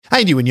How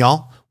you doing,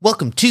 y'all?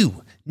 Welcome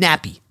to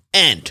Nappy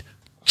and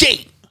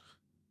Jay.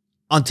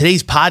 On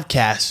today's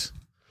podcast,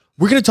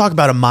 we're going to talk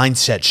about a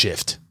mindset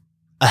shift,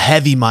 a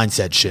heavy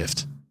mindset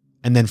shift,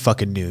 and then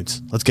fucking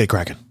nudes. Let's get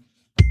cracking.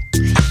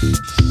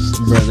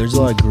 Bro, there's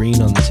a lot of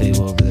green on the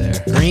table over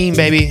there. Green,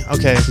 baby.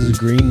 Okay. This is a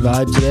green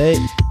vibe today.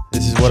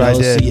 This is what I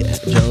did.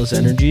 Jealous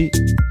energy.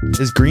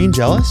 Is green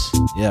jealous?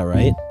 Yeah,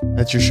 right?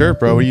 That's your shirt,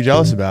 bro. What are you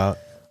jealous about?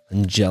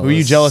 I'm jealous. Who are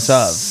you jealous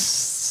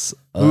of?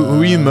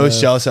 Who are you most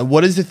jealous of?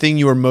 What is the thing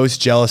you are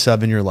most jealous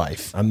of in your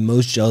life? I'm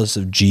most jealous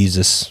of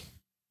Jesus.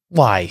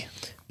 Why?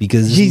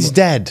 Because he's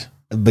dead.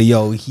 But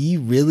yo, he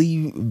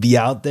really be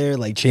out there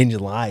like changing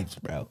lives,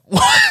 bro.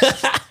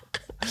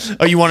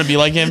 Oh, you want to be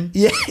like him?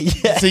 Yeah.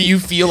 So you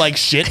feel like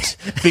shit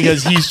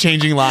because he's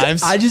changing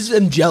lives? I just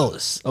am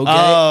jealous, okay?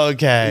 Oh,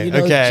 okay. You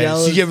know, okay.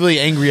 jealous. So you get really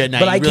angry at night.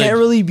 But I can't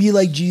really be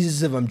like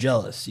Jesus if I'm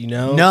jealous, you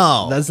know?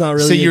 No. That's not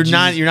really So you're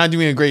not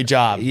doing a great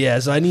job. Yeah,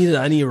 so I need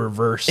a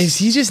reverse. Is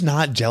he just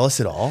not jealous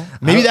at all?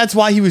 Maybe that's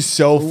why he was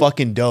so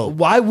fucking dope.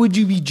 Why would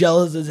you be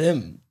jealous of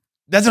him?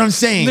 That's what I'm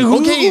saying. Who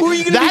are Okay, you gonna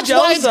be that's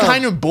why it's jealous of?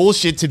 kind of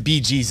bullshit to be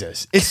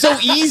Jesus. It's so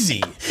easy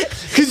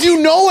because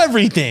you know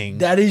everything.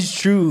 That is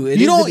true.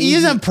 He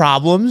doesn't have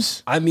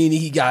problems. I mean,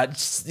 he got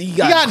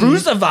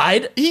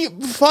crucified.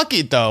 Fuck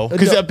it though,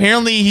 because No.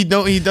 apparently he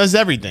does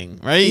everything,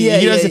 right? Yeah,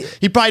 he yeah, doesn't. yeah.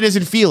 He probably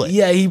doesn't feel it.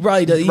 Yeah, he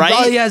probably does. He Right?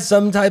 probably has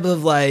some type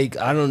of like,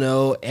 I don't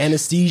know,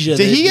 anesthesia.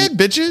 Did he get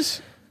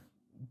bitches?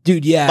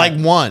 Dude, yeah. Like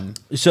one.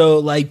 So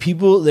like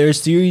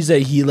there's theories that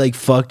he like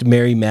fucked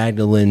Mary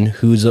Magdalene,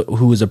 who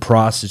was a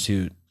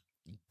prostitute.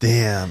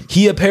 Damn.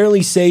 He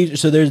apparently saved.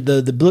 So there's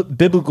the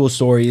biblical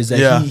story is that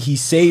Yeah. he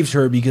saved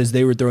her because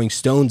they were throwing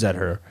stones at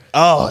her,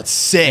 Oh, it's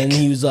sick. and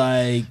he was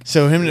like,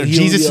 So He'll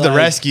Jesus be to the like-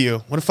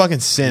 rescue. What a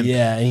fucking simp.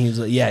 yeah, and he was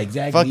like, yeah,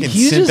 exactly. Fucking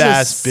He's simp just a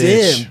ass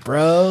bitch. simp,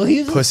 bro.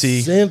 He's Pussy.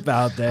 a simp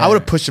out there. I would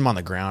have pushed him on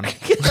the ground.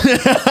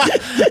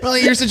 Well,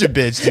 you're such a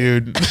bitch,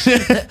 dude.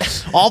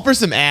 All for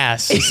some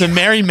ass. Some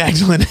Mary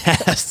Magdalene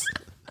ass.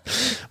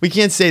 We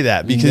can't say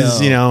that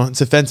because, No.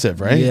 it's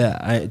offensive, right? Yeah,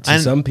 to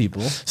And- some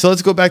people. So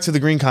let's go back to the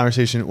green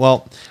conversation.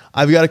 Well,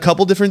 I've got a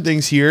couple different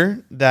things here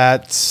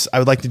that I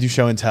would like to do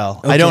show and tell.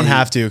 I don't Okay.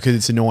 have to because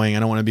it's annoying. I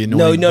don't want to be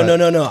No, annoying.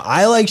 no.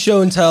 I like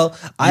show and tell.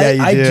 Yeah,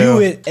 you I do. do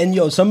it.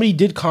 And somebody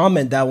did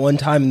comment that one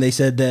time and they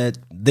said that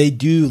they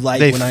do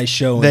like when I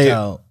show and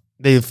tell.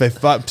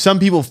 Some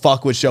people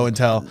fuck with show and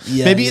tell.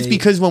 Yeah, Maybe it's yeah.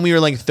 because when we were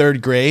like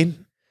third grade,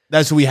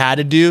 that's what we had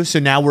to do. So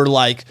now we're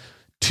like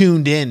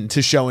tuned in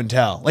to show and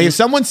tell. Like if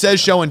someone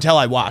says show and tell,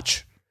 I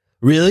watch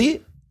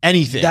Really?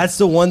 anything. That's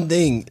the one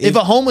thing. if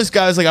a homeless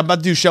guy is like, I'm about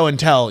to do show and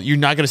tell, you're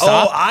not going to oh,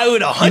 stop? I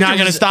would 100%. You're not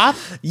going to stop?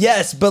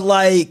 Yes, but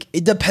like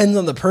it depends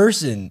on the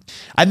person.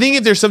 I think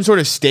if there's some sort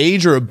of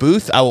stage or a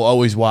booth, I will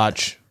always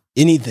watch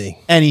Anything,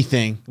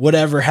 anything.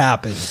 whatever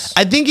happens.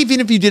 I think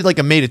even if you did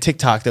like made a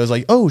TikTok that was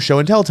like, oh, show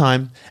and tell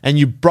time, and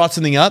you brought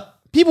something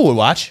up, people would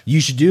watch. You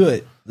should do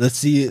it. Let's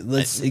see.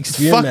 Let's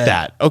experiment. Fuck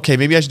that. Okay,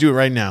 maybe I should do it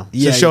right now.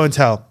 Yeah, so show and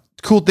tell.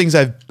 Cool things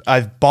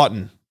I've bought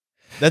in.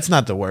 That's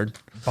not the word.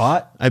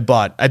 Bot?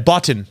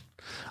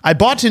 I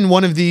bought in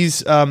one of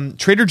these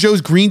Trader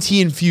Joe's green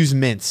tea infused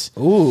mints.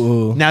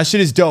 Ooh. Now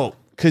shit is dope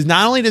because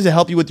not only does it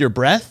help you with your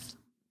breath,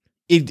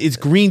 it's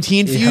green tea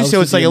infused, helps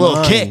so it's with like a your little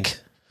mind. kick.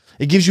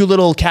 It gives you a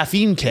little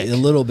caffeine kick. A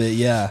little bit,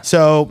 yeah.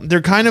 So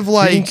they're kind of Green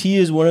like tea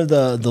is one of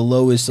the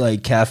lowest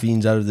like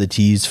caffeines out of the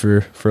teas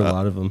for a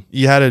lot of them.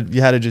 you had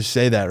to just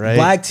say that, right?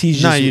 Black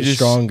tea's just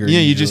stronger,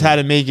 Yeah, you just usually. had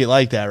to make it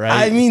like that, right?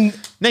 I mean,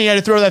 no, you had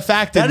to throw that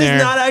fact in that there.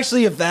 is not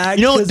actually a fact.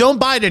 You know, 'cause don't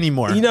buy it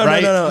anymore. You know,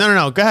 right?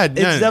 no. Go ahead.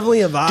 It's No.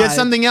 definitely a vibe. Get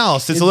something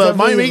else. It's It's a little.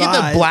 Might definitely make a it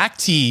the vibe. black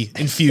tea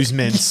infused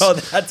mints. Oh,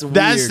 that's weird.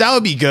 That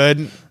would be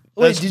good.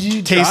 Wait, That's- did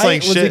you taste try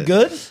like it? Was shit? it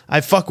good? I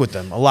fuck with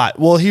them a lot.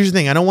 Well, here's the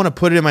thing. I don't want to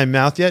put it in my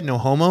mouth yet. No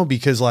homo,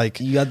 because like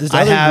You got this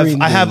I other have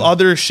green I have thing.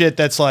 other shit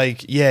that's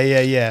like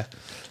yeah.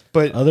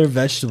 But Other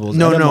vegetables.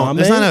 no, Edamame?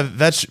 it's not a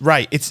veg.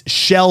 Right, it's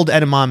shelled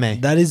edamame.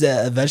 That is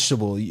a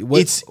vegetable.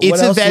 What, It's what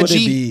a else would it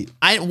veggie.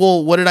 be?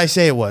 What did I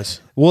say it was?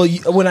 Well,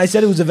 when I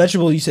said it was a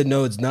vegetable, you said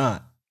no, it's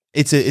not.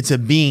 It's a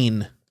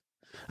bean.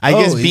 I Oh,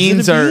 guess is it a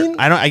beans are. bean?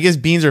 I guess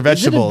beans are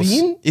vegetables.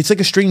 bean? It's like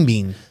a string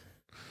bean.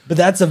 But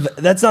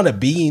that's not a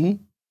bean.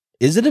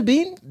 Is it a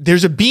bean?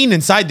 There's a bean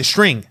inside the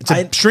string. It's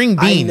a string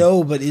bean. I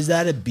know, but is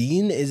that a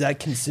bean? Is that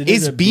considered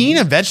Is a bean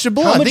a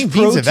vegetable? How I much think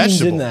bean's a protein's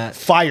vegetable. in that?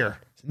 Fire.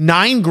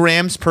 9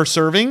 grams per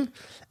serving.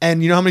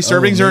 And you know how many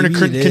servings are in a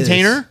maybe it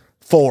container?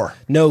 is. 4.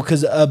 No,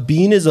 because a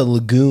bean is a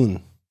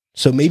legume.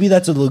 So maybe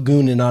that's a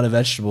legume and not a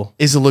vegetable.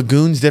 Is the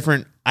legumes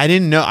different? I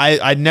didn't know.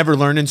 I'd never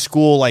learned in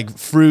school like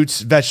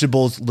fruits,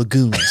 vegetables,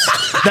 legumes.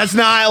 That's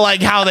not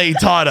like how they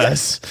taught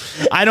us.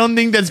 I don't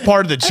think that's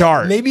part of the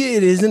chart. Maybe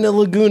it isn't a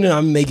lagoon and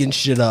I'm making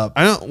shit up.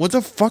 I don't. What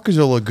the fuck is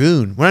a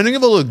lagoon? When I think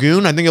of a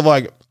lagoon, I think of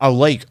like a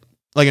lake,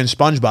 like in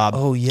SpongeBob.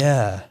 Oh,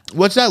 yeah.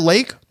 What's that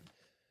lake?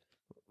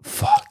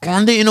 Fuck.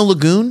 Aren't they in a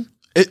lagoon?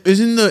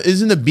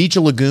 Isn't the beach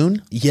a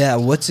lagoon? Yeah,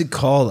 what's it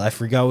called? I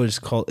forgot what it's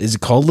called. Is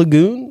it called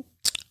lagoon?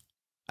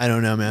 I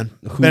don't know, man.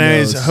 Who But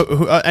anyways,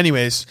 knows?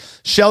 anyways,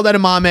 shelled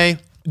edamame,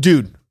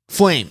 dude.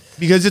 flame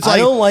because it's I like.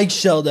 don't like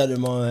shelled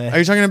edamame. Are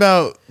you talking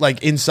about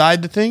like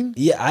inside the thing?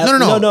 Yeah,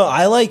 No.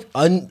 I like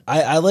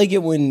I like it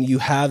when you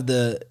have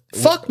the.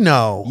 Fuck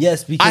no.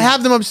 Yes, because I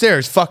have them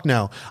upstairs. Fuck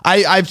no.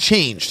 I've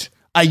changed.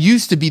 I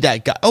used to be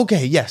that guy.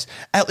 Okay, yes.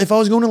 If I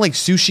was going to like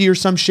sushi or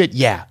some shit,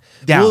 yeah,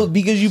 down. Well,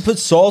 because you put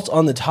salt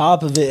on the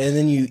top of it and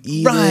then you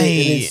eat it, and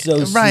it's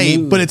so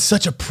smooth. But it's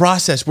such a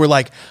process where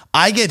like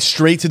I get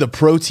straight to the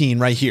protein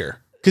right here.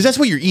 Because that's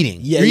what you're eating.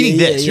 Yeah, you're eating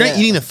yeah, this. yeah, You're not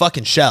eating the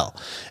fucking shell.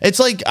 It's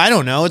like, I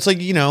don't know. It's like,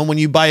 when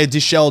you buy a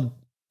disshelled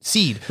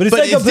seed. But it's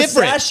like a different.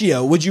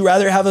 pistachio. Would you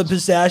rather have a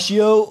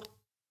pistachio?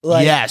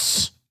 Like,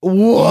 Yes.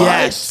 What?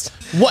 Yes.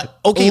 What?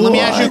 Okay, let me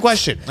ask you a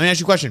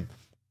question.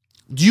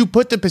 Do you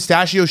put the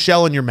pistachio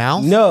shell in your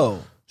mouth?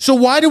 No. So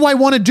why do I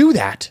want to do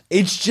that?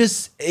 It's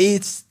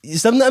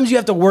sometimes you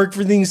have to work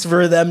for things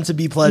for them to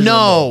be pleasurable.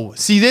 No.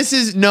 See, this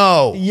is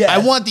no. Yes. I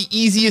want the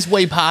easiest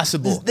way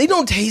possible. They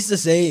don't taste the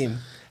same.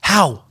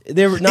 How?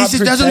 They're not That's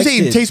what I'm saying.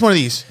 protected. Taste one of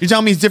these. You're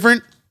telling me it's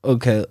different?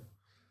 Okay.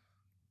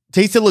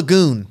 Taste the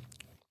lagoon.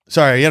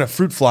 Sorry, you got a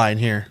fruit fly in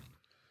here.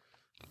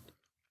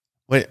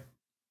 Wait,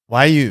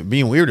 why are you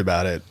being weird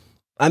about it?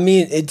 I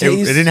mean, it It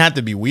tastes. didn't have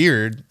to be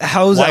weird.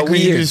 How is Why that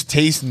couldn't you weird? just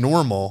taste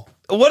normal?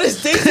 What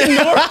is tasting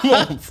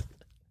normal?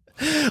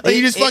 Like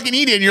you just fucking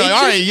eat it and you're like,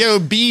 it's all just- right, yo,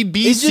 B,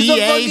 B, It's just C,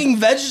 a A. fucking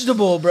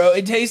vegetable, bro.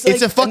 It tastes like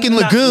It's a fucking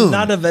not- lagoon.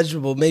 Not a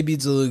vegetable. Maybe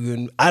it's a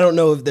lagoon. I don't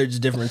know if there's a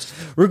difference.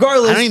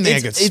 Regardless, I don't even think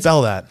I could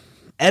spell that.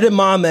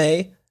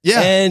 edamame. Yeah,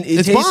 and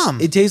it's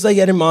bomb. It tastes like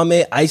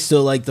edamame. I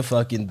still like the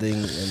fucking thing.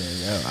 In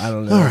it. I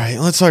don't know. All right,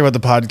 let's talk about the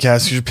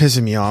podcast because you're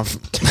pissing me off.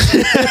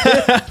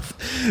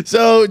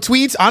 So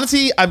tweets,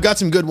 honestly, I've got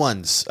some good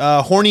ones.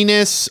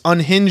 Horniness,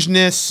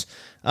 unhingedness,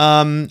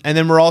 and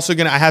then we're also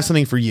I have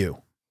something for you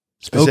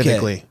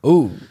specifically.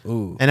 Okay.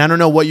 Ooh. And I don't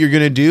know what you're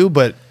gonna do,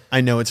 but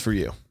I know it's for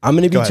you. I'm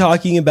going to Go be ahead.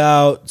 talking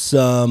about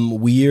some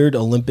weird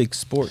Olympic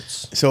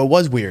sports. So it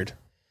was weird.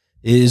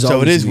 It So it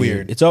always is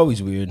weird. It's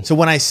always weird. So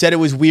when I said it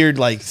was weird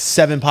like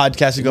 7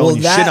 podcasts ago, Well, and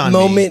you shit that on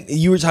moment me.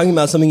 you were talking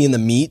about something in the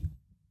meat.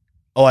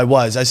 Oh, I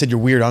was. I said your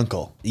weird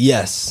uncle,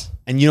 Yes.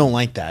 and you don't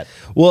like that.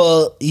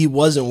 Well, he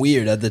wasn't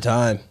weird at the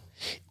time.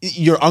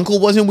 Your uncle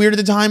wasn't weird at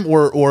the time,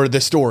 or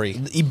the story.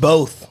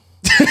 Both.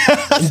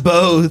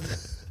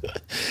 Both.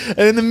 And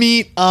in the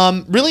meat,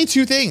 really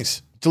 2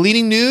 things.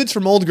 Deleting nudes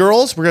from old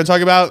girls. We're going to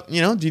talk about, do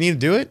you need to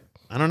do it?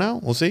 I don't know.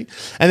 We'll see.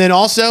 And then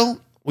also,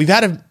 we've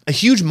had a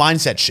huge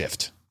mindset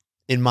shift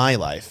in my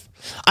life.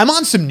 I'm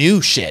on some new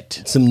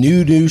shit. Some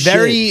new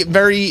shit.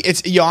 Very,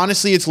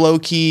 honestly, it's low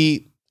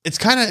key. It's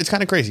kind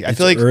of crazy. I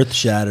feel like earth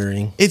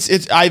shattering.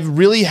 I've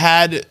really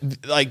had,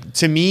 like,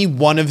 to me,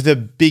 one of the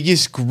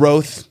biggest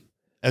growth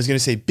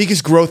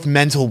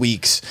mental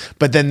weeks,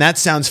 but then that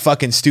sounds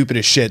fucking stupid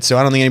as shit. So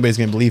I don't think anybody's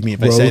going to believe me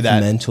if I say that.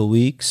 Mental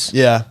weeks.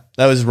 Yeah,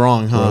 that was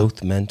wrong, huh?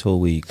 Growth mental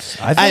weeks.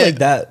 I feel like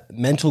that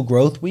mental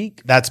growth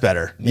week. That's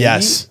better.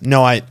 Yes.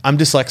 No, I'm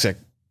dyslexic.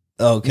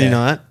 Okay. You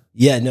know that?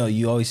 Yeah, no,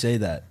 you always say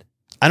that.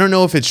 I don't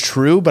know if it's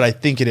true, but I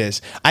think it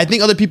is. I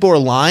think other people are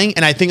lying,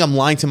 and I think I'm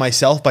lying to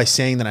myself by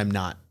saying that I'm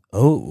not.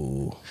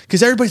 Oh.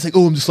 Because everybody's like,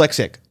 oh, I'm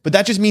dyslexic. But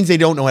that just means they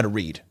don't know how to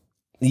read.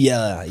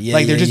 Yeah.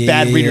 Like they're just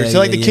bad readers.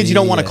 They're like the kids you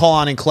don't want to call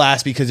on in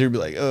class because they'd be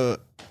like,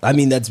 I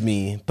mean, that's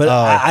me. But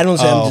I don't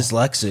say I'm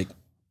dyslexic.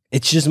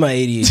 It's just my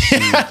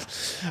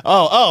ADHD.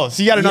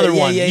 So you got another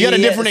one. You got a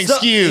different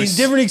excuse.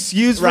 Different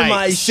excuse for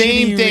my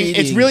same shitty thing. reading.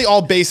 It's really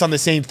all based on the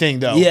same thing,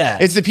 though. Yeah.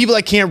 It's the people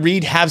that can't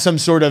read have some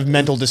sort of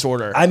mental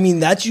disorder. I mean,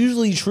 that's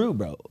usually true,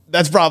 bro.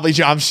 That's probably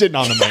true. I'm shitting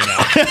on them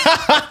right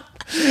now.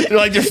 They're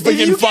like, they're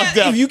freaking fucked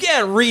up. If you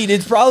can't read,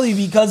 it's probably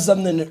because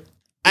something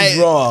is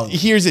wrong.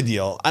 Here's the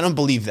deal. I don't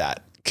believe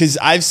that because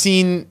I've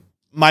seen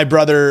my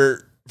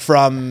brother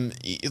from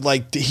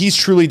like he's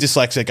truly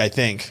dyslexic, I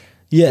think.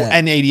 Yeah.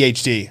 And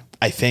ADHD,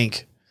 I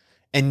think.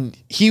 And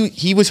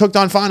he was hooked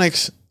on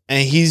phonics,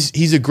 and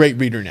he's a great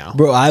reader now.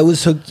 Bro, I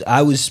was hooked.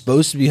 I was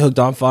supposed to be hooked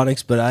on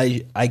phonics, but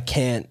I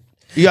can't.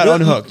 You got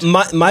unhooked.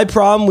 My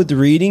problem with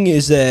reading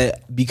is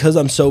that because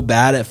I'm so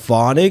bad at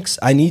phonics,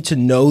 I need to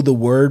know the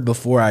word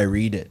before I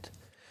read it.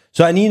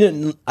 So I need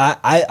to.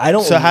 I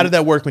don't. So how did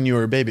that work when you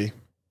were a baby?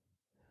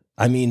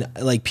 I mean,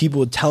 like people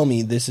would tell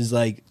me this is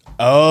like.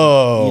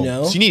 Oh, You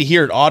know? So you need to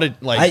hear it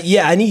audit like.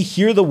 I need to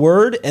hear the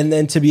word and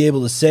then to be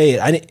able to say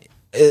it.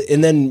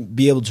 And then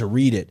be able to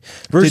read it.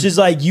 Versus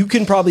like you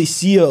can probably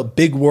see a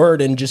big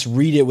word and just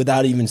read it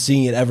without even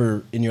seeing it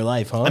ever in your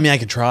life, huh? I mean, I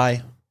could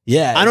try.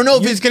 Yeah. I don't know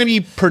if it's going to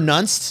be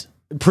pronounced.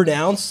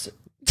 Pronounced.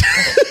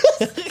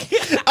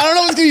 I don't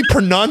know if it's going to be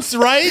pronounced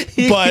right,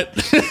 but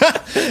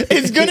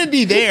it's going to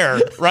be there,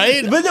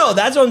 right? But no,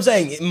 that's what I'm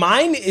saying.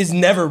 Mine is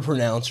never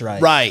pronounced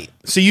right. Right.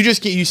 So you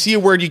see a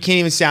word, you can't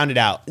even sound it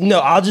out. No,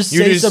 I'll just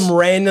You're say just- some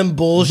random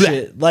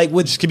bullshit. Like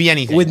with This could be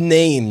anything. with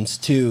names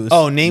too.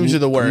 Oh, names are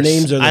the worst.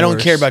 Names are the I don't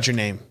worst. care about your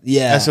name.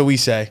 Yeah. That's what we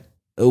say.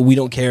 We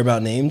don't care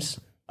about names.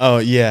 Oh,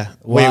 yeah.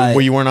 Why? Wait,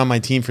 well, you weren't on my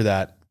team for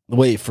that.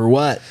 Wait, for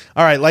what?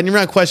 All right, lightning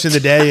round question of the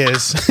day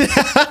is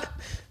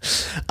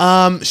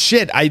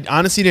Shit, I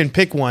honestly didn't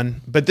pick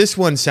one, but this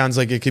one sounds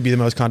like it could be the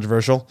most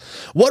controversial.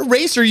 What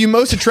race are you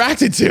most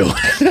attracted to?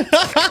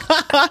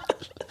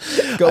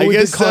 Go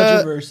with the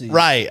controversy.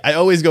 Right. I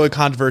always go with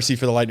controversy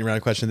for the lightning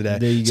round question today.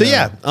 There you so go.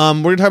 yeah,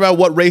 we're gonna talk about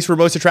what race we're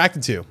most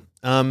attracted to.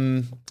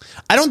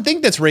 I don't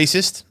think that's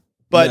racist,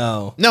 but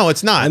no,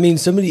 it's not. I mean,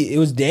 it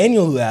was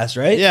Daniel who asked,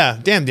 right? yeah,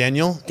 damn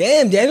Daniel.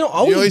 Damn, Daniel,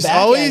 always back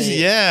at it.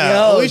 Yeah, Yo,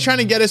 always trying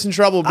to get us in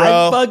trouble, bro.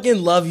 I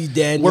fucking love you,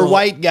 Daniel. We're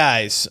white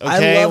guys,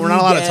 okay? love We're not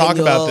you, allowed to talk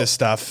Daniel. about this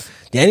stuff.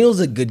 Daniel's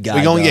a good guy.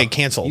 We're gonna though. get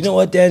canceled. You know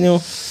what,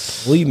 Daniel?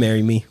 Will you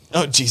marry me?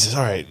 Oh Jesus!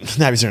 All right,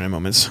 Nappy's internet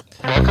moments.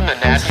 Welcome to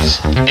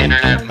Nappy's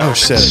Internet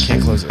Moments. Oh shit! I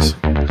can't close this.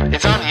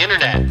 It's on the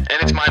internet, and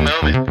it's my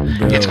moment.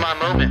 Bro. It's my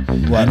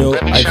moment. Well, I know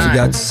Let me I shine.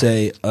 forgot to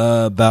say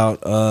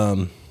about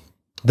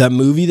that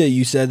movie that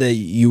you said that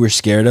you were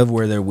scared of,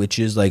 where their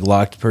witches like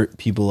locked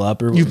people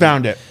up. Or You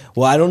found it.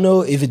 Well, I don't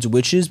know if it's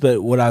witches,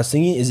 but what I was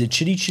thinking is it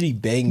Chitty Chitty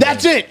Bang.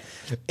 That's Bang. it.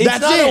 It's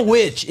That's not it. a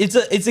witch. It's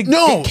a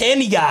No.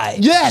 candy guy.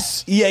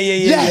 Yes. Yeah.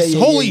 Yes.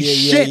 Holy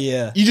shit!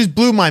 Yeah. You just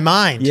blew my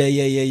mind. Yeah.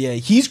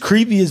 He's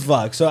creepy as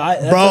fuck. So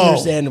that's Bro.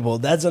 understandable.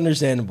 That's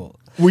understandable.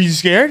 Were you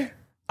scared?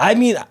 I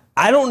mean,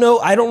 I don't know.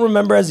 I don't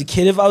remember as a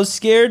kid if I was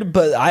scared,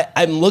 but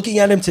I'm looking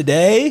at him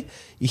today.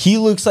 He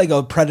looks like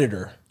a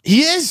predator.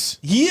 He is.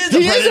 He is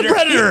He a is a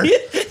predator.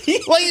 predator.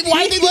 Like,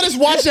 why did they let us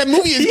watch that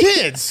movie as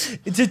kids?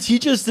 To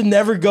teach us to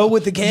never go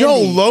with the candy. Yo,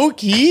 low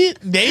key,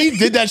 they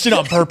did that shit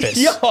on purpose.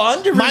 Yo,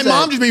 100%. My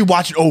mom just made me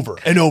watch it over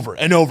and over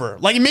and over.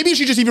 Like, maybe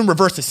she just even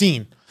reversed the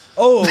scene.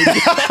 Oh,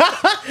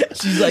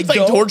 she's like, It's like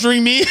 "Don't."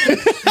 torturing me.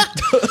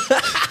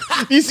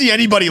 You see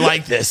anybody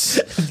like this?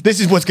 This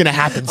is what's gonna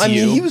happen to I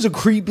you. mean, he was a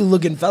creepy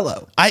looking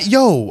fellow. That's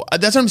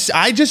what I'm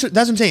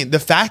saying. The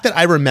fact that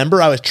I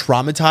remember I was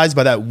traumatized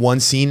by that one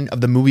scene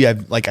of the movie I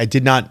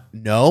did not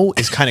know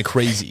is kind of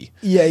crazy.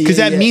 Yeah, because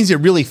that yeah. means it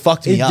really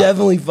fucked It me up.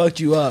 definitely fucked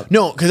you up.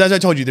 No, because as I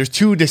told you, there's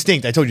two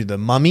distinct. I told you the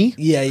Mummy,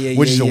 Yeah,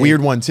 which is a yeah.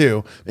 weird one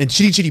too, and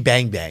Chitty Chitty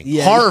Bang Bang,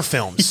 Yeah. horror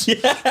films.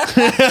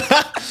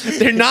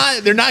 they're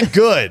not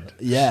good.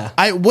 Yeah.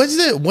 What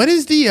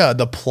is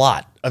the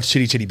plot of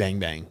Chitty Chitty Bang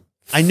Bang?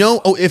 I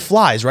know. Oh, it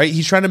flies, right?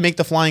 He's trying to make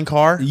the flying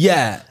car.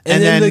 Yeah. And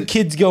And then then- the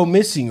kids go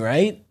missing,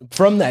 right?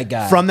 From that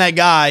guy. From that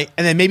guy,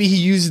 and then maybe he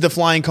uses the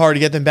flying car to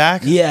get them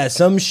back. Yeah,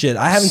 some shit.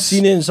 I haven't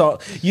seen it in so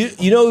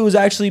you know it was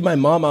actually my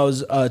mom I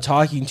was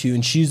talking to,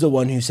 and she's the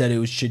one who said it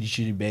was Chitty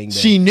Chitty Bang Bang.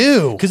 She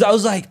knew. Because I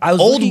was Old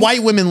looking-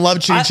 white women love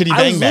Chitty Chitty I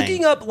Bang was Bang.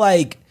 looking up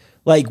like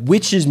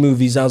witches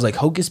movies. I was like,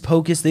 Hocus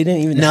Pocus. They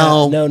didn't even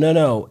No.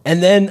 no.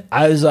 And then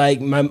I was like,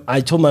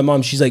 I told my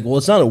mom, she's like, well,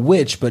 it's not a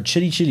witch, but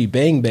Chitty Chitty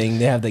Bang Bang,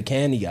 they have the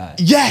candy guy.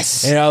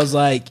 Yes, And I was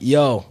like,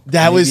 yo,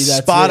 that maybe was that's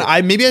spot.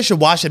 it. Maybe I should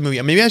watch that movie.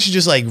 Maybe I should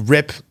just like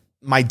rip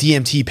my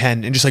DMT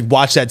pen and just like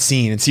watch that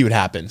scene and see what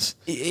happens.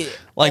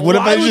 Like, what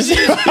if Why I would just you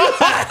do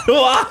that?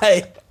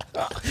 Why?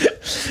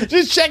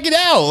 just check it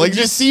out? Like,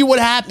 just see what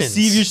happens.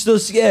 See if you're still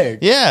scared.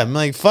 Yeah, I'm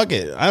like, fuck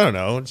it. I don't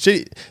know.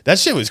 That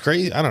shit was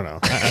crazy. I don't know.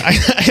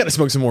 I gotta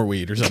smoke some more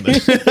weed or something.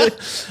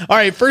 All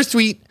right, first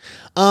tweet.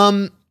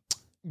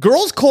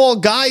 Girls call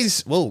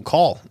guys. Whoa,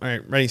 call. All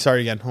right, ready.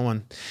 Sorry again. Hold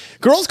on.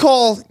 Girls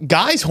call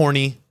guys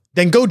horny,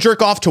 then go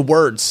jerk off to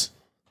words.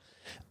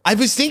 I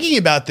was thinking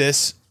about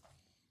this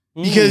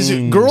because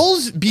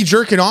girls be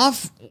jerking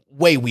off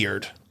way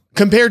weird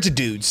compared to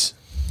dudes.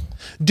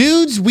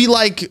 Dudes, we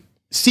like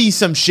see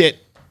some shit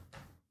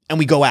and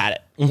we go at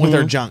it with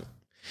our junk.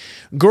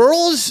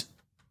 Girls,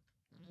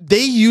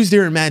 they use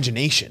their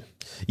imagination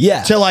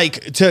Yeah.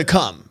 to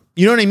come.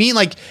 You know what I mean?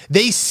 Like,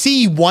 they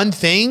see one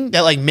thing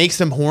that like makes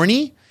them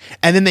horny,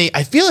 and then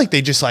I feel like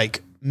they just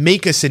like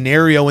make a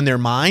scenario in their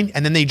mind,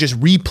 and then they just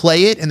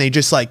replay it, and they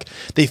just like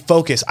they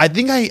focus. I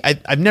think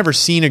I've never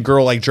seen a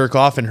girl like jerk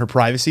off in her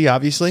privacy.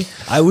 Obviously,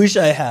 I wish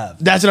I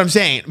have. that's what I'm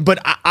saying. But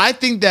I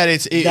think that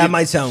That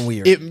might sound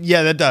weird.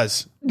 yeah, that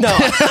does. No,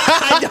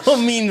 I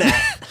don't mean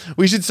that.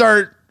 We should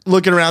start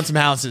looking around some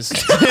houses,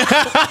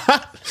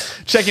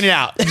 checking it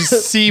out,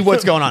 just see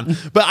what's going on.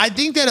 But I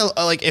think that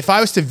like if I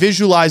was to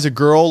visualize a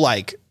girl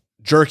like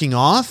jerking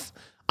off,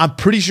 I'm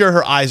pretty sure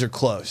her eyes are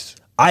closed.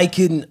 I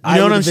know what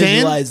I'm would saying?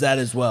 visualize that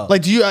as well.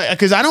 Like, do you?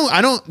 Because I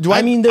don't. Do I?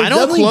 I mean, there's I don't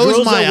definitely close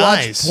girls my that watch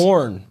eyes.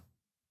 porn.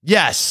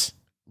 Yes,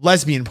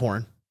 lesbian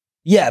porn.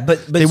 Yeah,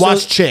 but They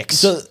watch chicks.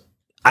 So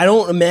I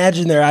don't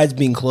imagine their eyes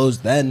being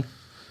closed then.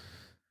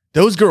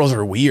 Those girls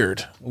are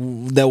weird.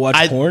 That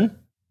watch porn.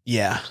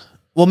 Yeah.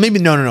 Well, maybe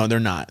no. They're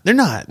not. They're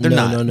not. They're No,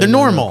 not. no, no, They're no,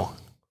 normal,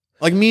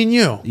 like me and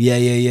you.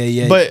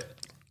 Yeah. But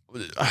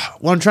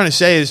what I'm trying to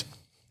say is,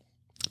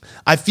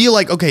 I feel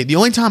like, okay, the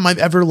only time I've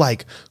ever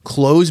like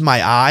closed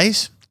my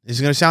eyes, this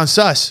is going to sound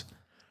sus,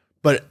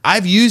 but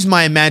I've used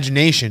my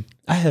imagination.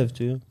 I have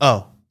to.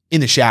 Oh,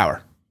 in the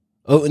shower.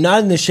 Oh,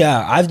 not in the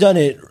shower. I've done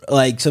it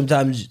like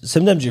sometimes.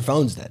 Sometimes your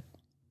phone's dead.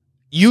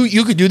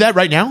 You could do that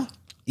right now?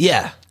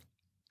 Yeah.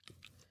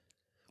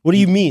 What do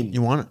you mean?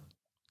 You want it?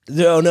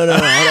 No.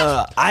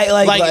 I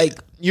like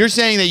you're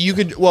saying that you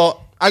could,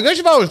 well, I guess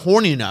if I was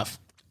horny enough,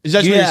 is that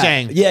what you're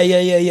saying?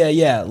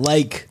 Yeah.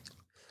 Like,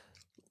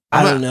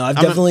 I don't know. I've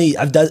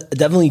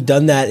definitely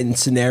done that in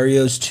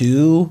scenarios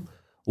too,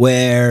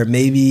 where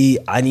maybe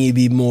I need to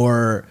be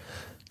more,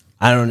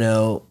 I don't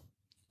know.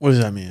 What does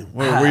that mean?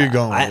 Where are you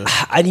going with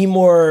this? I need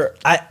more,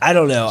 I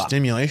don't know.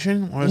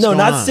 Stimulation? What's No, going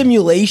not on?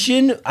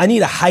 stimulation. I need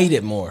to hide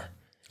it more.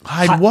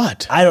 Hide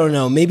what? I don't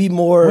know. Maybe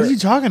more. What are you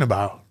talking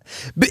about?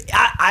 But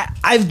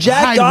I've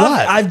jacked Hide off.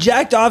 what? I've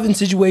jacked off in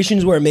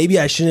situations where maybe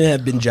I shouldn't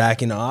have been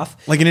jacking off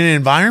Like in an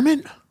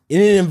environment? in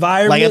an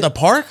environment. Like at the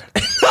park?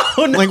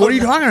 Oh, no, Like what are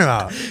you talking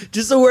about?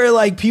 just so where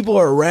like people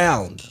are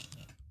around.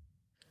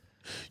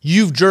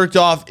 You've jerked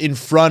off in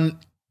front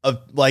of,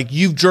 like,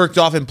 you've jerked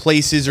off in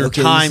places or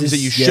Okay, times this that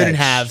is you shouldn't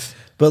sketch. have.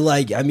 But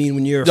like, I mean,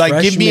 when you're a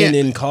Like, give me freshman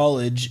a- in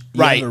college,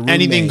 you Right. have a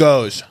Anything roommate.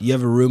 goes. You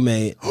have a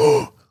roommate,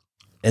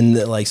 and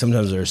like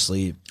sometimes they're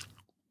asleep.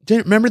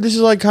 Remember, this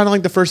is like kind of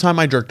like the first time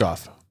I jerked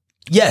off.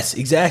 Yes,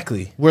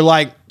 exactly. We're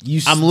like,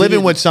 You I'm living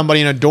did- with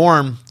somebody in a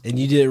dorm, And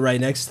you did it right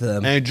next to them.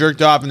 and I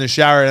jerked off in the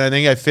shower, and I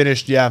think I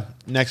finished,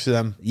 next to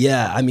them.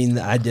 Yeah, I mean,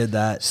 I did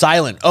that.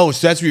 Silent. Oh,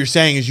 so that's what you're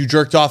saying is you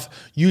jerked off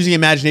using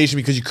imagination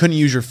because you couldn't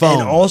use your phone.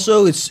 And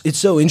also, it's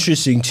so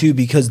interesting too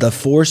because the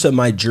force of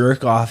my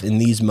jerk off in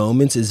these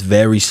moments is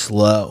very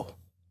slow.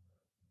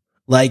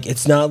 Like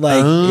it's not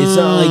like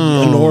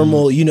a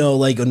normal,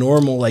 like a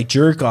normal like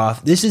jerk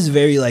off. This is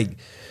very like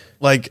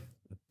like,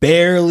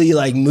 barely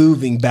like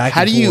moving back.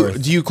 how and do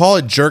forth. you call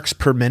it jerks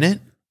per minute?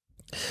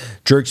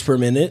 Jerks per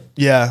minute?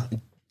 Yeah.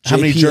 How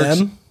many jerks?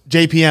 JPM?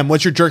 JPM.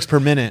 What's your jerks per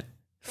minute?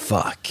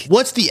 Fuck.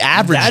 What's the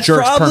average That's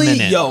jerks probably per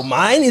minute?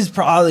 mine is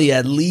probably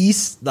at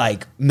least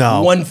like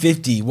No.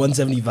 150,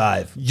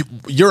 175.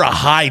 You're a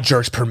high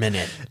jerks per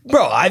minute.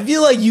 Bro, I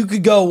feel like you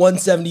could go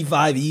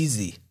 175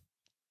 easy.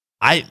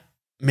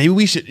 Maybe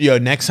we should,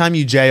 next time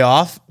you jay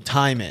off,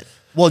 time it.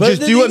 Well, But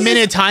just the do a thing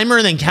minute is- timer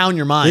and then count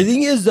your The mind.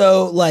 thing is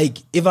though, like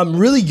if I'm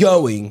really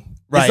going,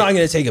 Right. it's not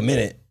going to take a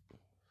minute.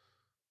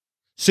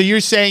 So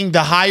you're saying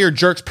the higher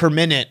jerks per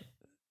minute,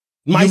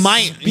 My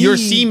your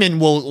speed- semen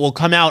will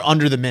come out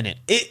under the minute.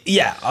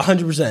 Yeah,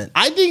 100%.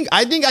 I think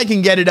I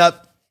can get it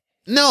up.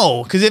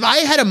 No, because if I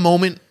had a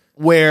moment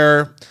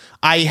where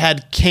I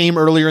had came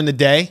earlier in the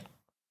day,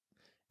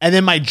 and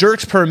then my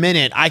jerks per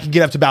minute, I can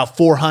get up to about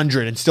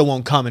 400 and still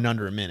won't come in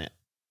under a minute.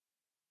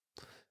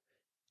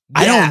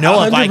 I don't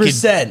know if I could.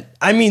 100%.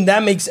 I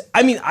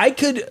mean, I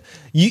could.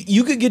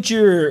 You could get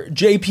your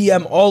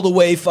JPM all the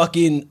way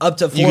fucking up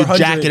to 400. You could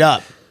jack it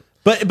up.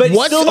 but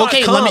What's- still not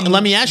okay, come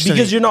let me ask you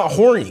because something. you're not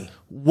horny.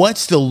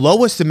 What's the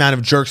lowest amount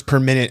of jerks per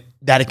minute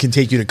that it can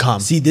take you to come?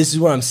 See, this is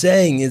what I'm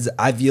saying. Is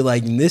I feel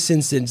like in this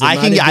instance, I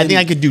think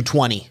I could do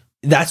 20.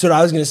 That's what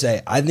I was gonna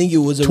say. I think it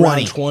was 20.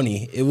 around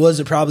 20. It was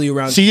probably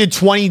around. So you did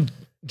 20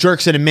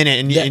 jerks in a minute,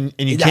 and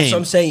you that's came. what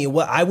I'm saying.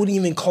 What I wouldn't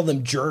even call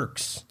them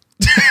jerks.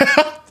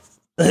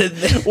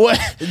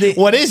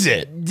 What is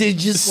it? They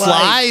just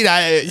Slide?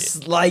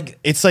 like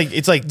It's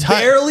like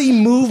barely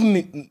move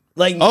me.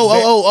 Like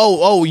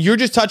Oh! You're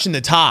just touching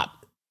the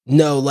top.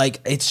 no, like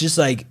it's just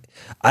like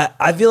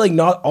I feel like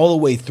not all the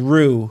way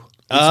through.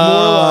 It's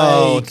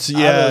Oh, more like it's-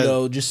 I don't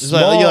know, just It's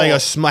small, like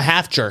a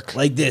half jerk.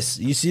 like this.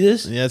 You see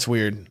this? Yeah, that's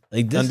weird.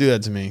 Like this? Don't do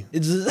that to me.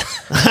 It's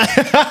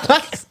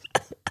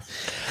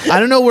I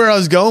don't know where I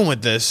was going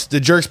with this. The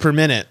jerks per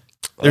minute.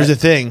 There's a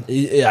thing.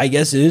 I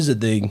guess it is a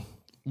thing.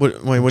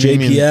 What do you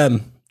mean?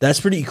 JPM. That's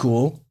pretty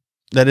cool.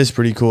 That is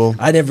pretty cool.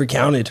 I never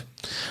counted.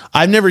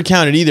 I've never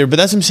counted either, but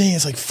that's what I'm saying.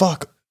 It's like,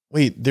 fuck.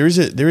 Wait, there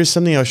is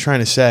something I was trying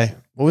to say.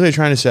 What was I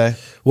trying to say?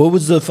 What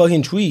was the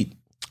fucking tweet?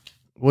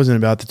 It wasn't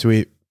about the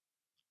tweet.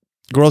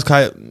 Girls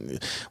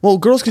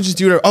could just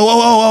do it.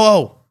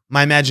 Oh.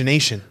 My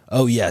imagination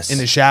Oh yes. in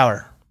the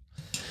shower.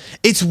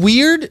 It's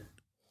weird.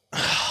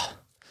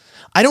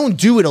 I don't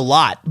do it a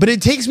lot, but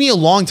it takes me a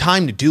long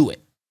time to do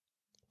it.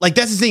 Like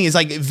that's the thing is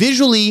like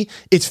visually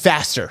it's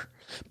faster.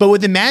 But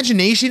with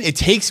imagination, it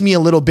takes me a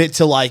little bit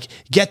to like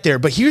get there.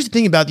 But here's the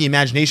thing about the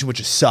imagination, which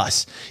is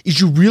sus, is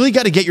you really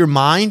got to get your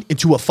mind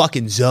into a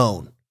fucking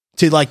zone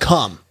to like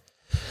come.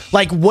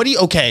 Like,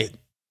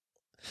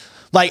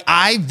 like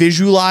I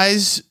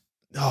visualize,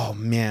 oh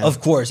man.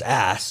 Of course,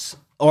 ass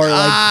or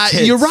like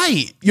tits. You're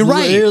right. You're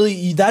right.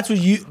 Literally, that's what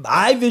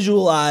I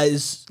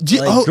visualize.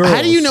 Like,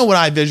 How do you girls. know what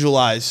I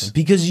visualize?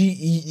 Because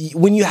you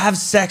when you have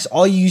sex,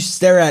 all you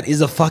stare at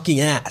is a fucking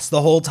ass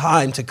the whole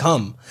time to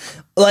come.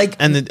 Like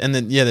And the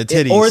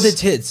titties. or the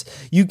tits.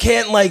 You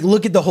can't like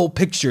look at the whole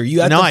picture.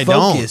 You have No, to I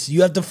don't. focus.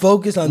 You have to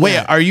focus on Wait,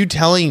 that. are you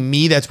telling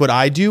me that's what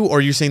I do, or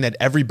are you saying that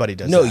everybody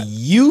does No, that?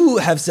 you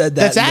have said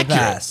that That's in accurate. the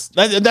past.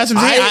 That's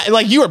what I'm saying.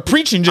 Like you were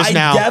preaching just I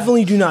now.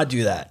 definitely do not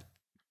do that.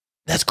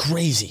 That's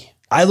crazy.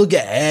 I look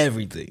at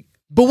everything.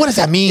 But what does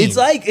that mean? It's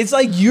like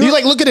you're you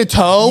like look at a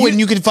toe you- and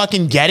you can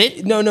fucking get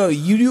it. no.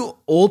 You do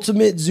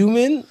ultimate zoom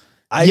in.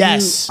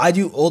 Yes. I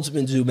do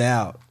ultimate zoom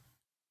out.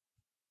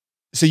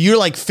 So you're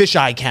like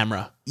fisheye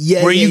camera,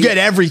 Yeah, where yeah, you yeah. get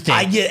everything.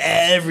 I get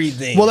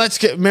everything. Well,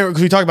 remember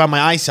because we talked about my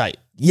eyesight.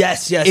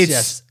 yes.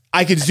 It's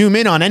I could zoom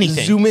in on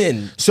anything. Zoom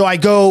in, So I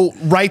go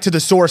right to the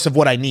source of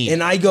what I need.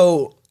 and I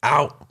go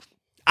out.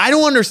 I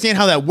don't understand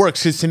how that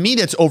works because to me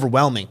that's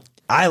overwhelming.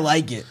 I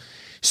like it.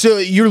 So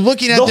you're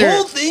looking at The their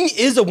whole thing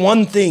is a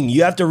one thing.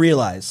 You have to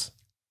realize.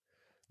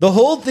 The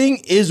whole thing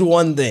is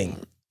one thing.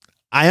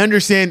 I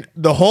understand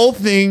the whole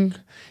thing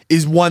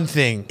is one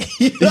thing.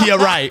 Yeah,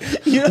 right.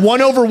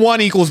 1 over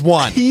 1 equals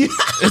 1.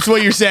 That's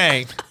what you're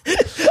saying.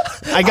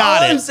 I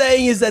got All it. I'm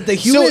saying is that the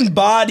human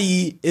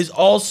body is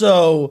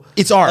also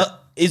It's art.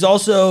 Is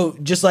also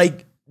just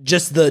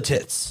the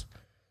tits.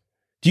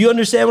 Do you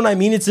understand what I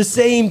mean? It's the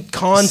same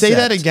concept. Say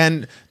that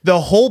again. The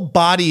whole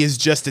body is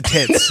just a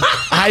tits.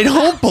 I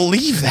don't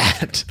believe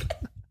that.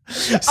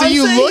 So I'm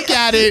you saying- look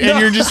at it and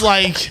you're just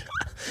like,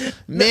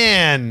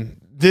 man,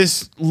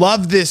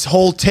 love this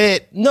whole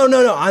tit.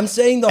 No. I'm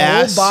saying the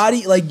Ass. whole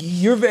body. Like,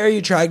 you're very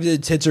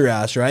attracted to tits or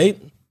ass, right?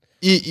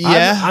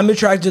 Yeah. I'm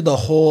attracted to the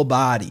whole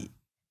body.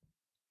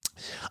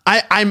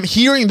 I'm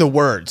hearing the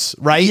words,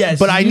 right? Yes,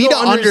 but I you need to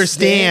don't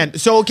understand.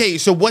 So, okay.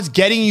 So what's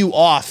getting you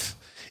off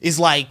is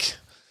like,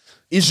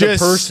 Is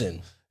just the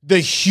person. the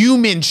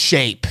human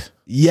shape.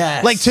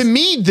 Yes. Like, to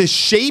me, the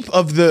shape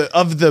of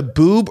the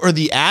boob or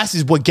the ass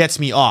is what gets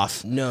me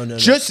off. No.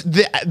 Just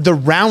the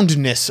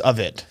roundness of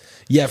it.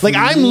 Yeah. for Like,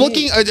 I'm me-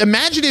 looking.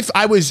 Imagine if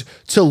I was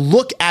to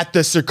look at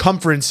the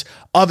circumference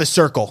of a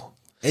circle.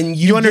 And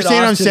You get understand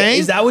off what I'm to saying?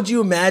 Is that what you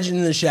imagine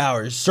in the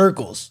showers?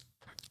 Circles.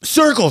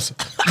 Circles.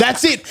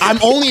 That's it. I'm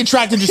only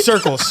attracted to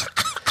circles.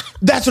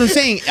 That's what I'm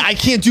saying. I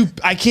can't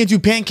do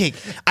pancake.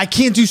 I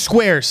can't do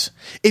squares.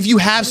 If you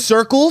have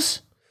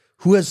circles,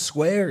 Who has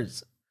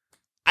squares?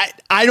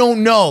 I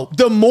don't know.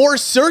 The more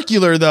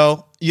circular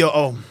though,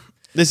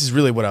 this is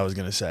really what I was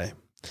gonna say.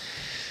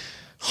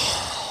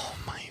 Oh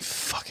my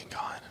fucking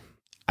God.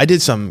 I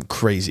did something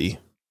crazy.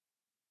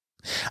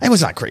 It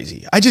was not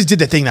crazy. I just did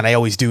the thing that I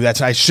always do. That's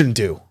what I shouldn't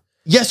do.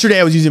 Yesterday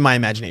I was using my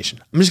imagination.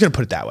 I'm just gonna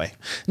put it that way.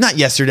 Not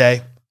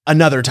yesterday,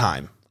 another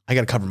time. I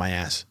gotta cover my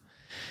ass.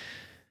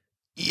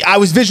 I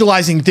was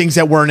visualizing things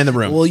that weren't in the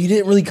room. Well, you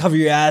didn't really cover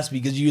your ass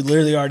because you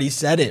literally already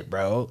said it,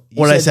 bro. You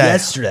What'd I said say?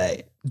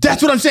 yesterday.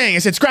 That's what I'm saying. I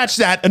said, scratch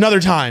that another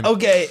time.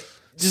 Okay.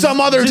 Some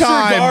other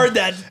time. Disregard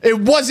that. It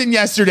wasn't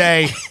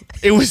yesterday.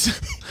 It was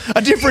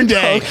a different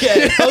day.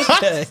 Okay.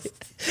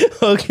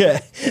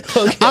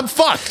 I'm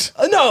fucked.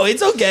 No,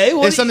 it's okay.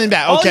 It's something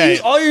bad. Okay.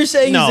 All you're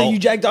saying No. is that you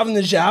jacked off in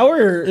the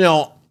shower?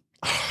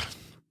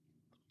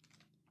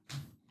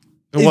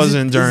 It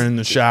wasn't during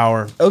the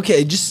shower.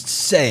 Okay, just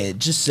say it.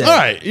 Just say All it.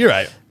 right, you're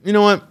right. You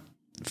know what?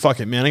 Fuck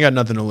it, man. I got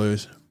nothing to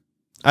lose.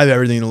 I have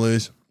everything to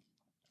lose.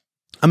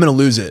 I'm going to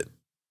lose it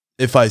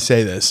if I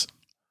say this.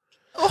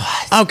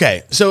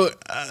 Okay, so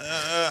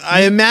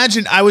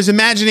I was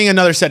imagining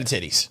another set of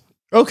titties.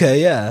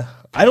 Okay, yeah.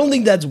 I don't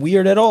think that's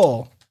weird at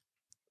all.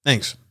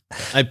 Thanks.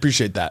 I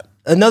appreciate that.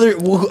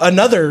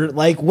 Another,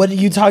 like, what are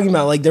you talking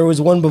about? Like, there was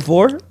one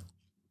before?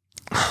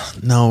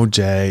 No,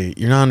 Jay,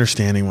 you're not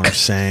understanding what I'm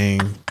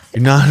saying.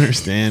 You're not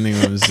understanding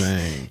what I'm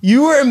saying.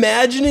 You were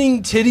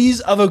imagining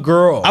titties of a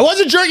girl. I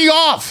wasn't jerking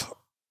off.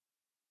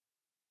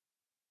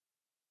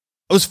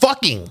 I was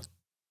fucking.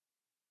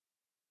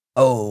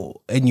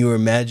 Oh, and you were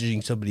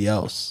imagining somebody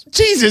else.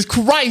 Jesus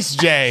Christ,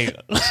 Jay.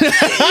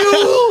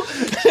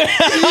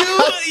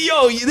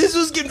 This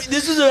was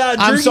about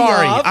jerking I'm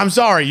sorry. off. I'm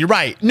sorry. You're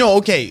right. No,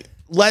 okay.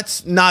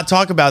 Let's not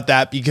talk about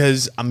that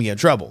because I'm going to get in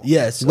trouble.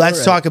 Yes, Let's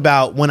all right. talk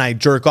about when I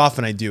jerk off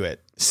and I do it.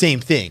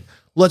 Same thing.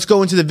 Let's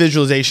go into the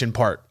visualization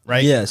part,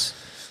 right? Yes.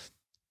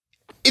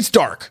 It's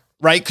dark,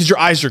 right? Because your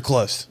eyes are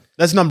closed.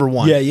 That's number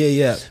one.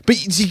 Yeah. But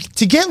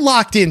to get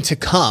locked in to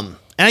come,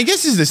 and I guess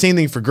this is the same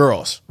thing for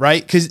girls,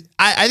 right? Because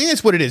I think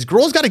that's what it is.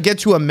 Girls got to get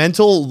to a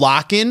mental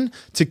lock-in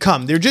to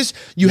come. They're just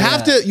you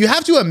have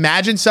to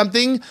imagine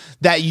something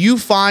that you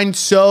find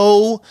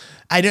so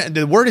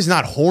the word is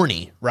not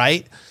horny,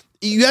 right?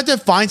 You have to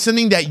find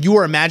something that you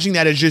are imagining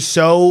that is just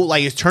so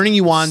like it's turning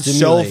you on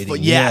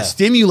Stimulating,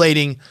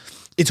 stimulating.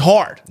 It's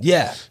hard.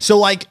 Yeah. So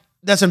like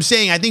that's what I'm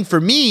saying. I think for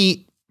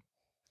me,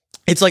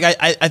 it's like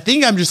I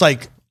think I'm just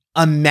like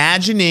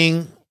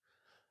imagining.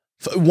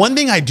 One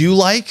thing I do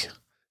like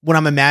when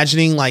I'm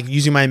imagining, like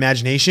using my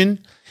imagination,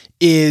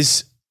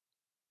 is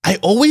I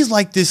always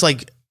like this,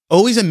 like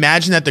always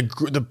imagine that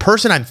the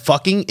person I'm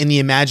fucking in the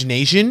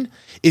imagination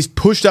is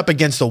pushed up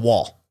against the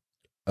wall.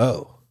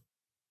 Oh.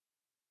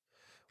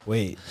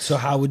 Wait. So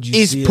how would you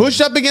Is see pushed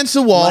it? up against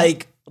the wall.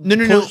 Like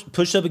No.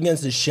 pushed up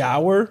against the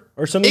shower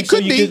or something. It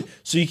could be.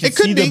 So you could It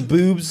could see be. the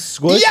boobs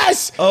squish.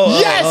 Yes.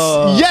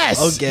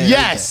 Okay.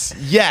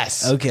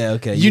 Yes.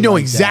 Okay. You know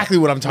like exactly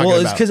that. what I'm talking Well,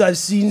 it's about. because I've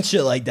seen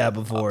shit like that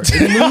before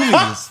in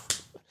movies.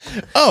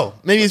 Oh,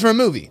 maybe it's from a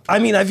movie. I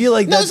mean, I feel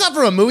like No, that's it's not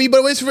from a movie,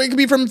 but it could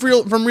be from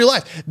real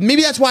life.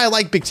 Maybe that's why I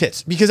like big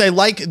tits, because I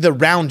like the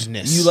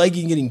roundness. you like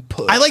it getting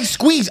pushed. I like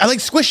squeeze. I like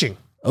squishing.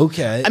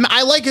 Okay. I mean,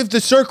 I like if the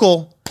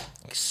circle.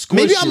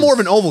 Maybe I'm more of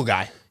an oval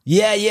guy.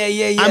 Yeah.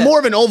 I'm more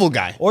of an oval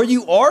guy. Or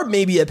you are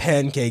maybe a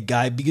pancake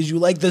guy because you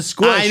like the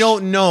squish. I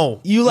don't know.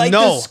 You like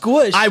No. the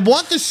squish. I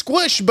want the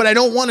squish, but I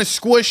don't want to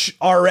squish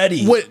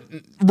already. What?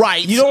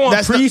 Right. You don't want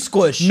That's not-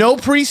 pre-squish. No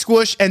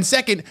pre-squish. And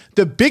second,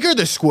 the bigger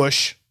the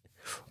squish,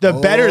 the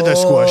better the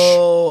squish.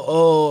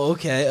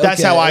 Okay.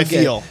 That's how I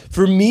feel.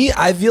 For me,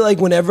 I feel like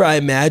whenever I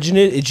imagine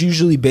it, it's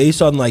usually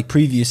based on like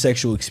previous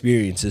sexual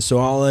experiences. So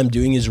all I'm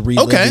doing is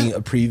reliving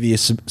a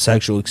previous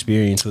sexual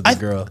experience with a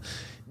girl.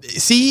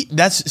 See,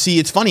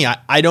 it's funny.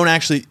 I don't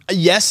actually,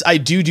 yes, I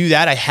do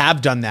that. I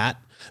have done that.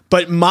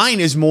 But mine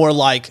is more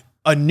like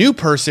a new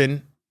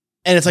person.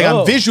 And it's like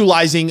I'm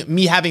visualizing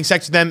me having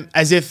sex with them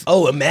as if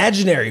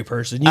imaginary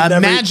person.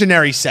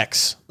 Imaginary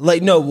sex.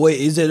 Like, no, wait,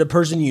 is it a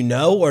person you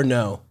know or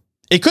no?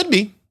 It could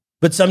be.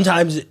 But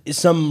sometimes it's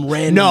some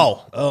random.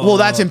 No. Well,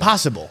 that's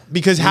impossible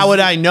because how would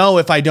I know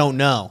if I don't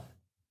know?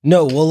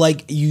 No, well,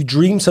 like you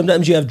dream.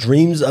 Sometimes you have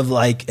dreams of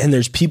like, and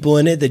there's people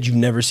in it that you've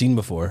never seen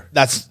before.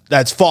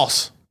 That's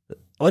false.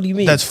 What do you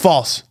mean? That's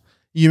false.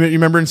 You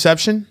remember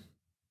Inception?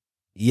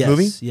 Yes.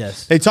 Movie?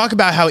 Yes. They talk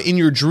about how in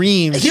your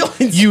dreams Yo,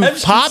 you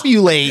Inception's-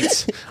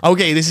 populate.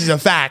 Okay, this is a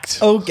fact.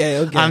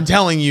 Okay. I'm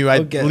telling you,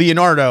 Okay.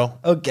 Leonardo.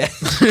 Okay.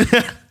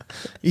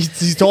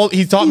 He's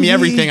taught me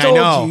everything I told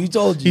know. you, he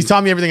told you. He's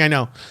taught me everything I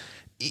know.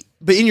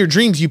 But in your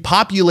dreams, you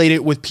populate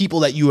it with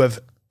people that you have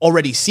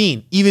already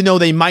seen, even though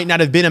they might not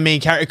have been a main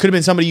character. It could have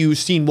been somebody you've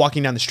seen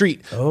walking down the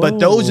street. But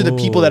those are the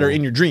people that are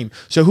in your dream.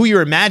 So who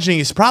you're imagining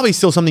is probably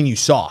still something you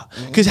saw.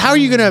 Because how are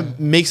you going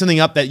to make something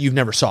up that you've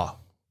never saw?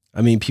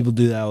 I mean, people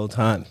do that all the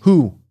time.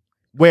 Who?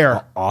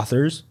 Where?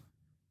 Authors?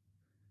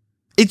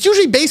 It's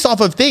usually based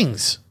off of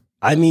things.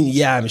 I mean,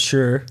 yeah, I'm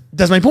sure.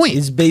 That's my point.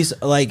 It's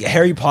based, like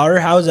Harry Potter,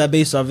 how is that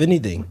based off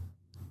anything?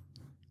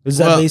 Is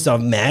that based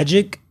off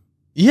magic?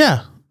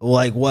 Yeah.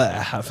 Like what?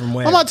 How, from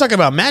where? I'm not talking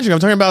about magic. I'm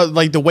talking about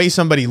like the way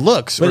somebody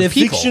looks. But or a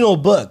people. fictional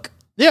book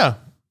Yeah.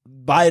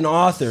 by an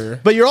author.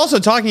 But you're also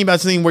talking about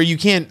something where you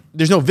can't,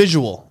 there's no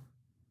visual.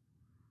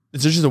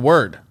 It's just a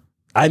word.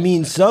 I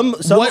mean, some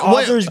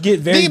authors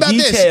get very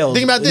detailed.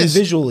 Think about this.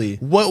 Visually.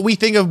 What we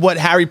think of what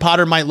Harry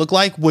Potter might look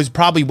like was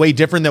probably way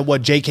different than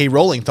what J.K.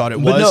 Rowling thought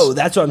it was. But no,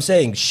 that's what I'm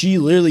saying. She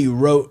literally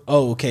wrote,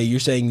 okay, you're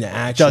saying the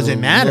actual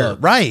Doesn't matter. look.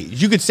 Right.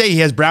 You could say he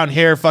has brown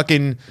hair,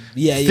 fucking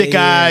thick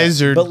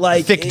eyes, or but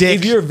like, thick dick.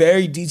 if you're a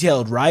very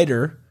detailed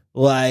writer,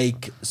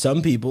 like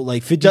some people,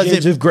 like 50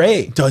 Shades of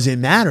Grey.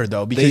 Doesn't matter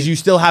though, because you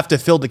still have to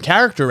fill the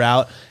character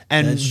out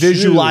and That's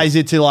visualize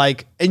true. it to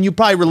like, and you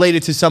probably relate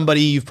it to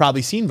somebody you've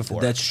probably seen before.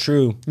 That's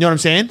true. You know what I'm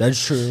saying?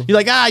 That's true.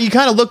 You're like, you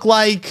kind of look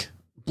like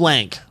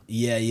blank.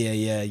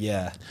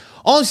 Yeah.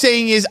 All I'm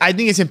saying is, I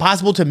think it's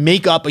impossible to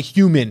make up a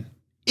human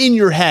in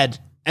your head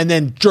and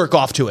then jerk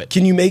off to it.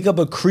 Can you make up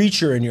a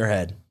creature in your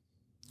head?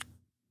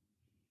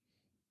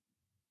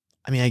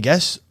 I mean, I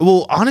guess.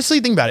 Well, honestly,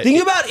 think about it.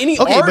 Think about any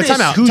Okay, but artist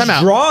time out, who's time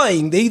out.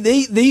 drawing.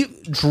 They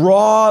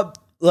draw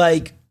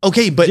like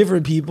Okay, but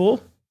different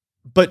people.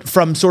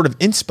 from sort of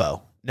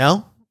inspo,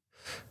 no?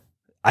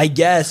 I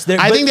guess.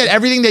 I think that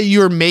everything that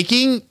you're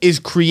making is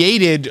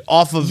created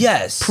off of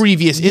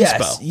previous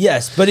inspo.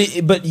 Yes,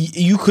 but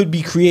you could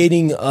be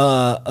creating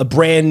a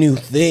brand new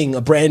thing,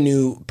 a brand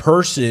new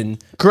person,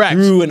 Correct.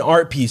 through an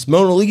art piece.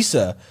 Mona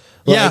Lisa.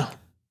 Like, Yeah.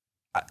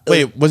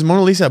 Wait, was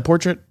Mona Lisa a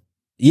portrait?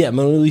 Yeah,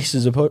 Mona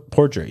Lisa's a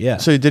portrait. Yeah.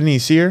 So didn't he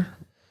see her?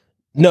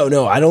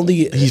 No, I don't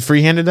think He's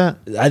free-handed that?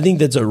 I think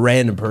that's a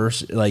random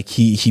person. Like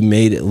he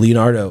made it.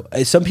 Leonardo.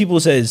 Some people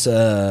say it's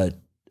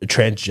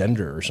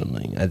transgender or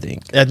something. I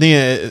think I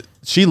think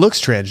she looks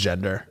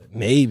transgender.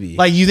 maybe.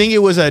 Like, you think it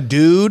was a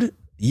dude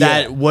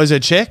that was a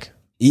chick?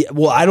 Yeah,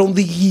 well, I don't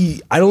think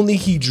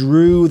he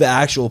drew the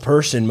actual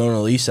person,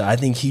 Mona Lisa. I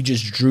think he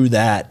just drew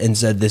that and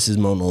said, "This is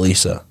Mona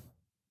Lisa."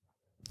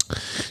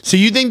 So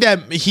you think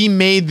that he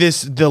made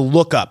the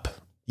lookup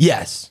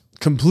Yes.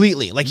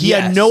 completely? Like, he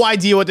had Yes. no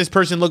idea what this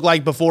person looked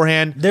like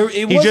beforehand. It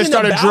He wasn't just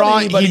started about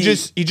drawing. anybody.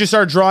 He just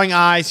started drawing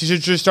eyes. He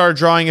just started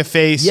drawing a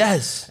face.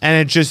 Yes.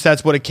 And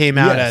that's what it came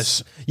out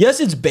as. Yes,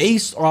 it's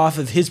based off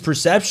of his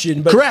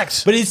perception, but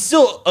Correct. But it's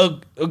still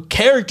a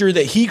character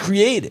that he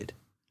created.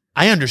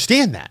 I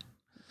understand that.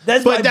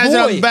 That's But my that's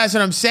point. what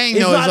I'm saying,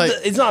 It's though. not Is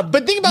like, it's not.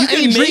 But think about you can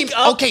any make dream.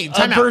 up Okay, a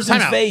time out. person's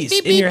Time out. face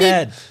Beep, in beep, your beep.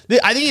 head.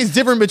 I think it's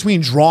different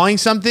between drawing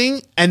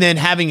something and then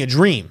having a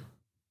dream.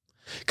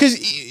 Because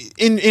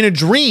in a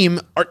dream,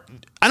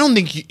 I don't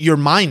think your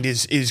mind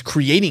is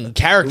creating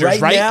characters,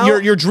 right? now-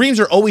 Your dreams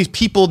are always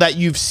people that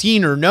you've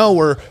seen or know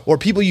or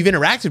people you've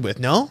interacted with.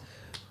 No.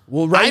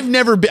 Well, I've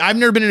never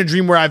been in a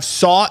dream where I've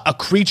saw a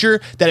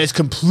creature that is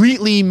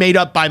completely made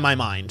up by my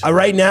mind.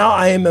 Right now,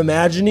 I am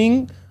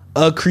imagining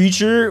a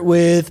creature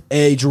with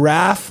a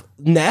giraffe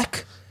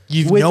neck.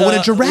 You with know what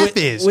a giraffe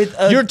is.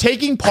 You're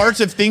taking parts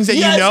of things that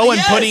you know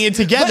and putting it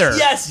together. But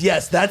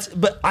yes, that's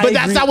But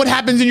that's not what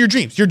happens in your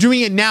dreams. You're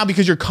doing it now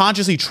because you're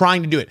consciously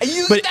trying to do it.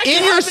 But that in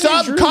can your happen in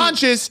dreams.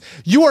 subconscious,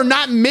 you are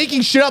not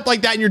making shit up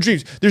like that in your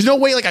dreams. There's no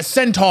way like a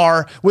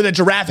centaur with a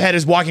giraffe head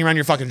is walking around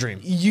your fucking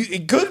dream.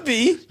 It could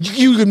be.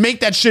 You could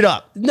make that shit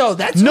up. No,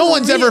 that's No not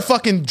one's real. ever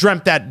fucking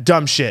dreamt that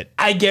dumb shit.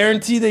 I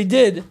guarantee they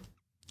did.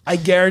 I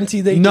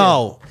guarantee they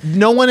No.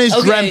 No one has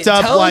did. dreamt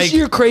up tell like us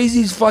your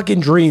crazy fucking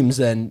dreams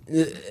then.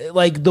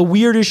 Like the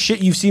weirdest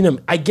shit you've seen them.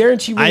 I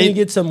guarantee we're going to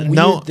get some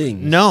weird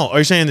things. No, are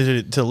you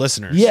saying to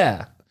listeners?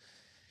 Yeah.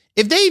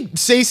 If they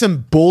say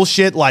some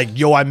bullshit like,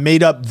 yo, I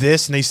made up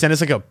this, and they send us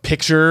like a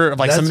picture of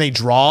like something they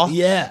draw,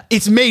 Yeah.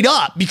 it's made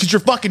up because you're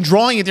fucking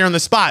drawing it there on the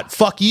spot.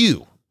 Fuck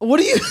you. What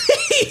do you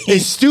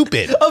is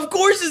stupid. Of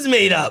course it's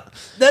made up.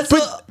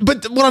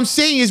 But what I'm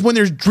saying is when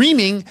they're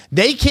dreaming,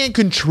 they can't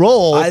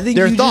control I think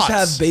their you thoughts.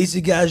 just have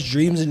basic ass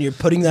dreams and you're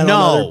putting that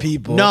on other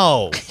people.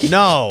 No.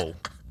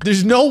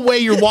 There's no way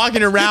you're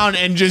walking around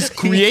and just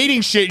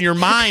creating shit in your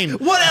mind.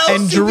 What else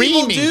and do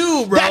dreaming.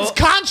 people do, bro? That's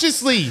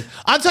consciously.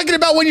 I'm talking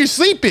about when you're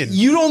sleeping.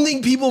 You don't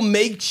think people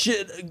make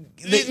shit?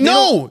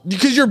 No,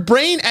 because your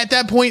brain at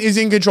that point is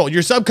in control.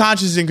 Your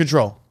subconscious is in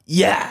control.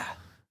 Yeah.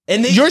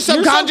 And Your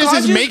subconscious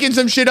is making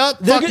some shit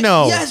up? Fuck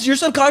no. Yes, your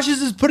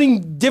subconscious is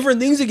putting different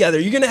things together.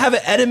 You're going to have an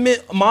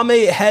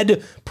edamame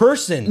head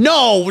person.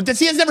 No,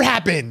 see, that's never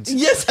happened.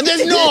 Yes,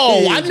 There's it no.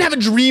 is. I didn't have a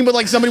dream with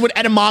like somebody with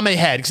edamame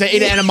head because I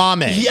ate an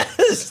edamame.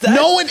 Yes.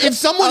 No one. If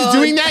someone's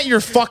doing that, you're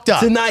fucked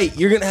up. Tonight,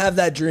 you're going to have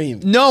that dream.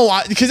 No,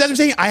 because that's what I'm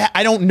saying.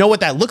 I don't know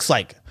what that looks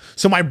like,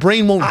 so my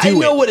brain won't do it. I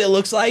know what it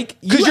looks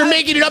like. Because you're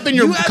making it up in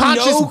your you have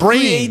conscious no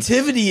brain.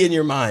 Creativity in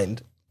your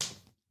mind.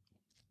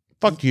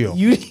 Fuck you.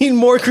 You need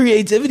more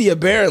creativity,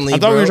 apparently. I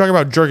thought we were talking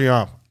about jerking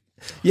off.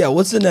 Yeah,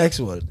 what's the next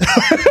one?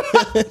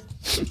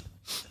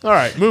 All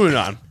right, moving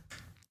on.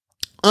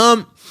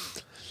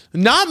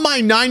 Not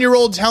my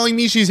 9-year-old telling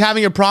me she's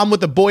having a problem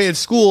with a boy at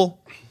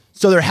school,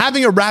 so they're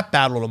having a rap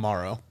battle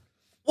tomorrow.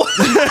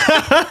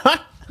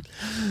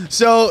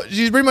 So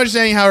she's pretty much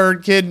saying how her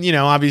kid,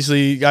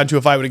 obviously got into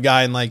a fight with a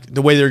guy, and like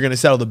the way they're going to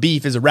settle the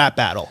beef is a rap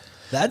battle.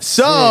 That's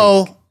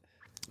So sick.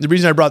 the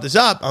reason I brought this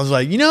up, I was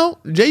like,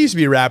 Jay used to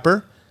be a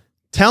rapper.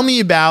 Tell me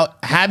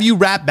about, have you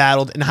rap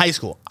battled in high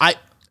school?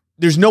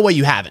 There's no way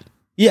you haven't.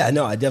 Yeah,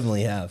 no, I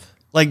definitely have.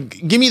 Like,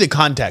 give me the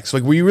context.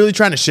 Like, were you really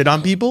trying to shit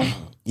on people?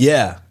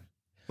 Yeah.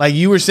 Like,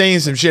 you were saying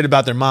some shit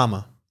about their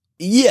mama.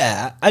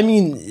 Yeah. I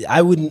mean,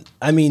 I wouldn't,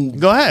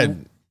 Go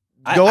ahead.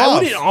 Go I off.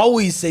 wouldn't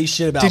always say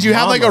shit about Did you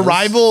have like a mamas.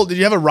 rival? Did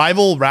you have a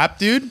rival rap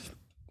dude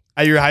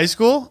at your high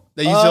school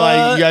that used to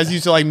you guys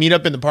used to meet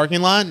up in the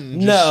parking lot and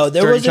just No,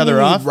 there turn wasn't each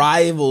other any off?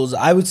 rivals.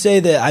 I would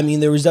say that,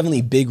 there was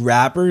definitely big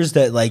rappers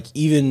that like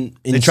even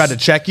in They tried to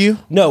check you?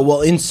 No,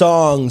 well, in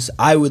songs,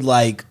 I would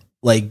like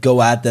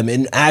go at them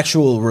in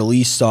actual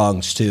release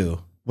songs too.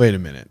 Wait a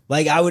minute.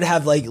 Like I would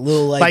have like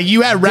little Like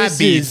you had rap this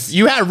beef. is-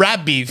 You had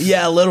rap beef.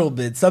 Yeah, a little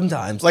bit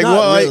sometimes. Like Not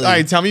what? really. All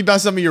right, tell me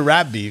about some of your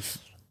rap beef.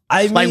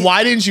 I mean, Like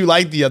why didn't you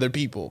like the other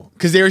people?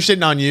 Because they were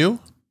shitting on you?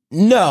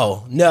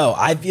 No.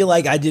 I feel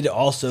like I did it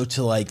also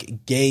to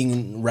like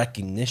gain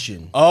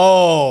recognition.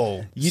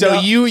 Oh, so know-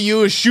 you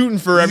were shooting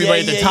for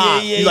everybody at the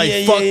top. You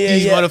like fuck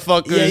these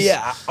motherfuckers.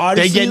 Yeah. They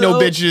Honestly, get no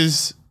though,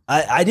 bitches.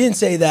 I didn't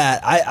say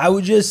that. I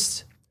would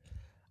just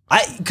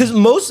because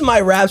most of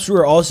my raps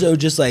were also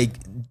just like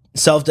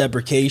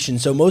self-deprecation.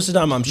 So most of the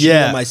time I'm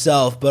shitting on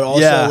myself, but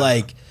also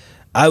like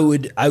I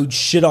would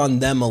shit on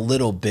them a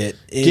little bit.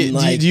 In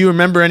Do you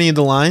remember any of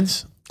the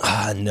lines?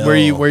 No.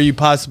 Where you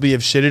possibly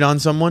have shitted on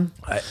someone?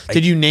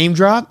 Did you name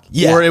drop?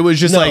 Yeah. Or it was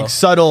just No. like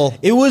subtle?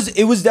 It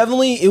was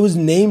definitely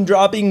name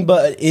dropping,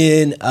 but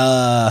in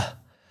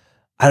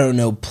I don't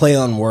know, play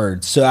on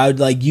words. So I would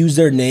like use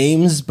their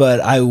names, but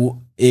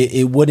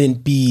it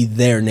wouldn't be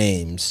their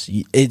names.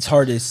 It's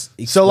hard to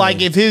explain. So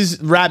like if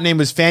his rap name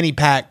was Fanny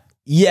Pack,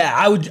 yeah,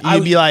 I would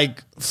you'd be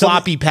like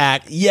Floppy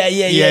Pack. Yeah.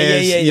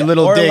 You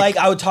little or dick. like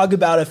I would talk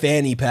about a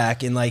fanny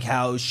pack and like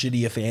how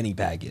shitty a fanny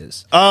pack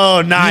is.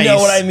 Oh, nice. You know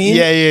what I mean?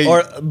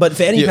 Yeah. But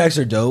fanny packs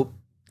are dope.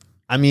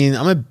 I mean,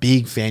 I'm a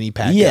big Fanny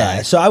Pack Yeah,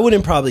 guy. so I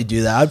wouldn't probably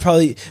do that.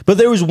 But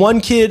there was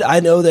one kid I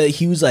know that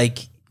he was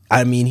like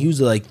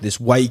this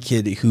white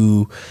kid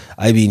who,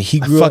 he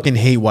I grew up. fucking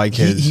hate white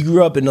kids. He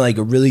grew up in like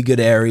a really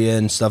good area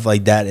and stuff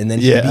like that, and then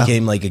he Yeah.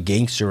 became like a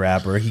gangster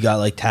rapper. He got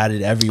like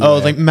tatted everywhere. Oh,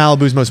 like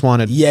Malibu's Most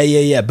Wanted.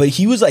 yeah. But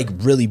he was like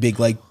really big.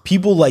 Like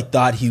people like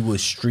thought he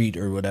was street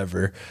or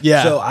whatever.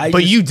 Yeah. So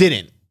but you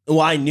didn't. Well,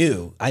 I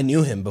knew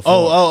him before.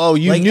 Oh,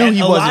 you Like, knew and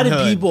he a wasn't lot of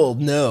hood. people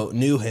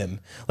knew him.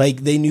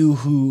 Like they knew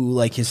who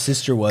like his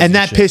sister was, And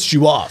that shit. pissed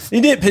you off. It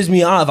didn't piss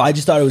me off. I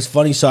just thought it was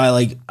funny. So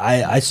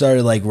I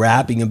started like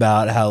rapping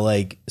about how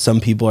like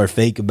some people are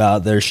fake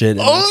about their shit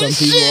and some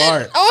people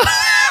aren't.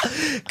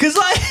 Cause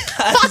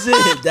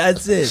like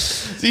that's it.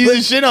 So you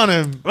just shit on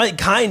him. Like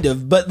kind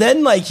of. But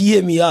then like he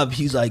hit me up.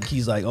 He's like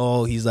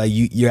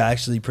you're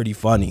actually pretty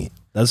funny.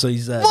 That's what he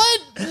said. What?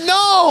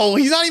 No,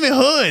 he's not even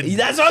hood.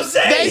 That's what I'm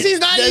saying. He's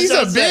That's a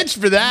what I'm saying. bitch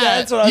for that.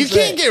 That's what I'm you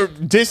saying. can't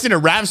get dissed in a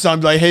rap song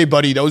and be like, hey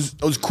buddy, that was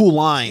cool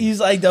line. He's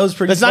like, that was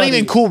pretty That's funny. not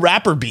even cool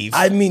rapper beef.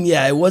 I mean,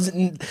 yeah, it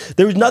wasn't.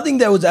 There was nothing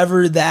that was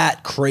ever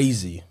that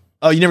crazy.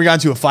 Oh, you never got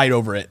into a fight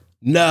over it.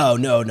 No.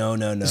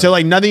 So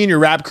like nothing in your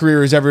rap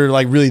career is ever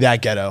like really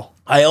that ghetto.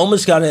 I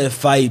almost got in a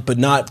fight, but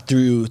not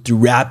through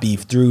rap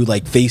beef, through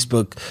like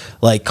Facebook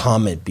like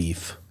comment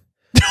beef.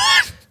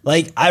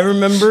 Like I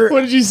remember.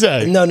 What did you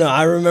say? No,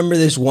 I remember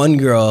this one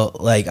girl.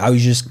 Like I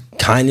was just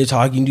kind of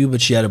talking to,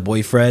 but she had a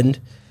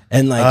boyfriend,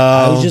 and like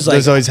I was just like,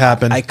 those always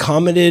happen. I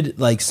commented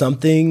like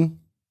something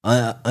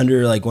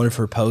under like one of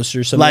her posts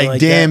or something like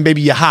damn, that.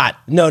 baby, you hot.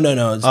 No.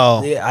 It's-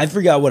 Oh. yeah, I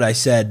forgot what I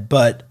said,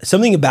 but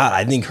something about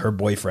I think her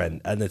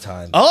boyfriend at the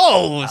time.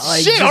 Oh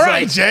Like, shit! just All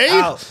right, like, Jay,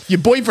 ow. your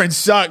boyfriend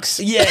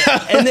sucks. Yeah,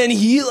 and then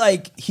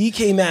he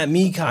came at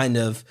me kind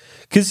of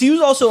Because he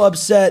was also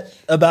upset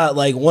about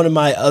like one of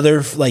my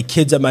other like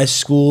kids at my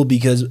school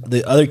because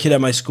the other kid at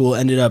my school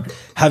ended up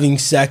having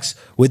sex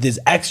with his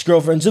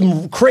ex-girlfriend.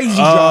 Some crazy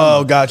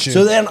drama. Got you.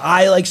 So then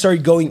I like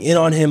started going in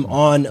on him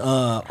on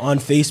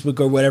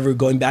Facebook or whatever,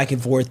 going back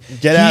and forth.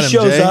 Get at him, He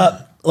shows Jay.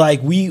 up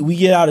like we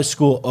get out of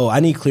school. Oh, I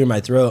need to clear my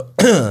throat.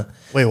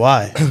 Wait,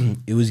 why?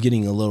 It was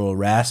getting a little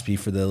raspy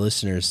for the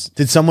listeners.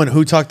 Did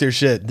who talked their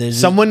shit? There's-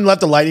 Someone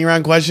left a lightning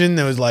round question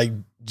that was like,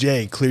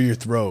 Jay, clear your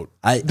throat.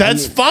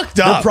 That's fucked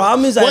up. The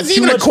problem is, Wasn't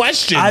even a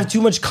question. I have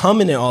too much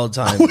cum in it all the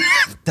time.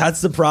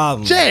 That's the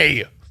problem.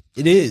 Jay.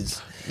 It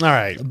is. All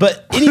right.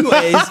 But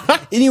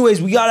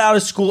anyways, we got out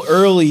of school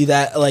early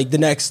that like the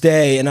next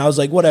day, and I was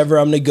like, whatever,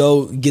 I'm gonna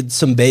go get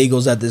some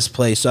bagels at this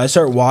place. So I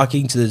start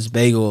walking to this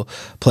bagel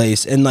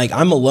place, and like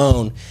I'm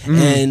alone,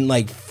 and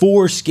like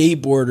 4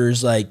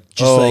 skateboarders like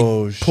just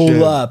Oh, like pull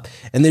shit. up,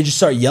 and they just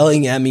start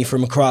yelling at me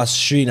from across the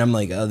street. And I'm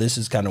like, oh, this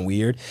is kind of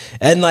weird.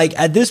 And like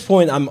at this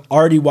point, I'm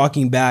already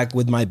walking back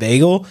with my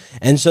bagel,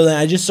 and so then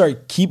I just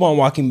keep on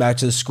walking back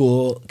to the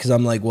school because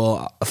I'm like,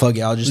 well, fuck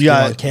it, I'll just go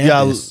on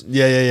campus.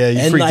 Yeah. You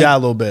And, freaked like, out a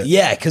little bit.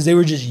 Yeah, because they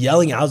were just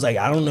yelling. I was like,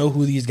 I don't know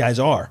who these guys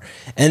are.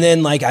 And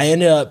then like I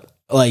ended up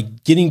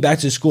like getting back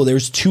to school. There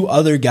was 2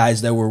 other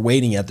guys that were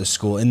waiting at the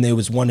school, and there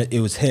was one. It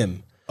was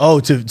him. Oh,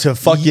 to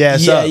fuck your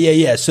ass up.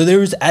 Yeah. So there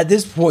was at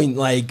this point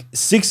like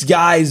 6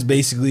 guys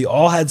basically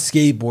all had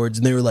skateboards,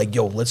 and they were like,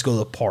 "Yo, let's go to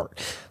the park."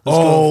 Let's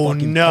go to the Oh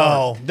fucking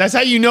no, park." that's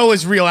how you know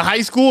it's real. In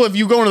high school, if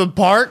you go into the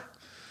park,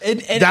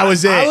 And That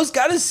was I it. was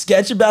kind of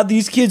sketch about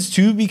these kids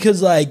too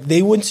because like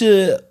they went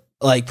to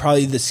like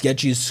probably the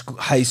sketchiest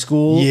high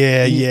school.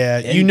 yeah.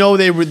 And- You know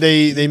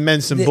they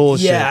meant some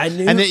bullshit. yeah, I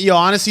knew- And then,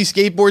 honestly,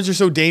 skateboards are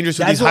so dangerous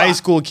with That's these what high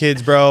school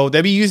kids, bro.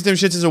 They be using them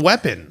shits as a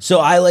weapon. So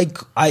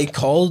I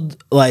called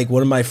like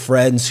one of my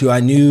friends who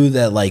I knew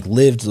that like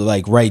lived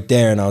like right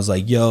there, and I was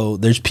like, "Yo,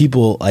 there's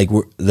people like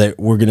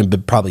we're gonna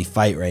probably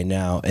fight right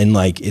now," and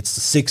like it's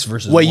 6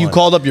 versus Wait, 1. you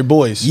called up your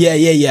boys?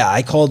 Yeah.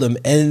 I called them,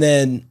 and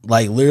then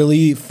like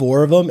literally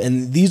 4 of them,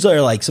 and these are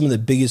like some of the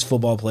biggest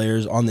football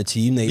players on the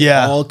team. They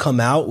Yeah. all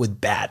come out with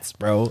bats,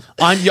 bro.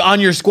 On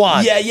your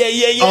squad? Yeah.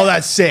 Oh,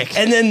 that's sick.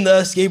 And then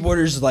the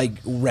skateboarders like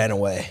ran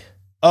away.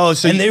 Oh,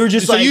 so and they were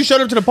just so like- you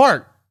showed up to the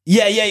park.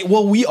 Yeah.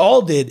 Well, we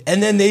all did,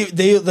 and then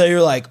they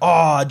were like,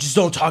 "Oh, just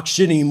don't talk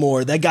shit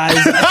anymore." That guy's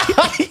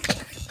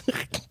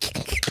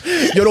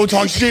Yo, don't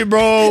talk shit,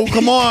 bro.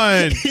 Come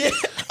on.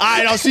 All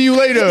right, I'll see you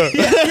later.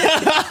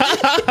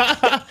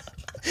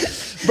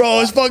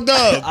 Bro, it's fucked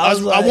up. I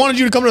was like- I wanted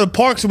you to come to the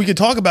park so we could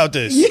talk about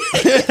this.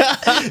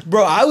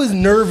 Bro, I was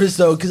nervous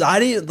though because I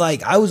didn't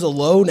like I was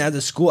alone at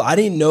the school. I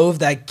didn't know if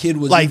that kid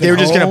was Like even they were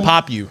just gonna home.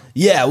 pop you.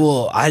 Yeah,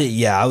 well, I did.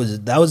 Yeah, I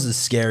was. That was the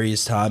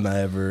scariest time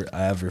I ever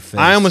faced.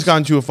 I almost got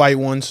into a fight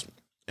once,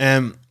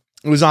 and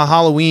it was on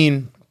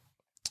Halloween.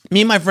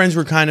 Me and my friends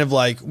were kind of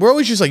like, we're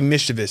always just like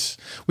mischievous.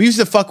 We used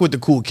to fuck with the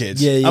cool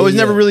kids. Yeah, I was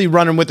never yeah. really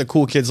running with the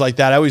cool kids like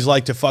that. I always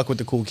liked to fuck with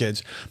the cool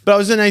kids, but I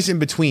was a nice in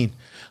between.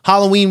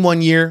 Halloween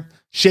one year,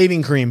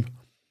 shaving cream.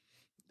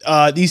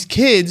 These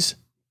kids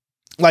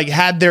like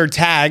had their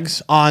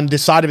tags on the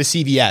side of a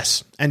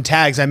CVS, and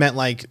tags I meant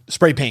like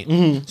spray paint.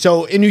 Mm-hmm.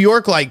 So in New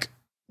York, like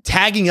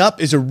tagging up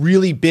is a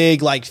really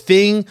big like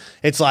thing.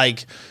 It's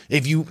like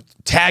if you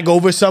tag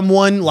over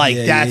someone, like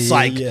that's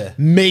like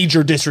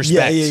major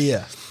disrespect.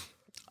 Yeah.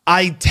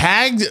 I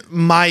tagged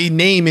my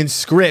name in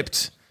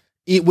script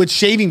with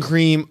shaving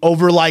cream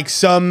over like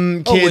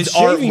some Oh, with kids'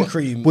 shaving artwork-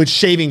 cream? With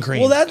shaving cream.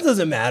 Well, that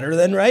doesn't matter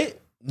then, right?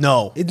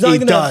 no, It's not it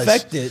going to does.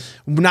 affect it.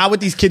 Not with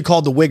these kid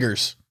called the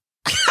Wiggers.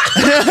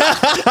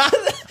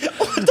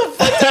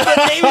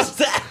 The name is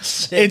that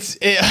shit.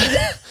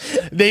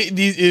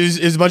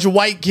 It was a bunch of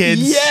white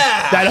kids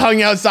Yeah. that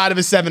hung outside of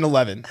a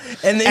 7-Eleven.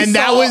 And they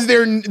that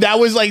saw-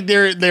 was like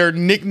their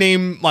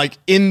nickname like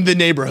in the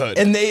neighborhood.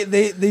 And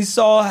they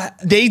saw.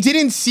 They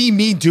didn't see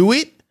me do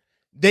it.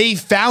 They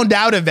found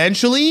out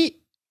eventually,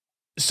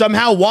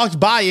 somehow walked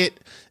by it.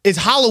 It's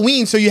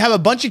Halloween, so you have a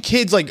bunch of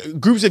kids, like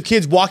groups of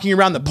kids walking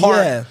around the park.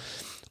 Yeah.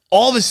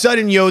 All of a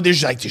sudden,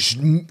 there's like this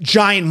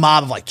giant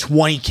mob of like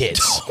 20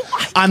 kids.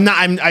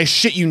 I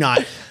shit you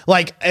not.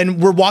 Like,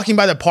 and we're walking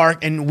by the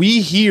park and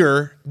we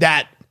hear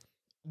that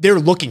they're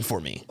looking for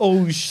me.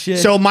 Oh shit!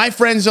 So my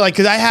friends are like,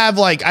 because I have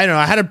like, I don't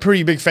know, I had a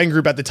pretty big friend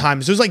group at the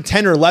time. So it was like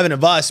 10 or 11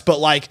 of us, but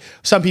like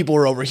some people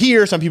were over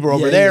here, some people were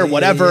over there,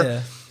 whatever.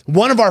 yeah.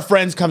 One of our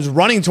friends comes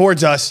running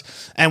towards us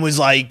and was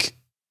like,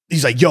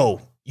 he's like, yo,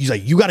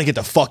 you got to get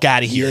the fuck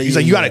out of here. Yeah, He's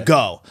like, you got to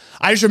go.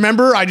 I just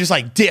remember I just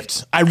like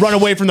dipped. I run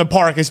away from the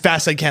park as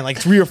fast as I can, like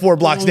 3 or 4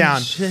 blocks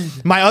down.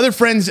 shit. My other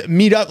friends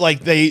meet up, like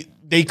they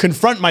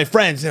confront my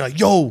friends. They're like,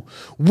 yo,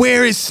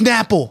 where is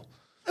Snapple?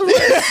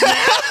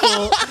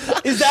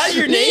 Is that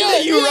your name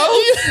that you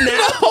wrote?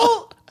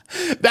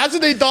 Snapple? That's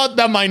what they thought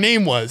that my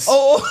name was.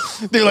 Oh,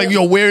 They're like,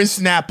 yo, where is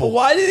Snapple?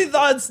 why did they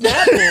thought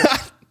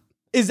Snapple?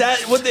 Is that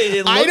what they?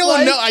 It I looked don't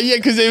like? know. Yeah,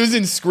 because it was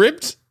in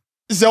script.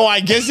 So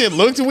I guess it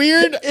looked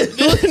weird. And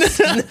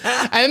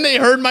then they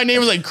heard my name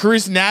was like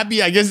Chris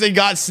Nappy. I guess they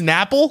got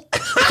Snapple.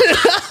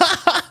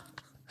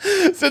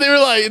 So they were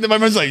like, and my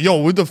friend's like, yo,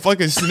 what the fuck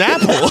is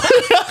Snapple?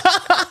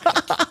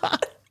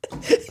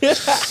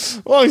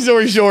 Long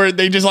story short,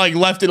 they just like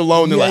left it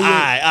alone. They're like,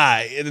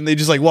 aye. And then they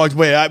just like walked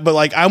away. But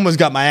like, I almost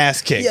got my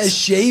ass kicked. Yeah,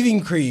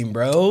 shaving cream,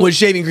 bro. With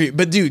shaving cream.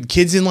 But dude,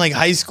 kids in like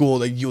high school,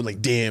 like you were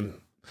like, damn,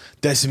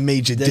 that's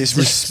major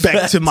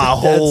disrespect to my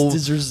whole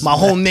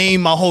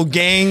name, my whole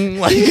gang.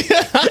 Like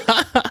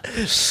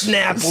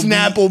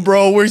Snapple,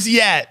 bro, where's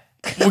he at?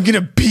 We're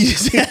gonna beat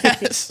his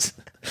ass.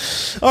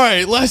 All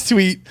right, last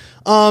tweet.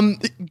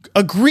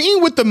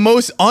 Agreeing with the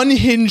most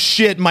unhinged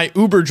shit my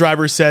Uber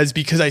driver says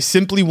because I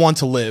simply want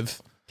to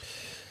live.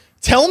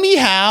 Tell me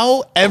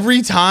how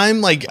every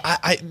time, like,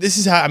 this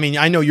is how, I mean,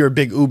 I know you're a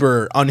big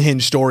Uber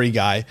unhinged story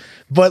guy,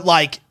 but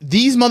like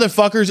these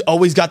motherfuckers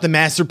always got the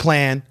master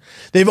plan.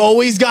 They've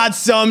always got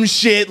some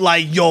shit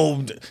like,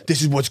 yo,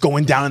 this is what's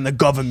going down in the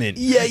government.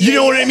 You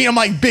know what I mean? I'm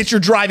like, bitch,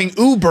 you're driving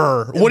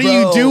Uber. What are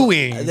you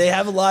doing? They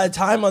have a lot of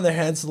time on their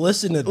hands to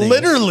listen to things.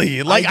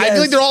 Literally. Like, I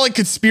feel like they're all like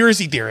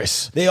conspiracy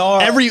theorists. They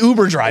are. Every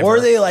Uber driver. Or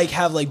they like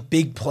have like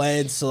big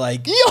plans to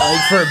like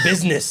for a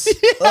business.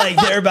 Like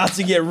they're about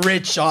to get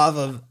rich off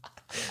of.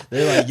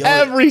 They're like, yo,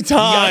 every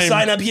time. You gotta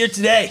sign up here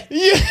today.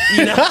 Yeah.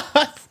 You know?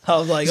 I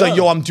was like, he's like,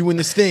 yo, I'm doing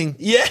this thing.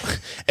 Yeah.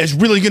 It's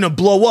really gonna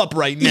blow up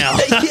right now.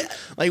 Yeah.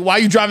 Like, why are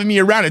you driving me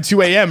around at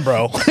 2 a.m.,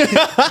 bro?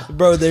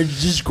 Bro, they're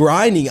just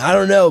grinding. I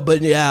don't know.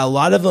 But yeah, a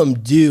lot of them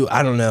do.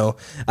 I don't know.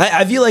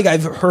 I feel like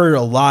I've heard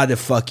a lot of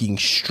fucking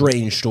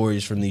strange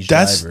stories from these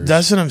drivers.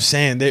 That's what I'm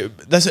saying.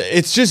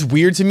 It's just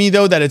weird to me,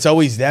 though, that it's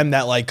always them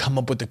that, like, come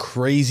up with the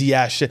crazy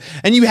ass shit.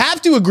 And you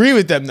have to agree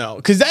with them, though,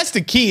 because that's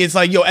the key. It's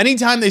like, yo,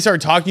 anytime they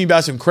start talking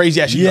about some crazy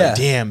ass shit, you're like,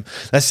 damn,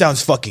 that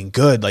sounds fucking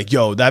good. Like,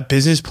 yo, that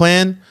business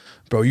plan,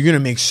 bro, you're gonna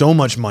make so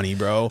much money,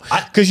 bro.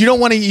 Because you don't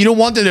want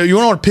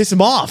to piss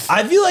them off.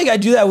 I feel like I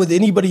do that with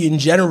anybody in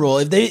general.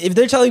 If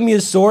they're telling me a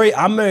story,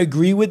 I'm gonna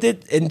agree with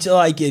it until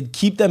I could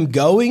keep them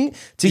going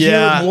to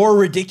hear more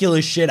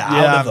ridiculous shit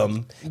out of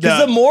them.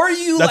 Because the more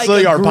you that's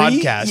like like agree, our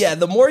podcast. Yeah,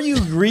 the more you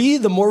agree,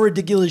 the more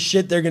ridiculous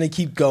shit they're gonna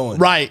keep going.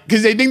 Right,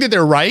 because they think that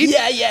they're right.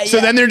 Yeah. So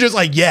then they're just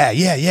like, yeah.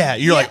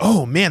 You're like,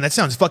 oh man, that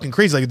sounds fucking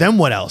crazy. Like, then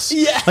what else?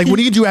 Yeah. Like, what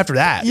do you do after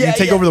that? You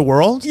take over the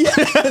world? Yeah.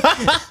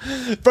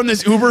 From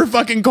this Uber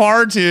fucking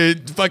car to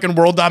fucking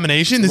world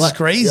domination. This is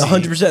crazy.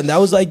 100%. That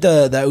was like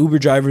that Uber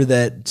driver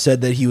that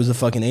said that he was a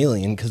fucking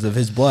alien because of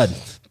his blood.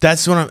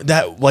 That's what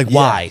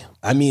why?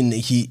 I mean,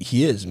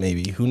 he is,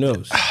 maybe. Who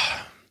knows?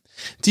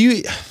 Do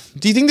you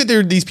think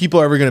that these people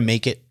are ever going to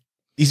make it?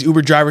 These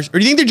Uber drivers? Or do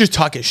you think they're just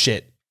talking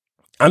shit?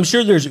 I'm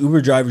sure there's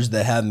Uber drivers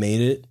that have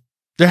made it.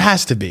 There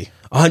has to be.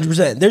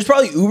 100%.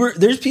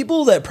 There's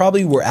people that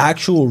probably were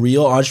actual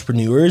real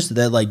entrepreneurs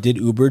that like did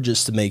Uber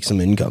just to make some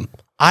income.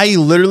 I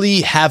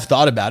literally have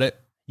thought about it.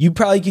 You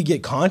probably could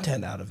get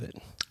content out of it.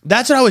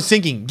 That's what I was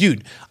thinking.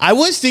 Dude, I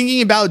was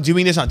thinking about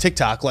doing this on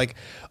TikTok. Like,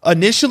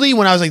 initially,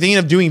 when I was like thinking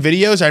of doing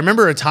videos, I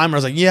remember a time where I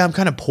was like, yeah, I'm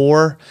kind of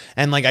poor.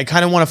 And like, I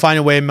kind of want to find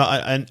a way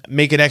and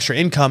make an extra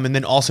income and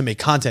then also make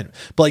content.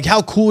 But like,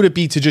 how cool would it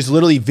be to just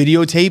literally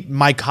videotape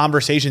my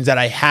conversations that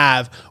I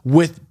have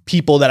with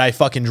people that I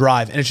fucking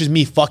drive? And it's just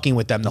me fucking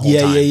with them the whole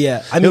time.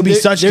 Yeah. I mean, it'll be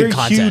such good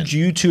content.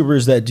 Huge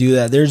YouTubers that do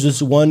that. There's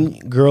this one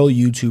girl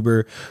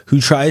YouTuber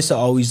who tries to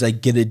always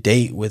like get a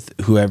date with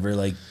whoever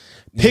like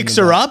picks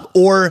her up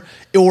or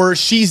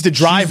she's the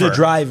driver. She's the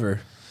driver.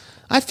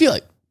 I feel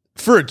like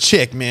for a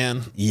chick,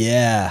 man.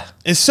 Yeah.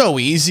 It's so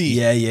easy.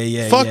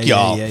 Yeah. Fuck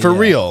y'all. For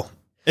real.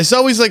 It's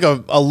always like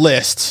a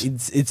list.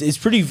 It's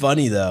pretty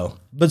funny though.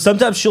 But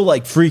sometimes she'll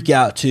like freak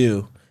out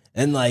too.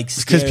 And like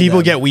because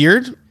people get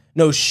weird?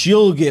 No,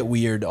 she'll get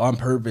weird on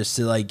purpose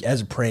to like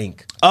as a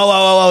prank.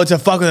 Oh, to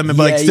fuck with them, but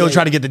like still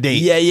try to get the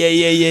date.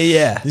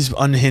 Yeah. These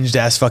unhinged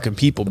ass fucking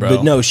people, bro.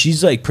 But no,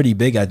 she's like pretty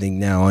big, I think,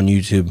 now on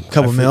YouTube.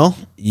 Couple mil?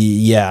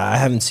 Yeah, I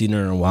haven't seen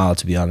her in a while,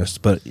 to be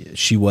honest. But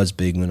she was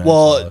big when I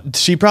saw her.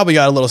 She probably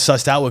got a little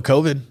sussed out with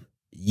COVID.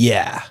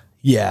 Yeah,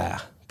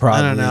 probably.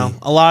 I don't know.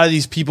 A lot of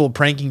these people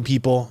pranking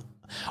people.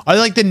 Are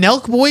like the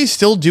Nelk boys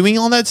still doing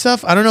all that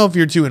stuff? I don't know if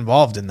you're too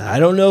involved in that. I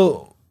don't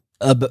know.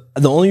 But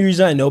the only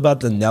reason I know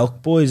about the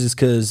Nelk boys is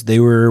because they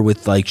were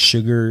with like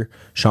Sugar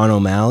Sean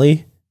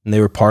O'Malley and they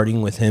were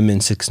partying with him in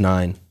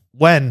 6ix9ine.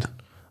 When?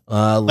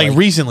 Like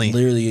recently?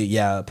 Literally,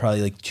 yeah,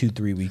 probably like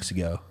 2-3 weeks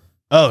ago.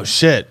 Oh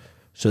shit!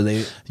 So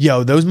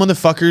those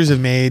motherfuckers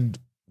have made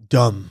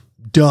dumb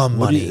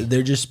money.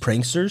 They're just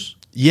pranksters.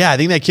 Yeah, I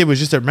think that kid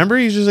was remember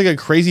he's just like a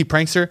crazy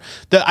prankster.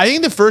 I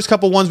think the first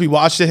couple ones we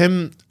watched of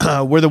him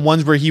were the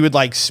ones where he would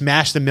like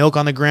smash the milk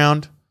on the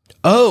ground.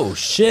 Oh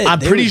shit! I'm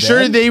pretty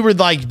sure they were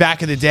like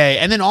back in the day.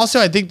 And then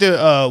also I think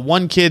the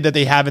one kid that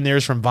they have in there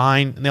is from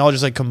Vine, and they all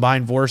just like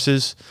combine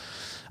voices.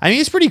 I mean,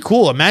 it's pretty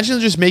cool.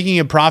 Imagine just making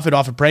a profit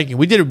off of pranking.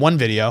 We did one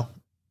video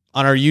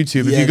on our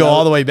YouTube. If you go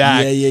all the way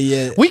back,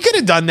 yeah, we could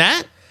have done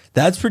that.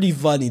 That's pretty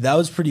funny. That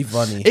was pretty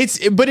funny.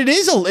 But it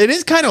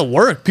is kind of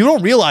work. People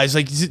don't realize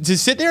like to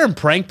sit there and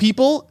prank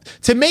people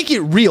to make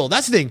it real.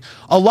 That's the thing.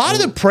 A lot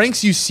of the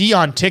pranks you see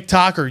on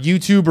TikTok or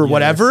YouTube or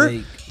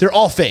whatever, they're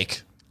all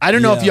fake. I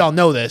don't know if Yeah. y'all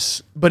know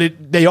this, but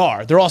they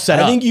are. They're all set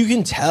I up. think you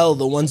can tell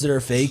the ones that are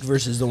fake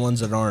versus the ones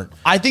that aren't.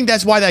 I think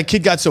that's why that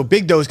kid got so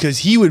big, though, is because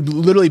he would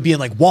literally be in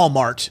like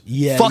Walmart,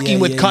 Yeah, fucking yeah,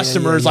 with yeah,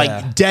 customers, yeah, yeah.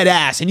 like dead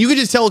ass. And you could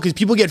just tell because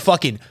people get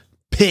fucking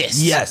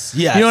pissed. Yes.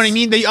 You know what I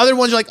mean? The other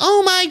ones are like,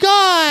 oh my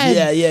God.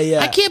 Yeah.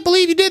 I can't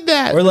believe you did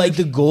that. Or like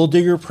the gold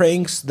digger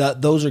pranks,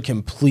 those are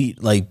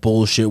complete like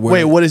bullshit. Where,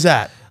 Wait, what is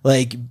that?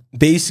 Like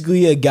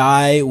basically a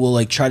guy will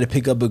like try to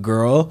pick up a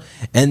girl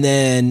and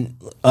then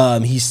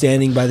he's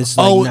standing by this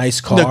like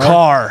nice car. The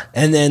car.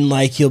 And then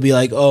like he'll be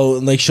like, oh,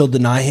 like she'll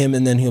deny him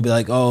and then he'll be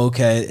like, oh,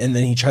 okay. And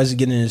then he tries to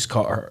get in his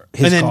car.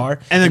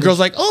 And the girl's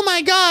like, oh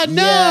my God,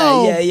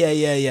 no.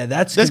 Yeah.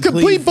 That's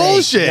complete fake.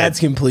 bullshit. That's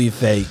complete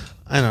fake.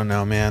 I don't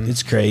know, man.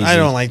 It's crazy. I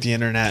don't like the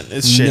internet.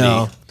 It's shitty.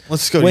 No.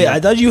 Let's go. Wait, to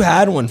I thought you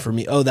had one for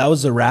me. Oh, that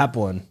was the rap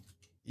one.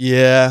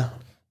 Yeah.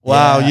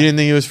 Wow. Yeah. You didn't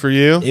think it was for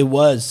you? It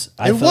was.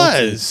 I It felt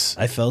was.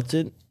 I felt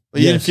it.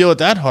 But you didn't Yes. feel it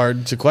that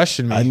hard to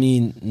question me. I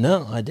mean,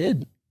 no, I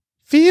did.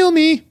 Feel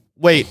me.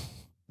 Wait,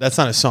 that's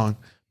not a song.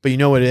 But you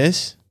know what it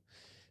is?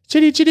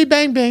 Chitty chitty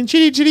bang bang,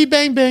 chitty chitty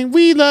bang bang,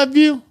 we love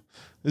you.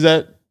 Is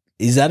that?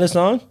 Is that a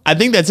song? I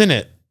think that's in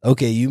it.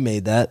 Okay, you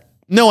made that.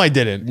 No, I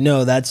didn't.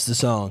 No, that's the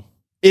song.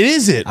 It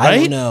is it, right? I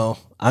don't know.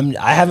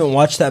 I haven't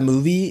watched that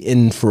movie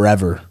in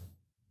forever.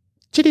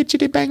 Chitty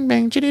chitty bang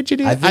bang, chitty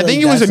chitty. I feel like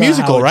think it was a that's not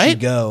musical, how it right? should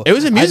go. It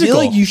was a I musical.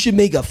 feel like you should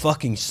make a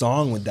fucking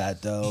song with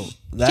that though.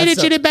 Chitty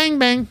chitty bang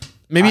bang.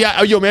 Maybe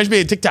yo, man, I should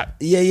make a TikTok.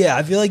 Yeah.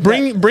 I feel like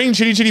Bring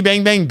chitty chitty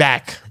bang bang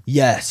back.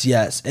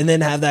 Yes, and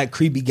then have that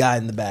creepy guy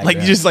in the background. Like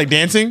you just like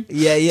dancing.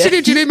 Yeah.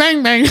 Chitty chitty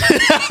bang bang.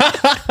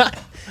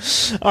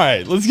 All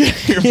right, let's get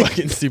to your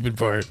fucking stupid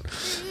part.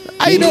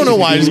 I don't know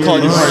why I just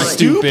called your part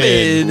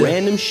stupid.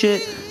 Random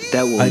shit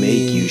that will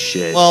make you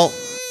shit. Well,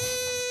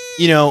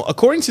 you know,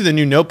 according to the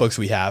new notebooks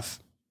we have,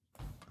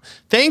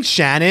 thanks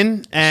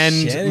Shannon and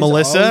Shannon's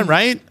Melissa, on?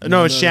 right?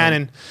 No, it's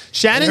Shannon.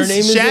 Her name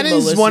isn't Shannon's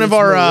Melissa, one of it's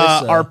our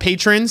Melissa.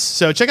 patrons.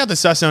 So check out the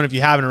sus zone if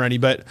you haven't already.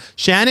 But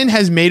Shannon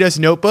has made us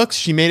notebooks.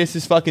 She made us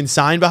this fucking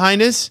sign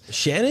behind us.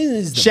 Shannon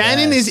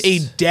is A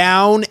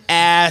down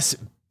ass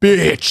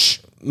bitch.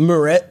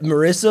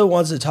 Marissa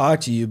wants to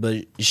talk to you,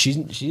 but she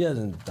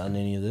hasn't done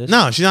any of this.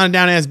 No, she's not a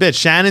down ass bitch.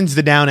 Shannon's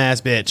the down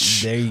ass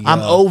bitch. There you I'm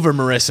go. over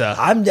Marissa.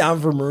 I'm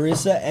down for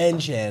Marissa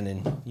and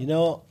Shannon. You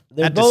know,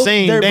 they're At the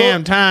same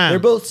damn time. They're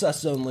both Sus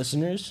Zone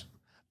listeners.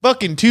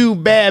 Fucking two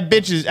bad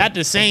bitches at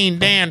the same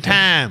damn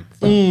time.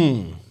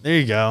 Mm. There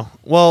you go.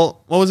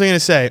 Well, what was I going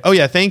to say? Oh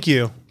yeah, thank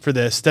you for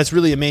this. That's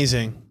really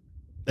amazing.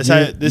 That's You're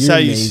how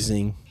you.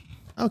 amazing.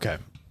 Okay,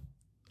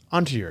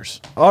 on to yours.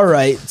 All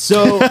right,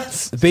 so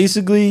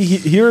basically,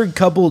 here are a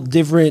couple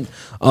different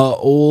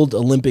old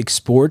Olympic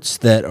sports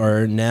that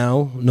are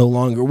now no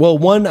longer. Well,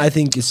 one I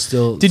think is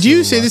still. Did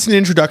you say this in the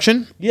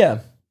introduction? Yeah,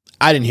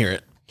 I didn't hear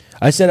it.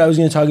 I said I was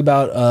going to talk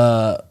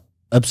about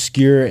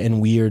obscure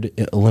and weird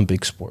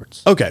Olympic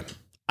sports. Okay,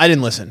 I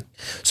didn't listen.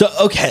 So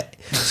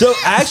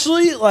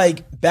actually,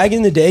 like back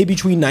in the day,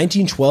 between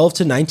 1912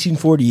 to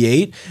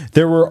 1948,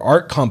 there were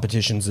art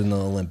competitions in the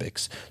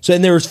Olympics. So,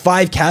 and there was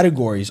 5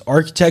 categories: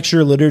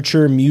 architecture,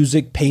 literature,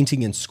 music,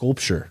 painting, and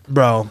sculpture.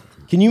 Bro,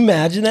 Can you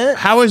imagine that?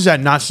 how is that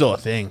not still a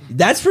thing?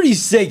 That's pretty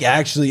sick,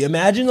 actually.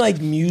 Imagine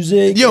like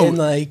music Yo. and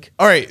like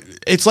All right,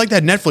 it's like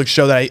that Netflix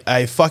show that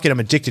I fucking am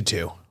addicted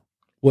to.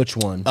 which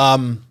one?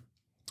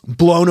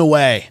 Blown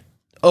Away.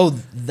 Oh,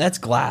 that's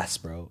Glass,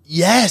 bro.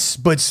 Yes,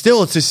 but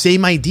still, it's the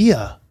same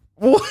idea.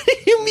 What do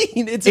you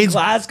mean? It's a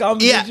glass Yeah,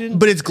 competition.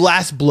 but it's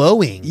glass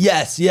blowing.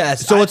 yes.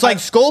 So it's like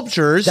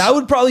sculptures. that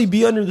would probably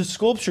be under the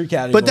sculpture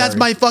category. But that's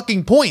my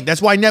fucking point.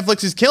 That's why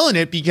Netflix is killing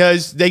it,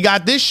 because they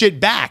got this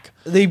shit back.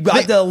 They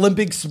got the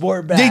Olympic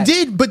sport back. They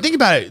did, but think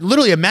about it.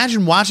 Literally,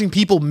 imagine watching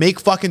people make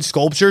fucking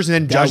sculptures and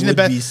then That judging the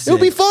would be best. It would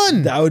be sick.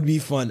 fun. That would be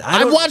fun.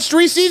 I've watched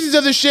 3 seasons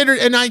of this shit,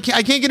 and I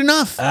can't get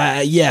enough.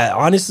 Yeah,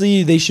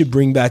 honestly, they should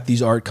bring back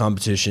these art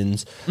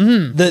competitions.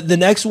 Mm-hmm. The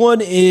next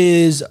one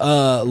is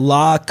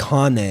La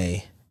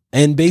Cane,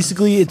 and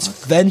basically it's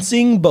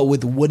fencing but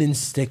with wooden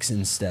sticks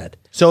instead.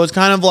 So it's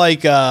kind of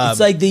like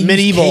It's like they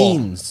medieval. use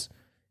canes,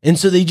 and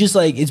so they just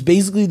like it's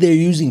basically they're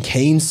using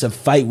canes to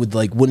fight with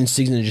like wooden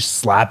sticks and just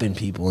slapping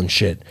people and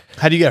shit.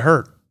 How do you get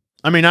hurt?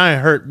 I mean, not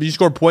hurt, but you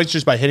score points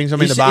just by hitting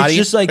somebody in the body. It's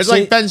just like it's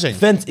like fencing.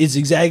 It's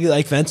exactly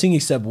like fencing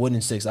except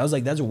wooden sticks. I was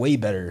like, that's way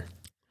better.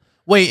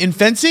 Wait, in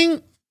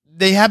fencing,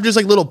 they have just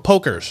like little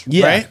pokers,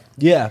 Yeah, right?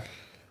 yeah.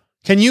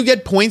 Can you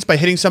get points by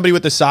hitting somebody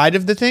with the side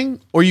of the thing,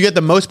 or you get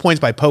the most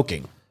points by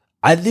poking?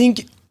 I think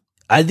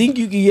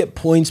you can get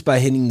points by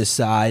hitting the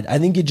side. I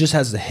think it just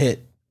has to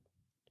hit.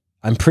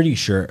 I'm pretty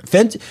sure.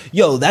 That's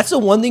the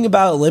one thing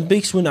about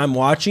Olympics when I'm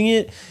watching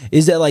it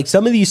is that like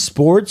some of these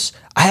sports,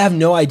 I have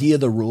no idea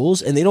the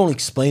rules and they don't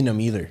explain them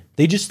either.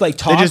 They just like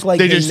talk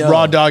They just know.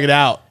 raw dog it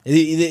out.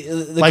 The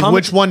Like comment-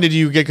 which one did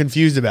you get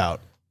confused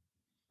about?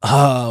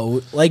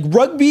 like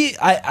rugby,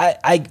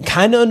 I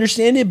kind of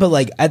understand it, but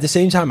like at the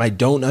same time, I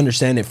don't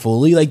understand it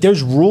fully. Like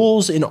there's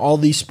rules in all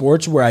these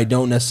sports where I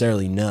don't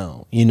necessarily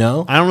know, you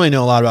know? I don't really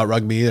know a lot about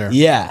rugby either.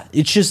 Yeah,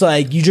 it's just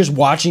like you just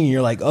watching and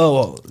you're like,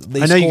 oh,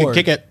 they I know you can scored.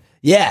 kick it.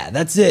 Yeah,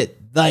 that's it.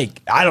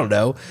 Like, I don't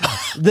know.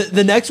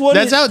 The next one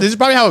This is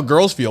probably how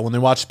girls feel when they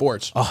watch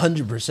sports.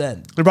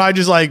 100%. They're probably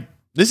just like,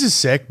 this is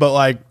sick, but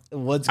like,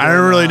 What's I going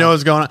don't really on? know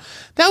what's going on.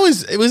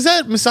 Was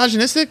that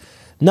misogynistic?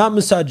 Not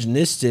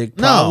misogynistic,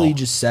 No. probably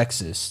just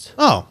sexist.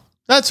 Oh,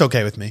 that's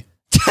okay with me.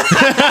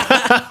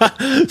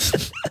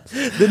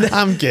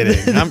 I'm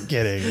kidding. I'm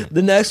kidding.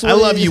 The next one I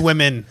love you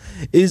women.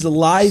 is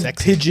live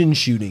Sexy. pigeon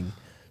shooting.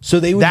 So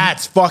they would,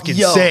 That's fucking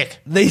sick.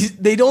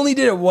 They only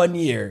did it 1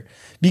 year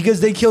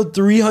because they killed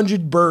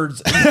 300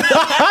 birds.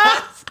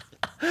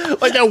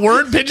 Like that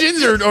weren't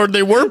pigeons or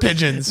they were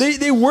pigeons.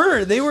 they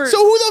were So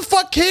who the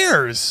fuck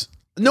cares?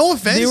 No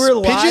offense. They were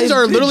live pigeons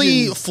are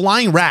literally pigeons.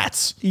 flying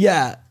rats.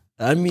 yeah.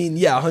 I mean,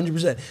 yeah,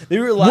 100%. They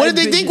were live What did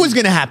they think was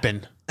going to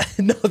happen?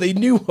 No, they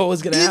knew what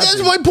was going to happen.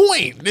 That's my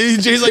point.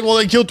 Jay's like, well,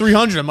 they killed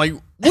 300. I'm like,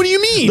 what do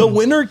you mean? The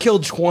winner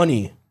killed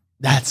 20.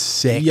 That's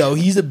sick. Yo,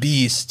 he's a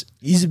beast.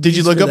 He's a beast. Did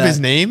you look for up that. his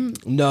name?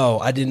 No,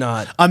 I did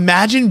not.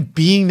 Imagine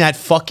being that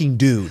fucking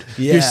dude.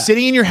 Yeah. You're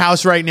sitting in your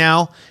house right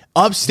now,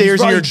 He's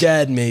upstairs in probably your.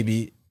 dead,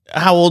 maybe.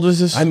 How old was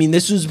this? I mean,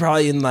 this was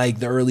probably in like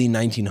the early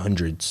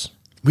 1900s.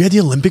 We had the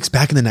Olympics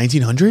back in the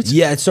 1900s?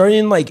 Yeah, it started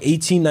in like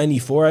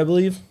 1894, I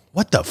believe.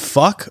 What the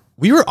fuck?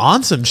 We were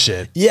on some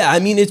shit. Yeah, I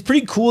mean, it's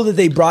pretty cool that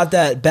they brought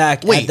that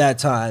back Wait. at that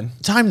time.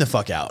 Time the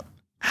fuck out.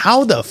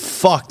 How the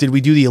fuck did we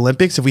do the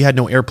Olympics if we had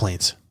no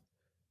airplanes?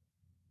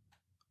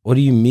 What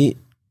do you mean?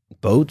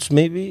 Boats,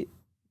 maybe?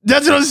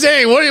 That's what I'm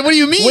saying. What do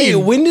you mean? Wait,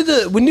 when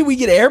did we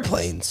get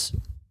airplanes?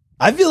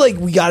 I feel like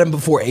we got them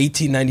before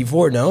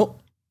 1894. No,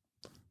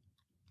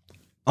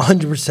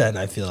 100%.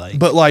 I feel like,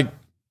 But like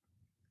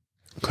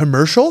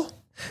commercial?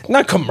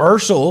 not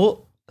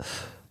commercial.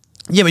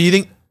 Yeah, but you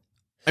think?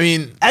 I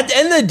mean, At the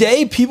end of the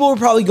day, people were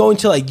probably going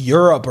to like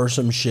Europe or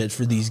some shit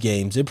for these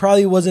games. It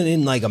probably wasn't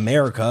in like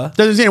America.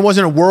 doesn't say it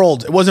wasn't a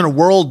world. It wasn't a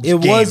world.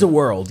 It game. was a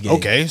world game.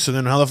 Okay, so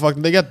then how the fuck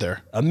did they get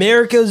there?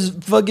 America's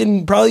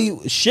fucking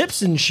probably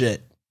ships and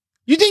shit.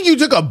 You think you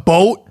took a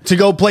boat to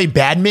go play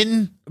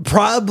badminton?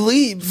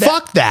 Probably.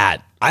 Fuck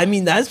that. I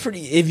mean, that's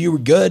pretty. If you were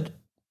good,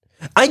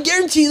 I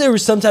guarantee there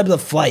was some type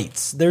of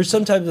flights. There was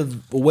some type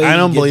of way. I to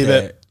don't get believe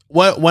there. it.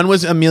 When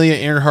was Amelia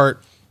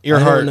Earhart? I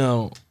don't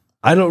know.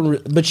 I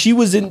don't. But she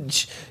was in.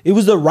 It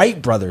was the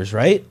Wright brothers,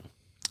 right?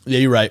 Yeah,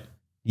 you're right.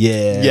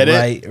 Yeah. Get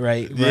it?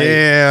 Right.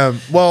 Yeah.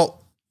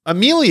 Well,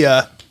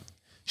 Amelia,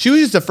 she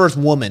was just the first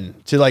woman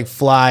to like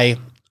fly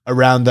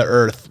around the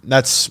Earth.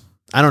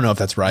 I don't know if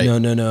that's right.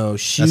 No.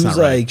 She That's was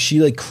not right. like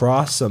she like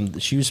crossed some.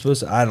 She was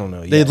supposed to. I don't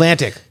know. The Yeah.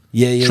 Atlantic.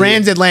 Yeah.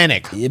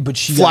 Transatlantic. Yeah, but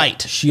she Flight.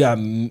 Got, she got.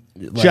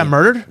 She got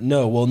murdered?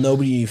 No. Well,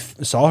 nobody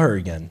saw her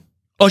again.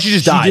 Oh, she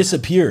just She died.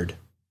 disappeared.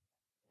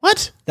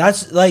 What?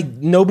 That's like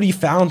nobody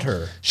found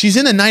her. She's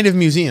in the Night at the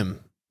Museum.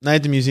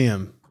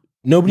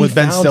 Nobody With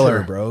Ben found Stiller.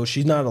 her, bro.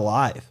 She's not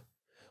alive.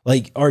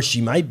 Like, or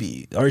she might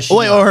be. Or she. Oh,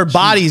 wait, not. or her She-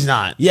 body's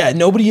not. Yeah,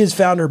 nobody has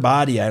found her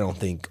body. I don't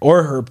think,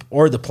 or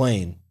the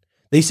plane.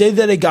 They say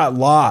that it got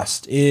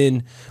lost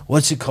in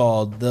what's it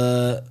called?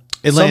 The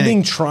Atlantic.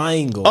 something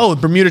triangle. Oh,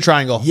 Bermuda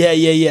Triangle.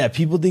 yeah.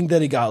 People think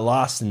that it got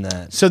lost in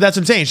that. So that's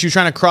what I'm saying. She was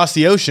trying to cross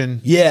the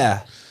ocean.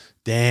 Yeah,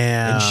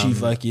 Damn. and she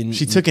fucking.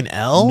 She took an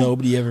L?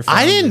 Nobody ever. Found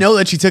I didn't her. know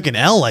that she took an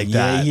L like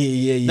Yeah, that.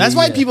 yeah. That's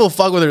why yeah. people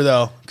fuck with her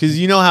though, because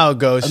you know how it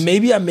goes.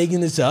 Maybe I'm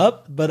making this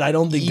up, but I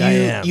don't think I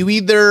am. You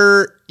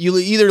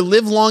either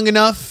live long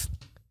enough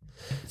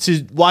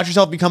to watch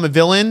yourself become a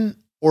villain,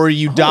 or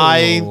you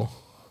die Oh,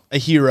 a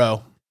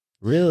hero.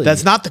 really?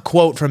 That's not the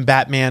quote from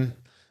Batman,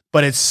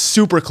 but it's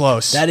super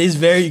close. That is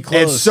very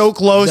close. It's so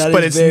close, That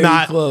but is it's very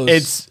not.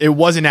 close. It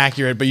wasn't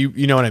accurate, but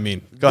you know what I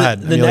mean. Go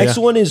ahead. The Amelia. next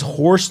one is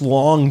horse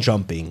long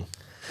jumping.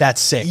 That's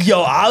sick.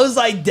 Yo, I was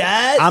like,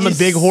 that. I'm a is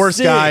big horse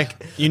sick. guy.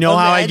 You know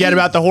how I get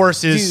about the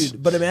horses.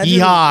 dude. But imagine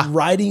Yeehaw.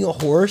 riding a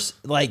horse,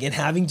 like, and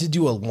having to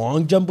do a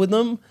long jump with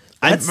them.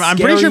 I'm That's pretty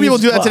scary sure people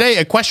as do that fuck. today.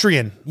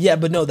 Equestrian. Yeah,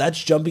 but no,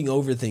 that's jumping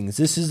over things.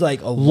 This is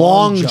like a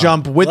Long long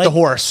jump with the Like,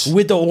 horse.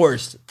 With the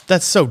horse.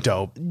 That's so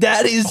dope.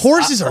 That is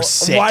Horses are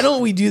sick. Why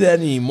don't we do that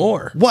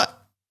anymore?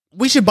 What?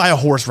 We should buy a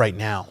horse right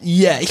now.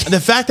 Yeah. The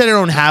fact that I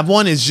don't have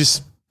one is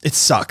just, it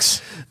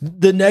sucks.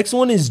 The next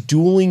one is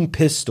dueling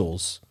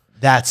pistols.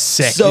 That's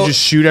sick. So- you just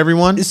shoot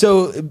everyone?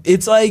 So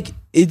it's like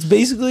it's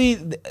basically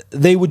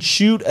they would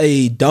shoot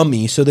a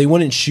dummy, so they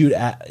wouldn't shoot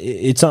at.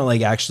 It's not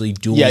like actually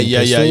dueling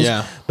pistols,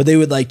 yeah. but they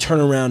would like turn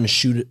around and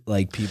shoot at,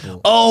 like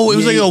people. Oh, it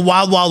was like a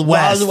Wild Wild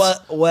West. Wild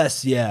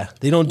West, yeah.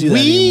 They don't do that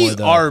We anymore.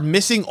 Though. are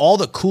missing all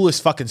the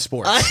coolest fucking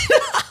sports.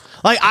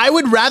 Like, I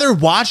would rather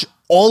watch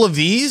all of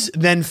these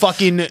than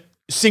fucking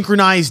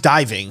synchronized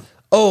diving.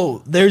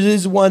 Oh, there's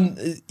this one.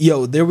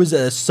 Yo, there was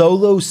a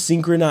solo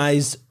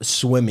synchronized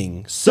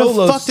swimming.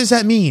 Solo. The fuck does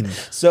that mean?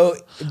 So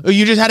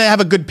You just had to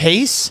have a good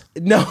pace?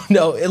 no.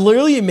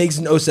 It makes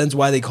no sense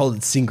why they called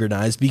it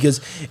synchronized,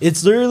 because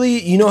it's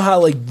literally, you know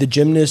how like the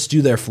gymnasts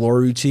do their floor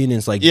routine and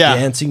it's like Yeah.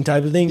 dancing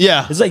type of thing?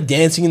 Yeah. It's like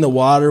dancing in the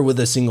water with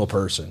a single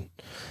person.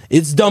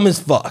 It's dumb as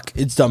fuck.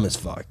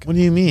 What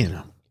do you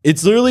mean?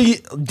 It's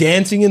literally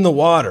dancing in the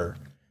water.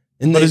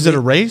 And But is it a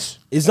race?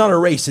 It's not a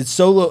race. It's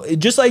solo.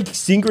 Just like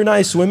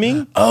synchronized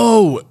swimming.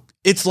 Oh,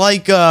 it's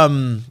like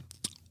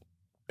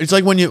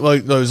when you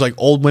like those like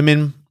old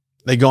women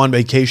they go on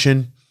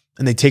vacation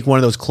and they take one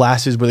of those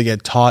classes where they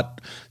get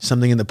taught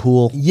something in the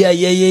pool.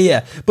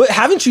 Yeah. But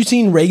haven't you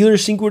seen regular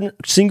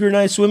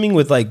synchronized swimming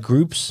with like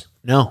groups?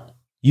 No,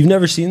 You've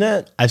never seen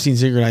that? I've seen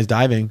synchronized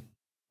diving.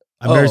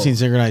 I've never seen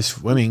synchronized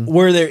swimming.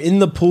 Where they're in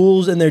the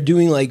pools and they're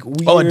doing like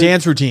weird... Oh, a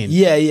dance routine.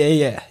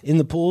 Yeah. In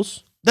the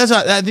pools?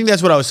 I think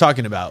that's what I was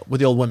talking about with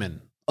the old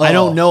women. I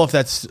don't know if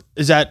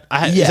is that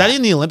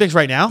in the Olympics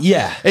right now?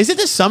 Yeah. Is it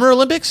the Summer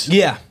Olympics?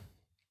 Yeah.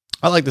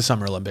 I like the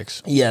Summer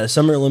Olympics. Yeah, the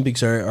Summer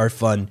Olympics are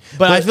fun.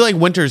 But I feel like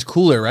winter is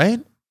cooler, right?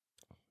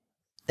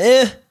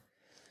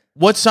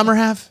 What's summer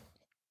have?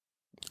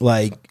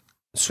 Like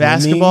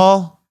swimming,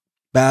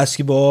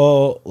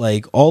 basketball,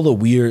 like all the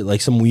weird,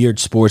 like some weird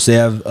sports. They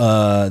have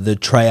the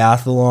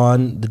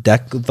triathlon, the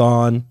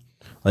decathlon,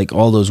 like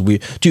all those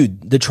weird.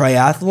 Dude, the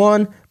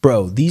triathlon,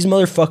 bro, these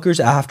motherfuckers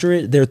after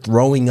it, they're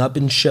throwing up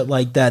and shit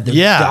like that. They're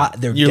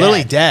you're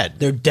literally dead.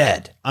 They're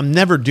dead. I'm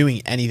never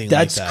doing anything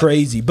That's like that.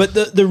 crazy. But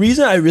the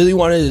reason I really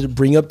wanted to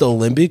bring up the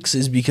Olympics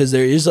is because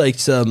there is like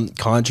some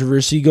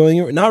controversy going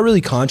on. Not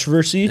really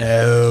controversy,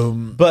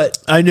 but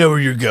I know where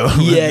you're going.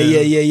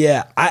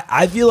 Yeah.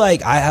 I feel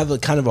like I have a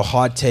kind of a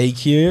hot take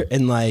here,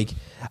 and like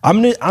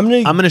I'm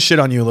gonna shit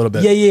on you a little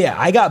bit. Yeah.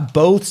 I got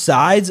both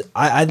sides.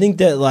 I think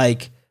that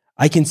like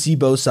I can see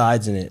both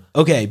sides in it.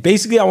 Okay,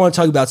 basically I want to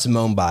talk about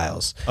Simone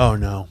Biles. Oh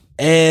no.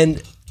 And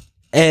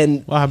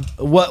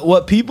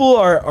what people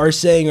are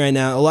saying right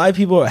now, a lot of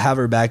people have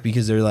her back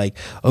because they're like,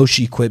 oh,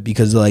 she quit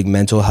because of like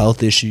mental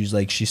health issues,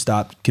 like she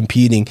stopped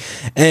competing.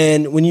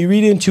 And when you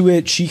read into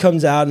it, she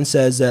comes out and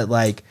says that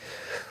like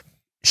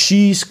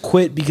she's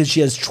quit because she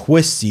has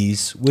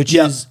twisties, which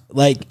is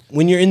like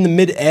when you're in the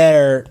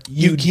midair,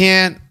 you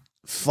can't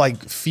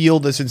like feel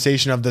the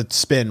sensation of the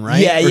spin,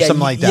 right? Yeah, or something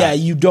like that. Yeah,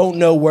 you don't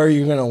know where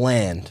you're gonna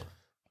land.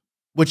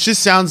 Which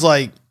just sounds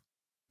like,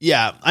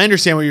 I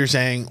understand what you're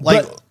saying.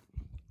 Like,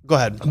 go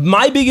ahead.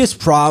 My biggest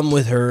problem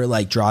with her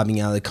like dropping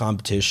out of the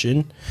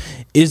competition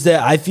is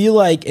that I feel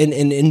like,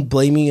 and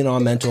blaming it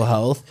on mental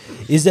health,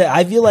 is that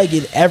I feel like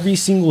in every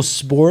single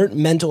sport,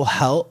 mental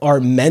health or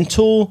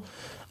mental,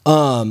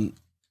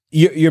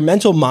 your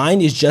mental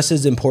mind is just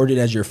as important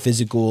as your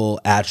physical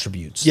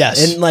attributes.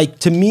 Yes. And like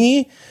to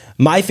me,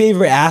 my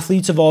favorite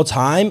athletes of all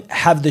time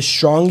have the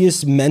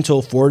strongest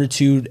mental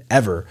fortitude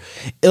ever.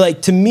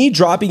 Like to me,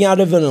 dropping out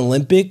of an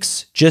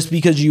Olympics just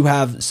because you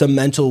have some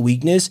mental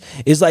weakness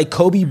is like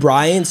Kobe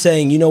Bryant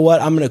saying, you know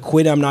what, I'm going to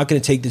quit. I'm not going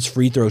to take this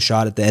free throw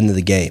shot at the end of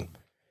the game.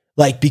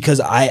 Like, because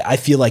I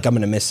feel like I'm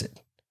going to miss it.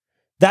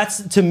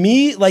 That's to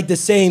me like the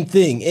same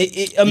thing.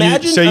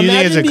 Imagine. So you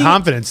think it's a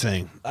confidence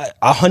thing?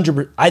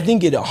 100%. I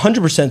think it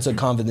 100% is a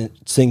confidence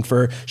thing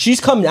for her.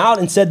 She's come out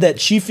and said that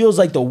she feels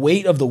like the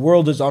weight of the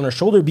world is on her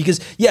shoulder because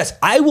yes,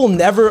 I will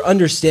never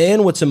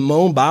understand what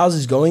Simone Biles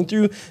is going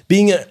through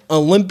being an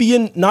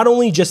Olympian, not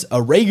only just a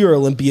regular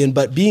Olympian,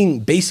 but being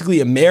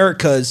basically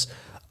America's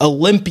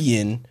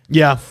Olympian.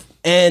 Yeah.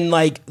 And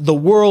like the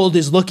world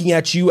is looking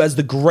at you as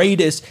the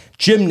greatest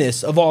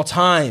gymnast of all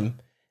time.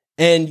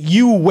 And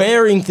you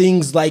wearing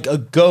things like a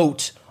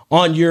goat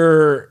on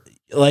your,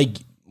 like,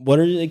 what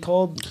are they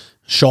called?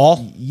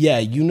 Shawl? Yeah,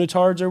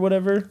 unitards or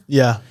whatever.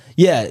 Yeah.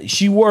 Yeah,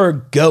 she wore a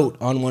goat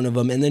on one of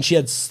them, and then she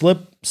had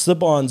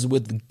slip-ons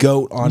with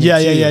goat on it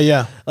too.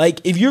 Yeah.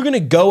 Like, if you're going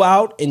to go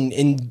out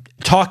and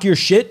talk your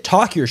shit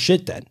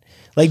then.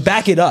 Like,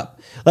 back it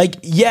up. Like,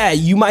 yeah,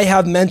 you might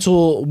have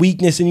mental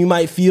weakness and you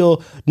might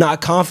feel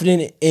not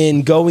confident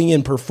in going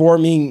and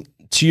performing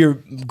to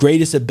your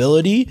greatest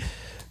ability.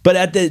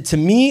 But to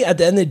me, at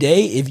the end of the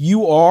day, if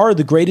you are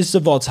the greatest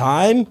of all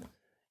time,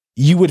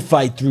 you would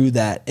fight through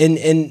that.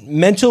 And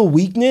mental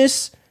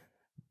weakness,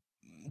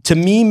 to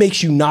me,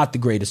 makes you not the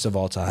greatest of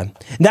all time.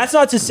 And that's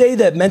not to say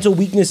that mental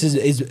weakness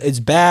is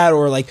bad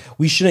or like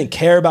we shouldn't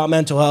care about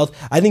mental health.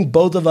 I think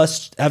both of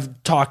us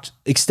have talked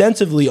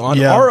extensively on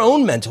our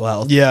own mental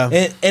health.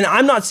 Yeah. And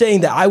I'm not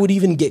saying that I would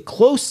even get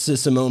close to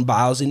Simone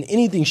Biles in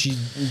anything she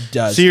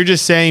does. So you're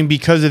just saying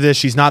because of this,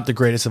 she's not the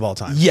greatest of all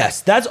time.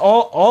 Yes. That's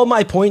all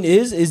my point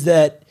is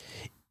that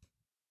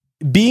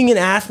being an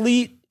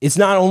athlete, it's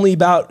not only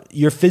about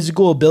your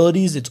physical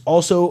abilities, it's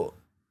also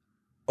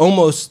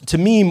almost, to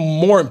me,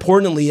 more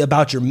importantly,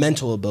 about your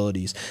mental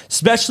abilities,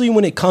 especially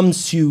when it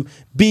comes to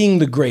being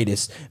the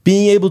greatest,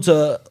 being able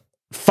to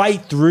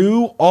fight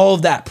through all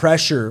of that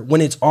pressure when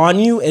it's on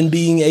you and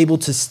being able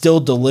to still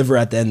deliver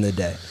at the end of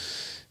the day.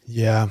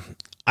 Yeah.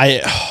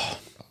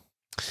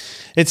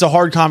 It's a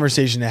hard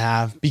conversation to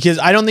have because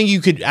I don't think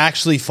you could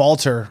actually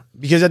falter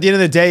because at the end of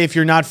the day, if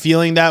you're not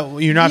feeling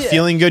that, you're not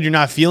feeling good, you're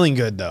not feeling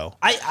good though.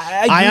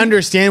 I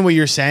understand what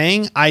you're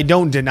saying. I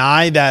don't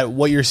deny that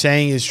what you're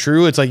saying is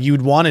true. It's like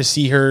you'd want to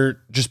see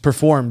her just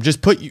perform,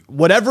 just put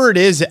whatever it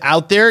is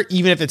out there,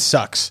 even if it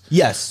sucks.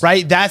 Yes.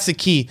 Right. That's the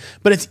key.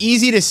 But it's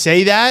easy to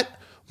say that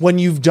when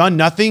you've done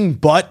nothing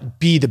but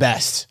be the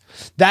best.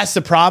 That's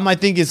the problem. I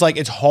think is like,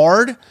 it's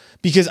hard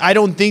because I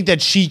don't think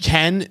that she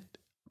can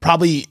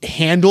probably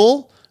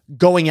handle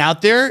going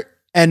out there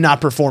and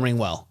not performing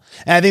well.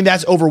 And I think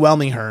that's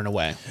overwhelming her in a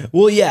way.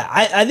 Well, yeah,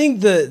 I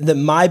think the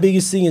my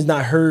biggest thing is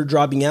not her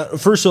dropping out.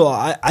 First of all,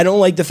 I don't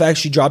like the fact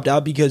she dropped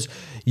out because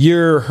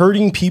you're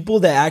hurting people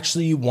that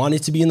actually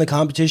wanted to be in the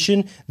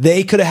competition.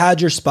 They could have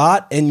had your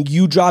spot, and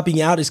you dropping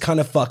out is kind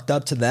of fucked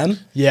up to them.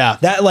 Yeah.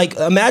 That, like,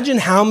 imagine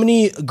how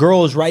many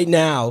girls right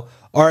now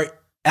are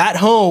at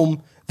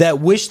home that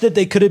wish that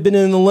they could have been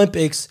in the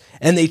Olympics,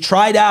 and they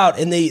tried out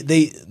and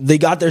they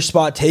got their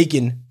spot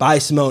taken by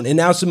Simone. And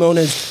now Simone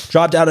has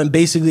dropped out in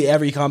basically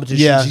every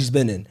competition she's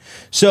been in.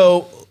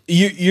 So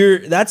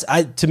that's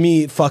to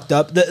me fucked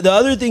up. The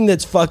other thing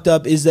that's fucked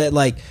up is that,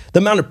 like, the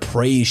amount of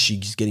praise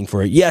she's getting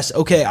for it. Yes,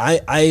 okay,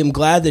 I am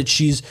glad that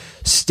she's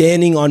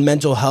standing on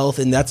mental health,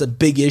 and that's a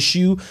big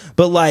issue.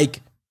 But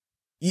like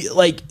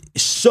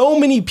so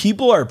many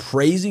people are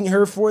praising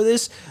her for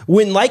this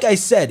when, like I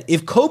said,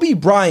 if Kobe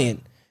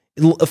Bryant,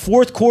 a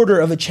fourth quarter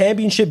of a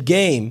championship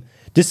game,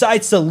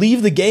 decides to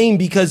leave the game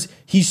because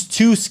he's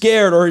too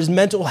scared or his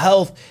mental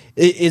health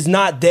is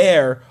not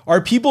there,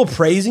 are people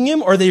praising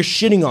him or they're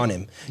shitting on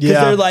him? Because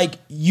they're like,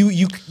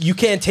 you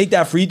can't take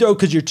that free throw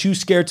because you're too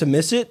scared to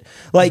miss it.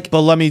 Like,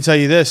 but let me tell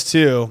you this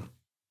too.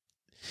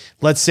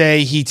 Let's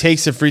say he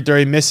takes a free throw,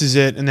 he misses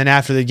it, and then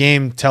after the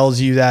game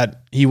tells you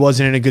that he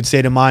wasn't in a good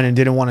state of mind and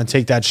didn't want to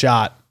take that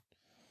shot.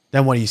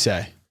 Then what do you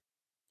say?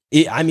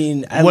 I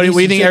mean, what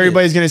do you think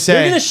everybody's going to say?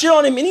 They're going to shit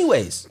on him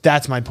anyways.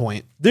 That's my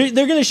point. They're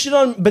going to shit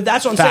on him, but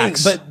that's what I'm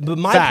saying. But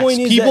my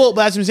point is that's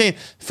what I'm saying.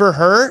 For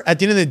her, at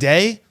the end of the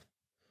day,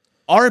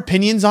 our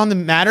opinions on the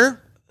matter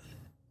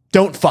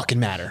don't fucking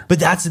matter. But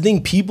that's the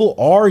thing. People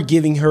are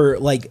giving her,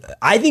 like,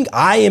 I think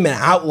I am an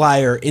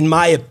outlier in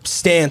my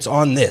stance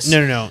on this.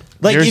 No.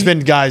 Like, there's been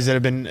guys that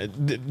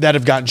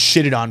have gotten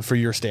shitted on for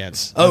your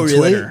stance. Oh, on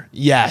really? Twitter.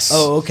 Yes.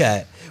 Oh,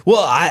 okay.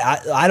 Well,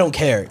 I don't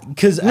care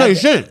because you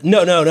shouldn't.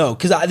 No,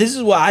 because this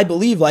is what I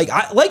believe. Like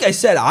I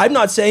said, I'm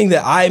not saying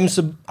that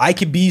I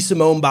could be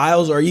Simone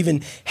Biles or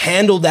even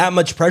handle that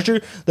much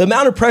pressure. The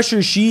amount of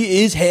pressure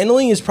she is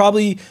handling is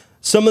probably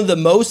some of the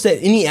most that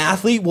any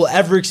athlete will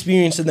ever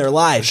experience in their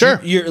life.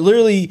 Sure, you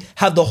literally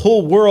have the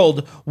whole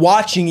world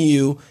watching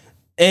you,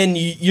 and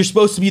you're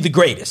supposed to be the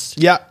greatest.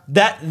 Yeah,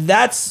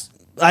 that's.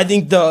 I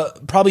think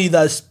probably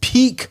the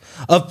peak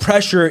of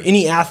pressure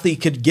any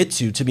athlete could get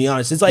to be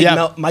honest. It's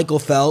like Michael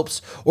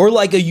Phelps or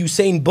like a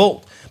Usain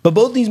Bolt. But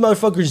both these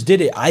motherfuckers did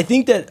it. I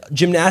think that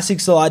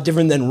gymnastics is a lot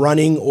different than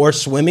running or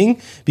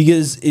swimming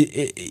because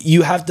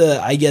you have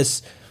to, I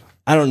guess,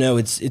 I don't know.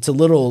 It's a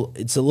little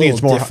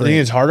different. I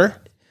think it's harder.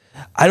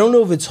 I don't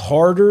know if it's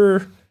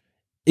harder.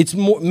 It's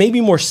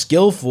maybe more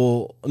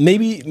skillful.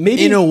 Maybe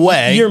in a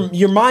way.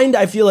 Your mind,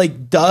 I feel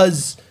like,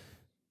 does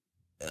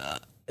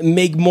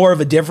make more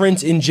of a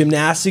difference in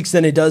gymnastics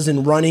than it does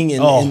in running.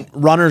 And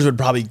runners would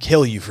probably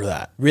kill you for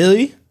that.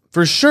 Really?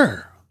 For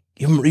sure.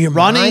 Your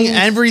running, mind?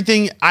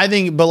 Everything. I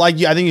think, but I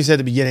think you said at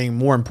the beginning,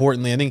 more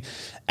importantly, I think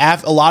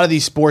a lot of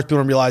these sports people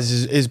don't realize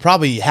is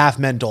probably half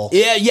mental.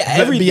 Yeah.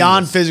 Everything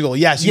beyond is. physical.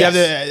 Yes, you have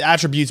the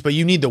attributes, but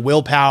you need the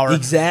willpower.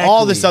 Exactly.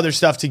 All this other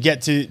stuff to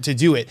get to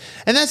do it.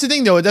 And that's the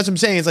thing, though. That's what I'm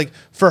saying. It's like,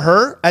 for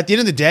her, at the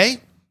end of the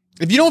day,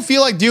 if you don't feel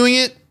like doing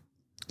it,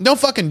 don't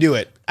fucking do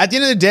it. At the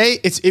end of the day,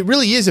 it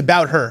really is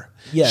about her.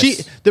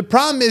 Yes. The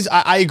problem is,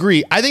 I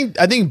agree. I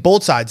think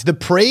both sides, the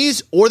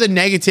praise or the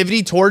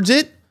negativity towards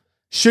it,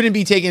 shouldn't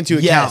be taken into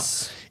account.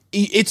 Yes.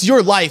 It's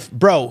your life,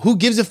 bro. Who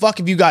gives a fuck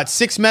if you got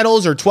 6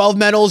 medals or 12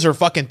 medals or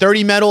fucking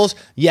 30 medals?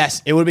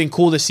 Yes, it would have been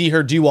cool to see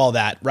her do all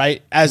that,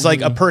 right? As like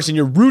a person,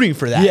 you're rooting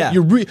for that. Yeah.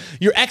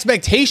 Your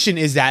expectation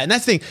is that. And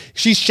that's the thing.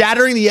 She's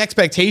shattering the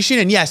expectation.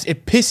 And yes,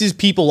 it pisses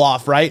people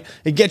off, right?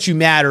 It gets you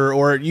mad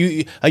or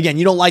you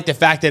don't like the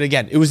fact that,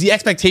 again, it was the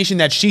expectation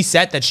that she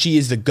set that she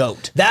is the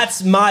GOAT.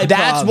 That's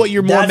what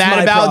you're more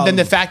mad about than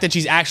the fact that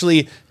she's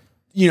actually,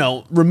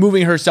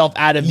 removing herself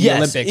out of the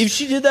Olympics. If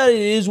she did that, it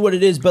is what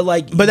it is. But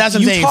that's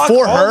what I'm saying.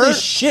 For her, this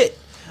shit,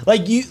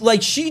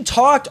 she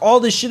talked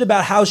all this shit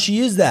about how she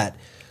is that.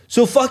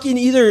 So fucking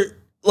either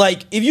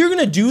if you're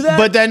gonna do that,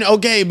 but then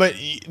but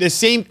the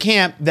same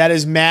camp that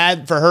is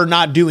mad for her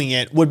not doing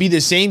it would be the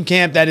same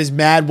camp that is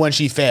mad when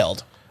she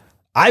failed.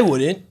 I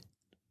wouldn't.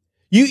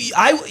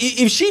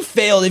 If she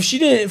failed, if she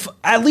didn't,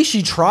 at least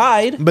she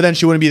tried. But then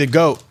she wouldn't be the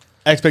GOAT.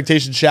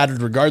 Expectations shattered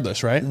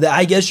regardless, right?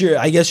 I guess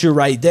you're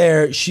right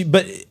there.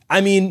 But I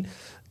mean,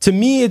 to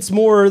me, it's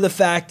more the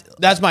fact.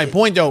 That's my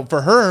point, though.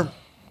 For her,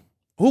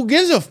 who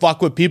gives a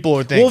fuck what people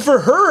would think? Well,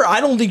 for her,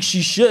 I don't think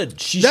she should.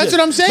 That's what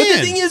I'm saying.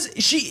 But the thing is,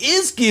 she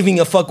is giving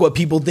a fuck what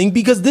people think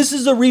because this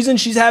is the reason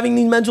she's having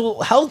these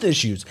mental health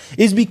issues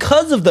is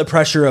because of the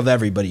pressure of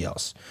everybody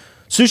else.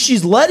 So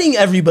she's letting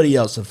everybody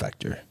else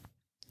affect her.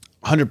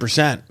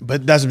 100%.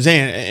 But that's what I'm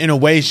saying. In a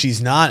way,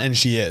 she's not, and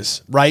she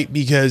is, right?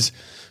 Because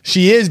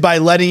she is by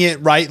letting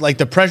it, right? Like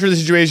the pressure of the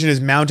situation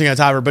is mounting on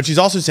top of her, but she's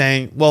also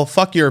saying, well,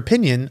 fuck your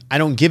opinion. I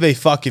don't give a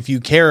fuck if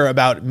you care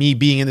about me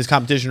being in this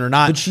competition or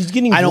not. But she's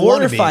getting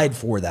glorified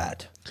for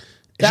that.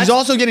 She's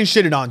also getting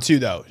shitted on too,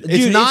 though.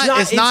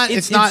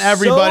 It's not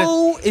everybody.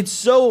 It's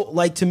so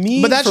to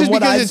me. But that's just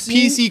because it's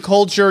PC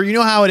culture. You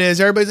know how it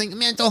is. Everybody's like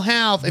mental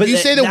health. If you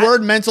say the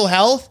word mental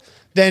health,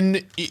 then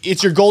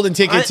it's your golden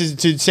ticket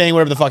to saying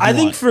whatever the fuck you I want.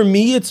 think for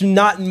me, it's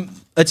not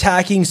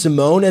attacking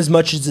Simone as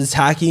much as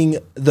attacking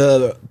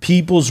the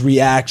people's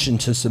reaction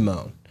to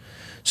Simone.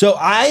 So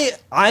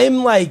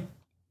I'm like,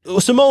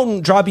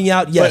 Simone dropping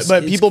out, yes.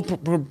 but people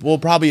will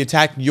probably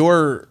attack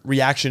your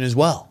reaction as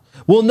well.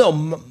 Well,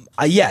 no,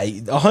 yeah,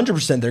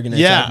 100% they're going to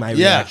attack my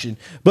reaction.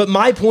 But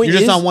my point You're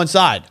is, just on one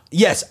side.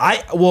 yes,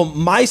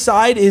 my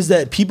side is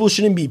that people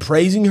shouldn't be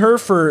praising her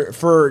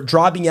for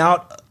dropping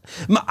out.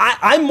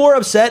 I'm more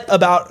upset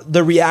about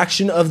the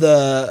reaction of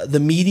the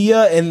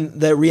media and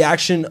the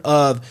reaction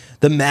of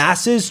the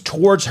masses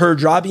towards her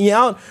dropping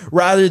out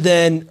rather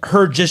than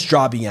her just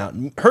dropping out.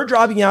 Her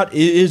dropping out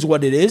is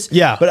what it is.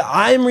 Yeah. But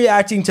I'm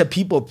reacting to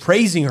people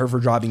praising her for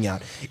dropping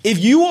out. If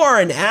you are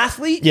an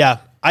athlete, Yeah,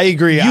 I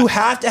agree. you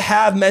have to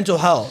have mental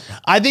health.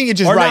 I think it's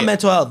just Or right. not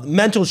mental health,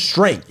 mental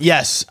strength.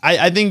 Yes,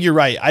 I think you're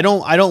right. I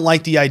don't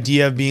like the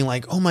idea of being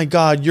like, oh my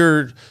God,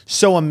 you're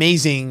so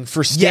amazing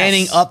for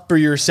standing Yes. up for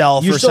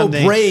yourself. You're or so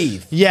something.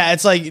 brave. Yeah,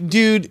 it's like,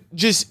 dude,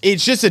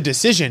 it's just a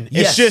decision. It's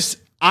Yes. just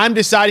I'm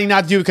deciding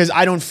not to do it because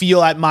I don't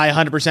feel at my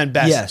 100%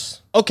 best.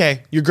 Yes.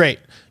 Okay, you're great.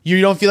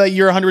 You don't feel like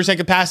you're 100%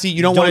 capacity.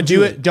 You don't want to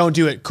do it. Don't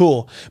do it.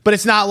 Cool. But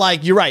it's not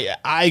like, you're right.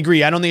 I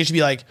agree. I don't think it should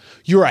be like,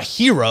 you're a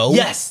hero.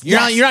 Yes, You're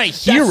not a hero.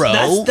 That's you're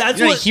what, not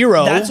a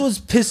hero. That's what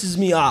pisses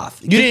me off.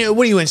 You didn't,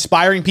 what are you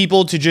inspiring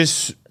people to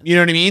just, you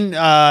know what I mean?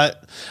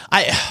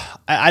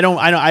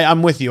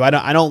 I'm with you.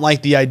 I don't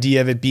like the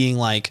idea of it being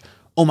like,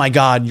 oh my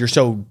God, you're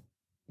so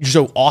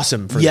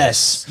awesome for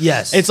Yes, this.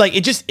 yes. It's like,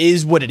 it just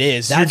is what it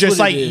is. That's You're just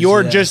what like, it is,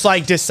 you're yeah. just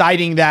like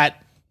deciding that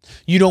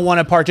you don't want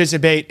to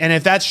participate. And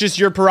if that's just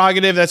your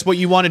prerogative, that's what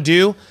you want to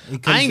do.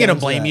 It comes I ain't going to down to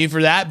blame that. you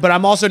for that, but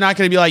I'm also not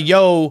going to be like,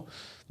 yo,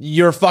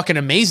 you're fucking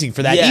amazing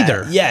for that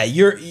either. Yeah,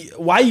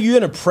 why are you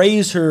going to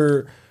praise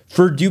her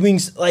for doing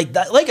like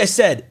that? Like I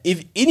said,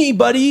 if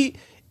anybody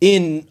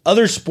in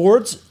other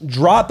sports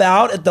drop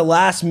out at the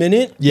last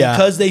minute Yeah.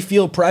 because they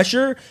feel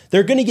pressure,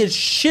 they're going to get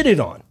shitted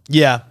on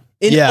Yeah.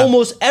 in yeah.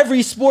 almost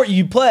every sport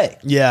you play.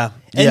 Yeah.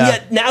 And yeah.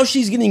 yet now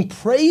she's getting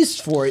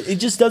praised for it. It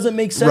just doesn't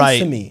make sense right,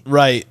 to me.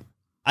 Right.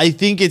 I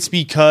think it's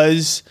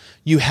because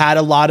you had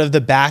a lot of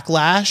the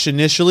backlash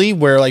initially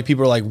where like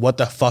people are like, what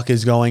the fuck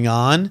is going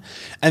on?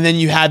 And then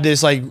you had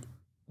this like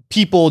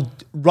people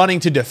running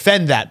to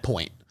defend that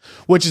point,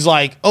 which is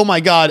like, oh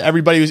my God,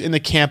 everybody was in the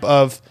camp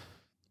of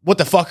what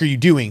the fuck are you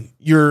doing?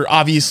 You're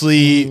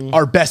obviously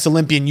our best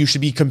Olympian. You should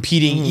be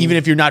competing even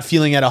if you're not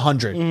feeling at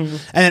 100. And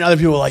then other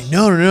people are like,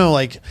 no.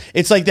 Like,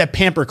 it's like that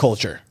pamper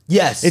culture.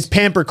 Yes. It's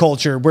pamper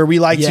culture where we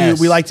like Yes.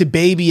 to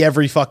baby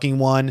every fucking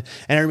one,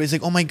 and everybody's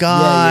like, "Oh my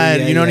God,"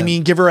 yeah, you know what I yeah.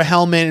 mean? Give her a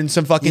helmet and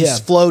some fucking Yeah.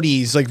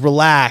 floaties, like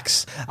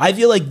relax. I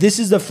feel like this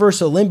is the first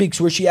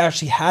Olympics where she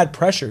actually had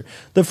pressure.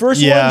 The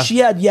first Yeah. one, she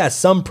had,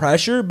 some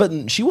pressure,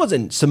 but she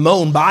wasn't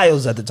Simone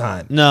Biles at the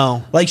time.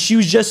 No, Like she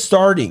was just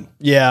starting.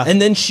 Yeah.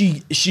 And then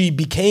she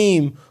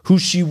became who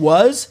she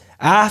was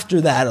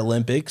after that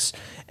Olympics.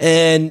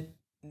 And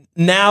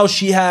now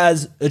she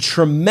has a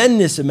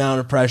tremendous amount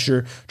of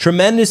pressure,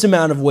 tremendous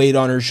amount of weight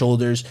on her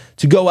shoulders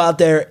to go out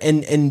there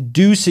and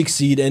do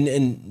succeed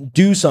and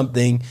do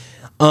something.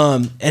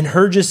 And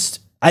her just,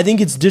 I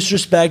think it's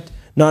disrespect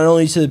not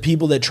only to the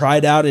people that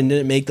tried out and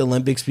didn't make the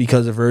Olympics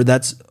because of her.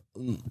 That's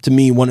to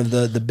me one of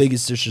the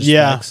biggest disrespects.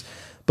 Yeah.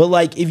 But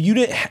like if you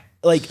didn't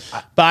like,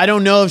 but I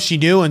don't know if she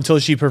knew until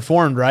she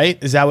performed. Right?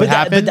 Is that what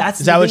happened? Is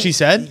the that what thing- she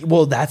said?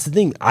 Well, that's the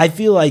thing. I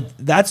feel like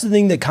that's the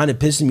thing that kind of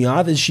pissed me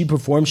off is she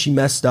performed, she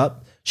messed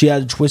up. She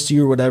had a twisty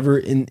or whatever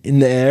in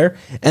the air.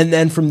 And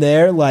then from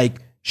there,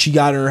 like she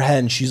got in her head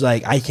and she's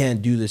like, I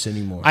can't do this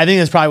anymore. I think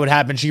that's probably what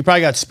happened. She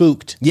probably got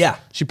spooked. yeah.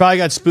 She probably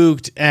got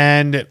spooked,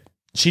 and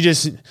she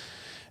just.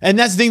 And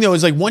that's the thing, though,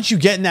 is like once you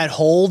get in that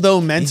hole,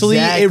 though, mentally,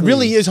 Exactly. it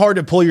really is hard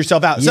to pull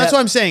yourself out. So that's Yep. what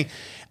I'm saying.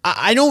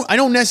 I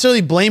don't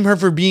necessarily blame her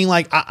for being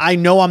like, I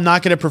know I'm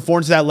not going to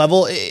perform to that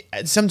level.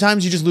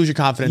 Sometimes you just lose your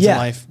confidence in Yeah.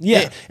 life.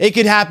 Yeah. It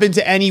could happen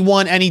to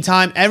anyone,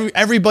 anytime.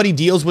 Everybody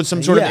deals with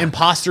some sort of Yeah.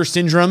 imposter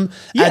syndrome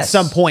at Yes.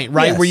 some point,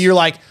 right? Yes. Where you're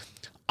like,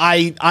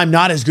 I'm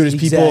not as good as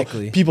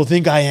Exactly. people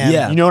think I am.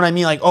 Yeah. You know what I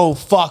mean? Like, oh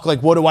fuck,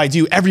 like what do? I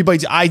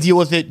deal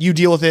with it, you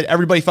deal with it,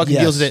 everybody fucking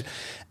Yes. deals with it.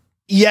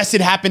 Yes,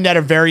 it happened at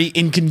a very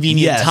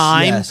inconvenient Yes,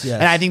 time, yes.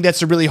 and I think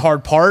that's a really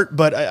hard part.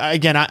 But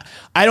again,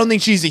 I don't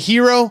think she's a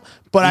hero,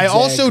 but I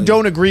also Exactly.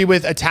 don't agree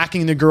with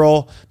attacking the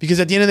girl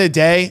because at the end of the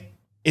day,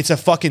 it's a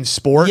fucking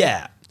sport.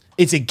 Yeah.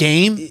 It's a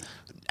game.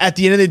 At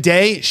the end of the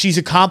day, she's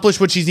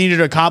accomplished what she's needed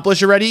to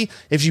accomplish already.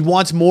 If she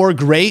wants more,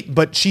 great,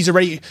 but she's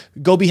already,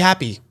 go be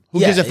happy. Who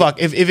Yeah, gives a fuck?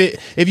 If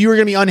you were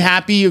going to be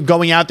unhappy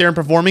going out there and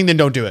performing, then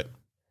don't do it.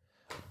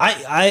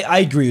 I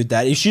agree with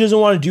that. If she doesn't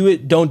want to do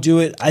it, don't do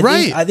it.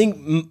 I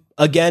think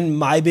again,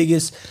 my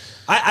biggest,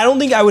 I don't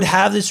think I would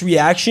have this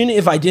reaction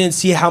if I didn't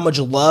see how much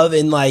love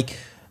and like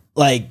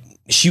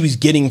she was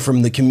getting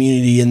from the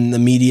community and the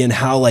media and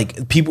how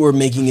like people were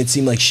making it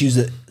seem like she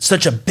was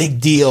such a big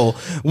deal.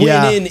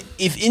 Yeah.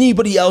 If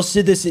anybody else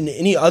did this in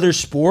any other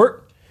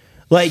sport,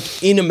 like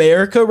in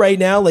America right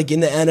now, like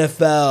in the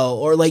NFL,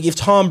 or like if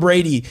Tom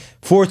Brady,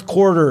 fourth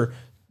quarter,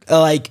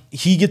 like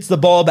he gets the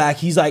ball back.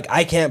 He's like,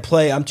 I can't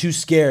play. I'm too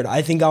scared.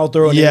 I think I'll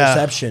throw an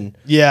interception.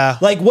 Yeah.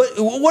 Like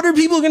what are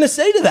people going to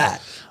say to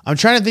that? I'm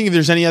trying to think if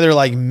there's any other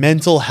like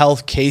mental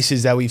health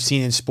cases that we've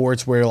seen in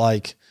sports where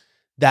like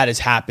that has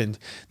happened.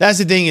 That's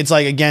the thing. It's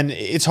like, again,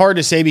 it's hard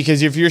to say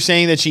because if you're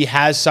saying that she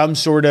has some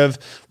sort of,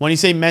 when you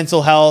say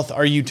mental health,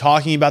 are you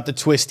talking about the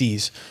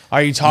twisties?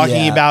 Are you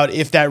talking about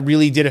if that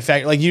really did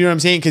affect, like, you know what I'm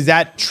saying? Because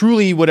that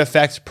truly would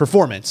affect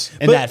performance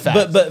in that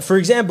fact. But for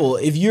example,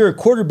 if you're a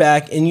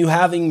quarterback and you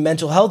having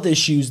mental health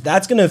issues,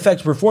 that's going to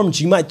affect performance.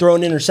 You might throw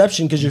an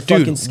interception because you're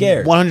fucking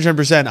scared.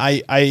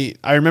 110%. I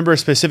remember a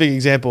specific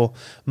example.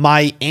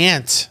 My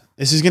aunt,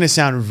 this is going to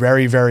sound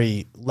very,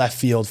 very left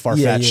field,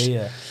 far-fetched.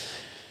 Yeah.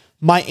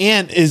 My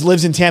aunt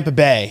lives in Tampa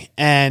Bay,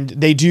 and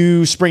they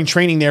do spring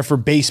training there for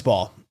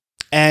baseball.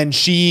 And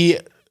she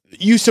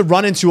used to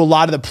run into a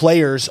lot of the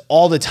players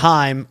all the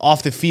time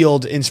off the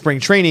field in spring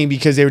training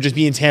because they would just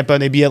be in Tampa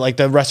and they'd be at like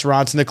the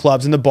restaurants and the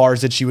clubs and the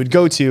bars that she would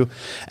go to.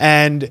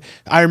 And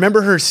I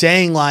remember her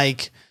saying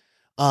like,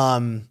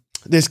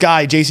 this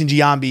guy, Jason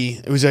Giambi,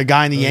 it was a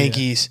guy in the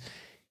Yankees.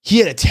 He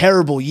had a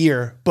terrible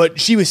year,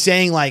 but she was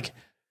saying like,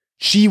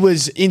 she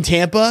was in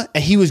Tampa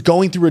and he was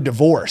going through a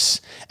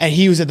divorce and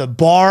he was at the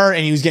bar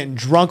and he was getting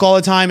drunk all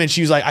the time. And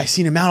she was like, I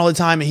seen him out all the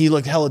time and he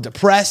looked hella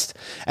depressed.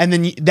 And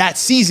then that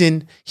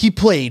season he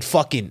played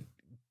fucking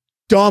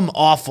dumb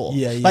awful.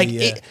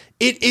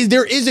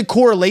 There is a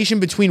correlation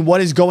between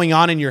what is going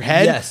on in your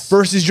head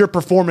versus your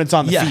performance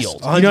on the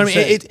field. 100%. You know what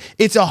I mean?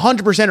 It's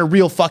 100% a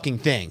real fucking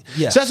thing.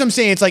 So that's what I'm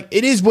saying. It's like,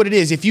 it is what it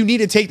is. If you need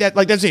to take that,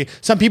 like that's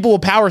some people will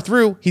power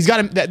through. He's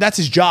got that's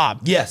his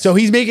job. So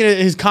he's making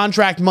his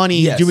contract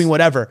money, doing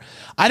whatever.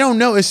 I don't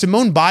know. Is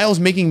Simone Biles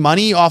making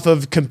money off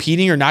of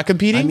competing or not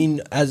competing? I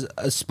mean, as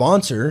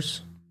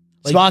sponsors,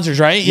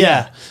 right?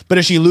 Yeah. But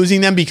is she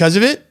losing them because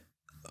of it?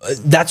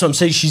 That's what I'm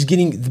saying. She's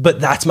getting, but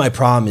that's my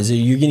problem is that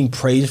you're getting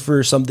praised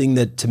for something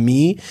that to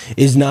me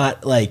is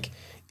not like,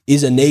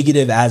 is a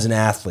negative as an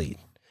athlete.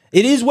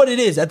 It is what it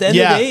is. At the end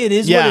of the day, it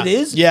is what it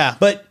is. Yeah.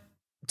 But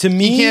to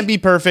me, you can't be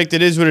perfect.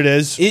 It is what it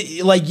is.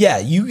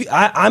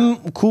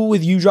 I'm cool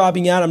with you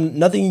dropping out. I'm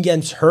nothing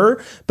against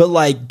her, but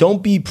like,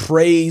 don't be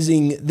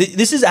praising.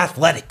 This is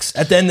athletics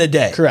at the end of the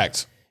day.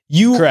 Correct.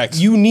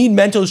 You need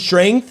mental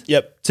strength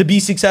to be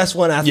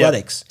successful in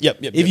athletics.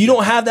 If you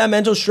don't have that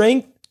mental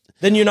strength,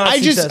 then you're not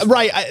successful.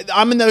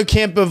 I'm in the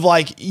camp of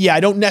like, I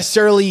don't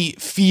necessarily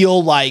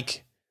feel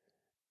like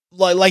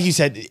you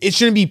said, it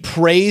shouldn't be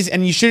praise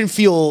and you shouldn't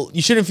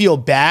feel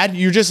bad.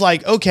 You're just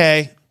like,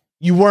 okay,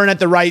 you weren't at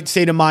the right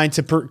state of mind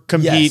to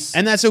compete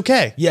and that's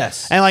okay.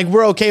 And like,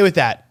 we're okay with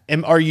that.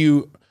 And are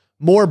you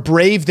more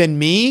brave than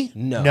me?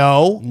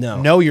 No,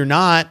 you're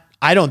not.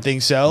 I don't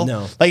think so.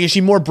 No. Like, is she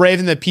more brave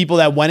than the people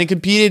that went and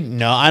competed?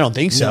 No, I don't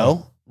think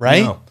so.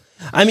 Right? No.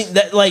 I mean,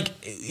 that like,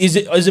 is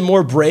it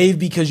more brave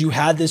because you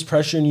had this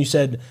pressure and you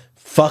said,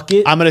 fuck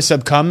it, I'm going to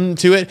succumb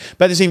to it?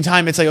 But at the same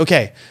time, it's like,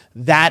 okay,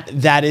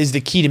 that is the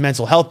key to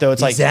mental health though.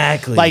 It's like,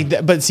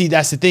 but see,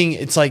 that's the thing.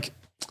 It's like,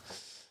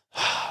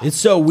 it's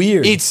so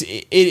weird. It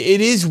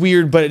is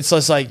weird, but it's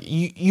just like,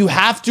 you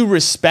have to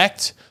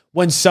respect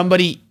when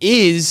somebody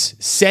is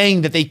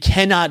saying that they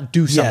cannot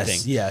do something.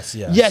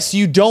 Yes,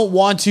 you don't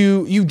want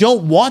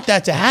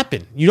that to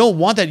happen. You don't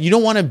want that. You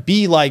don't want to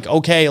be like,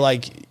 okay,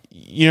 like,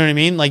 you know what I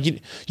mean? Like you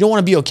don't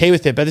want to be okay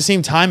with it, but at the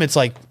same time, it's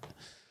like,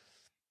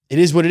 it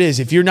is what it is.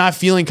 If you're not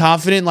feeling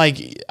confident,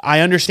 like I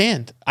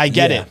understand, I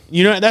get it.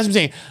 You know, that's what I'm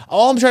saying.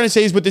 All I'm trying to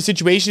say is with the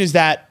situation is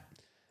that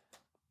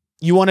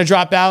you want to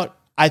drop out.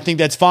 I think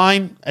that's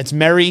fine. That's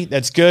merry.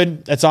 That's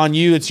good. That's on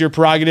you. It's your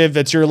prerogative.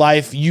 That's your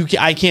life.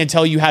 I can't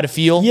tell you how to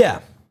feel.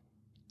 Yeah.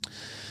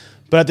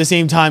 But at the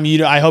same time,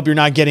 I hope you're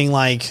not getting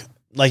like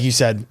you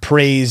said,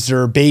 praised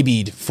or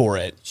babied for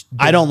it.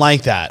 I don't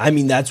like that. I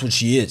mean, that's what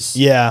she is.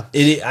 Yeah.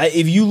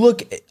 If you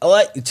look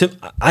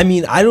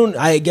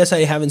I guess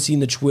I haven't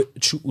seen the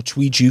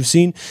tweet you've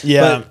seen.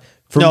 Yeah.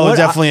 But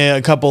definitely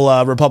a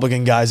couple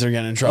Republican guys are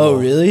getting in trouble. Oh,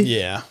 really?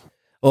 Yeah.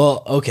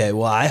 Well, okay.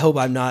 Well, I hope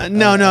I'm not.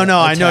 No.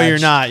 I know you're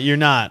not. You're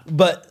not.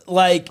 But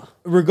like,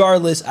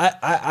 regardless,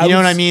 I you know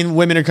what I mean?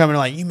 Women are coming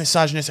like, you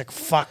misogynistic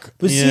fuck.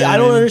 But see, I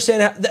don't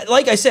understand how,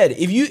 like I said,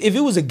 if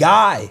it was a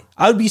guy,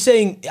 I would be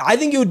saying, I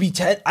think it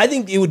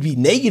would be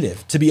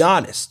negative, to be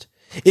honest.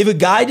 If a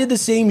guy did the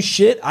same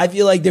shit, I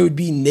feel like there would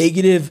be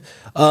negative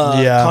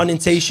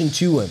connotation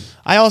to him.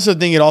 I also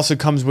think it also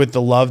comes with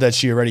the love that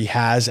she already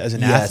has as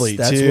an athlete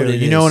that's too. What it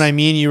you is. Know what I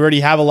mean? You already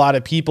have a lot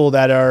of people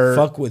that are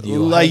fuck with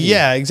you. Like,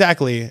 yeah,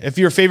 exactly. If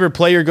your favorite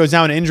player goes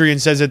down with injury and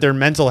says that their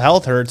mental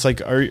health hurts, like,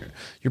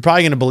 you're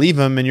probably going to believe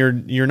him, and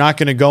you're not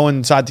going to go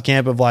inside the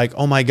camp of like,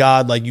 oh my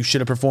God, like you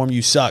should have performed.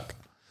 You suck.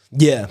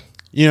 Yeah.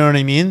 You know what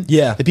I mean?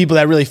 Yeah. The people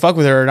that really fuck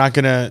with her are not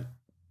going to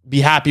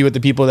be happy with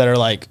the people that are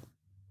like,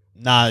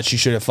 nah, she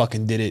should have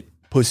fucking did it,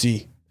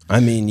 pussy. I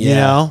mean, yeah. You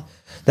know?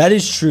 That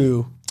is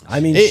true. I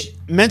mean,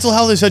 mental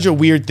health is such a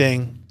weird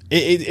thing.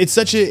 It's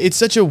such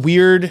a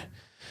weird.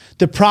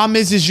 The problem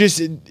is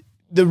just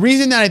the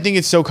reason that I think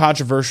it's so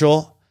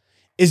controversial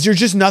is there's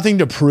just nothing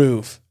to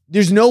prove.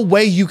 there's no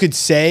way you could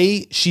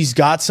say she's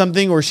got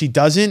something or she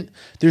doesn't.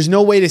 There's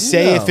no way to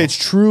say No. if it's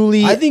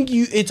truly. I think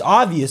it's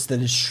obvious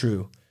that it's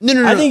true.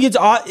 No. I think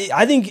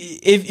I think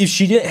if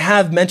she didn't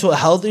have mental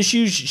health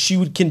issues, she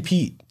would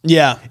compete.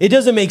 Yeah, It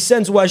doesn't make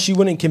sense why she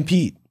wouldn't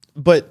compete.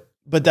 but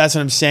that's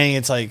what I'm saying.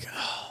 It's like,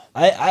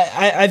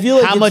 I feel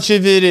like how much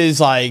of it is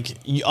like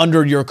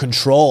under your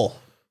control?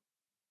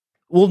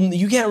 well,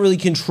 you can't really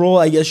control,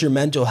 I guess, your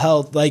mental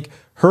health. Like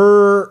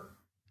her,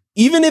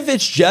 even if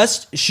it's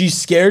just she's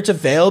scared to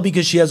fail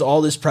because she has all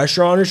this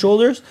pressure on her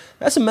shoulders,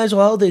 that's a mental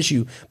health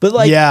issue. But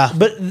like, Yeah.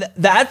 but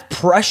that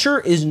pressure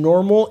is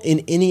normal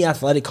in any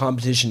athletic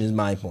competition. Is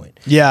my point.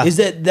 Yeah. is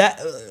that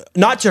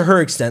not to her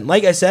extent?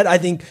 Like I said, I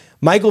think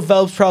Michael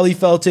Phelps probably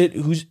felt it.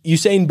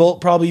 Usain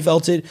Bolt probably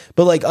felt it.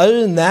 But like other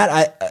than that,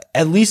 I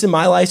at least in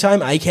my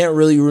lifetime, I can't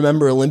really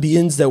remember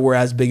Olympians that were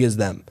as big as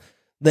them.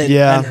 Than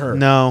her.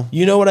 No.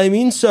 You know what I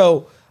mean?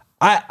 So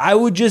I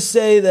would just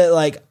say that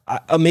like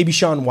maybe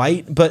Shaun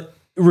White, but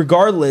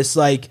regardless,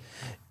 like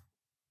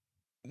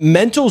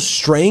mental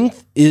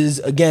strength is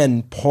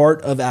again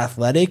part of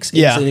athletics.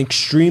 Yeah. It's an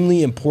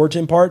extremely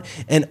important part,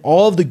 and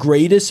all of the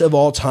greatest of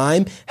all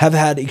time have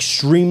had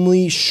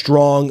extremely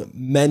strong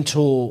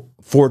mental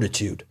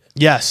fortitude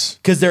Yes.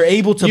 because they're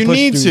able to. You push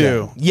need through to.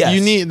 them. Yes,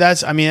 You need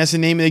that's the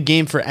name of the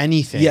game for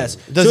anything. Yes.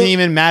 It doesn't So-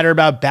 even matter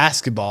about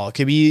basketball. It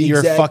could be your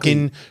Exactly.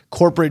 fucking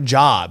corporate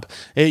job.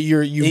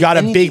 You've got a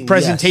Anything, big yes.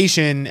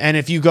 presentation, and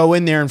if you go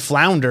in there and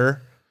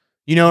flounder,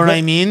 you know what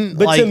I mean?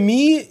 But like, to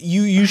me,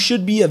 you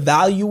should be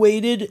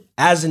evaluated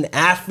as an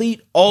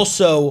athlete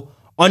also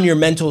on your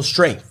mental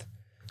strength.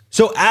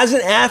 So as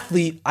an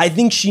athlete, I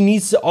think she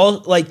needs to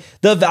all like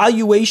the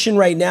evaluation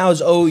right now is,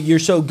 oh, you're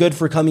so good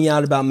for coming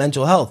out about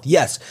mental health.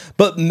 Yes.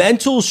 But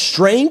mental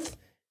strength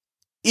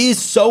is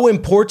so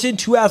important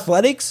to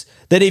athletics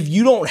that if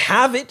you don't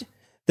have it,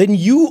 then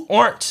you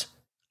aren't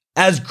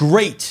as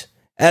great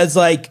as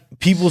like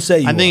people say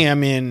you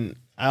are.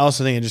 I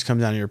also think it just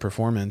comes down to your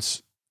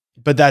performance.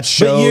 But that But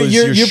shows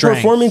your strength.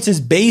 performance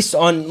is based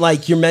on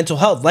like your mental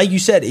health. Like you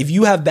said, if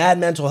you have bad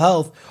mental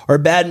health or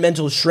bad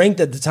mental strength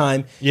at the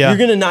time, Yeah. you're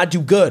gonna not do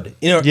good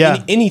in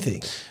Yeah.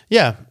 anything.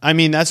 Yeah. I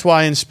mean, that's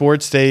why in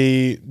sports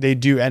they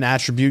do an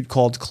attribute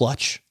called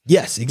clutch.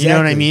 Yes, exactly. You know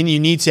what I mean? You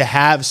need to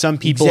have some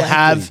people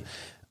Exactly.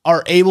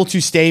 are able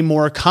to stay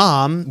more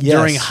calm Yes.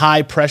 during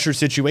high pressure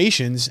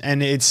situations.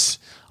 And it's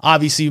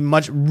obviously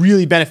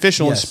really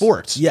beneficial in Yes.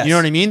 sports. Yes. You know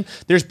what I mean?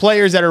 There's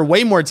players that are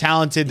way more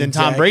talented than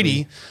Tom Exactly.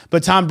 Brady,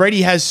 but Tom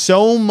Brady has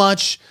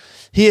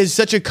he has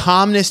such a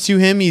calmness to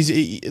him. He's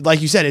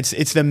like you said,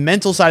 it's the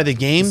mental side of the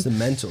game. It's the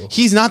mental.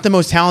 He's not the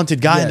most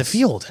talented guy in the Yes.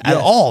 field at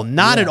Yes. all.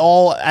 Not Yeah.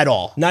 at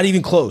all. Not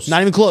even close. Not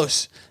even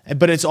close.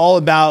 But it's all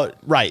about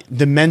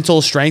the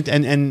mental strength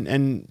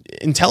and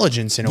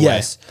intelligence in a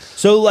Yes.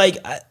 So like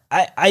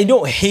I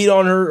don't hate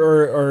on her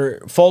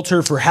or fault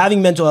her for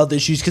having mental health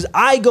issues because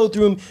I go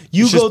through them.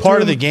 You It's go just through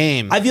part of them. the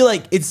game. I feel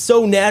like it's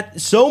so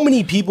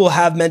many people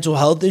have mental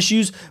health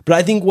issues, but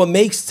I think what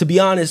makes, to be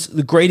honest,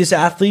 the greatest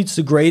athletes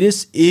the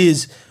greatest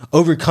is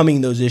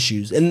overcoming those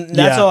issues, and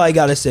that's Yeah. all I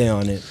gotta say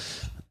on it.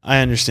 I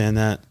understand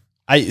that.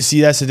 I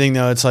see. That's the thing,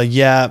 though. It's like,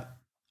 I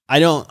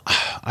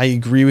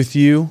agree with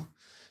you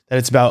that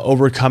it's about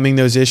overcoming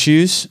those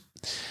issues.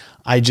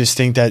 I just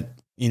think that,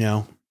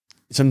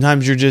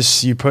 sometimes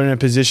you put in a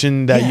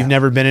position that Yeah. you've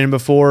never been in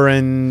before,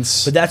 and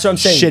But that's what I'm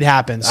saying. shit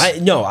happens.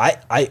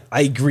 I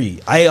agree.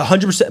 I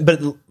 100%.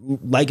 But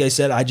like I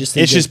said, I just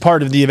think It's just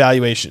part of the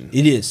evaluation.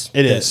 it is.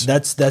 It is.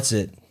 That's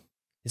it.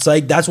 It's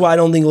like that's why I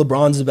don't think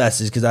LeBron's the best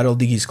is because I don't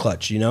think he's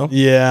clutch. You know,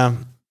 Yeah.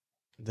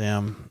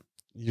 Damn.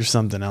 You're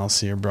something else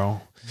here,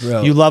 bro.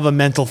 bro. You love a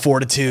mental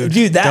fortitude.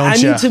 Dude,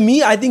 don't to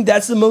me, I think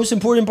that's the most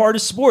important part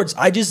of sports.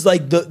 I just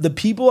like the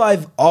people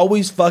I've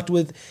always fucked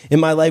with in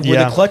my life were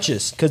Yeah. the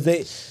clutches because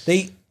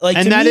they like.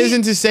 And to that me,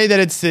 isn't to say that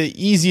it's the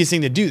easiest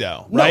thing to do,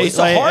 though, no, right? it's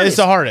the hardest. It's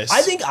the hardest.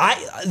 I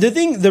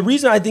think the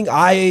reason I think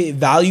I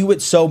value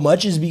it so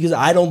much is because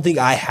I don't think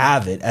I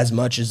have it as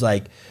much as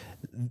like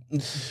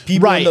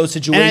people in those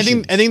situations.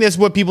 And I think that's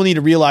what people need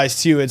to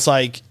realize too. It's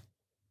like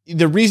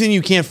the reason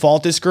you can't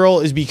fault this girl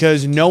is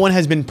because no one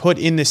has been put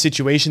in the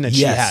situation that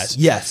she has.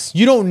 Yes.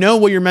 You don't know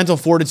what your mental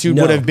fortitude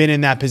No. would have been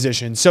in that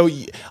position. So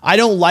I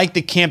don't like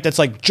the camp that's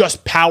like,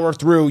 just power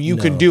through. You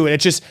could do it.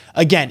 It's just,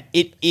 again,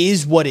 it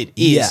is what it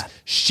is. Yeah.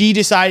 She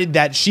decided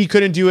that she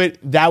couldn't do it.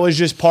 That was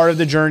just part of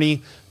the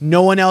journey.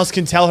 No one else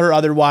can tell her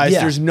otherwise. Yeah.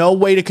 There's no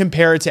way to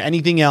compare it to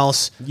anything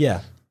else.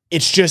 Yeah.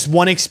 It's just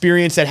one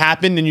experience that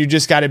happened and you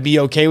just got to be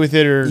okay with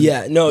it or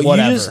Yeah. No,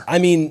 whatever. you just, I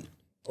mean,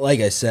 like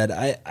I said,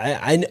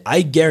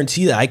 I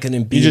guarantee that I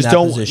couldn't be You just in that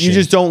don't. position. You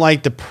just don't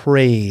like the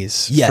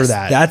praise Yes, for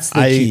that. that's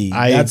the key.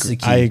 That's the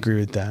key. I agree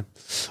with that.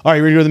 All right,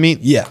 you ready to go to the meat?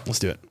 Yeah. Let's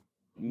do it.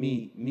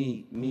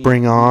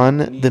 Bring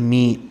on the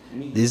meat.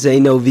 This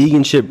ain't no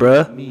vegan shit,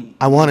 bruh.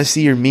 I want to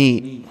see your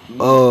meat.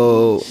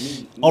 Oh,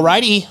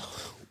 Alrighty,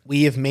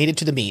 we have made it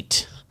to the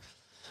meat.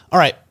 All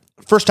right,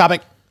 first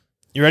topic: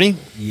 You ready?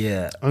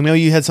 Yeah. I know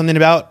you had something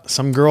about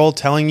some girl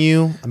telling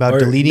you about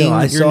deleting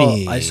your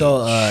niche. I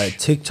saw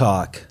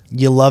TikTok.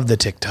 You love the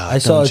TikTok. I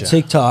saw a don't ya?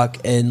 TikTok,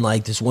 and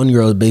like this one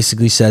girl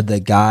basically said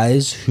that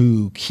guys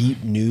who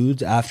keep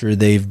nudes after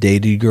they've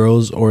dated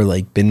girls or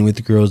like been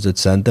with girls that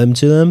sent them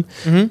to them,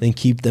 then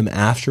keep them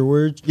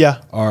afterwards, Yeah.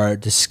 are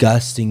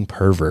disgusting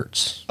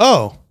perverts.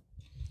 Oh,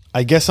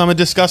 I guess I'm a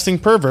disgusting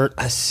pervert.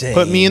 Same.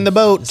 Put me in the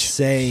boat.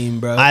 Same,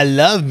 bro. I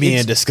love being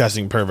a It's-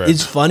 disgusting pervert.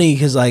 It's funny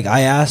because like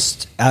I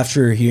asked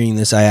after hearing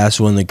this, I asked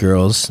one of the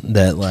girls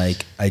that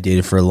like I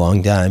dated for a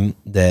long time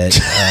that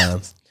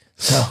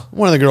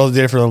One of the girls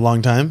did it for a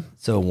long time.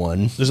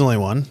 one. There's only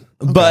one.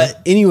 Okay.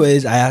 But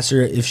anyways, I asked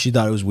her if she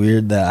thought it was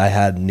weird that I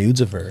had nudes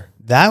of her.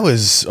 That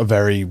was a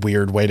very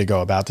weird way to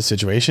go about the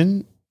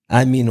situation.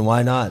 I mean,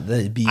 why not?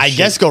 That'd be I shit.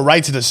 guess go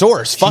right to the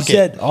source. Fuck she it.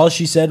 said, all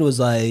she said was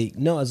like,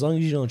 no, as long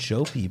as you don't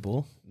show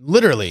people.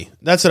 Literally.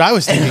 That's what I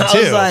was thinking And I too.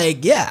 was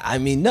like, yeah, I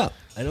mean, no,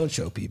 I don't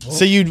show people.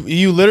 so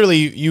you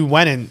literally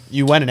went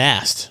and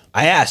asked,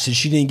 I asked and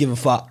she didn't give a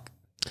fuck.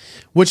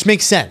 which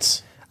makes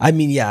sense. I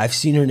mean, yeah, I've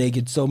seen her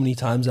naked so many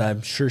times.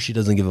 I'm sure she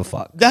doesn't give a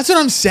fuck. That's what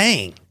I'm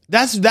saying.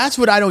 That's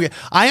what I don't get.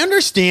 I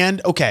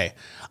understand. Okay.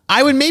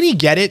 I would maybe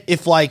get it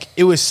if like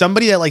it was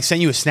somebody that like sent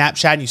you a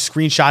Snapchat and you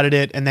screenshotted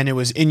it and then it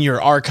was in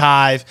your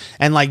archive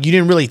and like you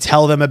didn't really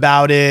tell them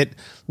about it.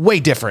 Way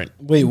different.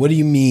 Wait, what do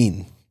you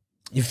mean?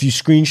 If you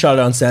screenshot it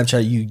on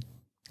Snapchat,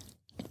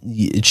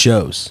 it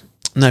shows.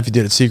 Not if you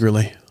did it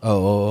secretly.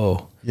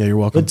 Oh. Yeah, you're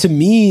welcome. But to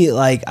me,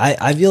 like,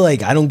 I feel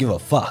like I don't give a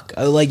fuck.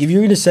 Like, if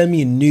you're gonna send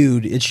me a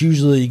nude, it's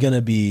usually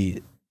gonna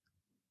be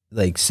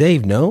like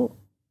saved. No.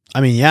 I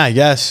mean, yeah, I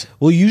guess.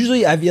 Well,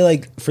 usually I feel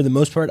like for the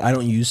most part I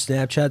don't use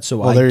Snapchat,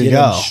 so I there you get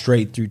them go.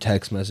 straight through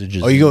text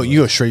messages. Oh, you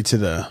go straight to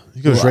the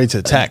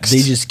text. They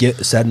just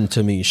send them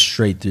to me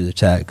straight through the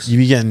text. You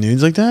be getting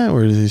nudes like that,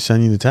 or does he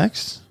send you the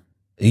text?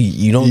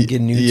 You don't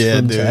get nudes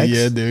from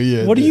text.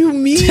 Yeah. What do you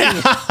mean?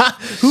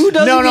 Who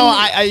doesn't?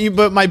 No.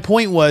 But my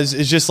point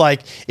is just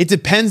like it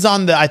depends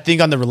on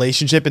the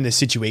relationship and the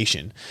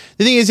situation.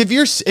 The thing is,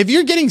 if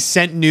you're getting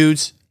sent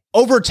nudes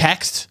over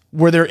text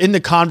where they're in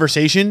the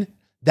conversation,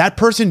 that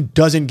person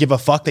doesn't give a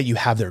fuck that you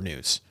have their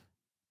nudes.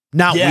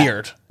 Not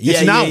weird.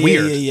 It's not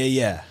weird.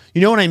 Yeah. You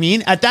know what I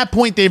mean? At that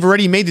point, they've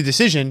already made the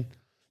decision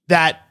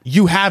that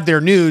you have their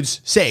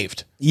nudes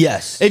saved.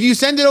 Yes. If you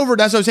send it over,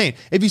 that's what I'm saying.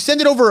 If you send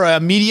it over a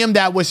medium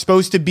that was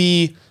supposed to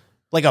be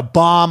like a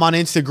bomb on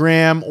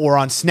Instagram or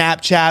on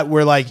Snapchat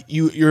where like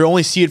you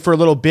only see it for a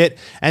little bit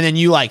and then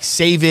you like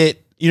save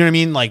it, you know what I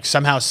mean? Like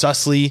somehow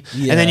sussly.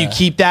 Yeah. And then you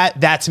keep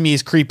that to me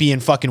is creepy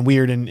and fucking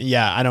weird. And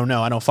yeah, I don't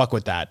know. I don't fuck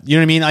with that. You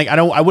know what I mean? Like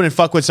I wouldn't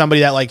fuck with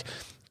somebody that like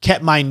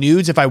kept my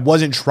nudes if I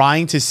wasn't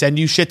trying to send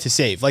you shit to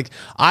save. Like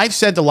I've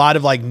sent a lot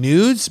of like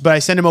nudes, but I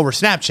send them over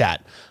Snapchat.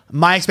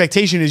 My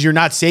expectation is you're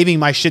not saving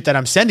my shit that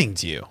I'm sending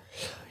to you.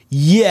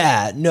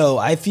 Yeah, no,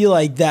 I feel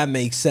like that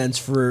makes sense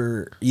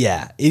for,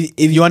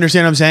 If You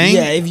understand what I'm saying?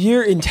 Yeah, if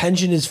your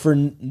intention is for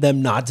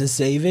them not to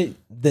save it,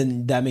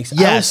 then that makes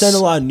sense. I don't Yes. send a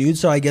lot of nudes,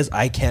 so I guess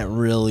I can't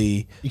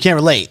really. You can't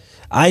relate.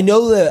 I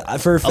know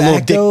that for a little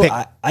fact, dick though, pic.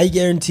 I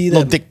guarantee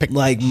Little that dick pic.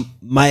 like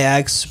my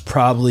ex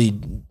probably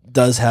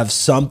does have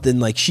something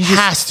like she just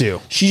Has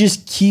to. She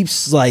just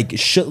keeps like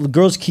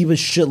girls keep a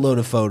shitload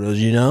of photos,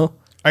 you know?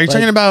 Are you Like,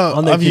 talking about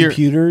on their of your?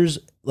 computers?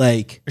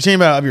 Like You're talking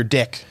about of your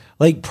dick.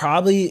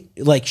 probably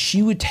like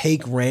she would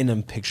take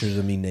random pictures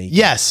of me naked.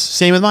 Yes,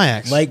 same with my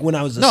ex. Like when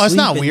I was asleep. no, it's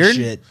not and weird.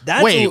 Shit.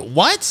 That's Wait,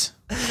 what?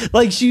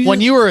 like she When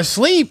you were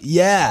asleep,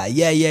 yeah.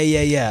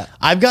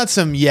 I've got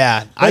some.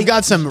 Yeah, I've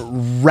got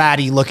some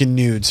ratty looking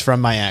nudes from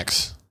my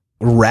ex,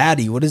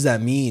 Ratty, what does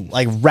that mean?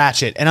 like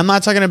ratchet. And I'm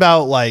not talking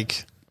about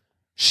like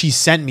she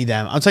sent me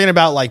them. I'm talking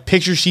about like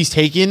pictures she's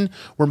taken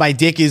where my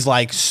dick is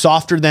like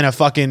softer than a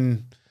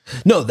fucking.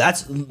 No,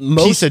 that's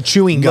most Piece of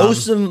chewing gum.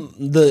 Most of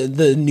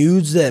the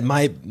nudes that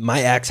my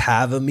ex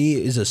have of me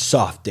is a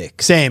soft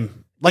dick.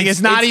 Same. Like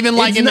it's not even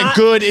like it's in the not-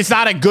 good. It's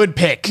not a good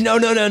pick.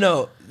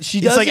 No. She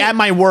It's does like at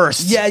my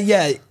worst.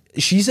 Yeah.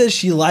 She says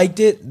she liked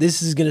it.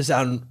 This is gonna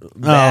sound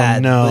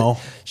bad. no.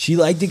 but she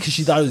liked it because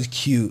she thought it was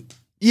cute.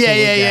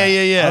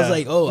 Yeah. I was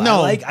like, oh, no,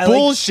 I like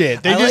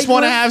bullshit. They I just like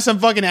want to when- have some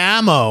fucking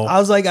ammo. I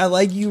was like, I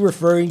like you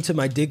referring to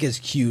my dick as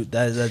cute.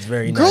 That's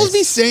very Girls nice.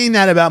 be saying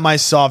that about my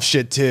soft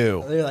shit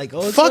too. They're like,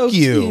 oh, it's fuck so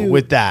you cute.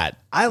 with that.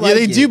 I yeah, like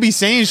they it. do be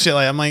saying shit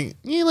like I'm like,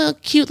 you little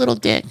cute little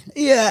dick.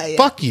 Yeah.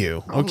 Fuck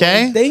you. I'm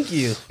Okay. like, thank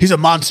you. He's a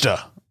monster.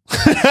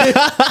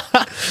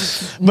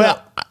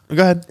 But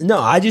go ahead.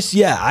 No, I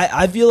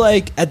feel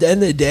like at the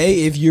end of the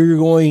day, if you're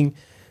going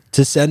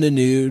to send a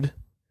nude,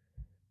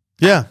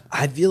 Yeah.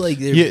 I feel like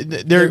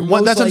They're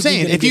most that's what I'm likely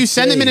saying. gonna If you get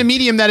send them in a saved.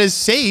 medium that is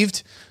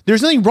saved,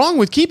 there's nothing wrong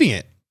with keeping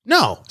it.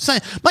 No.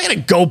 I'm not gonna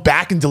go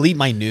back and delete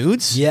my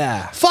nudes.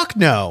 Yeah. Fuck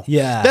no.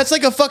 Yeah. That's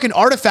like a fucking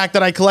artifact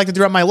that I collected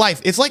throughout my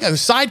life. It's like a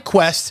side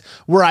quest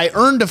where I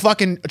earned a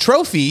fucking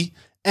trophy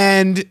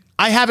and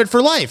I have it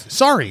for life.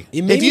 Sorry.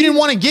 It made If you me- didn't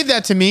want to give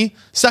that to me,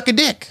 suck a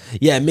dick.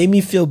 Yeah, it made me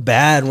feel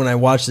bad when I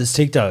watched this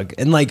TikTok.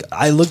 And like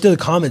I looked at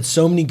the comments,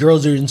 so many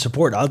girls are in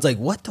support. I was like,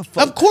 what the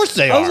fuck? Of course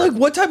they I was are. like,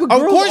 what type of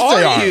Of girls course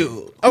they are are.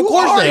 you? Of Who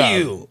course are they are.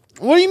 you?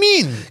 What do you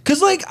mean?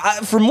 Because, like,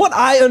 from what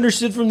I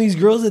understood from these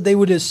girls, that they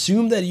would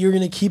assume that you're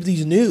going to keep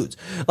these nudes.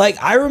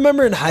 Like, I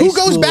remember in high school. Who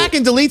goes back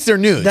and deletes their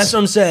nudes? That's what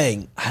I'm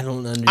saying. I don't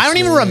understand. I don't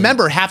even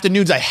remember half the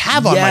nudes I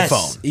have on my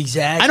phone.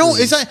 Exactly. I don't.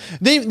 It's like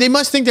they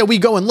must think that we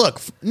go and look.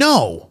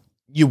 No,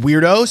 you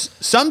weirdos.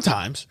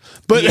 Sometimes,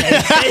 but yeah.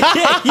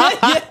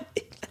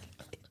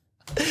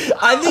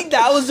 I think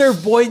that was their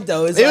point,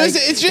 though.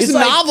 It's just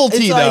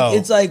novelty, though.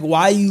 It's like,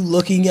 why are you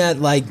looking at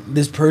like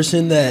this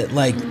person that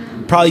like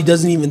probably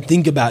doesn't even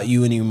think about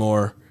you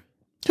anymore?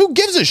 Who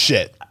gives a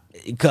shit?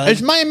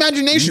 It's my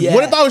imagination. Yeah.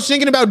 What if I was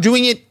thinking about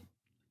doing it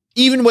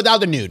even without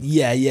the nude?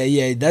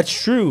 Yeah. That's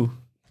true.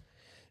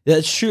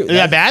 That's true. Is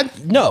that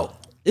bad? No.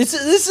 This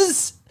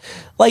is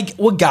like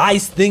what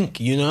guys think,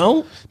 you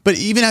know? But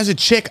even as a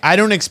chick, I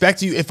don't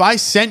expect you. If I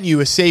sent you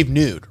a saved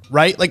nude,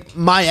 right? Like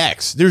my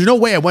ex, there's no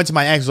way I went to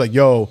my ex and was like,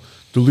 yo,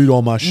 delete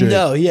all my shit.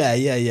 No,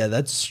 yeah.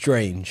 That's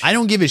strange. I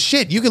don't give a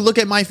shit. You can look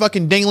at my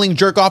fucking dangling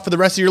jerk off for the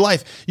rest of your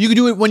life. You can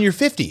do it when you're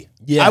 50.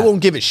 Yeah. I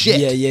won't give a shit.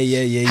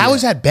 Yeah. How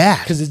is that bad?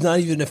 Because it's not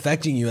even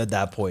affecting you at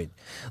that point.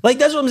 Like,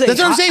 that's what I'm saying. That's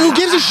what I'm saying. Who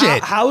gives a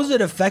shit? How is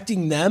it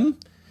affecting them?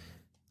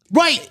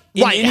 Right.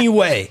 In any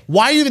way.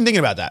 Why are you even thinking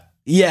about that?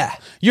 Yeah.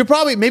 You're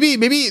probably, maybe,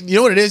 you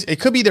know what it is? It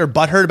could be they're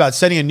butthurt about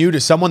sending a nude to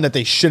someone that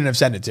they shouldn't have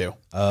sent it to.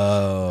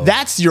 Oh.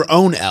 That's your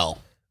own L.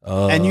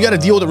 And you got to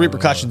deal with the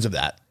repercussions of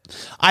that.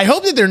 I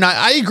hope that they're not,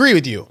 I agree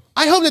with you.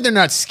 I hope that they're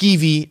not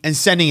skeevy and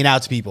sending it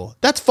out to people.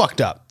 That's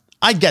fucked up.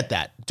 I get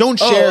that. Don't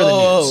share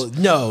the news.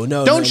 No.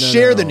 Don't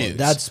share the news.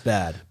 That's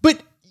bad.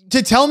 But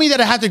to tell me that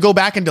I have to go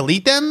back and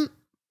delete them,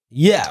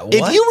 yeah. What?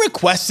 if you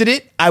requested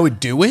it, I would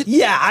do it.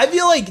 Yeah, I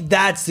feel like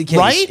that's the case.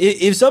 Right?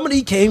 If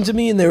somebody came to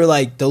me and they were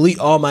like, delete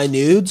all my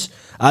nudes,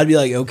 I'd be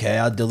like, okay,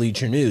 I'll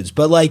delete your nudes.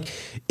 But like,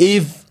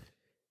 if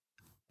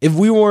it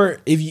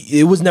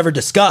was never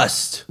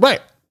discussed,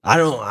 Right.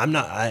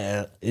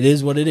 it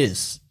is what it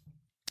is.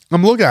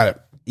 I'm looking at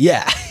it.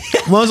 Yeah.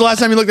 When was the last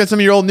time you looked at some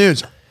of your old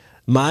nudes?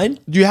 Mine?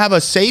 Do you have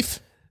a safe?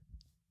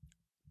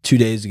 2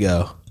 days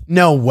ago.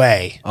 No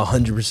way.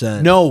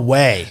 100%. No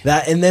way.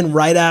 And then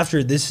right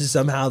after this is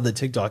somehow the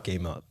TikTok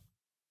came up.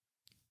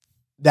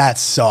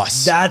 That's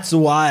sauce. That's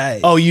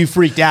why. Oh, you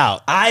freaked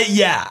out.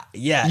 Yeah.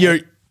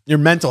 Your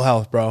mental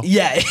health, bro.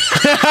 Yeah.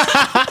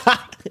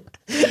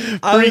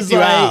 Freaked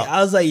you out.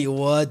 I was like,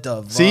 what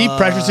the fuck? See,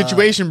 pressure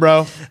situation,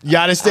 bro. You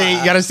gotta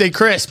stay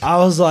crisp. I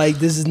was like,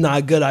 this is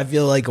not good. I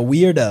feel like a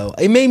weirdo.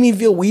 It made me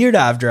feel weird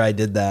after I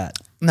did that.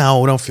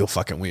 No, don't feel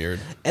fucking weird.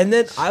 And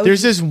then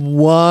there's this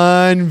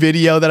one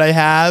video that I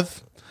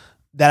have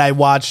that I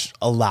watch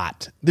a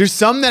lot. There's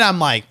some that I'm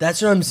like,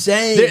 that's what I'm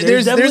saying.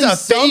 There's a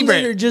some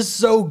favorite. that are just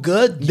so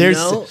good. You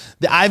know?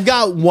 I've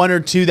got one or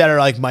two that are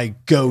like my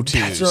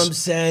go-tos. That's what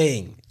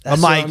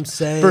I'm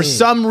saying. For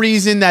some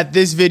reason that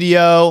this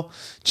video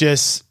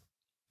just,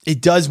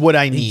 it does what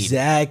I need.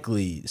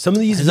 Exactly. Some of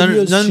these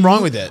There's videos. nothing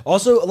wrong with it.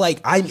 Also,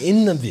 like, I'm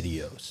in the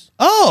videos.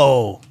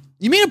 Oh,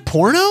 you mean a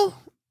porno?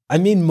 I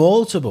mean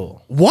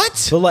multiple.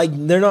 What? But like,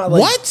 they're not like.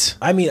 What?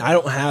 I mean, I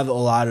don't have a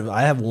lot of.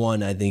 I have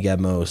one, I think, at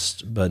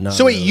most, but not.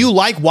 So wait, really. you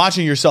like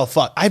watching yourself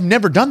fuck? I've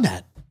never done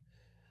that.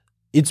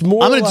 It's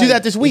more. I'm gonna do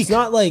that this week. It's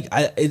not like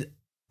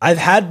I've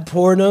had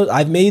porno.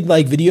 I've made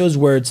like videos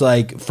where it's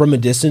like from a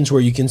distance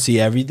where you can see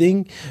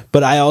everything,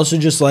 but I also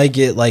just like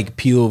it like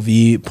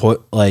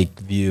POV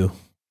view.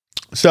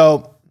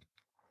 So,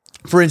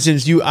 for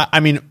instance,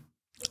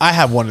 I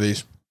have one of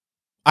these.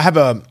 I have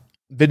a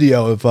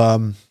video of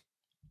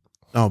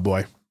oh boy,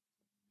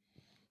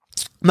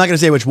 I'm not gonna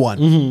say which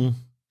one,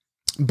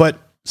 but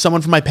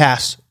someone from my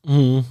past,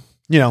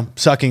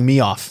 sucking me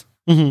off.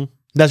 That's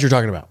what you're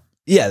talking about.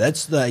 Yeah,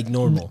 that's like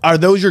normal. Are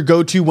those your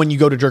go-to when you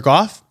go to jerk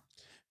off?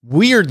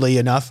 Weirdly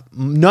enough,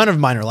 none of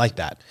mine are like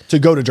that to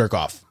go to jerk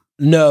off.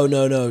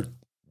 No.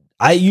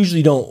 I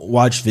usually don't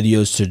watch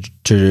videos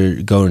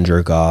to go and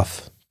jerk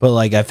off, but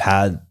like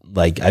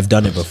I've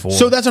done it before.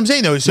 So that's what I'm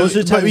saying though. So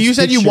but you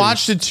said you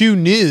watched the two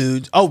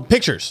nudes. Oh,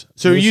 pictures.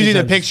 So you're using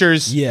the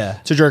pictures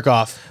to jerk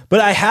off. But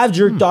I have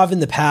jerked off in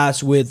the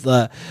past with,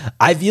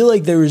 I feel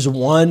like there was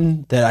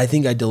one that I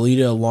think I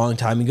deleted a long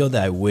time ago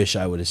that I wish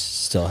I would have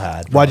still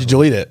had. Probably. Why'd you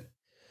delete it?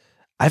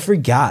 I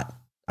forgot.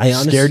 I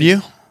honestly scared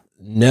you?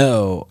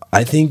 No,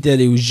 I think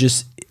that it was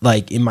just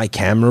like in my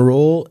camera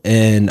roll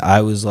and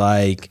I was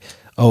like,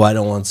 oh, I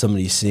don't want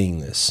somebody seeing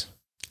this.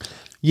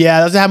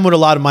 Yeah, that's happened with a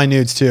lot of my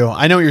nudes too.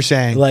 I know what you're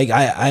saying. Like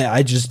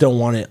I just don't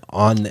want it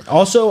on.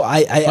 Also,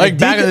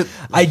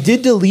 I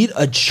did delete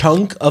a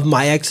chunk of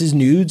my ex's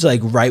nudes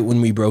like right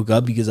when we broke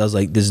up because I was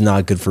like, this is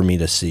not good for me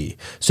to see.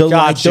 So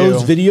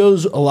those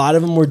videos, a lot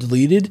of them were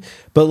deleted,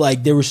 but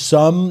like there were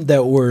some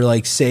that were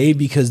like saved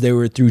because they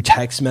were through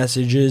text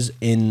messages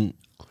in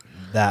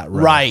that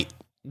realm. Right.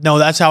 No,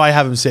 that's how I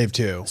have them saved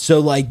too. So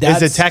like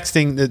that's the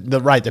texting,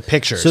 the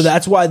pictures. So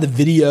that's why the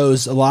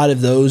videos, a lot of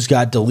those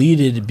got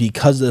deleted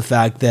because of the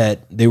fact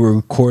that they were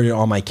recorded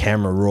on my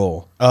camera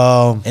roll.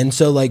 Oh. And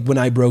so like when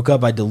I broke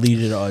up, I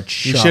deleted a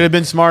chunk. You should have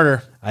been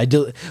smarter.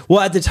 Well,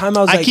 at the time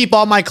I was like, I keep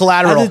all my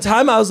collateral. At the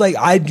time I was like,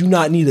 I do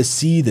not need to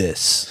see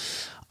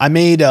this. I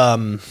made I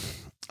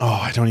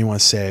don't even want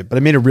to say it, but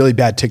I made a really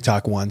bad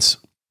TikTok once.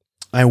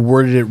 I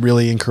worded it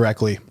really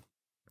incorrectly.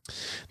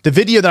 The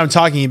video that I'm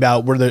talking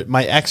about where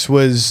my ex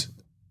was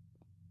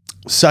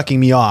sucking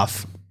me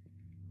off.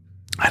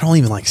 I don't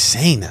even like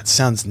saying that.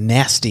 Sounds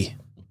nasty.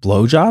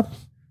 Blowjob?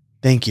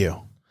 Thank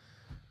you.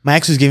 My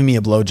ex was giving me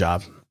a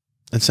blowjob.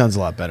 That sounds a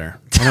lot better.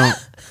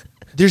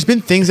 There's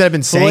been things that I've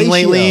been saying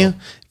lately.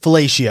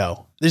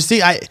 Fellatio.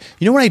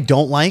 You know what I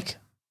don't like?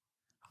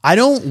 I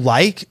don't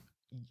like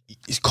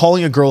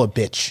calling a girl a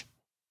bitch.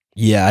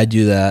 Yeah, I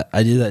do that.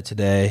 I did that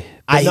today.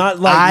 But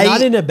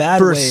not in a bad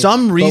for way. For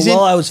some reason, but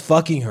while I was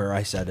fucking her,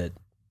 I said it.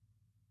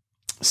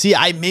 See,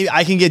 maybe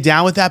I can get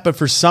down with that, but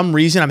for some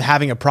reason, I'm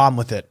having a problem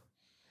with it.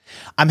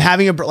 I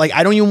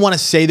don't even want to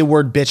say the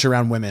word bitch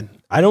around women.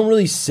 I don't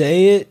really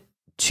say it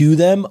to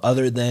them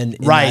other than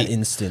in that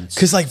instance.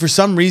 Because for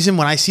some reason,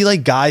 when I see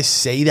guys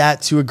say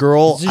that to a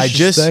girl, it's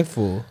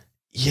disrespectful.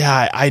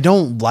 I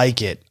don't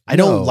like it. I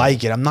don't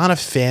like it. I'm not a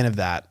fan of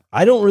that.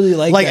 I don't really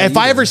like that if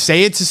I ever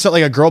say it to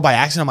a girl by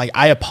accident, I'm like,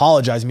 I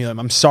apologize.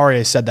 I'm sorry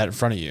I said that in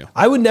front of you.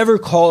 I would never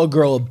call a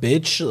girl a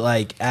bitch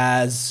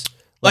as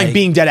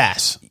being dead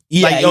ass.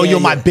 Yeah,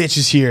 my bitch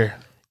is here.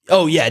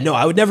 Oh yeah, no,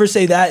 I would never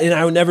say that, and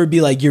I would never be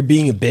like, you're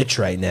being a bitch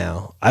right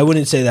now. I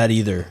wouldn't say that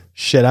either.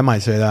 Shit, I might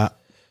say that.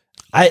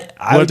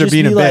 I would just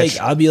being a bitch?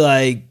 I'll be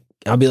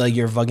like,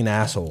 you're a fucking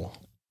asshole.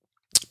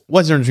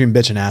 What's the difference between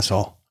bitch and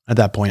asshole at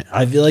that point?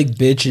 I feel like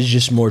bitch is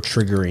just more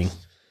triggering.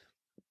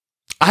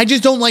 I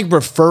just don't like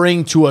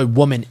referring to a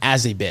woman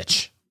as a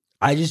bitch.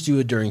 I just do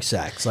it during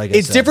sex.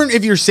 It's different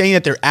if you're saying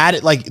that they're at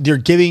it, they're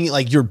giving,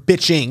 you're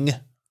bitching.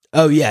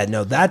 Oh yeah,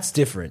 no, that's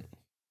different,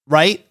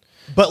 right?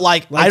 But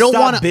I don't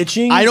want to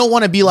bitching. I don't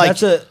want to be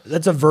that's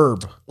a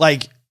verb.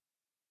 Like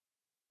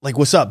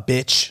what's up,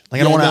 bitch? I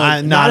don't want to.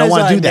 I don't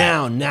want to do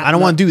that. I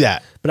don't want to do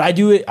that. But I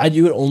do it. I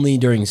do it only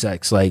during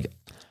sex.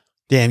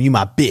 Damn, you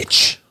my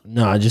bitch.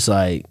 No, I just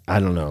I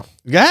don't know.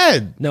 Go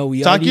ahead. No,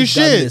 we talk already your done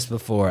shit. This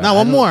before. No,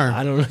 one more.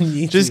 I don't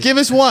need just to. Give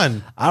us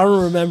one. I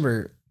don't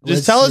remember.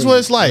 Just tell us what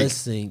it's like.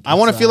 I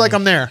want to feel like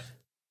I'm there.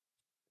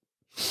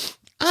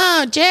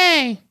 Oh,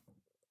 Jay.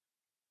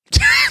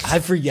 I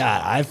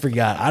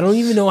forgot. I don't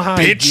even know how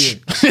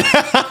bitch.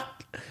 I did.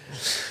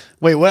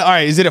 Wait, what? All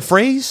right, is it a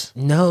phrase?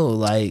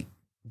 No,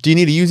 do you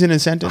need to use it in a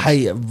sentence?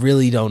 I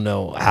really don't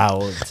know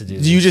how to do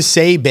this. Do you just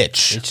say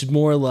bitch? It's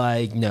more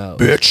no.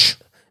 Bitch.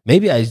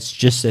 Maybe I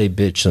just say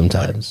bitch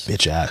sometimes.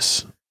 Bitch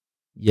ass.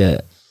 Yeah.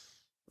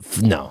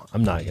 No,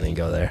 I'm not going to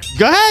go there.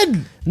 Go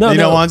ahead. No, you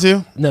don't want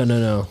to?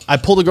 No. I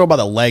pulled a girl by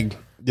the leg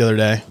the other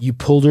day. You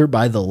pulled her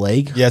by the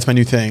leg? Yeah, it's my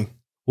new thing.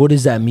 What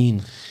does that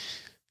mean?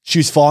 She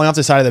was falling off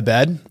the side of the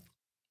bed.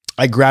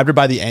 I grabbed her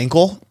by the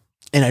ankle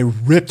and I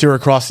ripped her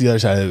across the other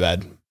side of the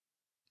bed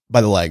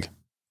by the leg.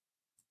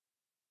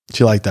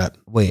 She liked that.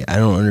 Wait, I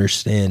don't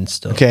understand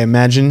still. Okay,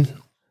 imagine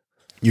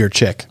you're a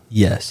chick.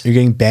 Yes. You're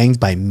getting banged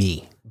by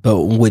me.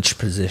 But which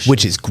position?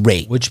 Which is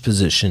great. Which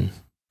position?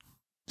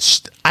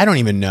 I don't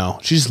even know.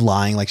 She's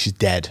lying like she's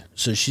dead.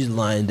 So she's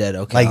lying dead.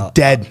 Okay.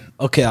 Dead.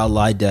 Okay, I'll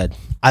lie dead.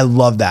 I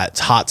love that. It's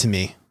hot to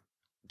me.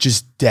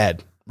 Just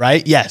dead.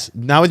 Right? Yes.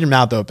 Not with your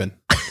mouth open.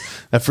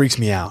 That freaks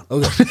me out.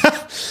 Okay.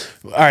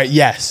 All right.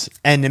 Yes.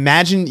 And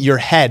imagine your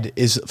head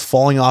is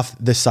falling off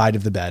the side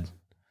of the bed.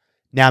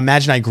 Now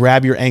imagine I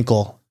grab your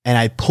ankle and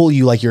I pull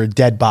you like you're a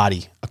dead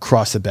body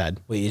across the bed.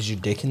 Wait, is your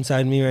dick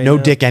inside me right now?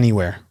 No dick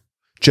anywhere.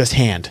 Just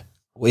hand.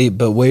 Wait,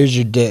 but where's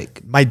your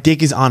dick? My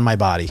dick is on my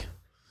body.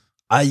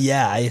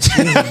 Yeah, I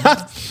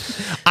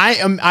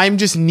assume. I'm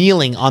just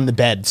kneeling on the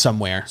bed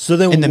somewhere. So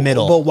then in the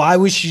middle. But why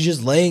was she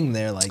just laying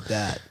there like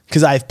that?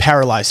 Because I've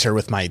paralyzed her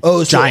with my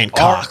giant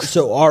cock.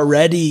 So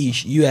already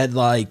you had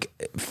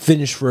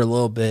finished for a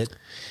little bit.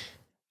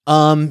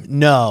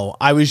 No,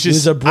 I was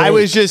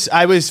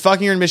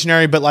fucking her in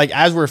missionary, but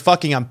as we're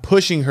fucking, I'm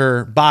pushing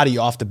her body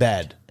off the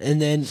bed.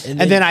 And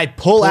then I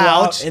pull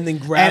out and then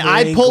grab and her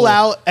I ankle. pull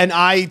out and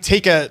I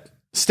take a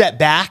step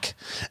back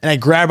and I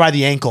grab her by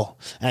the ankle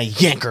and I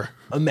yank her.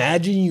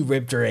 Imagine you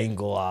ripped her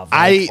ankle off.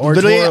 Or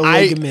tore a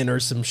ligament or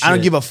some shit. I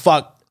don't give a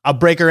fuck. I'll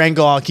break her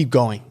ankle. I'll keep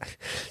going.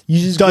 You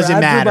just doesn't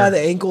grabbed matter. her by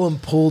the ankle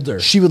and pulled her.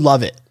 She would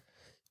love it.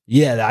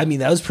 Yeah, I mean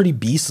that was pretty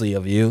beastly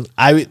of you.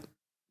 I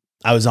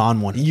was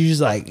on one. You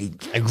just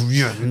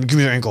give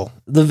me your ankle.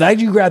 The fact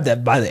you grabbed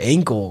that by the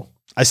ankle.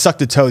 I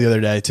sucked a toe the other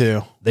day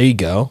too. There you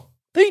go.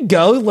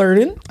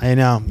 Learning. I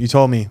know. You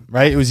told me,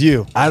 right? It was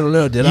you. I don't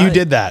know. You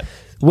did that.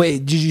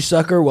 Wait, did you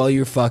suck her while you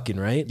were fucking,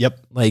 right? Yep.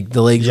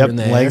 The legs were in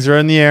the air? Legs are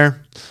in the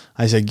air.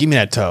 I said, give me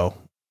that toe.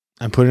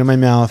 I put it in my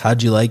mouth.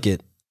 How'd you like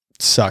it?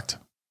 It sucked.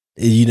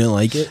 You didn't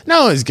like it?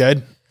 No, it was good.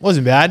 It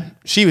wasn't bad.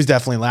 She was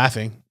definitely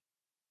laughing.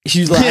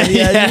 She was laughing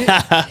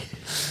at you?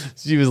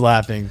 She was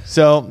laughing.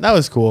 So that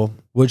was cool.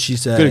 What'd she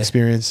say? Good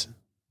experience.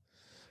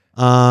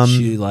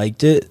 She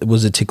liked it.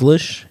 Was it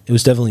ticklish? It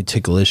was definitely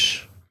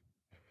ticklish.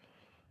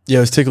 Yeah,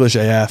 it was ticklish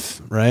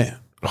AF, right?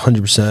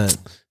 100%.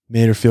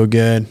 Made her feel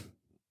good.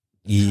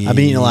 Yeah. I've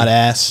been eating a lot of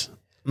ass.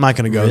 I'm not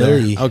going to go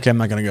Really? there. Okay, I'm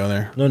not going to go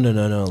there. No.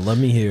 Let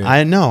me hear it.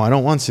 I know. I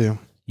don't want to.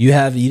 You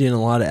have eaten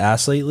a lot of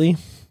ass lately?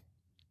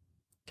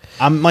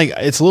 I'm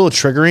it's a little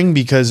triggering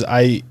because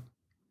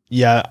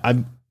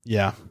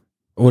yeah.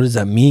 What does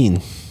that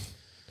mean?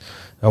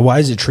 Why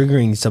is it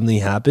triggering? Something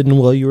happened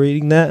while you were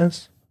eating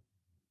that?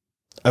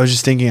 I was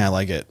just thinking I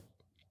like it.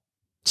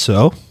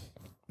 So?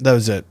 That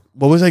was it.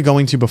 What was I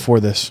going to before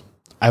this?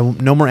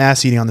 No more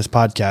ass eating on this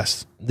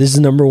podcast. This is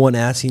number one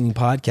ass eating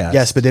podcast.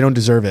 Yes, but they don't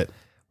deserve it.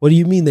 What do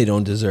you mean they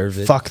don't deserve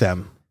it? Fuck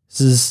them.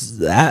 This is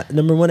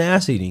number one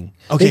ass eating.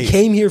 Okay. They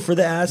came here for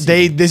the ass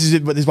eating. This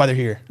is why they're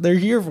here. They're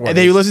here for it.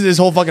 They listen to this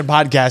whole fucking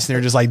podcast and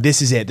they're just like,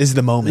 this is it. This is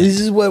the moment. This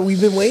is what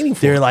we've been waiting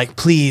for. They're like,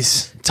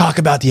 please talk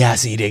about the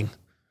ass eating.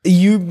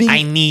 You being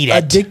I need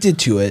it. addicted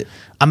to it.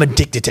 I'm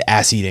addicted to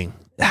ass eating.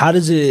 How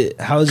has it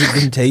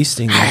been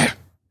tasting?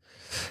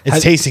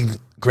 It's tasting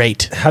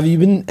great. Have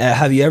you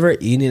ever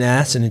eaten an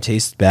ass and it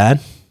tastes bad?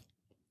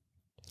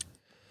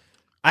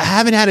 I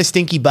haven't had a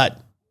stinky butt.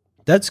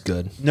 That's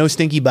good. No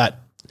stinky butt.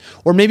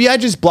 Or maybe I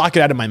just block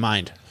it out of my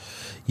mind.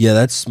 Yeah,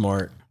 that's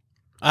smart.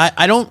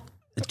 I don't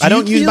you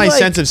use feel my like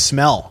sense of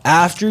smell.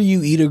 After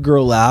you eat a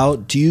girl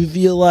out, do you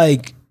feel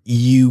like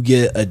you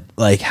get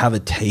have a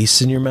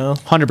taste in your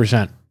mouth?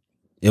 100%.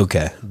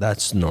 Okay,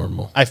 that's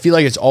normal. I feel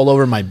like it's all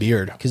over my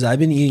beard. Because I've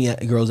been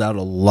eating girls out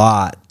a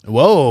lot,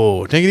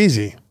 Whoa, take it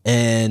easy.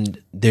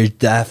 and there's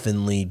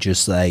definitely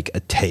just like a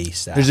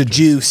taste. There's a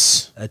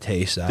juice. a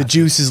taste. The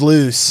juice is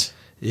loose.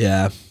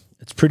 Yeah,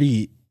 it's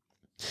pretty.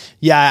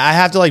 Yeah, I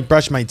have to like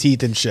brush my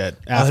teeth and shit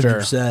after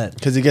 100%.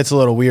 because it gets a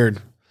little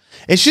weird.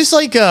 It's just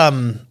like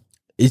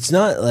It's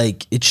not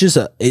like it's just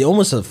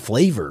almost a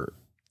flavor.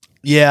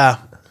 yeah.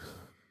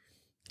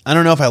 I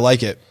don't know if I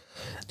like it.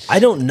 I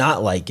don't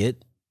not like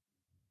it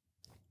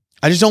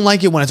I just don't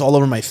like it when it's all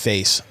over my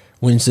face.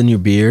 when it's in your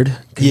beard.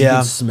 'Cause you Yeah.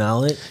 can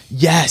smell it.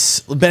 Yes,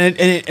 but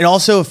it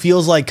also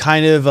feels like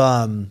kind of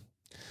not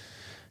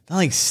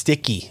like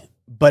sticky,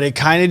 but it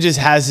kind of just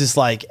has this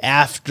like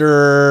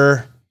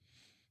after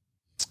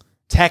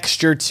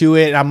texture to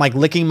it. I'm like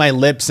licking my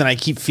lips and I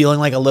keep feeling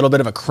like a little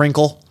bit of a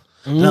crinkle.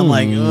 And I'm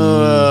like,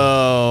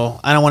 oh,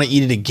 I don't want to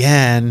eat it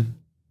again.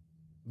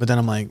 But then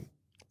I'm like,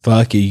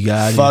 Fuck it, you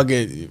got fuck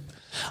it.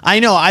 I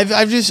know.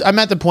 I'm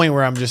at the point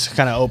where I'm just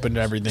kind of open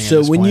to everything. So at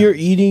this when point. you're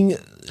eating,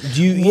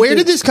 do you eat Where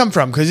did this come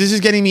from? Because this is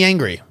getting me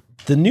angry.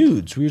 the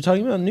nudes? We were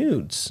talking about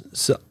nudes.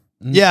 So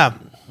Yeah.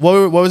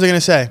 What was I going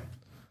to say?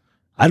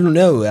 I don't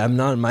know. I'm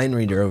not a mind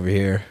reader over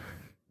here.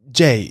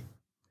 Jay,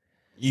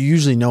 you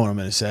usually know what I'm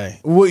going to say.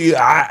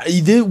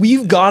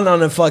 We've gone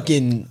on a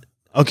fucking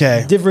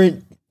Okay.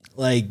 different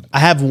like I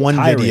have one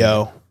tirade.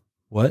 video.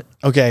 What?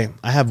 Okay.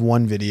 I have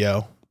one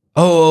video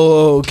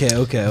Oh, okay.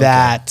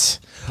 that's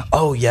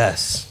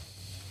yes.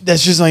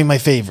 just like my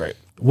favorite.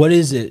 What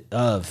is it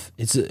of?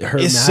 Is it her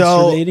It's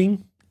so- masturbating?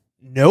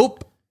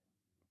 Nope.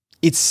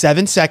 It's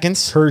 7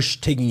 seconds. Her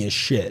taking a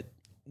shit.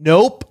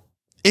 Nope.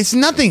 It's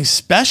nothing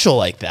special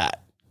like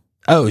that.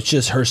 Oh, it's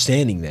just her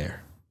standing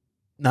there.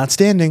 Not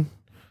standing.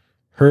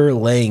 Her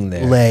laying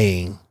there.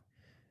 Laying.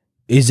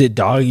 Is it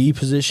doggy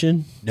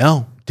position?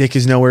 No. Dick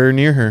is nowhere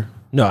near her.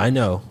 No, I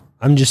know.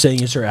 I'm just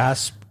saying it's her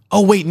ass.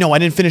 Oh, wait. No, I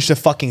didn't finish the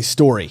fucking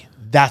story.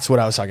 That's what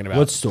I was talking about.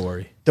 What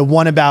story? The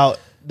one about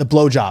the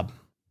blowjob.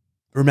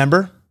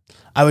 Remember?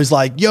 I was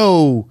like,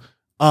 yo,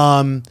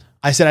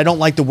 I said I don't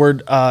like the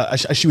word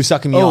she was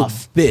sucking me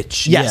off.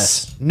 Bitch.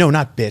 Yes. No,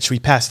 not bitch. We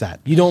passed that.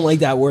 You don't like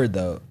that word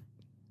though.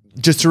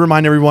 Just to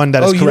remind everyone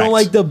that it's correct. You don't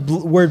like the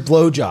word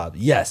blowjob.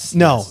 Yes.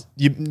 No,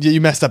 yes. you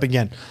messed up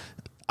again.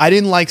 I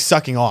didn't like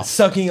sucking off.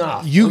 Sucking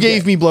off. You Okay.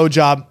 gave me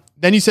blowjob.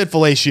 Then you said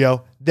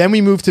fellatio. Then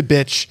we moved to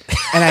bitch,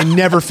 and I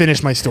never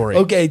finished my story.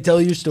 Okay, tell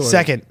your story.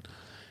 Second.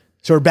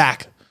 So we're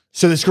back.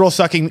 So this girl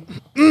sucking.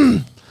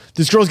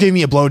 This girl's giving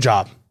me a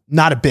blowjob,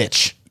 not a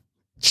bitch.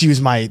 She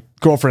was my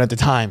girlfriend at the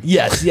time.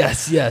 Yes.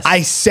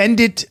 I send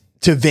it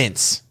to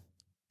Vince.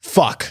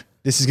 Fuck.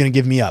 This is going to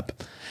give me up.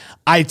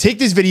 I take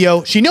this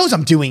video. She knows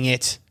I'm doing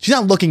it. She's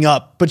not looking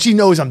up, but she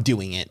knows I'm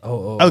doing it.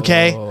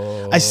 Okay.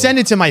 I send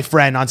it to my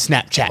friend on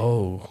Snapchat.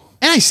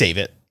 And I save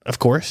it, of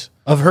course.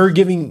 Of her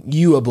giving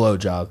you a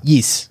blowjob.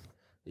 Yes.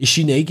 Is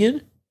she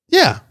naked?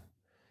 Yeah.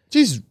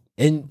 She's,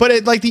 And but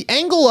it, like the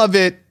angle of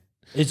it,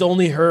 it's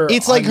only her.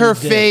 it's like on her your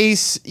dick.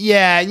 face.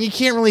 Yeah. And you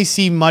can't really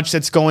see much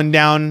that's going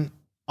down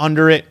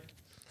under it.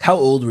 How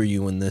old were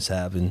you when this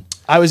happened?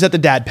 I was at the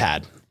dad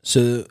pad.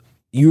 So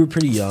you were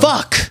pretty young.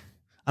 Fuck.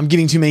 I'm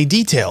giving too many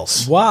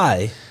details.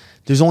 Why?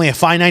 There's only a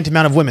finite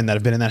amount of women that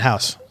have been in that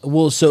house.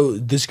 Well, so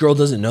this girl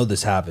doesn't know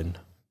this happened.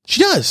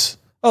 She does.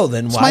 Oh,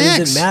 then my why does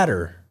ex. it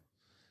matter?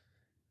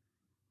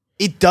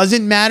 It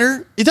doesn't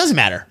matter. It doesn't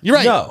matter. You're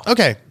right. No.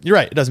 Okay. You're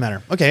right. It doesn't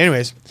matter. Okay.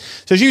 Anyways.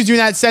 So she was doing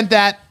that, sent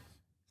that.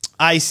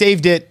 I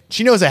saved it.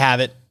 She knows I have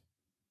it.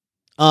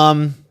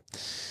 I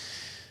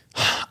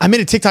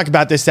made a TikTok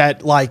about this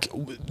that like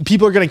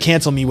people are going to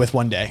cancel me with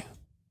one day.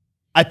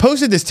 I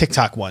posted this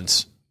TikTok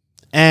once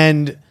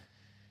and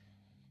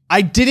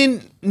I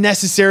didn't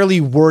necessarily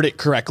word it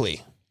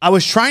correctly. I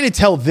was trying to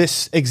tell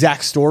this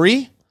exact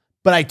story,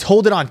 but I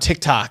told it on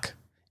TikTok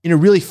in a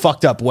really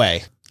fucked up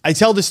way. I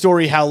tell the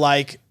story how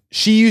like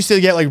she used to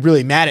get like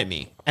really mad at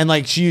me and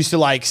like she used to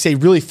like say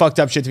really fucked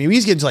up shit to me. We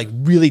used to get into like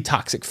really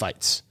toxic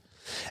fights.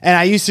 And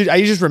I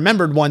just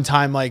remembered one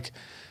time like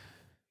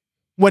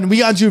when we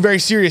got into a very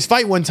serious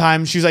fight one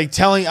time, she was like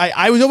telling,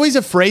 I was always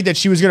afraid that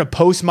she was going to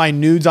post my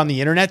nudes on the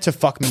internet to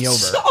fuck me over.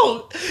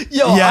 So,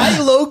 yo, Yeah. I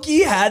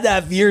low-key had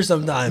that fear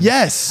sometimes.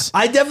 Yes.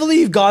 I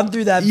definitely have gone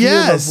through that fear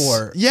Yes.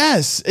 before.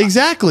 Yes,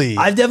 exactly.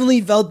 I've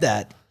definitely felt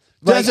that.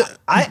 Like, Does it-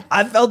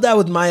 I felt that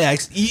with my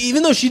ex,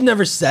 even though she'd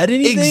never said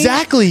anything.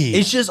 Exactly.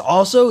 It's just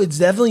also, it's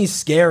definitely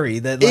scary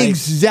that like,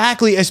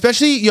 Exactly.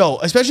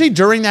 Especially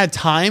during that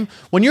time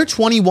when you're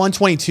 21,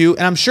 22,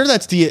 and I'm sure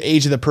that's the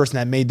age of the person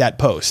that made that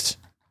post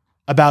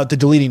about the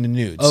deleting the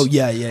nudes. oh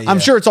yeah, yeah, yeah. I'm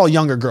sure it's all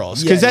younger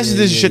girls because Yeah, this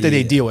yeah, is yeah, shit that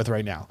they yeah. deal with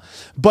right now.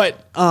 But,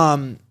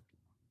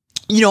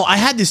 I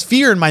had this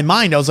fear in my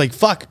mind. I was like,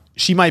 fuck,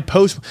 she might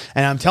post.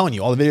 And I'm telling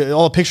you, all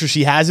the pictures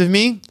she has of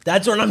me,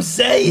 That's what I'm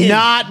saying.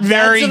 Not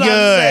very That's what I'm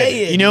good.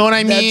 saying. You know what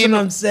I That's mean? what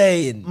I'm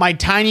saying. my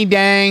tiny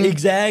dang,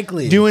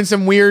 Exactly. doing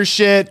some weird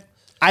shit.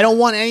 I don't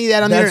want any of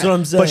that on That's there. what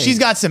I'm saying. But she's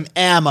got some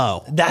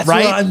ammo. That's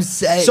right? what I'm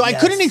saying, So I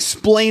yes. couldn't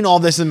explain all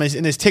this in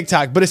this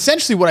TikTok, but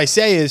essentially what I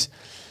say is,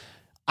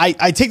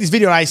 I take this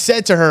video and I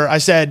said to her, I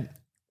said,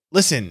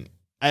 listen,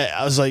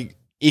 I was like,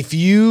 if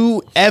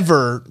you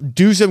ever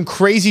do some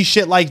crazy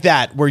shit like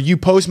that where you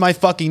post my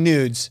fucking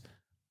nudes,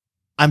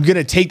 I'm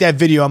gonna take that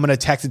video, I'm gonna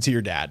text it to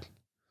your dad.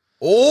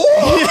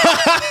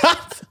 Oh,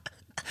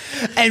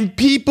 And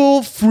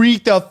people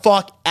freak the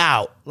fuck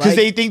out because Like-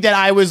 they think that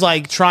I was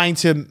like trying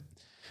to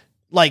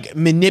like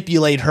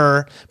manipulate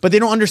her, but they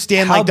don't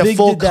understand How like the big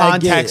full did that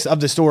context get?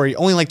 of the story.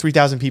 Only like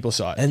 3,000 people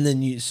saw it. and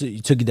then you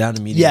took it down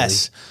immediately.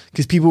 Yes,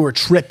 because people were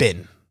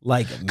tripping.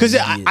 like Because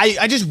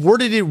I just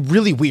worded it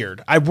really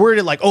weird. I worded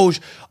it like, oh,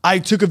 I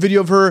took a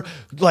video of her,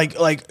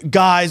 like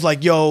guys,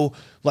 like, yo,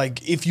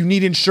 like if you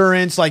need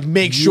insurance, like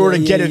make sure to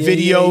Yeah, get a yeah,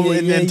 video yeah,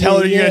 and yeah, then tell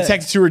her yeah, you're gonna yeah.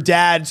 text it to her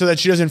dad so that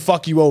she doesn't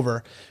fuck you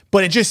over.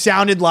 But it just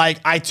sounded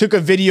like I took a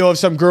video of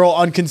some girl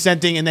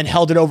unconsenting and then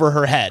held it over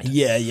her head.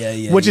 yeah, yeah,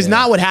 yeah. Which is yeah.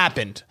 not what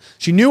happened.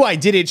 She knew I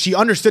did it. She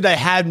understood I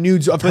had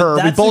nudes of her.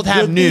 We That's both the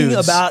have good thing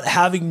nudes. about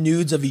having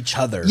nudes of each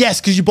other. Yes,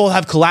 because you both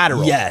have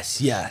collateral.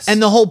 Yes. Yes.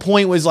 And the whole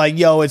point was like,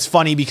 yo, it's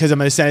funny because I'm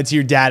going to send it to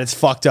your dad. It's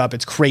fucked up.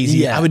 It's crazy.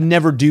 Yeah. I would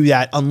never do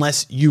that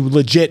unless you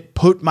legit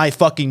put my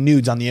fucking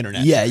nudes on the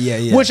internet. Yeah, yeah,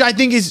 yeah. Which I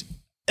think is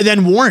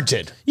then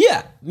warranted,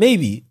 yeah,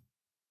 maybe.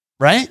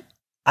 right?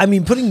 I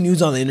mean, putting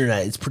nudes on the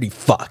internet is pretty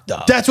fucked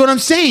up. That's what I'm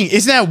saying.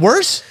 Isn't that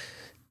worse?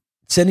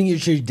 Sending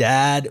it to your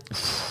dad.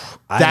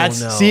 I don't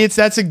know.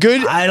 That's a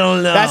good, I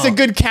don't know. that's a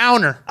good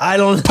counter, I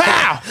don't know.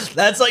 Pow!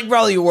 That's like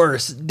probably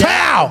worse.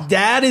 Pow!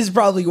 Dad is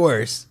probably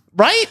worse.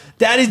 right?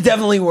 That is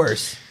definitely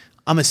worse.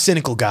 I'm a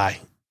cynical guy.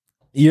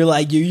 You're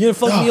like, you're gonna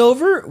fuck me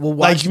over? Well,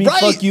 watch me right?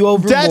 fuck you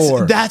over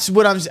more. That's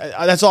what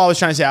that's all I was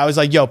trying to say. I was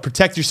like, yo,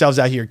 protect yourselves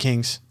out here,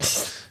 kings.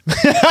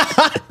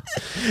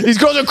 These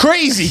girls are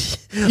crazy.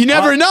 You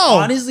never know.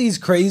 Honestly, it's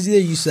crazy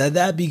that you said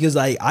that because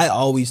I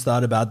always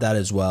thought about that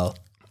as well.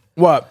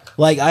 What?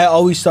 Like, I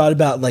always thought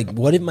about like,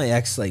 what if my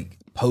ex like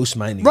post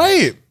my name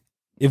Right.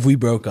 if we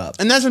broke up?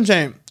 And that's what I'm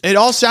saying. It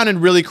all sounded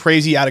really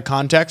crazy out of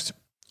context.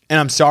 And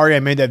I'm sorry I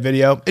made that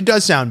video. It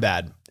does sound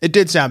bad. It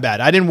did sound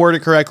bad. I didn't word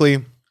it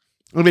correctly.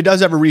 If it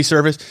does ever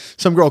resurface,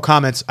 some girl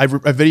comments, I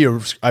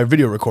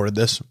video recorded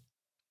this.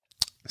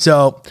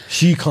 So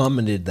She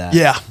commented that.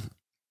 yeah.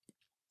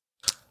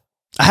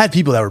 I had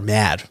people that were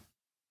mad.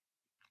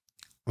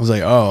 I was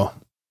like, oh,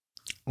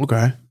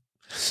 okay.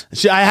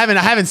 I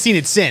haven't seen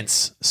it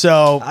since.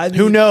 So I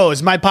who mean-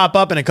 knows? Might pop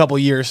up in a couple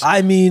years.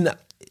 I mean,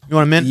 You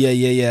want a minute?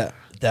 yeah.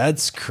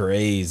 That's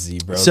crazy,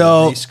 bro.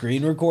 So- They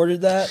screen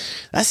recorded that.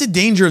 That's the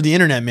danger of the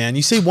internet, man.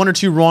 You say one or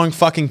two wrong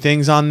fucking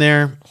things on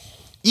there.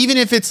 Even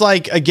if it's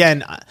like, again,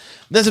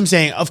 that's what I'm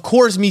saying. Of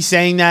course, me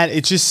saying that,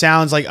 it just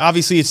sounds like,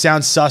 obviously it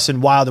sounds sus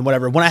and wild and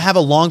whatever. When I have a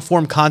long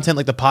form content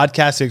like the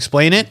podcast to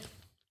explain it,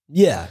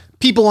 Yeah.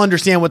 people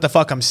understand what the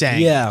fuck I'm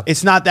saying. Yeah.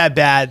 It's not that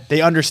bad.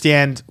 They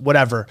understand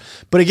whatever.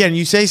 But again,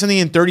 you say something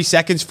in 30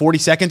 seconds, 40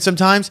 seconds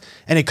sometimes,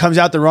 and it comes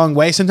out the wrong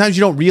way. Sometimes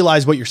you don't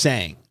realize what you're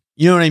saying.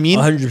 You know what I mean?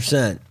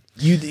 100%.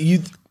 You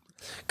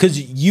because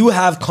you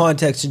have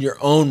context in your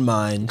own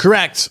mind.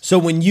 Correct. So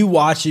when you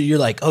watch it, you're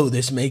like, oh,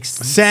 this makes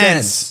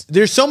sense.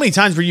 There's so many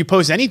times where you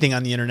post anything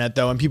on the internet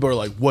though, and people are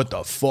like, "What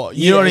the fuck?"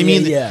 You Yeah, know what I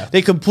mean? yeah.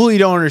 They completely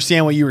don't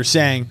understand what you were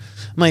saying.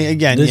 I'm like,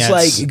 again, It's yeah,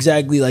 like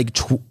exactly like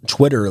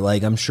Twitter.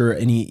 Like I'm sure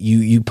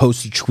you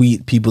post a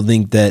tweet, people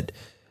think that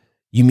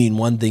you mean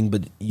one thing,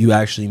 but you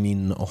actually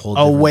mean a whole a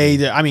different way thing.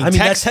 that I mean,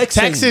 that's text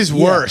texting. is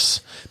Yeah.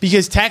 worse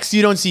because text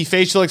you don't see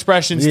facial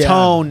expressions, Yeah.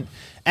 tone,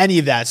 any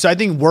of that. So I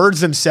think words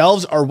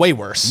themselves are way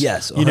worse.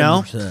 Yes, you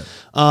know.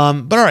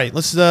 100%. But all right,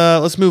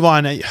 let's move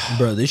on.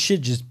 Bro, this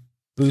shit just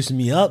boosted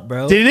me up,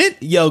 bro. Didn't it?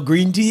 Yo,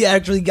 green tea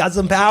actually got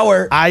some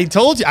power. I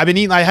told you I've been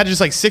eating. I had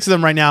just like 6 of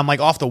them right now. I'm like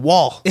off the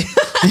wall.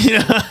 You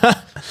know?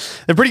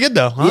 They're pretty good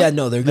though. Huh? Yeah,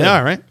 no, they're good. They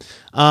are,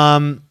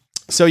 right?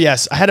 So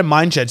yes, I had a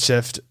mindset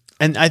shift,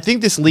 and I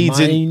think this leads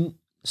in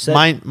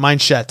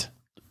mindset.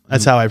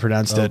 That's how I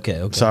pronounced it.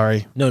 Okay.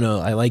 Sorry, No,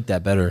 I like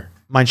that better.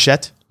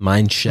 mindset.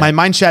 Mind shit. My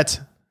mindset.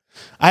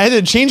 I had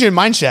to change in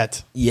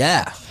mindset.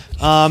 Yeah.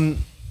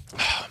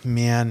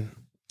 Man,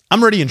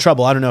 I'm already in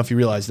trouble. I don't know if you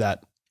realize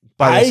that.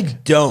 I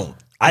don't.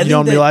 I You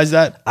don't realize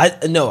that? I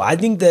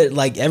think that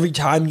like every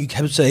time you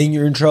kept saying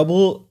you're in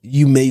trouble,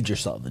 you made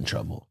yourself in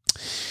trouble.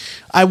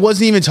 I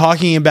wasn't even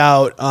talking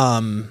about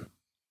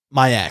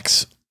my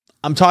ex.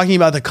 I'm talking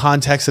about the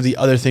context of the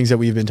other things that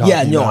we've been talking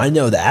about. Yeah, no, I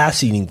know the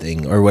ass eating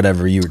thing or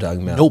whatever you were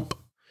talking about. Nope.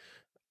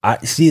 I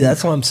see.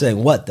 That's what I'm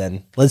saying. What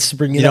then? Let's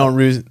bring it. You up. don't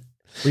re-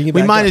 Bring it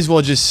We back might up. as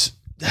well just.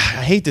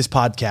 I hate this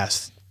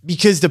podcast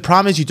because the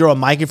problem is you throw a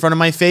mic in front of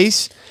my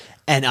face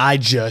and I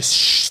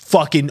just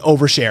fucking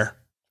overshare.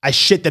 I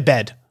shit the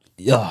bed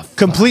Oh,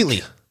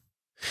 completely.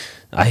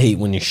 I hate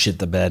when you shit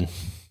the bed.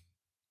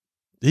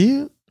 Do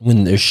you?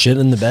 When there's shit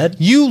in the bed.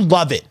 You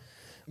love it.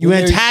 You When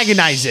there's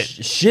antagonize it.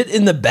 Shit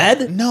in the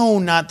bed. No,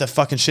 not the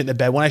fucking shit in the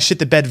bed. When I shit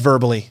the bed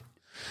verbally,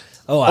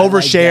 Oh, I like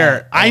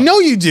overshare. that. I know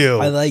you do.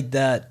 I like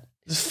that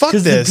Fuck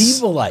because the this.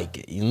 people like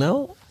it. You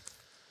know.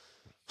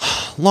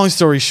 Long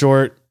story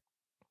short,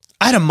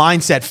 I had a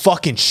mindset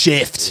fucking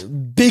shift.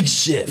 Big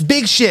shift.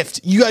 Big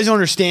shift. You guys don't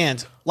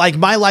understand. Like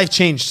my life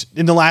changed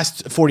in the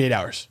last 48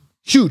 hours.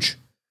 Huge.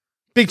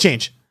 Big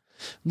change.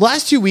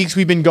 Last 2 weeks,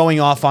 we've been going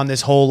off on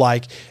this whole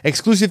like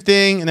exclusive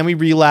thing, and then we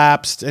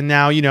relapsed, and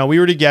now, you know, we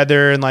were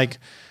together, and like,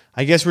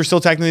 I guess we're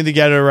still technically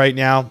together right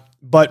now,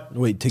 but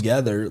Wait,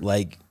 together?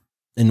 Like,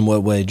 in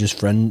what way? Just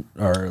friend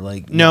or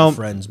like no not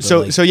friends? But So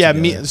like so yeah,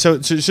 together? so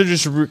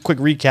just a quick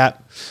recap.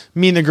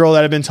 Me and the girl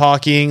that I've been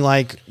talking,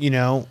 like, you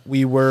know,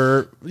 we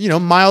were, you know,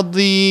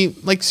 mildly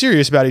like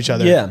serious about each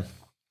other. Yeah.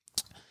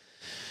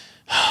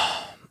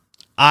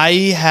 I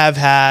have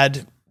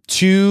had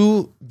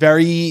two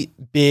very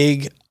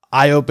big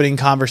eye-opening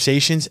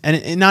conversations,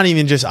 and not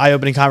even just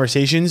eye-opening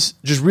conversations,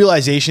 just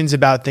realizations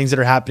about things that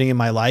are happening in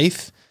my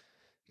life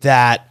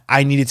that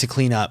I needed to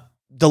clean up.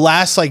 The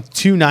last like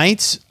 2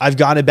 nights, I've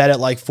gone to bed at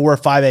like 4 or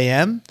 5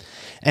 a.m.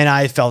 and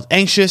I felt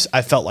anxious.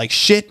 I felt like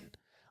shit.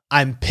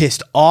 I'm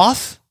pissed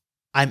off.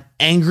 I'm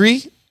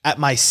angry at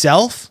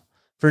myself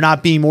for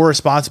not being more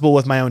responsible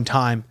with my own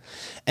time.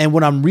 And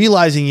what I'm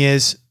realizing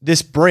is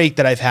this break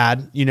that I've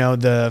had, you know,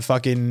 the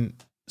fucking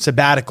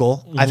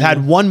sabbatical, I've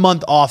had 1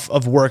 month off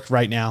of work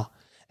right now,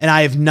 and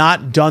I have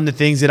not done the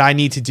things that I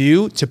need to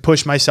do to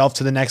push myself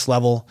to the next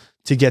level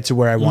to get to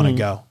where I want to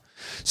go.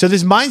 So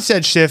this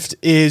mindset shift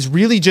is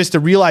really just a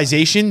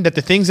realization that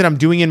the things that I'm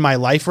doing in my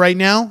life right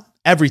now,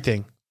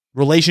 everything,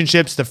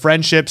 relationships, the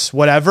friendships,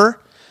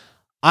 whatever,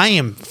 I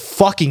am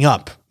fucking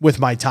up with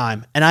my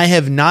time, and I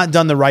have not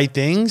done the right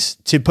things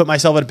to put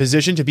myself in a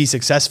position to be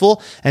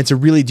successful and to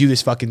really do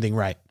this fucking thing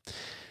right.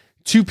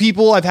 2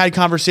 people I've had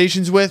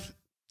conversations with,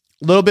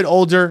 a little bit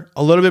older,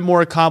 a little bit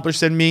more accomplished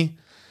than me.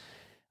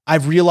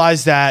 I've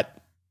realized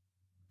that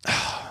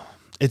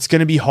it's going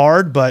to be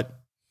hard, but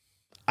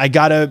I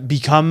got to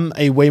become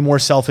a way more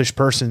selfish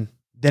person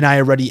than I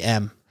already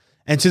am.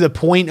 And to the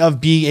point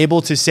of being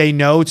able to say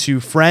no to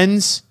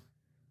friends,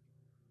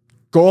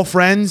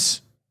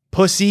 girlfriends,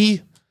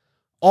 pussy,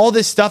 all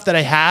this stuff that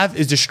I have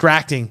is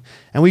distracting.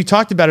 And we've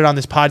talked about it on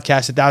this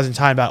podcast 1,000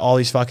 times about all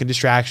these fucking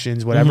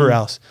distractions, whatever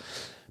else.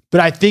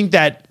 But I think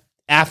that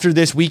after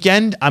this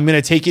weekend, I'm going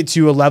to take it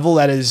to a level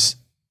that is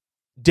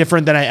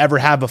different than I ever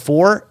have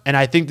before. And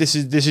I think this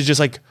is just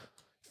like,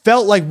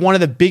 felt like one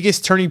of the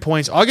biggest turning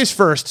points. August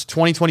 1st,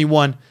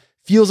 2021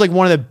 feels like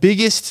one of the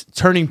biggest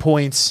turning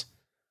points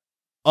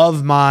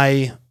of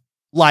my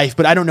life,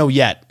 but I don't know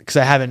yet because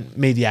I haven't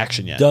made the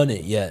action yet. Done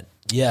it yet.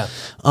 Yeah.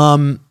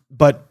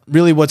 But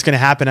really what's going to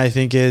happen, I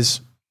think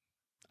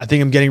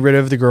I'm getting rid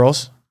of the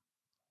girls.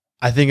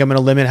 I think I'm going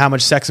to limit how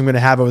much sex I'm going to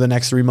have over the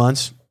next 3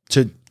 months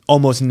to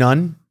almost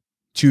none,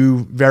 to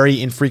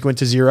very infrequent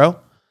to 0.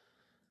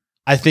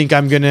 I think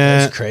I'm going to,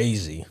 That's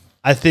crazy.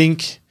 I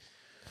think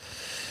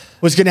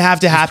what's going to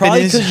have to happen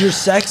Probably is because your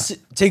sex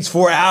takes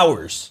 4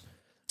 hours.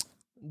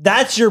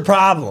 That's your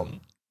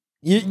problem.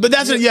 But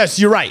that's yes,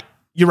 you're right.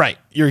 You're right.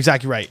 You're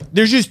exactly right.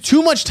 There's just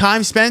too much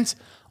time spent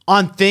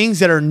on things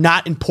that are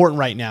not important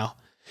right now.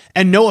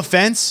 And no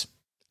offense,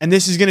 and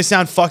this is going to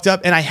sound fucked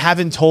up, and I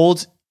haven't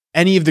told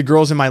any of the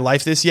girls in my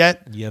life this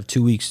yet. You have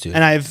 2 weeks to.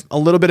 And I have a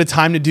little bit of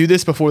time to do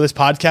this before this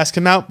podcast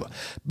come out,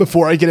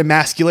 before I get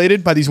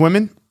emasculated by these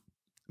women.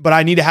 But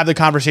I need to have the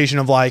conversation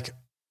of like,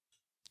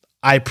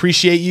 I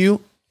appreciate you,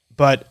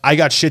 but I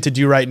got shit to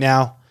do right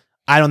now.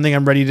 I don't think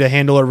I'm ready to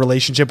handle a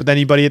relationship with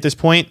anybody at this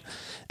point.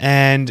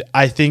 And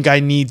I think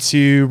I need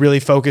to really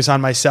focus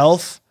on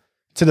myself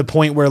to the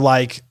point where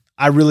like,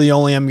 I really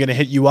only am going to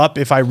hit you up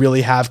if I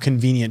really have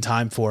convenient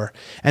time for.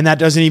 And that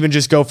doesn't even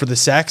just go for the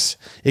sex.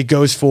 It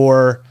goes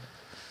for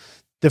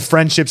the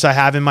friendships I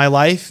have in my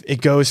life.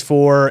 It goes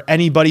for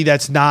anybody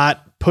that's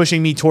not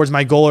pushing me towards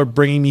my goal or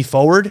bringing me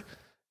forward.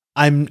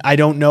 I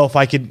don't know if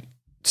I could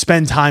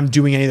spend time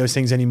doing any of those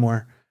things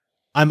anymore.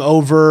 I'm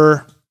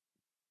over.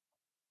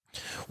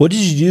 What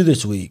did you do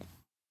this week?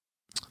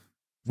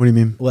 What do you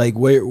mean? Like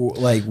where?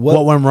 Like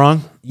What went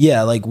wrong?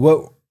 Yeah, like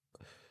what?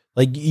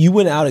 Like you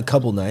went out a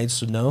couple nights,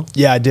 so no?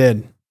 Yeah, I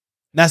did.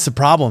 That's the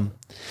problem.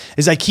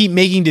 Is I keep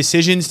making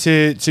decisions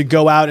to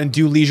go out and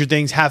do leisure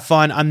things, have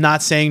fun. I'm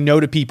not saying no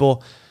to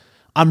people.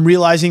 I'm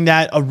realizing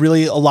that a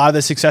lot of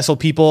the successful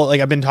people, like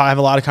I have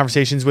a lot of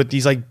conversations with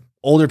these like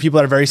older people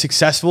that are very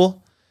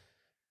successful.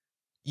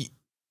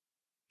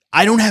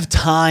 I don't have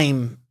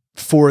time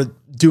for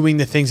doing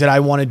the things that I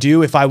want to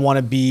do if I want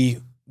to be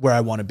where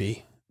I want to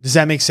be. Does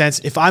that make sense?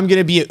 If I'm going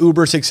to be an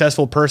uber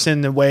successful person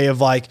in the way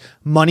of like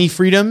money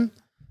freedom,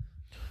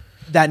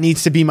 that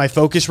needs to be my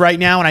focus right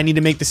now. And I need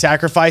to make the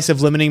sacrifice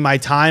of limiting my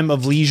time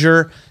of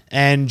leisure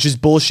and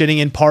just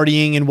bullshitting and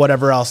partying and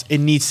whatever else. It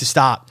needs to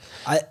stop.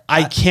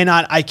 I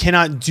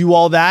cannot do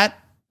all that.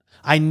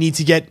 I need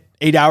to get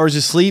 8 hours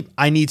of sleep.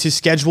 I need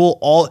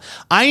to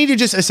I need to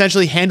just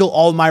essentially handle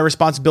all of my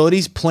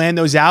responsibilities, plan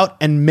those out,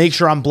 and make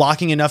sure I'm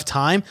blocking enough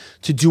time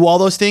to do all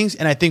those things.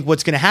 And I think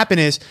what's going to happen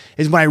is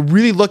when I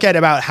really look at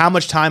about how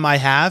much time I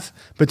have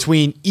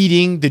between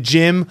eating, the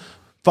gym,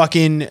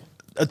 fucking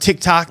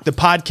TikTok, the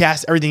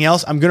podcast, everything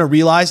else, I'm going to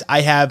realize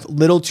I have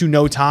little to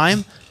no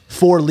time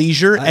for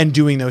leisure and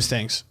doing those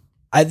things.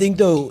 I think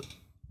though,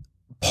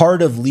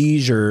 part of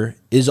leisure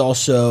is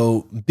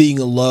also being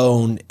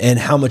alone and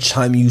how much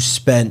time you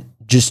spent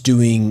just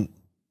doing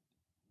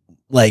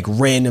like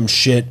random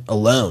shit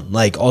alone.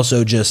 Like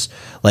also just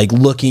like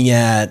looking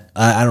at,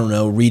 I don't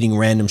know, reading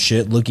random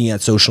shit, looking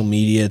at social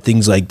media,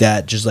 things like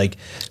that. Just like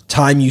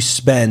time you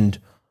spend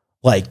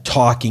like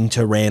talking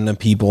to random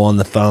people on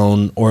the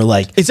phone or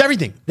like it's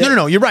everything.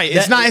 No. You're right.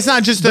 It's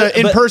not just the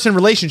in-person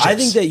relationships. I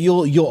think that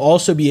you'll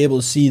also be able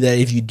to see that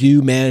if you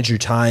do manage your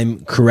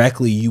time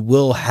correctly, you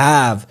will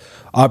have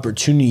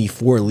opportunity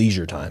for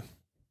leisure time.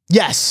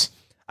 Yes.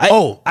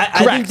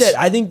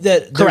 I think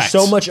that there's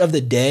so much of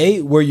the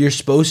day where you're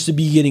supposed to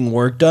be getting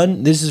work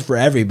done. This is for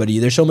everybody.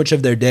 There's so much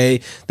of their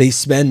day they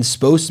spend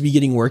supposed to be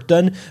getting work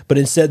done, but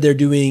instead they're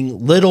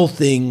doing little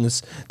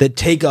things that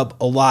take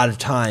up a lot of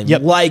time,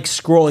 like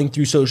scrolling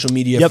through social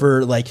media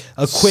for like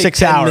a quick 6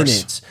 10 hours.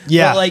 minutes.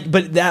 Yeah.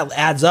 But that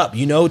adds up,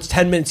 it's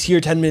 10 minutes here,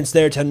 10 minutes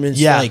there, 10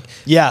 minutes.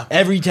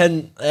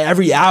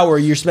 Every hour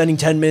you're spending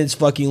 10 minutes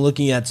fucking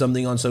looking at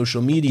something on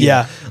social media.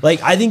 Yeah.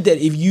 Like I think that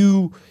if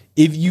you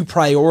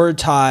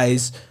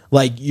prioritize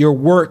like your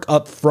work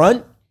up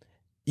front,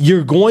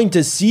 you're going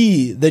to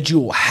see that you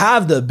will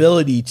have the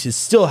ability to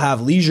still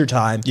have leisure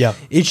time. Yeah.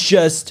 It's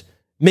just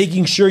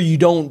making sure you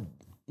don't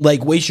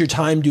like waste your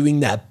time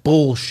doing that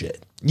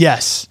bullshit.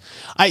 Yes.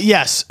 I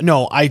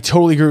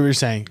totally agree with what you're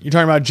saying. You're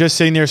talking about just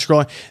sitting there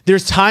scrolling.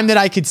 There's time that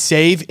I could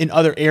save in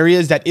other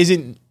areas that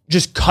isn't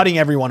just cutting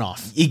everyone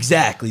off.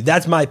 Exactly.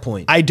 That's my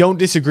point. I don't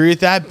disagree with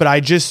that, but I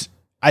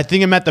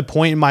think I'm at the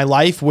point in my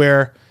life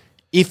where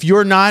if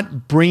you're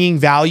not bringing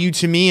value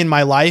to me in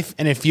my life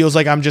and it feels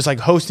like I'm just like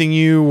hosting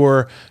you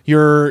or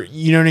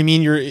you know what I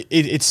mean?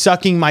 It's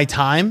sucking my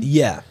time.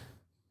 Yeah.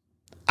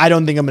 I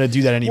don't think I'm going to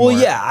do that anymore.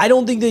 Well, yeah, I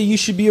don't think that you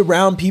should be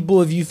around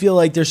people if you feel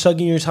like they're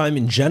sucking your time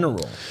in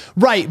general.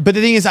 Right. But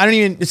the thing is,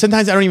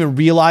 sometimes I don't even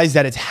realize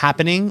that it's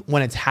happening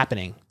when it's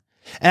happening.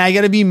 And I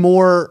got to be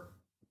more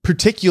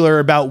particular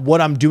about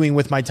what I'm doing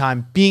with my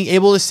time, being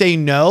able to say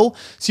no.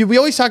 See, we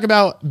always talk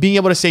about being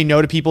able to say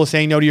no to people,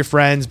 saying no to your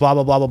friends, blah,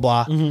 blah, blah, blah,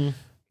 blah. Mm-hmm.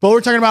 But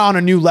we're talking about on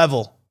a new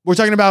level. We're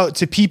talking about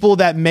to people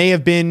that may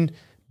have been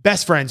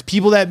best friends,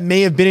 people that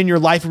may have been in your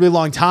life a really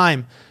long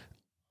time.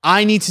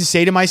 I need to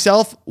say to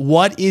myself,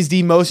 what is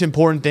the most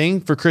important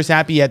thing for Chris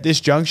Happy at this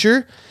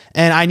juncture?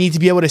 And I need to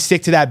be able to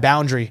stick to that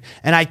boundary.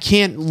 And I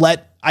can't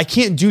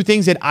do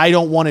things that I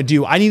don't want to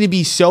do. I need to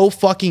be so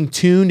fucking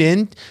tuned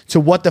in to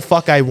what the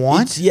fuck I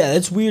want.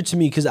 That's weird to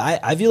me because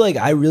I feel like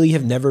I really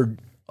have never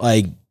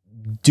like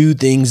do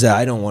things that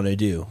I don't want to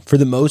do for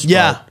the most part.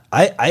 Yeah.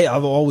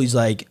 I've always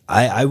like,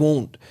 I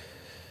won't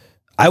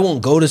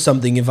go to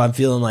something if I'm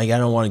feeling like I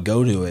don't want to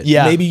go to it.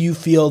 Yeah. Maybe you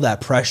feel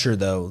that pressure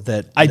though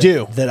that I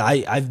do. That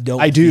I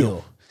don't I do.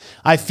 feel.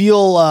 I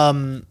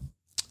feel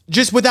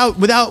just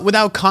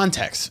without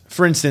context.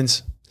 For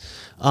instance,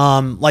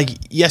 like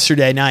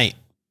yesterday night,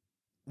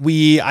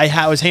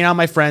 I was hanging out with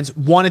my friends,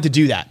 wanted to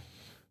do that.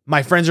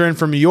 My friends are in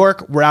from New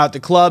York. We're out at the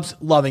clubs,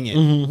 loving it.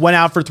 Mm-hmm. Went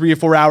out for 3 or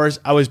 4 hours.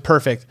 I was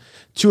perfect.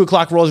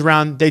 2:00 rolls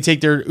around. They take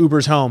their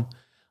Ubers home.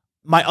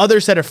 My other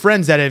set of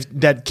friends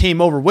that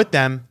came over with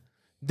them,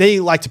 they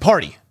like to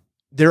party.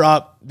 They're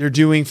up. They're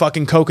doing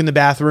fucking coke in the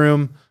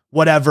bathroom,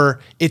 whatever.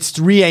 It's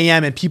 3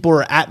 a.m. and people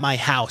are at my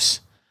house.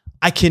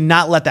 I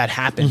cannot let that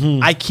happen.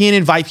 Mm-hmm. I can't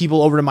invite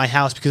people over to my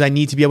house because I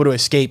need to be able to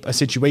escape a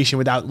situation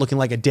without looking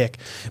like a dick.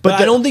 But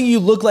I don't think you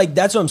look like,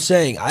 that's what I'm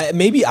saying.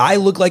 Maybe I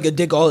look like a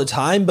dick all the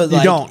time, but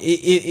like, you don't.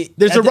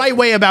 There's a right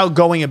way about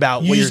going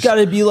about. You just got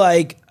to be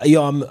like,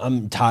 yo,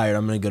 I'm tired.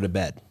 I'm going to go to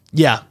bed.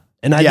 Yeah.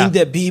 And I think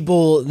that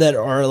people that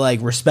are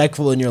like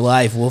respectful in your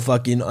life will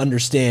fucking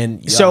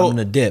understand. I'm going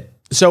to dip.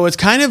 So it's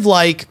kind of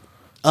like,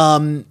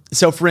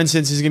 so for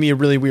instance, this is going to be a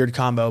really weird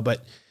combo,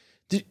 but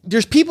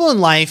there's people in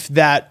life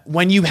that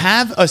when you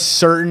have a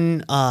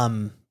certain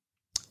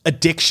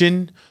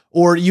addiction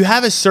or you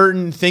have a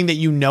certain thing that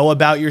you know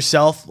about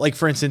yourself, like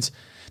for instance,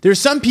 there's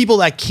some people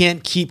that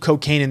can't keep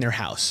cocaine in their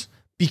house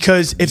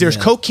because if there's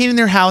cocaine in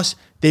their house,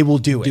 they will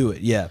do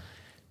it. Yeah.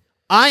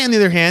 I, on the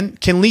other hand,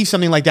 can leave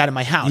something like that in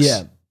my house.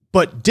 Yeah.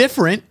 But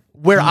different,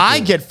 where I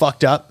get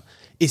fucked up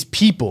is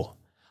people.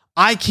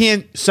 I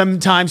can't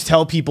sometimes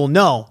tell people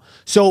no.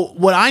 So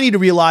what I need to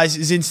realize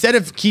is instead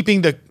of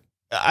keeping the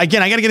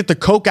again, I got to get the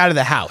coke out of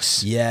the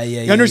house. Yeah.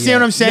 You understand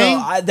what I'm saying?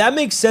 No, that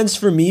makes sense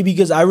for me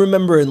because I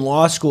remember in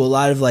law school, a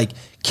lot of like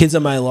kids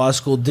in my law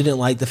school didn't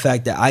like the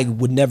fact that I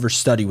would never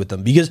study with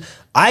them because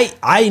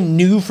I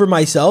knew for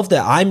myself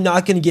that I'm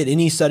not going to get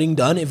any studying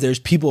done if there's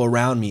people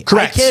around me.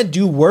 Correct. I can't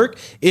do work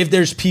if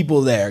there's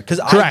people there because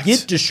I Correct.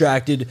 get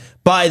distracted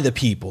by the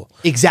people.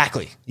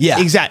 Exactly.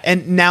 Yeah. Exactly.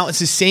 And now it's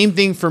the same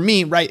thing for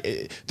me,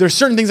 right? There's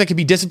certain things I could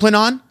be disciplined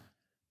on.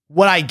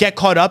 What I get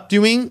caught up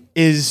doing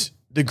is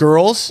the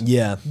girls.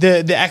 Yeah.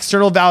 The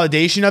external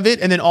validation of it.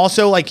 And then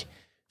also like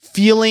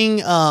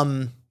feeling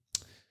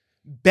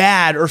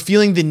bad or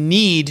feeling the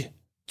need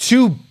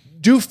to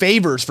do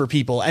favors for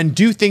people and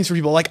do things for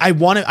people. Like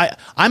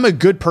I'm a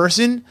good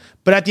person,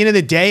 but at the end of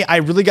the day, I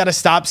really got to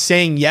stop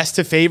saying yes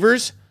to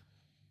favors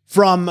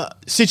from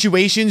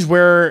situations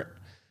where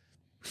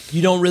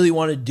You don't really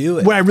want to do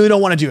it. I really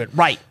don't want to do it.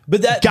 Right.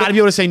 But that- got to be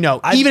able to say no,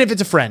 even if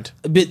it's a friend.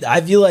 But I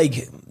feel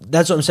like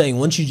that's what I'm saying.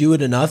 Once you do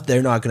it enough,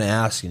 they're not going to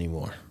ask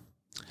anymore.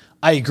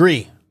 I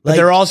agree. But Like-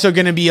 they're also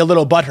going to be a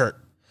little butthurt.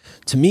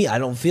 To me, I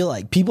don't feel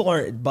like people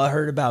aren't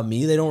butthurt about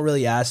me. They don't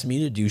really ask me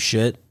to do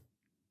shit.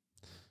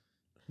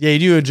 Yeah,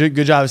 you do a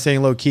good job of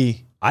staying low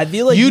key. I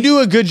feel like You do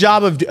a good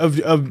job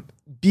of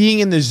being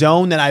in the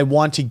zone that I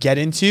want to get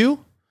into.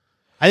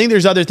 I think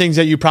there's other things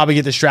that you probably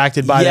get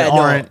distracted by that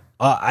aren't.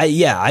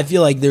 I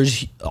feel like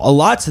there's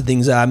lots of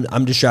things that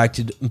I'm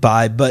distracted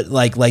by, but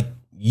like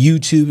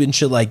YouTube and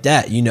shit like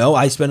that. You know,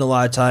 I spend a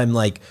lot of time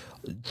like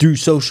through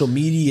social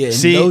media and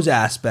those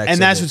aspects.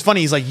 And that's what's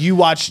funny is like you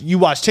watch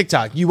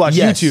TikTok, you watch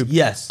Yes, YouTube.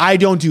 yes. I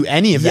don't do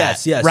any of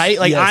that. Yes, right?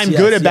 Like yes, I'm yes,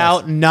 good yes.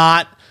 about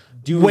not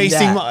Doing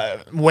wasting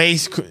that.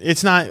 waste.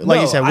 It's not like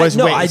you said.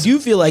 I do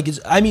feel like it's.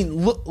 I mean,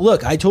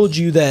 look, I told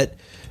you that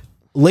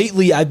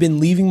lately I've been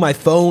leaving my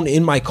phone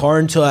in my car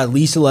until at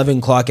least 11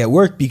 o'clock at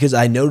work because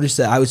I noticed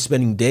that I was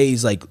spending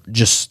days like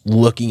just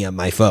looking at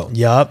my phone.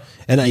 Yup.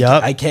 And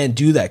I can't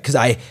do that because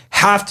I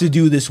have to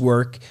do this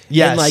work.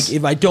 Yes. And like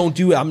if I don't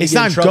do it, I'm gonna It's get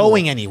in not trouble.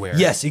 going anywhere.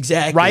 Yes,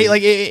 exactly. Right?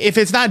 Like if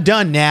it's not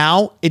done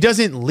now, it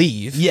doesn't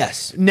leave.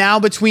 Yes. Now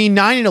between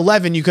 9 and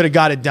 11, you could have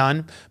got it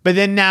done. But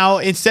then now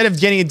instead of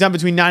getting it done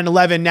between 9 and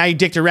 11, now you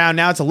dicked around.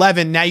 Now it's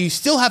 11. Now you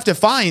still have to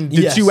find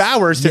the Yes. 2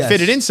 hours to Yes.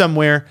 fit it in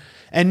somewhere.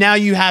 And now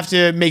you have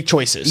to make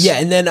choices. Yeah,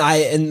 and then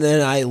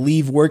I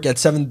leave work at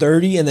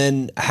 7:30 and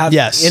then have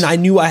Yes. and I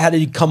knew I had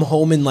to come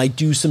home and like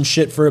do some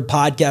shit for a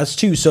podcast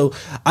too. So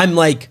I'm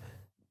like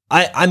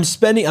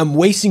I'm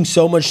wasting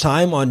so much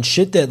time on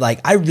shit that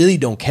like I really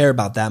don't care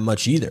about that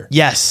much either.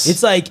 Yes.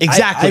 It's like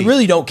exactly. I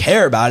really don't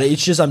care about it.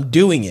 It's just I'm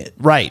doing it.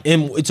 Right.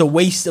 And it's a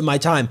waste of my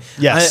time.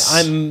 Yes.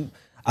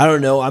 I don't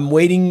know. I'm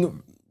waiting.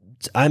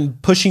 I'm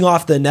pushing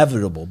off the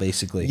inevitable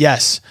basically.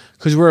 Yes,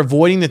 because we're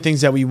avoiding the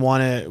things that we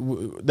want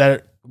to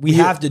that We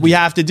have to do. We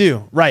have to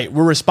do. Right.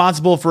 We're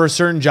responsible for a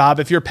certain job.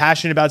 If you're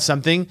passionate about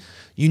something,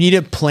 you need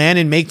to plan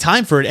and make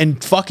time for it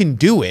and fucking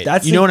do it.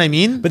 You know what I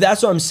mean? But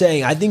that's what I'm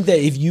saying. I think that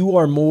if you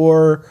are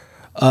more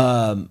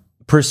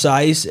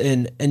precise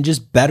and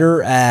just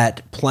better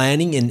at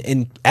planning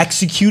and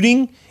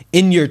executing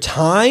in your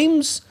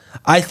times,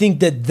 I think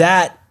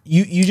that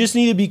you just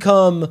need to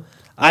become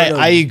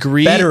I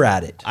agree. better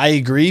at it. I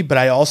agree, but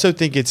I also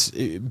think it's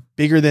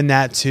bigger than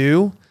that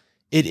too.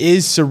 It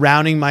is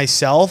surrounding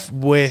myself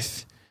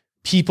with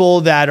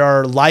people that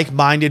are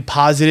like-minded,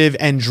 positive,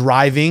 and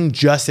driving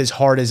just as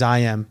hard as I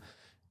am.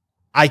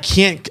 I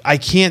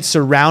can't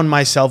surround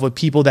myself with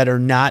people that are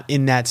not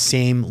in that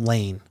same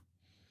lane.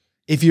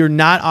 If you're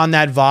not on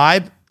that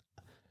vibe,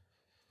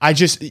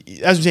 as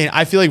I'm saying,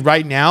 I feel like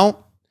right now,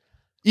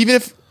 even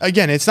if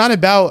again, it's not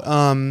about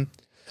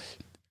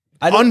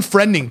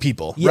unfriending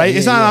people, right?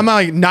 It's not. yeah. I'm not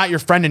like not your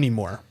friend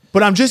anymore,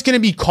 but I'm just going to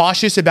be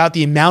cautious about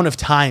the amount of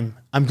time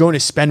I'm going to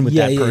spend with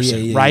that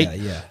person, right?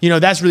 Yeah. You know,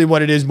 that's really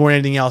what it is more than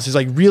anything else. Is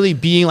like really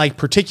being like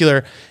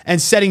particular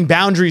and setting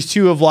boundaries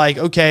too. Of like,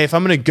 okay, if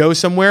I'm going to go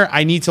somewhere,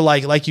 I need to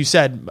like you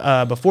said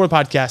before the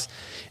podcast.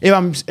 If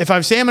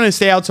I'm saying I'm going to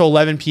stay out till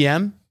 11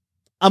 p.m.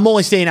 I'm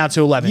only staying out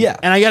till 11. Yeah.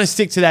 And I got to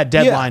stick to that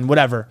deadline,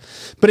 whatever.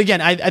 But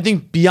again, I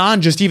think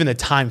beyond just even the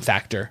time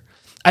factor,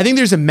 I think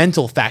there's a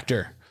mental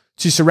factor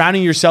to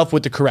surrounding yourself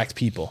with the correct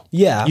people.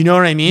 Yeah. You know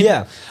what I mean?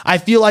 Yeah. I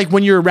feel like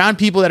when you're around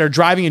people that are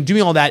driving and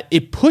doing all that,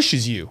 it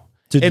pushes you.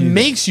 It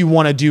makes you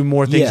want to do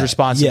more things Yeah,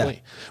 responsibly. yeah.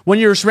 When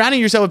you're surrounding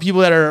yourself with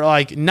people that are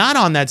like not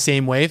on that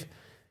same wave,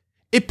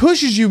 it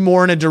pushes you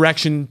more in a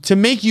direction to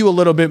make you a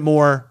little bit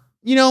more,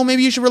 you know,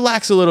 maybe you should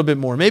relax a little bit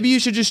more. Maybe you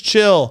should just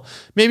chill.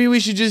 Maybe we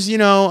should just,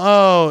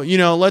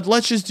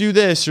 let's just do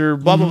this or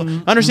blah, blah,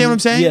 blah. Understand what I'm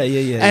saying?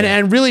 Yeah.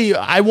 And really,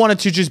 I wanted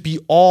to just be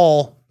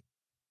all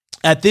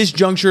at this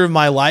juncture of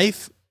my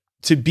life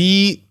to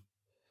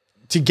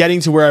getting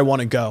to where I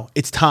want to go.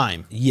 It's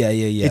time. Yeah.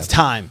 It's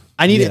time.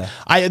 I need Yeah.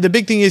 it. The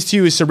big thing is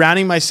too, is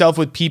surrounding myself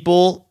with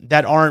people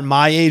that aren't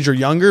my age or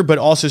younger, but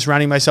also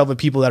surrounding myself with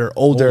people that are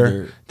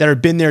older. That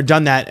have been there,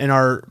 done that, and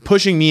are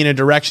pushing me in a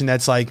direction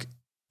that's like,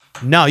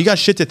 no, you got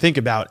shit to think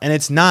about. And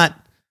it's not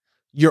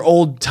your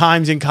old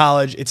times in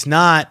college. It's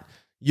not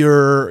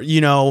your,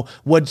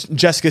 what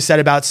Jessica said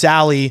about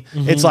Sally.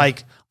 It's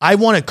like, I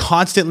want to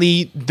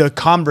constantly, the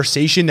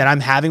conversation that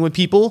I'm having with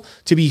people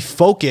to be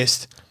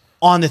focused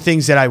on the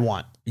things that I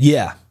want.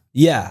 Yeah.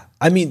 Yeah.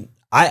 I mean,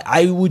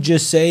 I would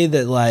just say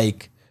that,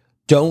 like,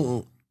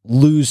 don't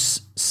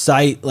lose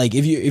sight. Like,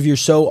 if you're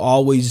so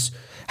always,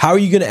 how are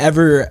you going to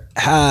ever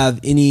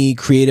have any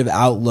creative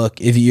outlook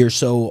if you're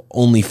so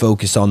only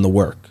focused on the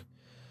work?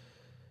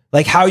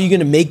 Like, how are you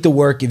going to make the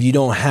work if you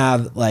don't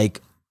have,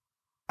 like,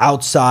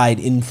 outside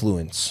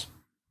influence?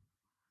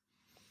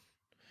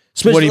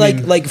 Especially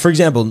like for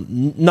example,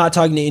 not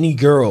talking to any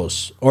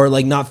girls or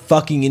like not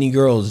fucking any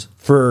girls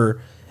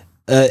for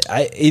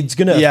it's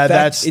gonna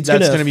that's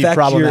gonna be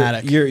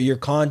problematic. Your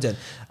content.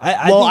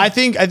 I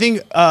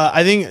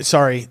think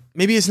sorry,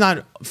 maybe it's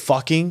not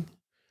fucking,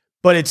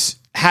 but it's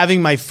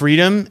having my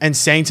freedom and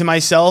saying to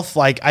myself,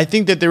 like, I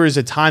think that there was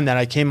a time that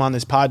I came on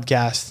this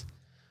podcast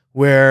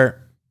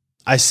where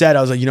I said,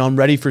 I was like, you know, I'm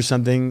ready for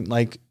something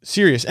like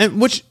serious,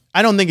 and which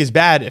I don't think is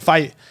bad. If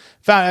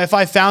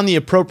I found the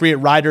appropriate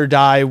ride or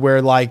die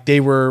where like they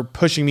were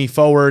pushing me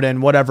forward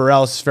and whatever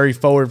else, very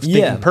forward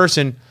thinking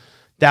person,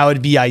 that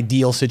would be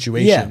ideal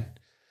situation. Yeah.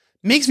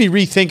 Makes me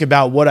rethink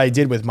about what I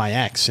did with my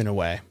ex in a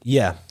way.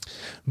 Yeah.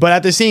 But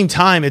at the same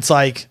time, it's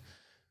like,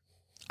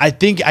 I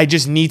think I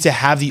just need to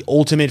have the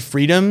ultimate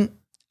freedom,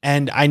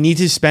 and I need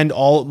to spend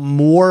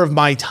more of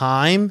my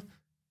time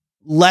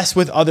less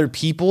with other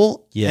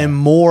people and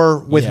more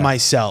with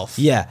myself.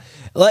 Yeah.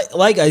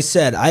 Like I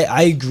said,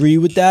 I agree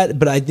with that,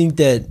 but I think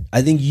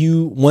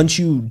you, once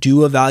you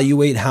do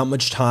evaluate how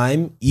much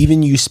time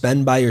even you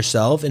spend by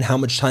yourself and how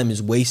much time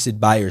is wasted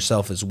by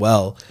yourself as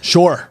well.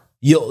 Sure.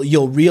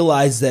 You'll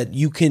realize that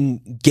you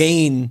can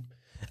gain.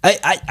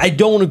 I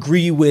don't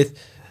agree with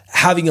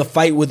having a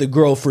fight with a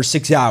girl for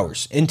 6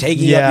 hours and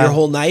taking up your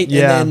whole night and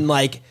then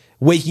like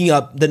waking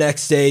up the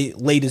next day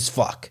late as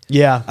fuck.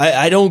 Yeah.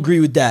 I don't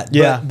agree with that.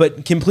 Yeah.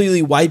 But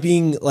completely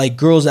wiping like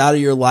girls out of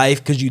your life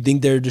because you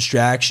think they're a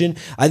distraction.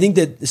 I think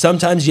that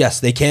sometimes, yes,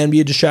 they can be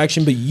a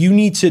distraction, but you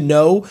need to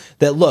know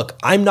that, look,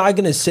 I'm not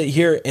going to sit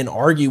here and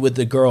argue with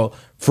the girl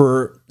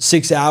for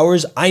 6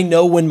 hours. I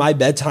know when my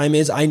bedtime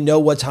is. I know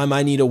what time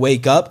I need to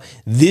wake up.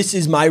 This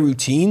is my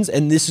routines,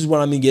 and this is what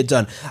I'm going to get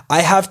done.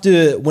 I have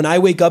to, when I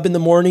wake up in the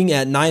morning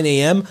at 9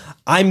 a.m.,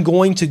 I'm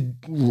going to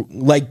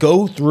like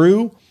go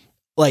through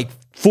like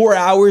 4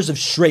 hours of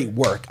straight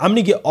work. I'm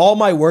going to get all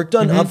my work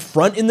done up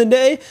front in the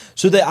day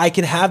so that I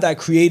can have that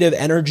creative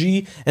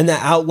energy and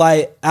that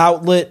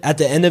outlet at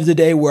the end of the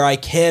day where I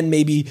can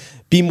maybe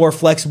be more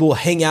flexible,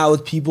 hang out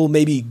with people,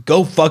 maybe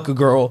go fuck a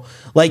girl,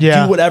 like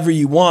do whatever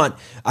you want.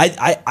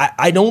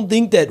 I don't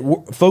think that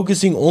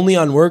focusing only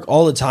on work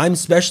all the time,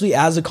 especially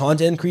as a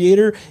content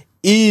creator,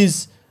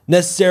 is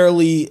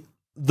necessarily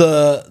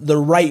the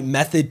right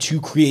method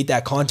to create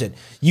that content.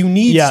 You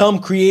need some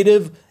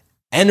creative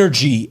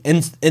energy,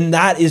 and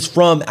that is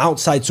from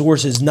outside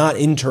sources, not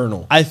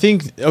internal. I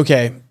think,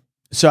 okay,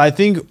 so I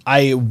think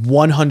I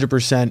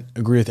 100%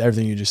 agree with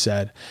everything you just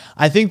said.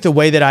 I think the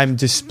way that I'm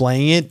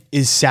displaying it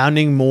is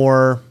sounding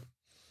more,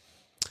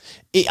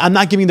 I'm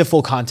not giving the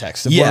full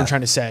context of what I'm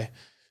trying to say.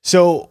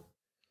 So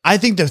I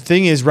think the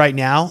thing is right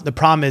now, the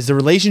problem is the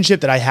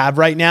relationship that I have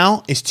right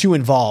now is too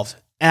involved,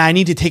 and I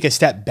need to take a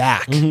step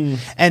back.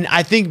 And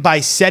I think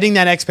by setting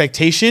that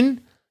expectation,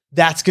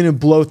 that's going to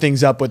blow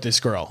things up with this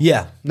girl.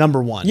 Yeah.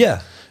 Number one.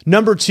 Yeah.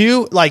 Number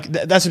two, like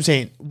that's what I'm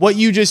saying. What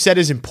you just said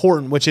is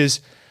important, which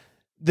is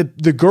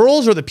the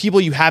girls or the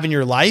people you have in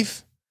your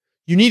life,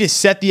 you need to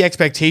set the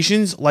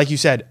expectations, like you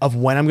said, of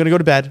when I'm going to go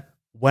to bed,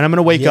 when I'm going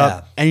to wake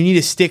up, and you need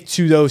to stick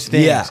to those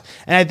things. Yeah.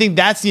 And I think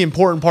that's the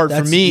important part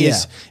for me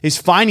is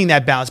finding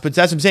that balance. But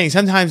that's what I'm saying.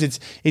 Sometimes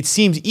it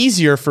seems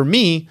easier for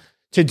me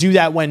to do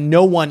that when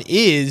no one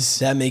is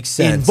that makes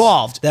sense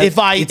involved. It's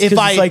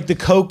like the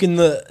Coke in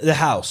the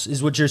house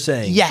is what you're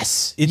saying.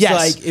 Yes. It's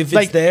like if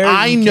it's there,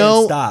 you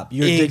can't stop.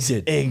 You're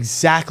addicted.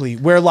 Exactly.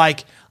 Where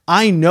like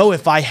I know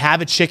if I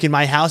have a chick in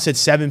my house at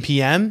 7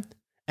 p.m.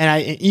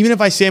 and even if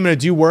I say I'm going to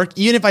do work,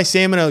 even if I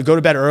say I'm going to go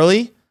to bed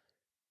early,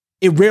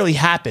 it rarely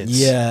happens.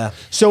 Yeah.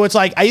 So it's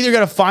like I either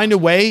got to find a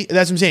way.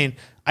 That's what I'm saying.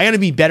 I got to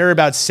be better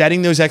about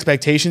setting those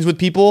expectations with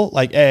people.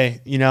 Like,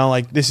 hey, you know,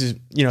 like this is,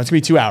 you know, it's gonna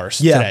be 2 hours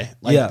today.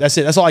 Like that's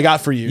it. That's all I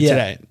got for you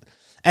today.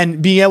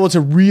 And being able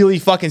to really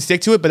fucking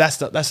stick to it. But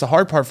that's the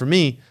hard part for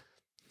me.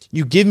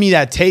 You give me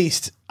that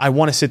taste. I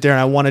want to sit there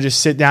and I want to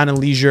just sit down and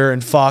leisure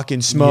and fuck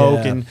and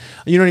smoke and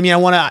you know what I mean? I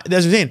want to,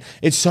 that's what I'm saying.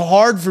 It's so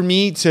hard for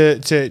me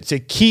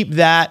to keep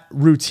that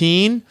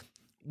routine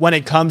when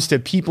it comes to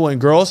people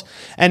and girls.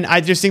 And I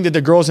just think that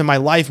the girls in my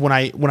life, when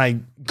I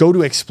go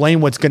to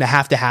explain what's going to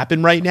have to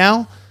happen right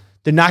now,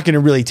 they're not going to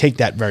really take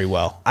that very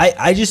well.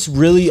 I just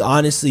really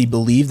honestly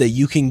believe that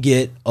you can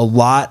get a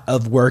lot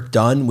of work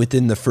done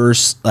within the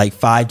first like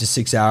 5 to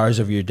 6 hours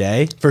of your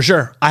day. For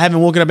sure. I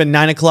haven't woken up at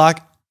 9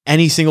 o'clock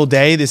any single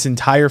day this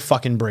entire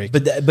fucking break.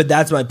 But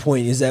that's my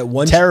point is that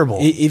once terrible.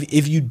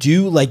 If you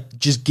do like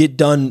just get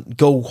done,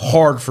 go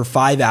hard for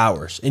 5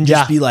 hours and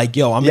just be like,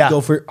 yo, I'm going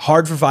to go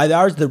hard for 5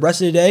 hours. The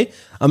rest of the day,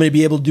 I'm going to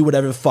be able to do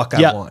whatever the fuck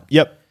I want.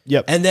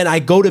 Yep. And then I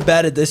go to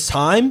bed at this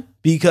time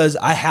because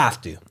I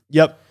have to.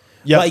 Yep.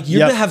 Yep. Like you're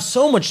gonna have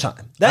so much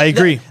time. I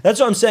agree. That's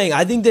what I'm saying.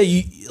 I think that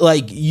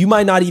you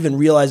might not even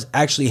realize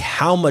actually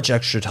how much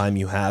extra time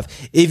you have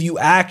if you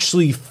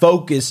actually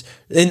focus.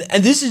 And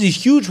this is a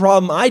huge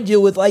problem I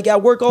deal with like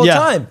at work all the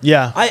time.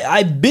 Yeah.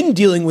 I've been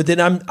dealing with it.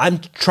 I'm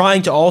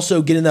trying to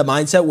also get in that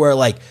mindset where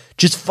like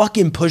just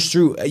fucking push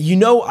through.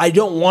 I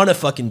don't want to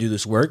fucking do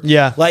this work.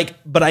 Yeah. Like,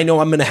 but I know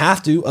I'm gonna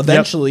have to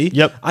eventually.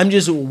 Yep. I'm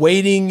just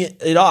waiting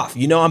it off.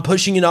 I'm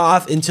pushing it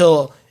off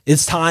until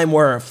it's time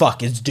where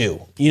it's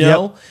due.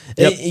 Yep.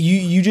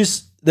 You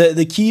just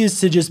the key is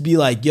to just be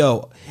like,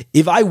 yo,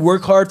 if I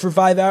work hard for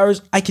 5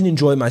 hours, I can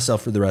enjoy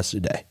myself for the rest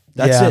of the day.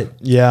 That's it.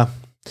 Yeah.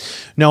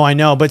 No, I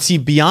know. But see,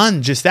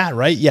 beyond just that,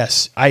 right?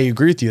 Yes, I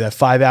agree with you that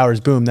 5 hours,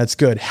 boom, that's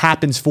good.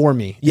 Happens for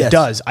me. Yes. It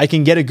does. I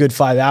can get a good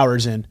 5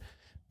 hours in.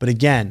 But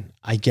again,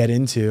 I get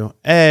into,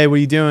 hey, what are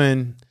you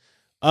doing?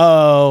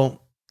 Oh,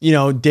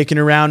 dicking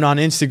around on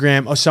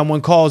Instagram. Oh,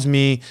 someone calls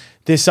me.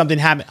 There's something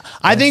happened.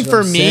 I think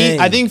for me,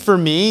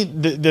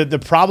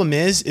 the problem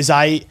is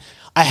I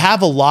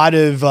have a lot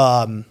of,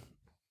 I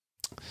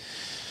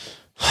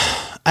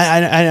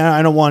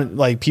don't want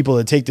like people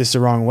to take this the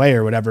wrong way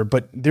or whatever,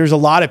 but there's a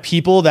lot of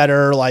people that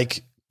are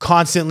like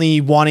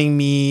constantly wanting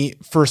me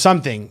for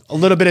something, a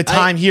little bit of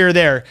time here or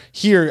there.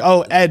 Here,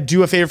 oh, Ed,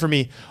 do a favor for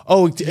me.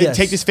 Oh,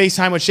 take this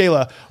FaceTime with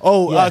Shayla.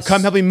 Oh,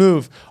 come help me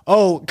move.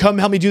 Oh, come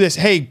help me do this.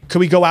 Hey, can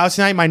we go out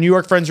tonight? My New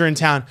York friends are in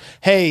town.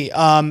 Hey,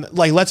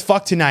 let's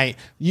fuck tonight.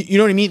 You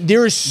know what I mean?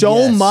 There is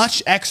so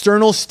much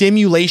external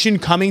stimulation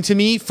coming to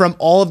me from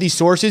all of these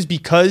sources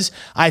because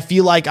I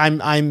feel like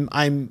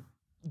I'm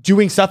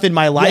doing stuff in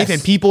my life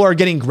and people are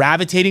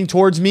gravitating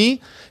towards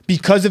me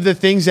because of the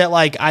things that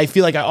like I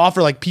feel like I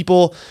offer. Like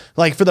people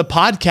like for the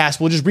podcast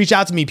will just reach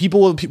out to me.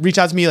 People will reach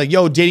out to me like,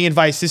 yo, dating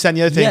advice, this, that, and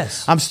the other thing.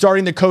 Yes. I'm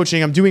starting the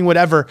coaching. I'm doing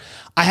whatever.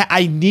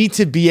 I need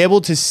to be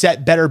able to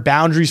set better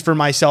boundaries for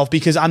myself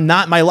because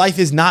my life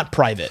is not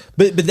private.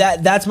 But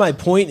that's my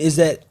point is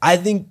that I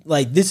think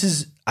like this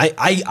is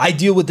I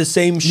deal with the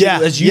same shit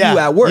as you do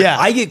at work. Yeah.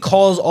 I get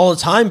calls all the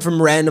time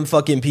from random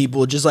fucking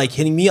people just like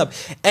hitting me up.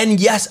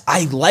 And yes,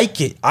 I like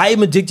it. I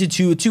am addicted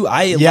to it too.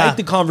 I like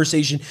the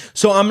conversation.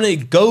 So I'm going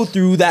to go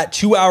through that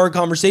 2-hour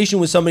conversation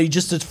with somebody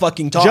just to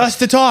fucking talk. Just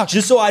to talk.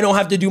 Just so I don't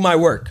have to do my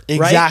work.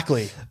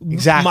 Exactly. Right?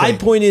 Exactly. My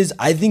point is,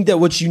 I think that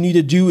what you need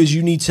to do is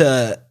you need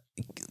to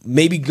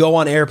maybe go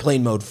on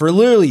airplane mode for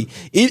literally,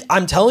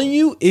 I'm telling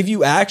you, if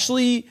you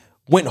actually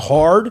went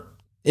hard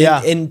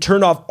and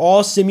turn off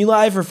all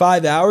stimuli for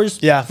 5 hours,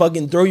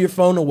 fucking throw your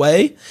phone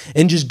away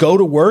and just go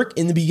to work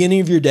in the beginning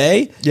of your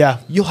day,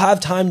 you'll have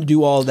time to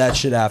do all of that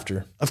shit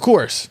after. Of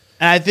course.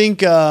 And I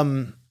think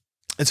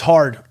it's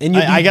hard. And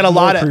I got a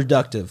lot of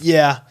productive.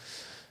 Yeah.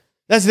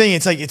 That's the thing.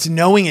 It's like, it's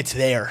knowing it's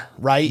there,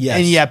 right?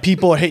 Yes. And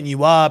people are hitting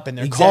you up and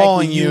they're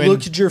calling you. You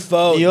look at your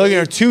phone. You look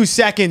at 2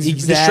 seconds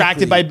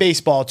distracted by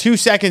baseball, 2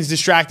 seconds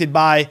distracted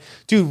by,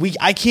 dude,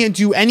 I can't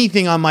do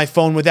anything on my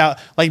phone without,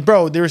 like,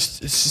 bro, there's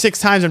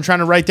 6 times I'm trying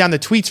to write down the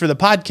tweets for the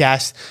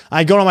podcast.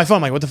 I go on my phone,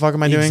 I'm like, what the fuck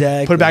am I doing?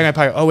 Exactly. Put it back in my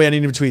pocket. Oh, wait, I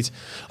need new tweets.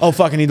 Oh,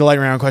 fuck, I need the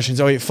lightning round questions.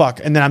 Oh, wait,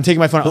 fuck. And then I'm taking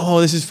my phone.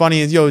 Oh, this is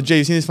funny. Yo, Jay,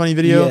 you seen this funny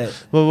video? Yeah.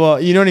 Blah, blah, blah.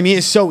 You know what I mean?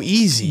 It's so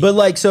easy. But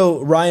like,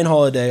 so Ryan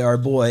Holiday, our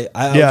boy,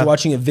 I was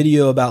watching a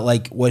video about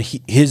like what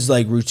his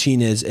like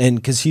routine is, and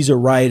because he's a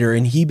writer,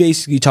 and he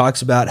basically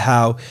talks about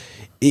how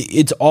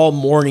it's all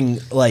morning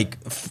like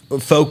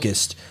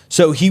focused.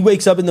 So he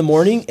wakes up in the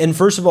morning, and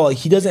first of all,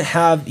 he doesn't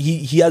have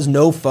he has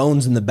no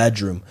phones in the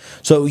bedroom.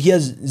 So he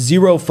has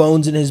 0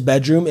 phones in his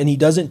bedroom, and he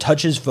doesn't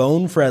touch his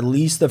phone for at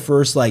least the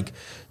first like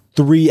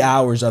 3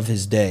 hours of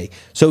his day.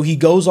 So he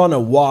goes on a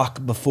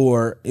walk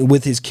before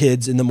with his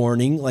kids in the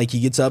morning. Like he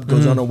gets up,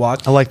 goes on a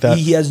walk. I like that.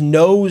 He has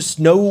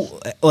no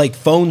like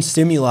phone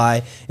stimuli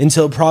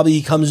until probably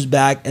he comes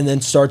back and then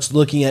starts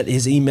looking at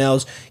his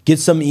emails,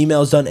 gets some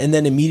emails done, and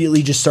then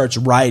immediately just starts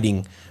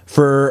writing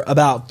for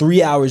about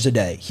 3 hours a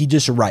day. He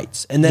just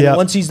writes. And then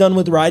once he's done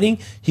with writing,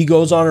 he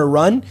goes on a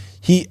run.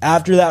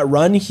 After that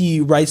run,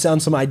 he writes down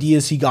some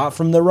ideas he got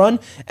from the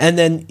run, and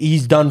then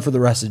he's done for the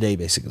rest of the day,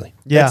 basically.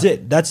 Yeah.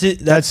 That's it.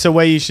 That's the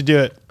way you should do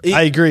it.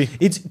 I agree.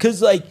 It's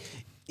because like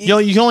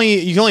you can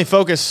only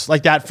focus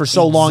like that for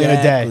so long in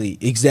a day.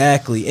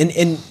 Exactly. And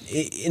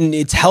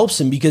it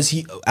helps him because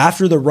he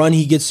after the run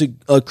he gets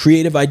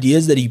creative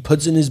ideas that he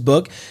puts in his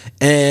book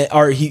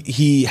or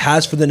he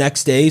has for the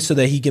next day so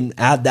that he can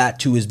add that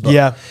to his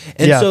book.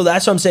 So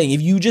that's what I'm saying.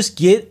 If you just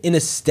get in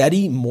a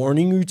steady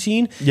morning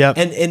routine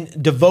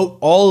and devote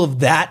all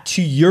of that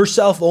to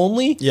yourself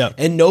only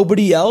and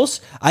nobody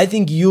else, I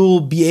think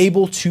you'll be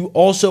able to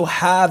also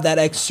have that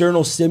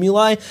external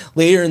stimuli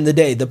later in the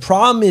day. The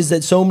problem is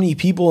that so many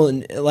people,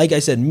 and like I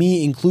said,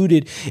 me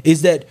included,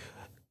 is that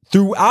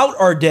throughout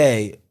our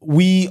day,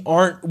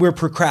 we're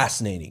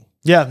procrastinating.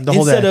 Yeah, the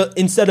whole day.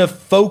 Instead of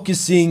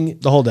focusing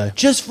the whole day.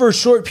 Just for a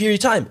short period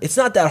of time. It's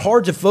not that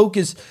hard to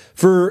focus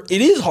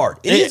it is hard.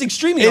 It is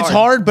extremely hard. It's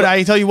hard, but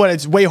I tell you what,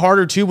 it's way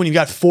harder too when you've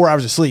got 4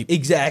 hours of sleep.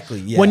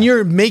 Exactly. Yeah. When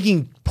you're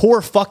making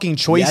poor fucking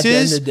choices. At the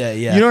end of the day,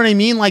 yeah. You know what I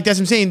mean? Like that's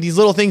what I'm saying. These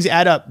little things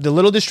add up. The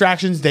little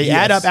distractions, they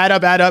add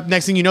up.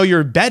 Next thing you know,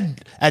 you're in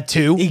bed at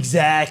 2.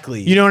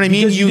 Exactly. You know what I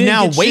mean? Because You didn't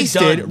now get shit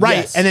wasted, done. right?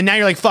 Yes. And then now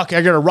you're like, fuck,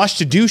 I got to rush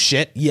to do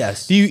shit.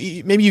 Yes.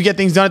 Maybe you get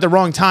things done at the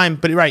wrong time,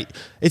 but right,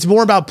 it's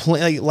more about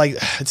like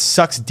it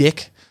sucks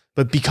dick.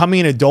 But becoming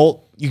an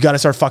adult, you got to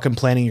start fucking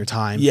planning your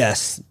time.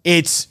 Yes.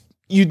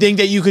 You think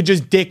that you could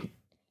just dick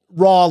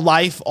raw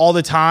life all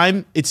the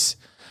time.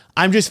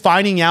 I'm just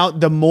finding out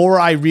the more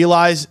I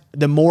realize,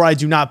 the more I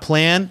do not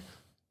plan,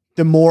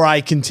 the more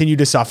I continue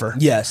to suffer.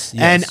 Yes.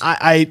 And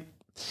I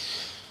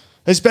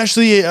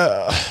especially,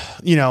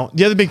 the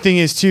other big thing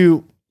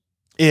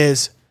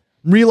is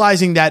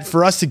realizing that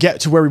for us to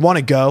get to where we want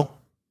to go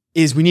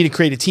is we need to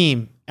create a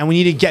team and we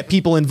need to get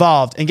people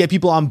involved and get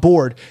people on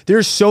board.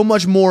 There's so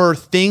much more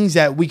things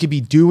that we could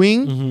be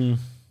doing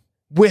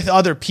with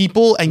other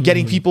people and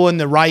getting people in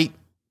the right,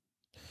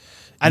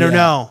 I don't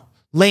know,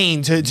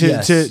 lane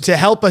to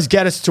help us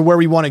get us to where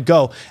we want to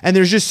go. And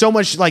there's just so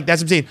much, like,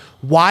 that's what I'm saying.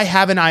 Why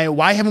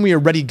haven't we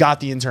already got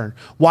the intern?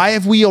 Why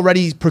have we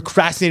already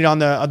procrastinated on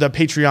the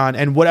Patreon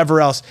and whatever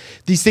else?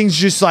 These things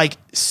just like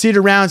sit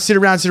around.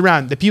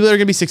 The people that are going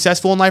to be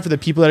successful in life are the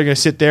people that are going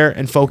to sit there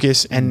and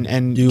focus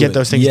and get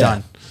those things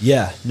done.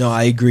 Yeah, no,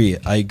 I agree.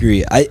 I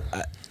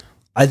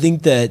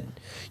think that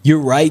you're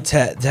right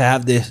to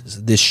have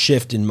this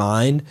shift in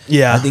mind.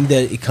 Yeah. I think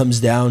that it comes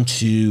down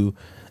to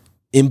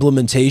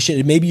implementation.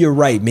 And maybe you're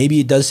right. Maybe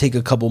it does take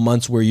a couple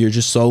months where you're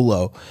just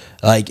solo,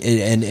 like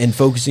and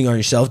focusing on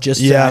yourself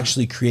just to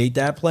actually create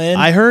that plan.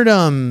 I heard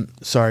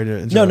sorry to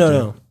interrupt.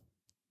 No.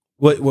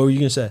 What were you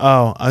gonna say?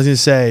 Oh, I was gonna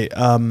say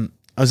I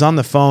was on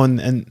the phone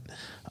and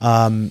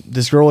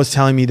this girl was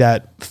telling me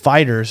that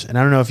fighters, and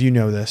I don't know if you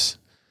know this,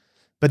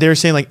 but they were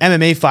saying like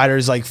MMA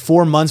fighters like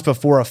 4 months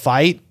before a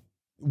fight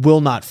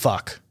will not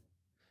fuck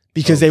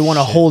because they want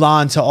to hold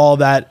on to all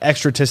that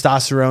extra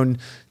testosterone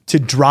to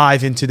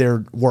drive into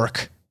their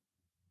work.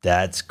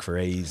 That's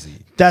crazy.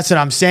 That's what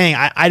I'm saying.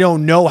 I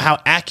don't know how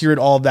accurate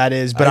all of that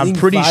is, but I'm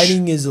pretty sure.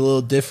 Fighting is a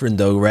little different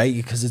though, right?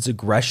 Because it's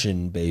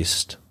aggression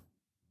based.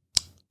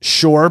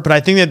 Sure, but I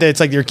think that it's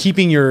like you're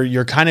keeping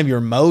your kind of your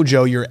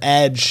mojo, your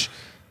edge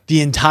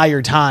the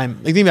entire time.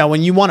 Like think about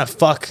when you want to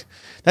fuck.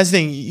 That's the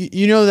thing.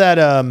 You know that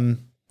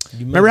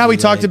remember how we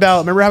talked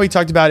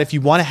about if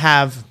you want to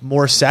have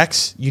more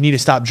sex, you need to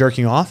stop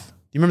jerking off?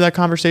 Do you remember that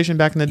conversation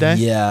back in the day?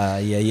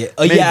 Yeah.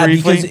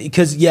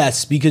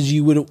 Because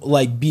you would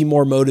like be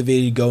more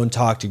motivated to go and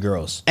talk to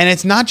girls. And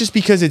it's not just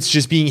because it's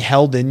just being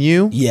held in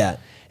you. Yeah.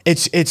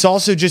 It's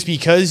also just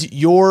because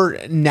your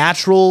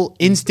natural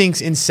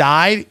instincts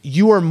inside,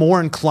 you are more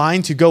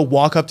inclined to go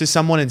walk up to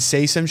someone and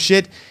say some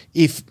shit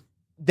if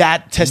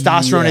that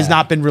testosterone has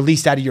not been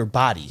released out of your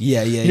body.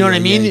 You know what I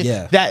mean?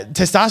 Yeah. That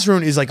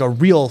testosterone is like a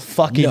real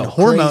fucking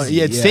hormone.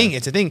 Crazy,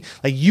 It's a thing.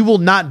 Like you will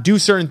not do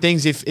certain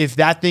things if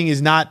that thing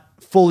is not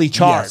fully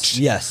charged.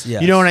 Yes.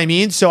 You know what I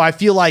mean? So I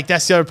feel like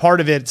that's the other part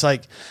of it. It's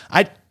like,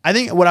 I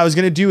think what I was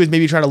going to do is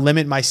maybe try to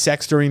limit my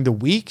sex during the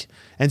week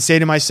and say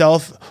to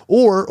myself,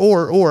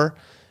 or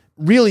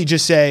really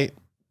just say,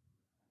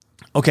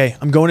 okay,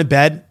 I'm going to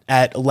bed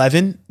at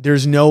 11.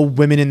 There's no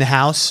women in the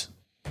house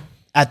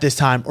at this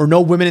time or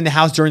no women in the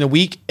house during the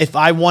week. If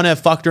I want to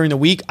fuck during the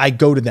week, I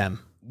go to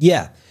them.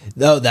 Yeah.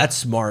 No, that's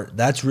smart.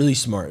 That's really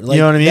smart. Like,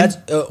 you know what I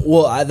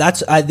mean?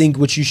 That's I think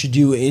what you should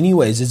do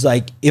anyways. Is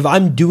like if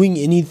I'm doing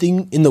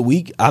anything in the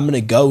week, I'm gonna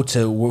go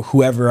to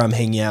whoever I'm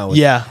hanging out with.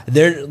 Yeah,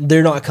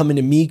 they're not coming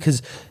to me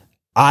because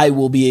I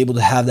will be able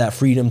to have that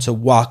freedom to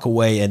walk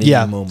away at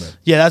any moment.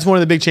 Yeah, that's one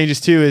of the big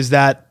changes too. Is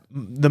that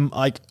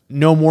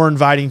no more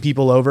inviting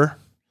people over.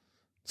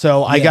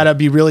 So I got to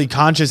be really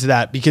conscious of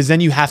that because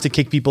then you have to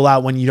kick people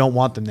out when you don't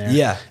want them there.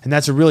 Yeah. And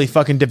that's a really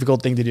fucking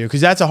difficult thing to do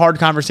because that's a hard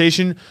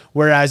conversation.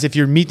 Whereas if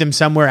you meet them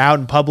somewhere out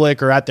in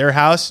public or at their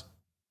house,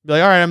 be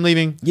like, all right, I'm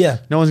leaving. Yeah.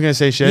 No one's going to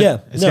say shit. Yeah.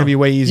 It's going to be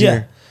way easier.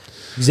 Yeah.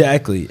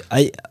 Exactly.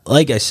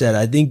 Like I said,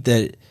 I think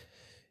that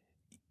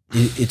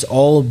it's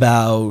all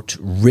about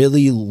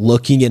really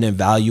looking and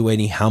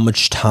evaluating how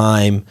much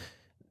time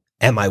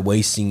am I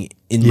wasting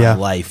in my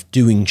life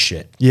doing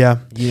shit. Yeah.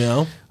 You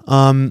know?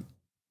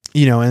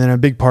 And then a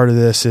big part of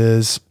this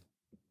is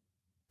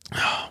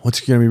what's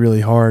going to be really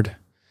hard.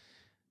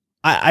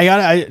 That's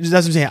what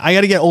I'm saying. I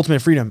got to get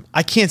ultimate freedom.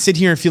 I can't sit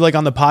here and feel like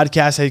on the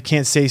podcast, I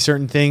can't say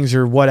certain things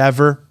or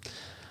whatever.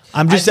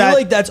 I feel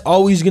like that's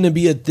always going to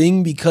be a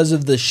thing because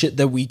of the shit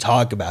that we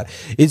talk about.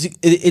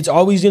 It's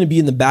always going to be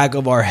in the back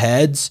of our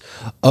heads.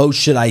 Oh,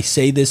 should I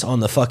say this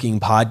on the fucking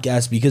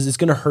podcast? Because it's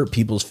going to hurt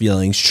people's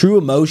feelings. True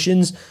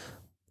emotions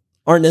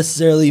aren't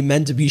necessarily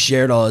meant to be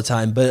shared all the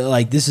time, but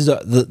like this is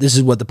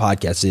what the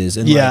podcast is.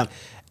 And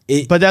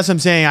but that's what I'm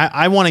saying.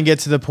 I want to get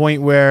to the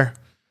point where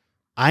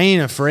I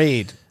ain't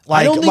afraid.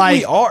 I don't think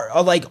we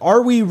are. Like,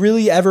 are we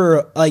really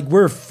ever like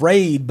we're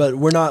afraid, but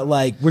we're not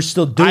like we're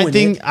still doing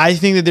it? I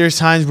think that there's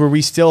times where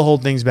we still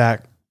hold things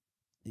back.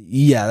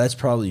 Yeah, that's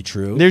probably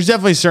true. There's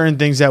definitely certain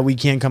things that we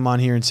can't come on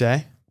here and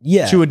say.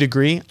 Yeah, to a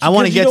degree. You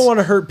don't want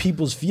to hurt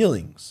people's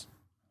feelings.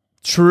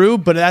 True,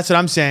 but that's what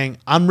I'm saying.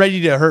 I'm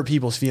ready to hurt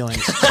people's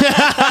feelings.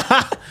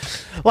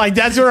 Like,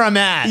 that's where I'm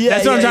at. Yeah,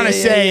 That's what I'm yeah, trying to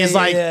yeah, say yeah, is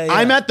like, yeah, yeah.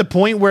 I'm at the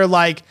point where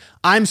like,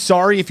 I'm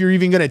sorry if you're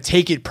even going to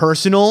take it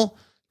personal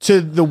to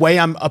the way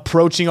I'm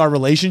approaching our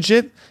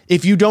relationship.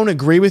 If you don't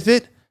agree with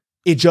it,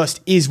 it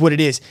just is what it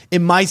is. It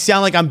might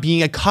sound like I'm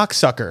being a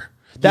cocksucker.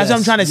 That's what I'm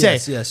Yes, trying to say.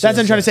 yes, yes, That's what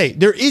I'm yes, trying yes. to say.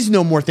 There is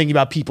no more thinking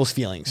about people's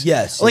feelings.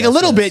 Yes, Like yes, a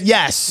little yes. bit,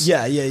 yes.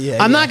 Yeah.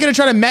 I'm not going to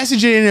try to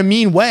message it in a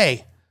mean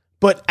way.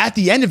 But at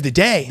the end of the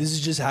day, This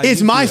is just how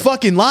it's you my feel.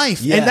 fucking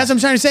life. Yeah. And that's what I'm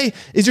trying to say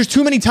is there's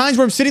too many times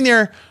where I'm sitting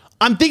there,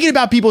 I'm thinking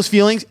about people's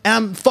feelings and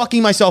I'm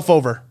fucking myself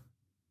over.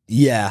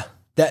 Yeah.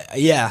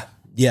 Yeah.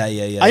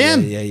 I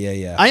am.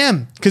 Yeah. I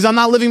am, because I'm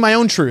not living my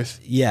own truth.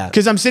 Yeah.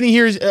 Because I'm sitting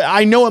here,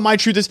 I know what my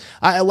truth is.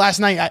 Last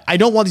night, I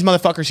don't want these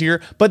motherfuckers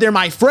here, but they're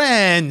my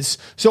friends.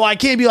 So I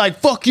can't be like,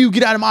 fuck you,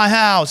 get out of my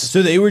house.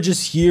 So they were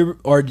just here,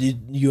 or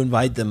did you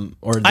invite them?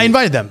 Or I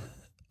invited them.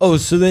 Oh,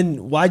 so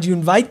then why'd you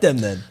invite them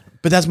then?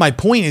 But that's my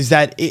point is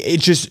that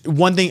it's just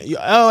one thing.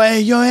 Oh,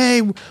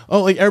 hey.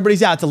 Oh, like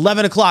everybody's out. It's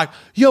 11 o'clock.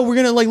 Yo, we're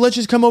going to like, let's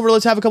just come over.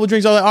 Let's have a couple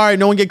drinks. All right.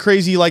 No one get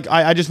crazy. Like,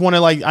 I just want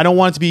to like, I don't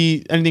want it to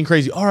be anything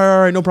crazy. All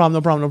right. No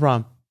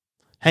problem.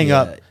 Hang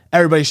up.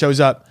 Everybody shows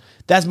up.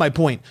 That's my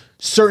point.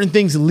 Certain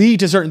things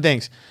lead to certain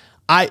things.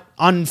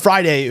 On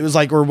Friday, it was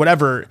like, or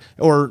whatever,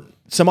 or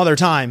some other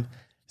time,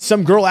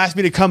 some girl asked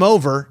me to come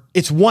over.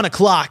 It's 1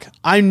 o'clock.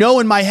 I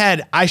know in my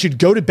head, I should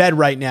go to bed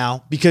right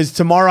now because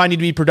tomorrow I need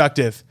to be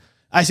productive.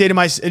 I say to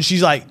and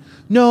she's like,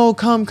 no,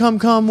 come.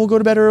 We'll go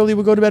to bed early.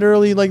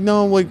 Like,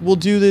 no, like we'll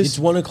do this. It's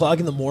 1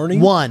 o'clock in the morning.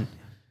 One.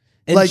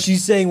 And like-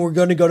 she's saying we're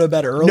going to go to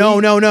bed early.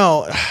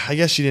 No. I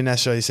guess she didn't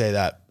necessarily say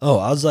that. Oh,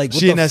 I was like, what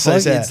She didn't the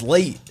necessarily fuck? say It's that.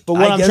 late. But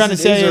what I I'm guess trying to it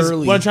say is,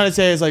 early.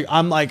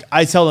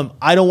 I tell them,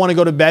 I don't want to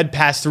go to bed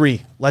past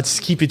 3. Let's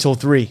keep it till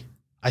 3.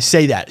 I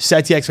say that.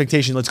 Set the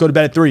expectation. Let's go to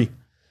bed at 3.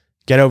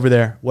 Get over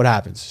there. What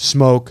happens?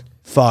 Smoke,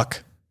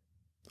 fuck,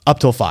 up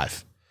till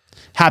 5.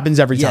 Happens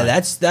every time. Yeah,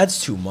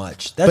 that's too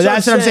much. but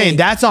that's what I'm saying.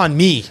 That's on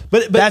me.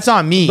 But that's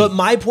on me. But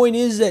my point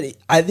is that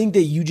I think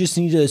that you just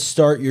need to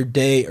start your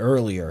day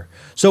earlier.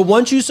 So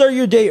once you start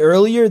your day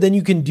earlier, then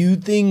you can do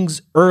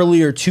things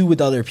earlier too with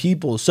other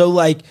people. So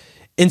like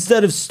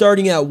instead of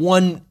starting at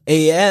 1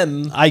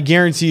 a.m. I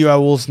guarantee you I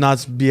will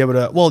not be able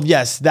to. Well,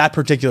 yes, that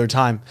particular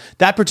time.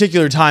 That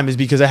particular time is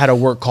because I had a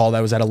work call that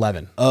was at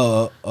 11.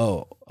 Oh,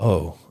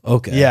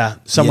 okay. Yeah,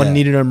 someone Yeah.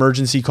 needed an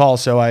emergency call,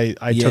 so I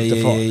took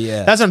the phone.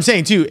 Yeah. That's what I'm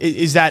saying too.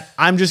 Is that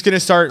I'm just gonna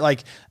start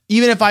like,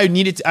 even if I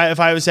needed, if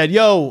I was said,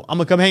 "Yo, I'm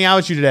gonna come hang out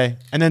with you today,"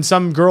 and then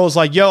some girl's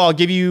like, "Yo, I'll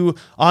give you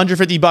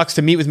 $150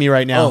 to meet with me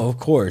right now." Oh, of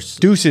course.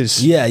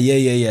 Deuces.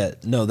 Yeah.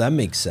 No, that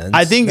makes sense.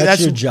 I think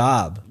that's your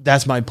job.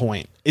 That's my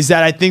point. Is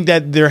that I think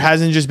that there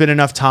hasn't just been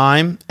enough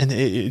time, and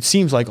it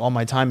seems like all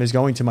my time is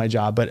going to my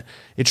job, but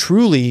it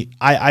truly,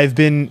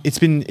 it's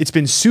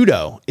been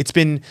pseudo. It's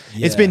been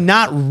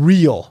not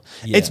real.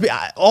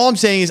 Yeah. All I'm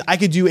saying is I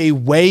could do a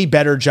way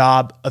better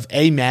job of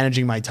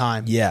managing my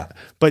time. Yeah.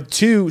 But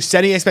 2,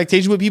 setting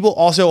expectations with people,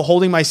 also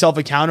holding myself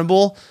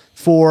accountable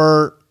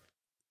for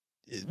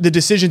the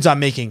decisions I'm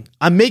making.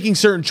 I'm making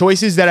certain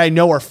choices that I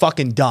know are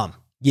fucking dumb.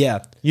 Yeah.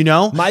 You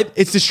know,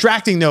 it's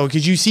distracting though,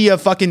 because you see a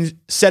fucking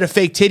set of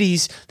fake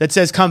titties that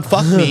says "come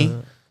fuck me."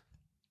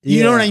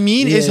 You know what I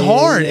mean? It's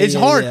hard. It's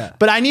hard. Yeah.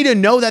 But I need to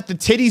know that the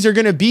titties are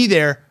going to be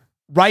there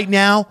right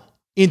now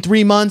in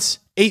 3 months,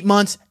 8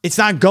 months. It's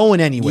not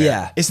going anywhere.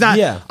 Yeah. It's not.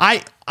 Yeah.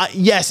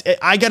 Yes,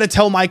 I got to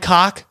tell my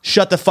cock,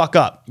 shut the fuck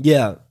up.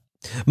 Yeah.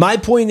 My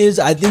point is,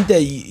 I think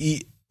that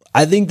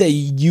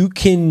you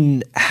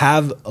can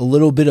have a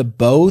little bit of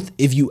both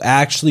if you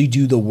actually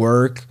do the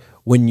work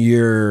when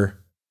you're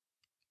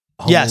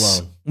home Yes.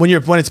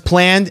 alone. When it's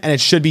planned and it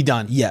should be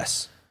done.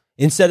 Yes.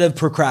 Instead of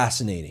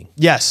procrastinating.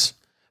 Yes.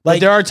 Like-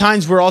 But there are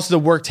times where also the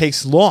work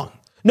takes long.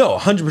 No,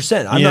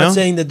 100%. I'm You not know?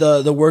 saying that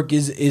the work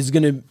is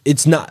gonna.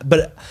 It's not.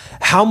 But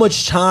how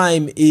much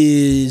time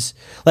is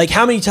like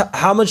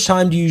how much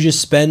time do you just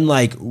spend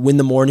like in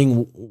the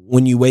morning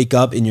when you wake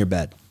up in your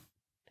bed?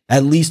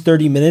 At least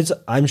 30 minutes,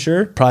 I'm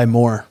sure. Probably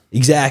more.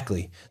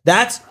 Exactly.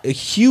 That's a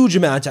huge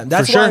amount of time.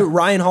 That's For sure. why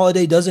Ryan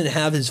Holiday doesn't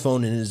have his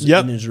phone in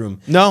his room.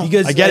 No,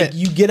 because I get like, it.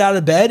 you get out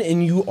of bed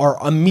and you are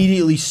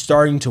immediately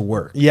starting to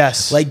work.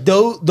 Yes. Like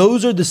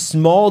those are the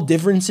small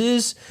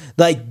differences.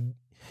 Like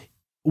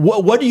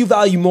what do you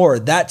value more?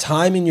 That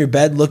time in your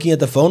bed looking at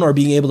the phone or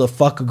being able to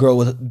fuck a girl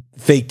with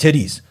fake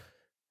titties?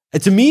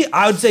 And to me,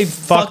 I would say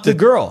fuck the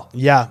girl.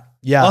 Yeah.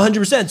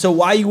 100%. So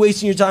why are you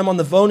wasting your time on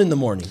the phone in the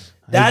morning?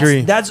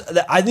 agree.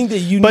 I think that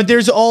you But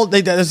there's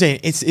I'm saying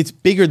it's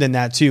bigger than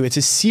that too. It's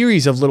a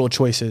series of little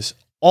choices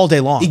all day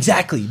long.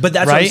 Exactly. But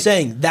that's what I'm Right?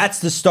 saying. That's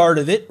the start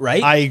of it,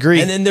 right? I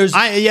agree. And then there's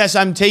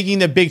I'm taking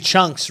the big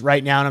chunks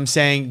right now and I'm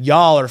saying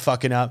y'all are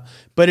fucking up.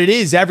 But it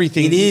is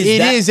everything. It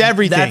is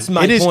everything. That's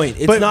my It is- point.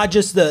 It's but- not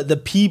just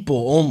the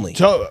people only.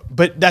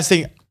 But that's the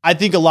thing. I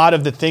think a lot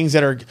of the things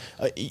that are,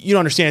 you don't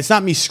understand. It's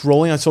not me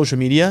scrolling on social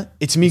media.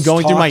 It's me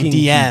going through my talking to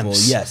DMs.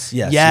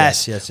 people.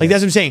 Yes. Like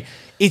that's what I'm saying.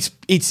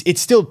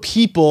 It's still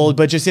people,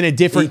 but just in a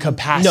different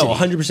capacity. No,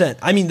 100%.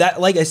 I mean, that,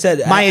 like I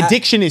said, My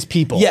addiction is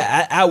people.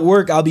 Yeah, at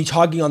work, I'll be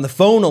talking on the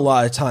phone a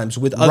lot of times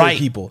with other Right,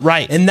 people.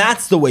 right. And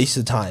that's the waste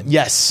of time.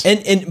 Yes.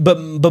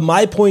 But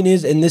my point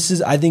is, and this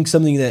is, I think,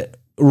 something that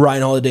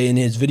Ryan Holiday in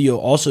his video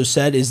also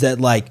said, is that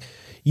like,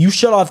 you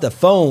shut off the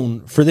phone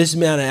for this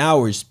amount of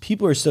hours,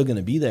 people are still going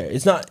to be there.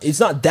 It's not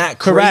that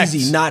crazy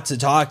Correct. not to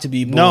talk to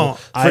people No,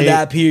 for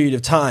that period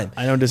of time.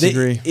 I don't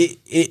disagree.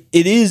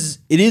 It is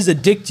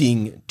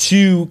addicting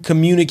to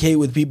communicate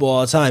with people all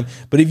the time.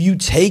 But if you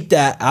take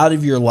that out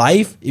of your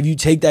life, if you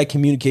take that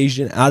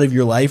communication out of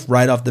your life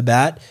right off the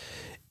bat,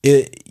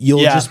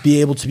 you'll just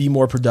be able to be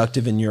more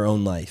productive in your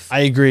own life. I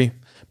agree.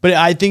 But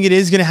I think it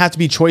is going to have to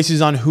be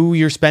choices on who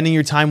you're spending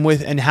your time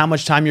with and how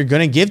much time you're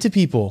going to give to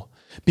people.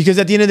 Because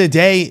at the end of the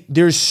day,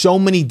 there's so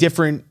many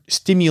different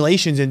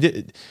stimulations.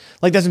 And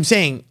like that's what I'm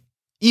saying.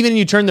 Even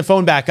you turn the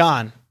phone back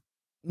on,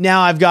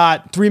 now I've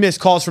got 3 missed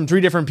calls from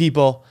 3 different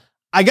people.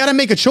 I got to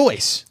make a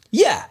choice.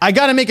 Yeah. I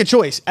got to make a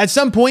choice. At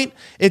some point,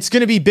 it's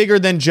going to be bigger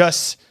than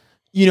just,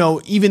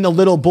 even the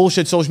little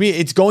bullshit social media.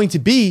 It's going to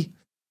be,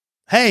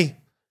 hey,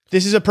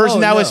 this is a person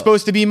that was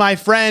supposed to be my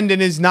friend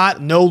and is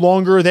no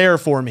longer there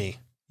for me.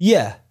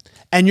 Yeah.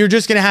 And you're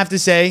just going to have to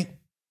say,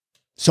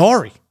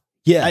 sorry.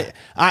 Yeah.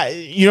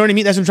 You know what I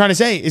mean? That's what I'm trying to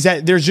say, is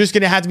that there's just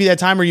going to have to be that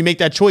time where you make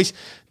that choice,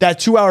 that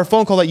 2-hour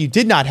phone call that you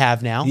did not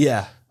have now.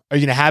 Yeah. Are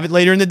you going to have it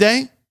later in the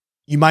day?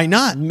 You might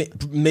not.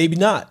 Maybe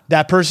not.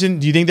 That person,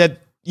 do you think that,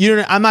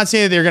 I'm not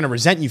saying that they're going to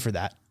resent you for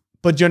that,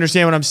 but do you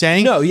understand what I'm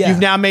saying? No, yeah. You've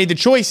now made the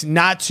choice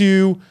not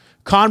to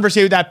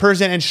conversate with that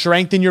person and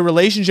strengthen your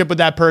relationship with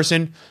that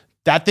person.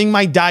 That thing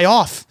might die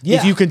off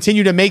if you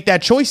continue to make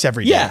that choice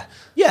every day. Yeah.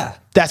 Yeah.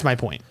 That's my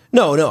point.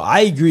 No,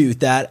 I agree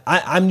with that.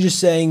 I'm just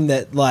saying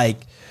that, like,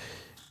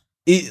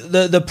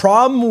 the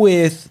problem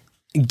with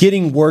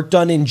getting work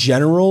done in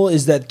general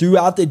is that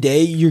throughout the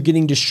day you're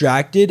getting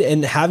distracted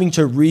and having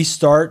to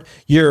restart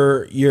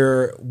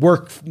your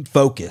work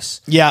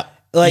focus. Yeah.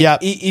 Like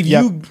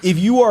if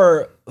you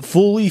are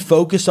fully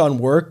focused on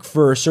work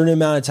for a certain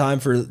amount of time,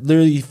 for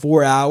literally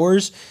 4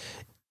 hours,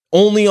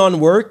 only on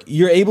work,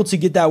 you're able to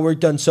get that work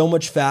done so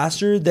much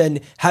faster than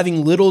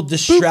having little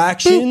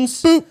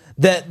distractions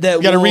that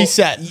you gotta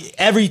reset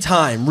every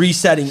time,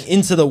 resetting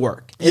into the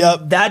work.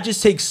 Yep. That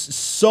just takes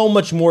so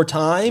much more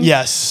time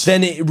Yes.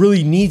 than it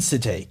really needs to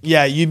take.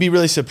 Yeah, you'd be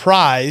really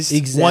surprised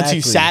once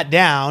you sat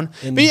down.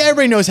 But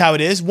everybody knows how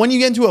it is. When you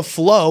get into a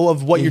flow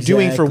of what you're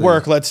doing for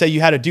work, let's say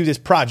you had to do this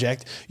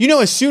project,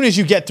 as soon as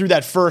you get through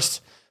that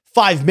first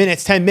 5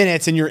 minutes, 10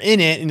 minutes, and you're in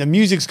it, and the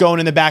music's going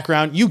in the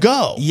background, you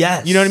go.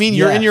 Yes. You know what I mean?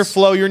 You're in your Yes.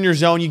 flow, you're in your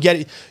zone, you get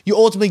it, you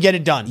ultimately get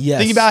it done. Yes.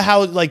 Think about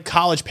how like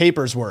college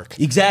papers work.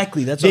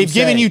 Exactly. That's what They've I'm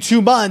given saying. you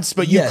 2 months,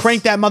 but you Yes.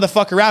 crank that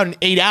motherfucker out in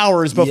 8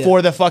 hours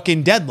before the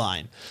fucking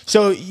deadline.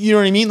 So you know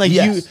what I mean? Like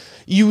Yes.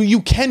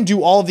 you can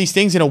do all of these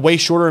things in a way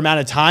shorter amount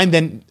of time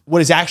than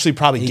what is actually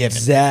probably given.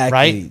 Exactly.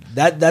 Right?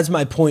 That's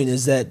my point,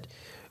 is that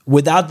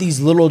without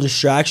these little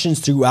distractions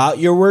throughout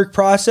your work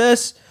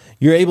process,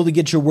 you're able to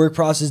get your work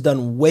process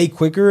done way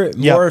quicker,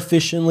 more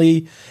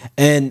efficiently.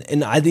 And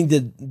I think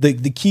that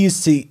the key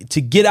is to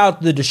get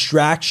out the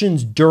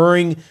distractions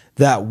during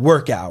that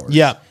work hours.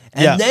 Yeah.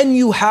 And then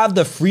you have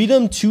the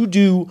freedom to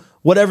do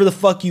whatever the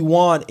fuck you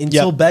want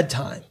until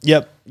bedtime.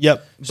 Yep.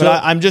 But So-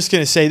 I'm just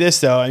going to say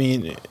this though. I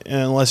mean,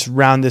 and let's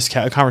round this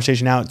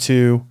conversation out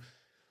to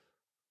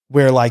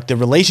where like the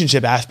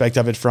relationship aspect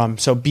of it from.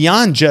 So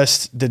beyond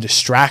just the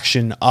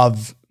distraction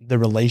of the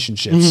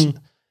relationships,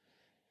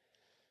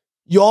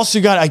 you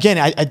also got, again,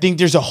 I think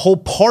there's a whole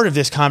part of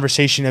this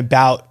conversation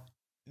about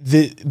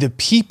the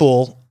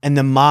people and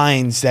the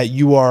minds that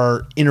you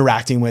are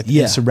interacting with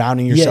and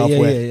surrounding yourself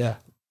with. Yeah.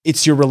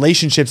 It's your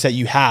relationships that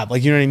you have.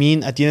 Like, you know what I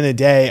mean? At the end of the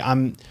day,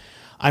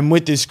 I'm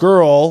with this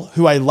girl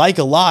who I like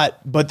a lot,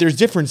 but there's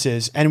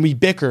differences and we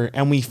bicker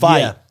and we fight.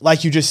 Yeah.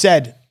 Like you just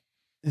said,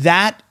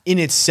 that in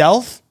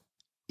itself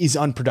is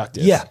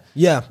unproductive.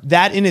 Yeah.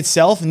 That in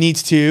itself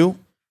needs to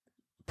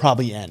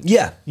probably end.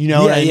 Yeah. You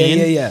know what I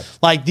mean? Yeah.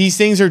 Like these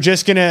things are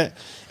just gonna,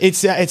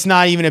 it's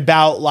not even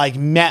about like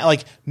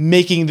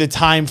making the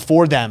time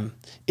for them.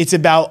 It's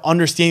about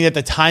understanding that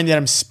the time that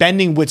I'm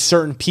spending with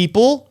certain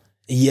people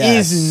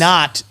is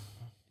not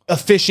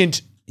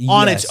efficient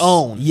on its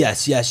own.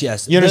 Yes. You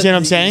understand what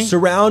I'm saying?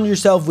 Surround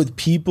yourself with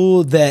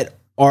people that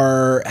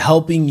are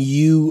helping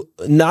you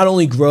not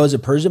only grow as a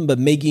person, but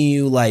making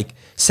you like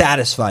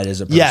satisfied as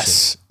a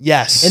person.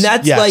 Yes. And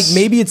that's like,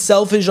 maybe it's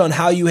selfish on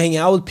how you hang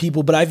out with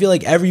people, but I feel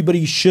like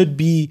everybody should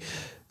be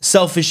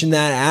selfish in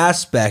that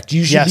aspect.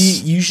 You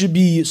should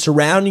be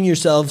surrounding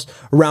yourselves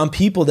around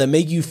people that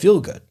make you feel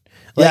good.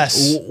 Like,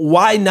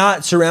 why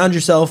not surround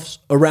yourself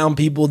around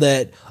people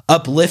that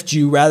uplift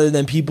you rather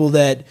than people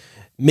that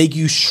make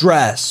you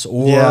stress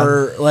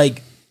or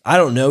like, I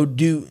don't know,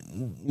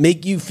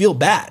 make you feel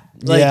bad.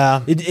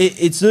 Like,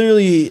 it's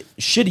literally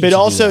shitty. But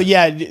also,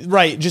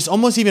 right. Just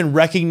almost even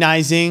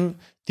recognizing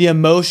the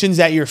emotions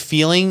that you're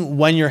feeling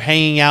when you're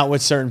hanging out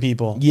with certain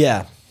people.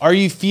 Yeah. Are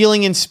you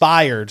feeling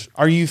inspired?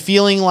 Are you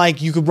feeling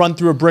like you could run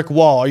through a brick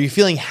wall? Are you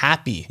feeling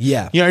happy?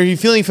 Yeah. You know, are you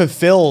feeling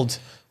fulfilled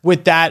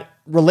with that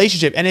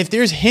relationship? And if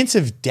there's hints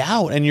of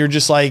doubt and you're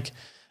just like,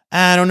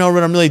 I don't know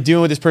what I'm really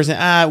doing with this person.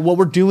 What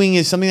we're doing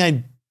is something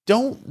I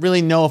don't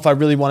really know if I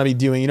really want to be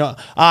doing. You know,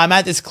 I'm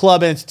at this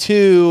club and it's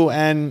 2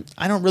 and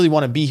I don't really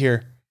want to be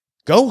here.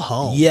 Go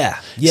home. Yeah.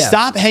 Yeah.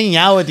 Stop hanging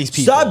out with these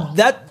people. Stop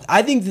that.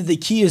 I think that the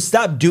key is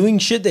stop doing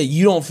shit that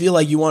you don't feel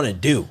like you want to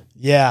do.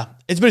 Yeah.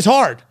 But it's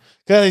hard.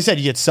 Because like I said,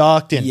 you get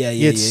sucked in.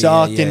 You get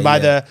sucked in by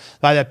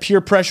the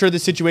peer pressure of the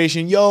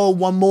situation. Yo,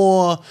 one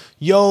more.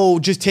 Yo,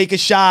 just take a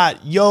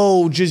shot.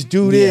 Yo, just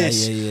do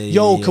this.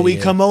 Yo, can we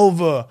come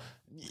over?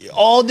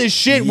 All this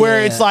shit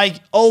where it's like,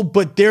 oh,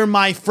 but they're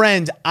my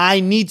friends.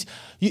 I need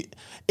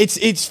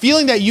it's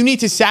feeling that you need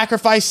to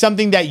sacrifice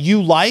something that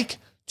you like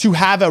to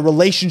have a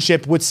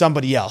relationship with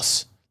somebody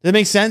else. Does that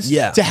make sense?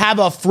 Yeah. To have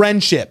a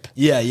friendship.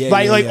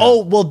 Right?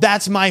 Oh, well,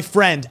 that's my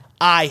friend.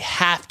 I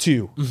have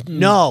to. Mm-hmm.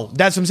 No,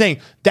 that's what I'm saying.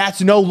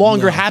 That's no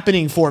longer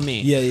happening for me.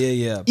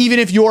 Yeah. Even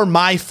if you're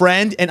my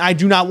friend and I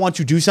do not want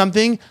to do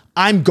something,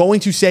 I'm going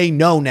to say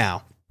no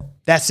now.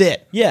 That's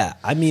it. Yeah.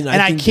 I mean,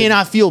 I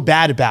cannot feel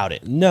bad about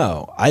it.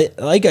 No,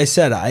 like I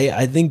said,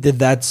 I think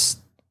that's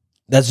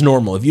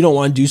normal. If you don't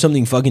want to do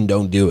something, fucking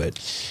don't do it.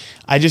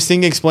 I just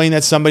think explain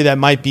that somebody that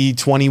might be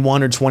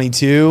 21 or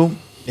 22,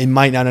 it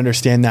might not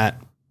understand that.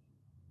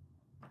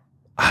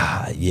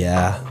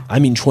 Yeah. I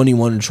mean,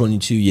 21 or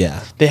 22.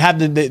 Yeah. They have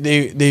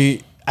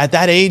they at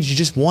that age, you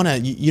just want to,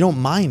 you don't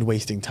mind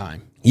wasting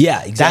time. Yeah,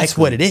 exactly. That's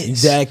what it is.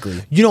 Exactly.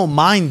 You don't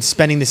mind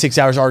spending the 6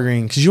 hours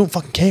arguing because you don't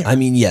fucking care. I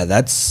mean, yeah,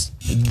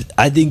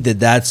 I think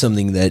that's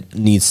something that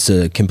needs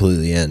to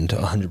completely end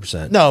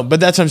 100%. No, but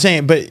that's what I'm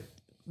saying. But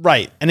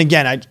right. And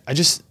again, I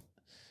just,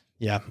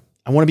 I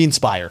want to be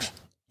inspired.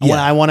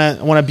 I want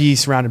to be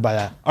surrounded by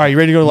that. All right. You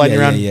ready to go to lightning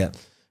round? Yeah.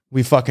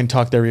 We fucking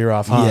talked their ear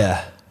off, huh?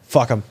 Yeah.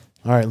 Fuck them.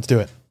 All right, let's do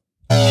it.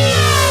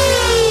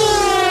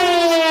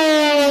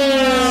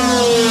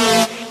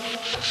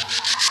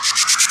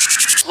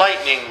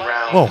 Lightning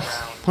round.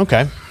 Whoa.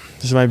 Okay.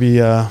 This might be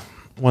one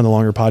of the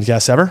longer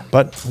podcasts ever,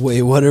 but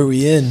Wait, what are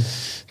we in?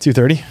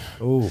 2:30.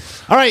 Oh.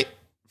 All right.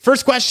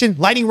 First question,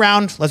 lightning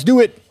round. Let's do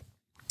it.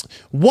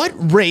 What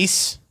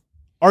race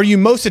are you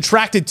most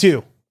attracted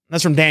to?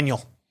 That's from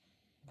Daniel.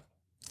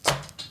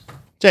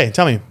 Jay,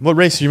 tell me, what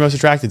race are you most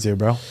attracted to,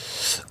 bro?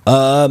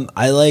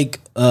 I like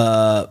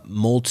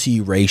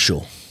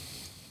multiracial.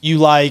 You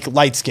like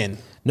light skin.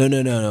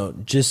 No.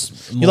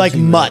 Just You like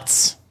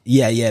mutts.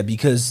 Yeah,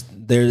 because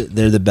they're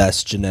the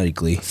best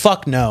genetically.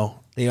 Fuck no.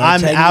 They are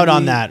I'm out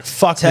on technically- that.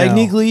 Fuck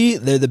Technically,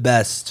 they're the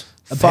best.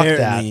 Fuck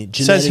Apparently, that.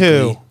 Says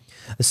who?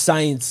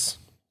 Science.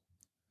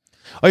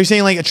 no. Are you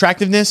saying like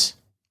attractiveness?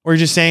 Or you're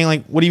just saying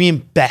like, what do you mean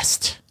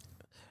best?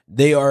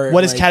 They are.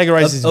 What is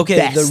categorized as okay?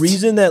 best? The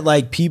reason that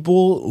like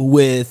people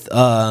with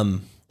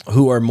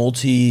who are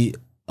multi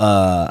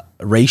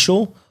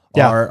racial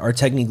are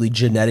technically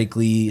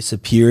genetically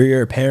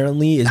superior.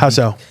 Apparently, is How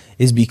so?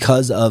 Is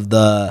because of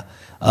the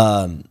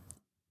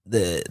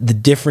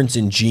difference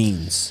in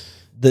genes.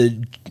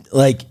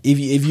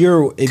 If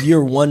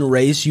you're one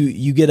race,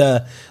 you get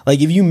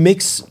if you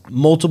mix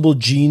multiple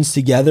genes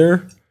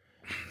together,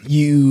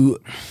 you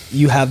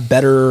have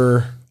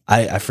better.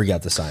 I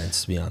forgot the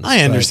science, to be honest. I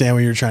understand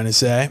what you're trying to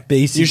say.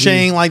 Basically- You're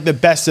saying like the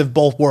best of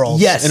both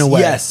worlds. Yes, in a way.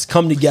 yes,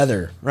 come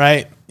together.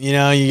 Right? You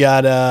know, you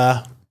got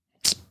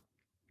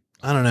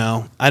I don't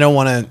know. I don't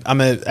want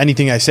to.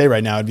 Anything I say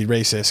right now would be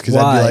racist because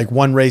I'd Why? be like,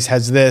 one race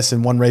has this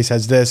and one race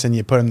has this, and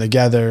you put them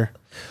together.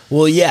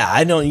 Well, yeah,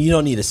 You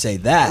don't need to say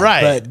that,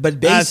 Right. But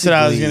basically, that's what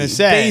I was gonna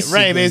say.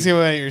 Right. Basically,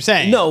 what you're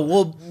saying. No,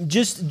 well,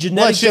 just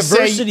genetic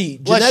diversity.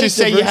 Let's just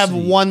say you have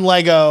diversity. one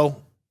Lego.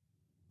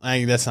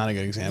 That's not a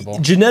good example.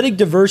 Genetic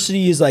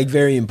diversity is like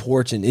very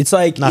important. It's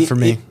like Not for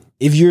me.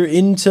 If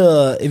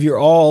you're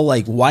all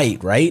like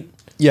white, right?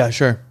 Yeah,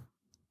 sure.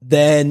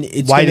 Then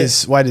it's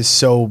White is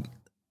so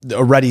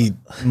already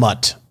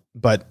mutt,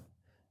 but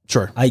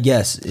sure. I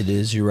guess it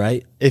is. You're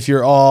right. If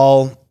you're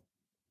all,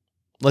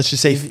 let's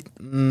just say,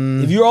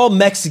 If you're all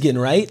Mexican,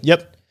 right?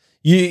 yep.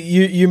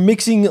 You're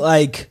mixing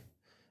like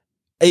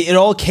it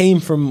all came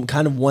from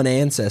kind of one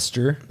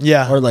ancestor,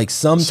 Yeah. or like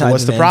some So type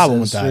what's of the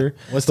problem with ancestor.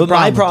 that? What's the but my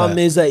problem with problem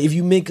that? is that if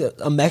you make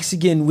a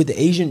Mexican with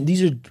Asian,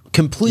 these are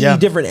completely Yeah.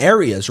 different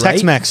areas, right?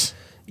 Tex-Mex.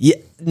 Yeah,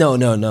 no,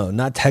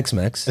 not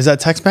Tex-Mex. Is that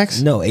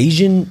Tex-Mex? No,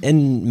 Asian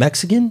and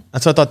Mexican.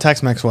 That's what I thought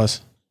Tex-Mex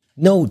was.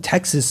 No,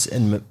 Texas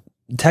and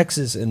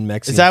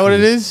Mexican. Is that what it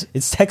food. is?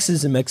 It's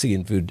Texas and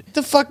Mexican food.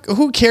 The fuck?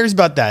 Who cares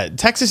about that?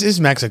 Texas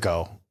is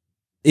Mexico.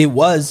 It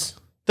was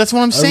That's what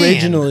I'm saying.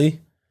 originally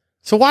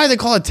So why do they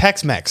call it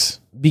Tex-Mex?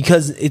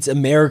 because it's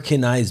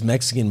Americanized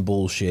Mexican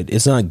bullshit.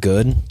 It's not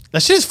good.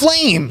 That shit is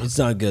flame. It's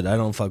not good. I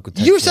don't fuck with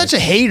Tex-Mex. You're such a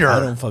hater. I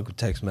don't fuck with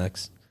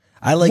Tex-Mex.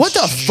 I like What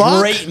the fuck?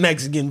 straight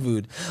Mexican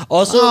food.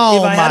 Also, Oh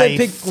if I had my to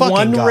pick fucking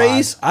one God.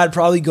 race, I'd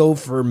probably go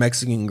for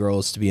Mexican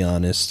girls, to be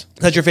honest.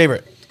 That's your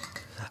favorite.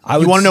 I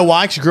You would want to s- know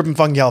why? Because you grew up in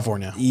fucking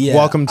California. Yeah.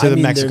 Welcome to I the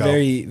mean, Mexico. They're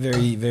very,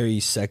 very, very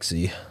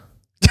sexy.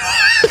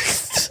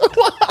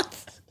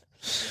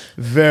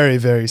 Very,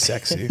 very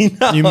sexy.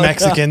 You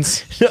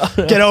Mexicans.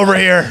 Get over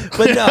here.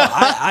 But no,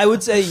 I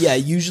would say, yeah,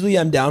 usually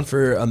I'm down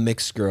for a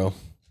mixed girl.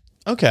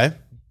 Okay.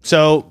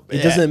 So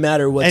It doesn't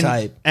matter what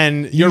type.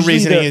 And your Usually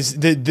reasoning they're- is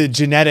the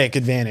genetic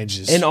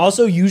advantages. And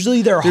also,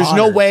 usually they're There's hotter.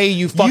 no way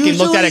you fucking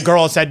looked at a Usually-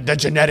 girl and said the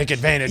genetic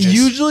advantages.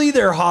 Usually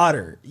they're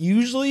hotter.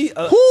 Usually,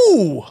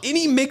 Who?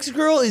 any mixed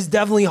girl is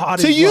definitely hot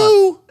To as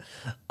you?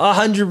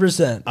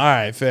 100%. All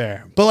right,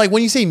 fair. But like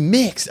when you say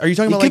mix, are you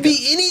talking It about could like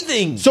be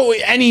anything. so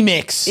any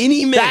mix?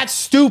 Any mix. That's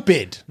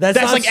stupid. That's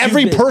not like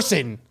every stupid.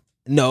 person.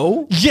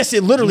 No, Yes,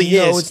 it literally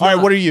No, is. it's All right,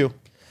 not. what are you?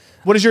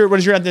 What is your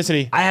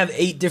ethnicity? I have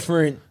 8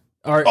 different.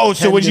 Oh,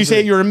 so would you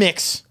say you're a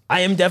mix?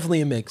 I am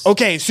definitely a mix.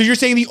 Okay, so you're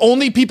saying the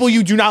only people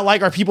you do not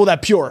like are people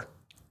that pure.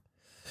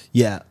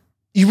 Yeah,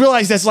 You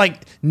realize that's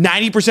like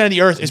 90% of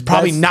the earth is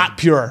probably That's- not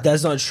pure.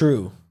 that's not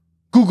true.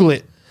 Google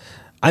it.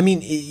 I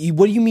mean,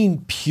 what do you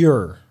mean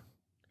pure?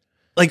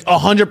 Like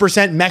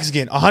 100%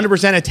 Mexican,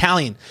 100%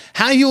 Italian.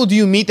 How many people do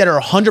you meet that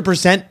are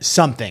 100%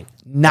 something?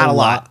 Not a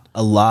lot.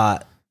 A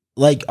lot.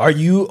 Like,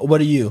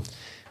 what are you?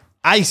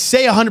 I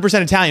say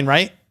 100% Italian,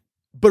 right?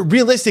 But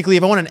realistically,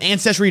 if I went on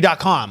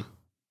Ancestry.com,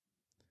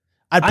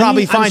 I'd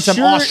probably find some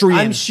Austrian.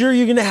 I'm sure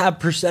you're going to have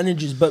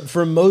percentages, but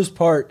for most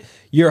part,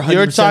 you're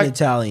 100%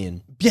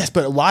 Italian. Yes,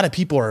 but a lot of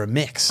people are a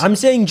mix. I'm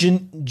saying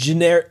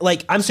generic.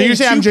 Like, I'm So saying you're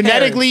saying I'm two parents.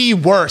 genetically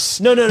worse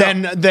No.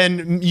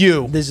 than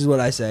you. This is what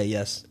I say,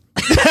 yes.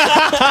 but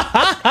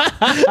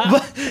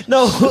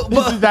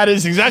That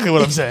is exactly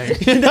what I'm saying.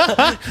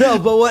 no,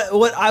 but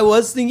what I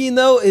was thinking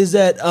though is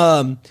that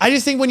I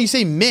just think when you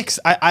say mix,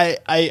 I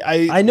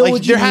know like,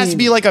 what you there has to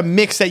mean. be like a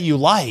mix that you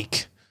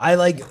like. I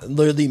like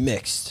literally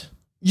mixed.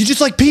 You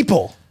just like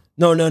people.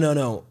 No.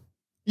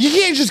 You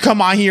can't just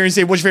come on here and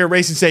say what's your favorite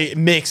race and say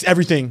mix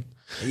everything.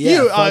 Yeah,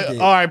 You, fuck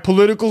it. all right,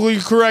 politically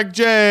correct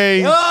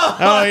Jay.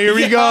 Oh, here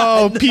we yeah,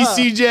 go. no.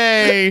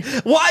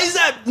 PCJ. Why is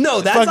that? No,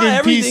 that's Fucking not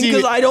everything PC.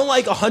 because I don't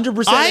like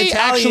 100% I Italian.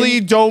 actually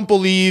don't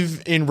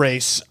believe in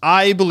race.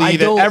 I believe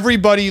that don't-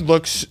 everybody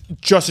looks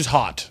just as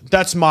hot.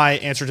 That's my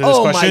answer to this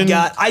Oh question. my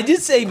god! I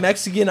did say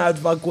Mexican. I'd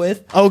fuck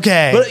with,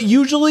 Okay. but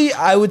usually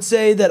I would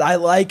say that I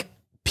like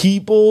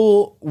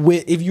people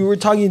with. If you were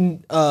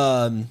talking,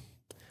 never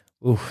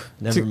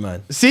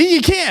mind. See,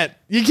 you can't.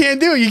 You can't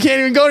do it. You can't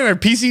even go anywhere.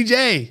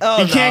 PCJ.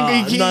 Oh, you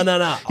can't.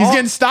 no. He's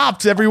getting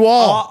stopped every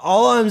wall.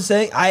 All I'm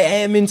saying, I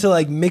am into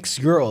like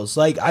mixed girls.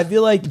 Like I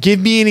feel like Give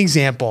me an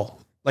example.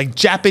 Like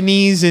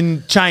Japanese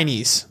and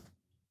Chinese.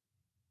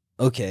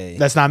 okay,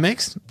 That's not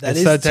mixed. that That's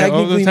is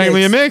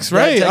technically a mix, That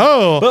right? tec-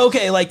 Oh, but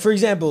okay, like for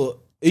example,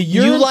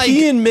 You like-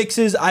 European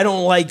mixes. I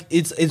don't like.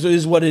 It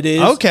is what it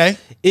is. okay.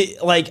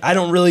 It like I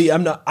don't really.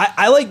 I'm not.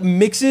 I like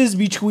mixes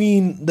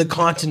between the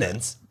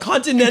continents.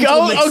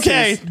 Continental mixes.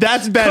 Okay,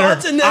 that's better.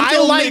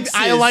 Continental mixes.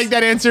 I like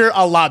that answer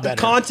a lot better.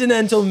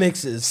 Continental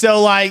mixes.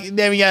 So like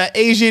then we got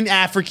Asian,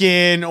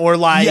 African, or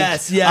like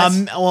Yes.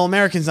 well,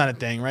 American's not a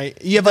thing, right?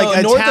 You have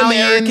like North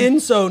Italian. American.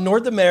 So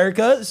North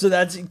America. So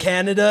that's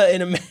Canada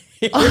and America.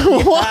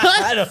 What?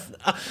 I don't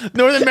know.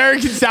 North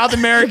American, South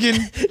American.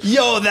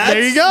 Yo, that's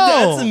There you go.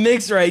 That's a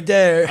mix right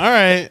there. All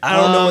right. I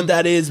don't know what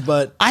that is,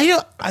 but I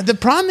don't. The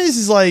problem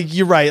is like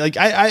you're right. Like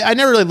I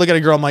never really look at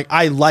a girl. I'm like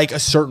I like a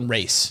certain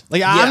race.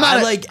 Like yeah, I'm not.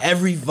 I like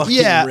every fucking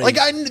Yeah, race.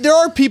 like there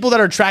are people that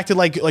are attracted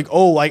like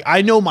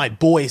I know my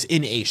boy is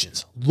in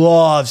Asians,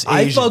 loves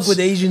I Asians. fuck with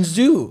Asians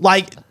too.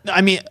 Like I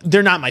mean,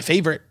 they're not my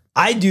favorite.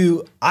 I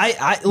do.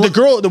 I The look,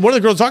 girl, one of the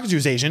girls talking to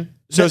is Asian,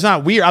 so it's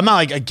not weird. I'm not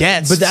like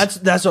against. but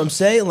that's what I'm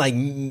saying. Like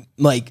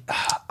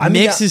I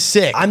mean, Mix is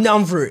sick. I'm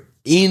down for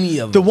any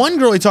of the them. one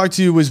girl I talked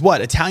to was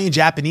what, Italian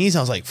Japanese. I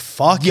was like,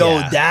 fuck Yo,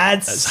 yeah.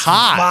 that's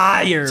hot.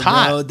 fire, It's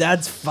hot. bro.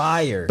 That's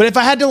fire. But if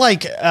I had to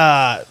like,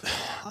 I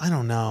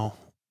don't know.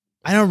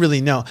 I don't really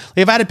know. Like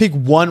if I had to pick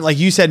one, like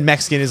you said,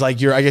 Mexican is like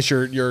I guess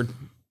your.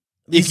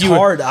 it's you would-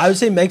 hard. I would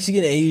say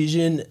Mexican,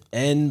 Asian,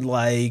 and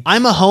like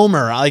I'm a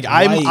homer. Like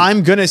Right.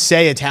 I'm gonna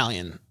say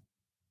Italian.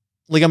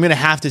 Like I'm gonna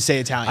have to say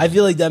Italian I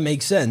feel like that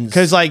makes sense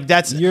because like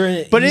that's.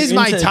 But it is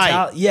my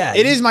type. yeah,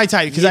 It is my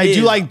type because it I do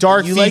is. like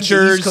dark you features.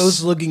 Like the East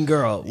Coast looking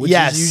girl, which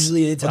Yes, is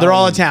usually Italian. they're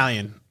all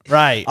Italian,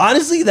 right?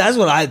 Honestly, that's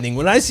what I think.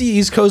 When I see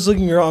East Coast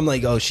looking girl, I'm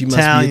like, oh, she must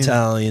Italian. be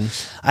Italian.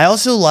 I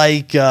also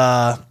like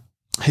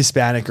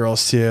Hispanic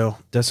girls too.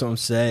 That's what I'm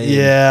saying.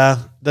 Yeah,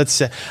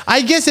 that's.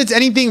 I guess it's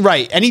anything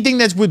right. Anything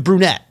that's with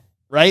brunette,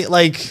 right?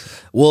 Like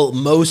Well,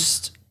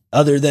 most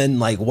other than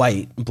like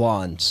white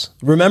blondes.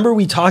 Remember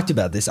we talked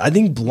about this. I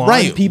think blonde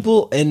Right.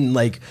 people and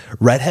like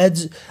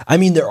redheads. I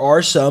mean, there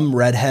are some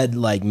redhead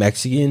like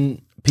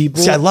Mexican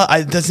people. see,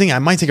 that's the thing. I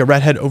might take a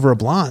redhead over a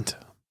blonde.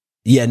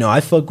 Yeah, no, I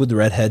fuck with the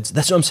redheads.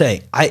 That's what I'm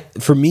saying.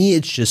 For me,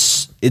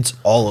 it's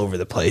all over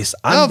the place.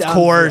 I'm Of down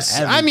course.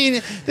 for every- I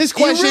mean, this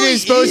question really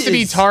is supposed to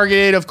be is.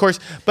 targeted, of course.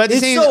 But at the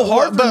It's same- so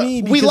hard for but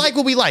me we because- like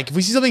what we like. If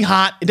we see something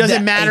hot, it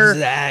doesn't matter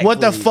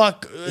what the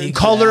Exactly. fuck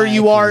color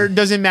you are. Exactly.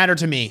 Doesn't matter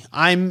to me.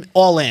 I'm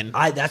all in.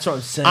 that's what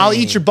I'm saying. I'll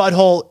eat your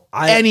butthole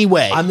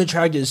anyway. I'm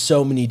attracted to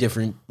so many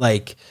different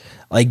like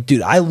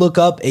dude, I look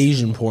up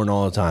Asian porn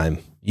all the time.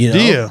 You know?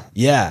 Do you?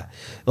 Yeah.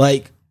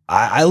 Like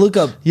I look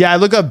up yeah, I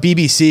look up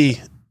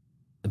BBC.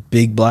 A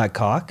big black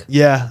cock?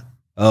 Yeah.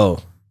 Oh,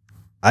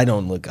 I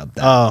don't look up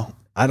that. Oh,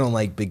 I don't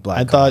like big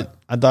black cock.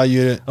 I thought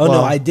you. Oh,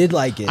 well, no, I did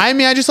like it. I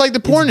mean, I just like the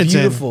porn it's it's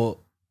in. beautiful.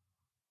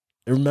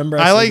 Remember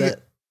I I said like.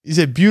 that? You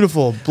said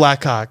beautiful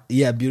black cock.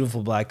 Yeah,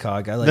 beautiful black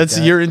cock. I like That's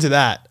that. you're into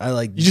that. I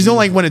like. You just don't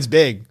like when it's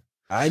big.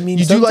 I mean,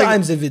 you do like-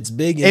 sometimes if it's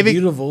big and If it-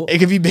 beautiful. It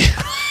could be big.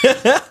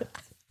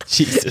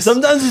 Jesus.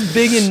 Sometimes it's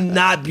big and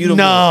not beautiful.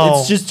 No.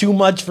 It's just too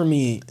much for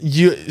me.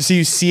 You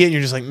see it and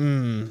you're just like,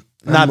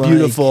 not like-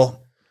 beautiful.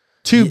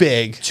 Too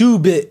big. Too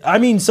big. I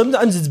mean,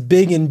 sometimes it's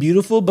big and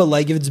beautiful, but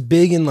like if it's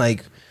big and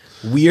like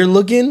weird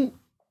looking.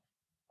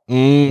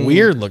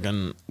 Weird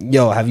looking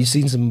Yo, have you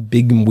seen some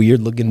big and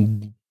weird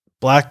looking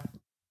black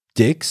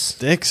dicks?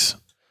 dicks.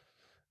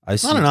 I I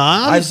don't know.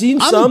 I've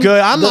seen I'm some. good.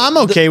 I'm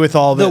okay with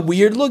all of The it.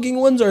 weird looking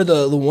ones are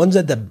the ones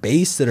at the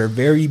base that are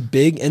very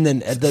big, and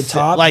then at the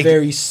top like-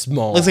 very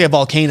small. Looks like a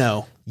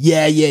volcano.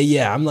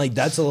 Yeah. I'm like,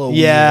 that's a little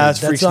Yeah, weird. it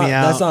freaks That's me not,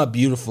 out. That's not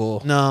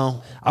beautiful.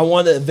 No. I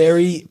want a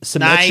very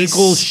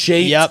symmetrical Nice.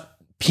 shaped Yep.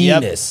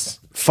 penis.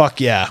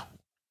 Fuck yeah.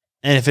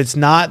 And if it's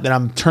not, then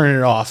I'm turning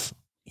it off.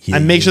 Yeah. I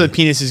make sure the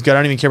penis is good. I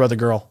don't even care about the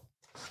girl.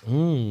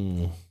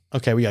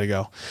 Okay, we got to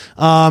go.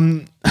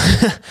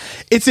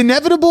 It's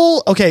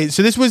inevitable. Okay,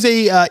 so this was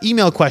a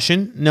email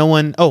question. No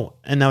one. Oh,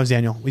 and that was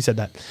Daniel. We said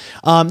that.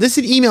 This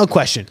is an email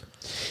question.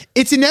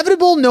 It's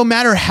inevitable, no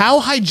matter how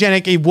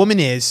hygienic a woman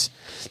is,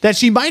 that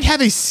she might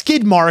have a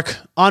skid mark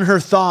on her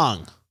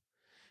thong.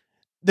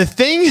 The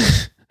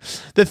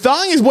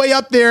thong is way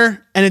up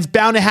there, and it's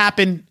bound to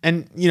happen.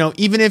 And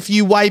even if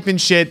you wipe and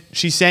shit,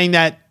 she's saying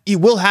that it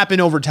will happen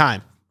over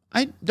time.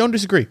 I don't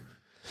disagree.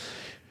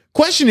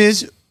 Question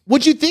is,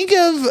 what would you think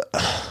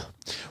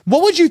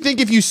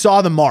if you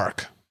saw the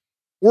mark?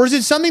 Or is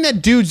it something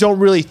that dudes don't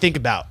really think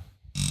about?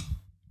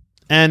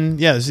 And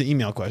yeah, this is an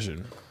email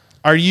question.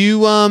 Are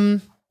you,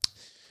 do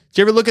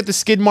you ever look at the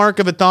skid mark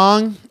of a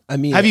thong? I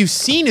mean, have you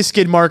seen a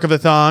skid mark of a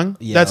thong?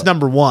 Yeah, That's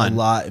number a one.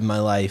 lot in my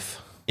life,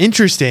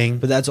 Interesting.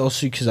 but that's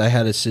also because I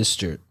had a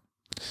sister.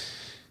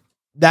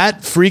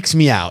 That freaks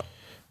me out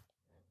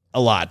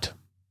a lot.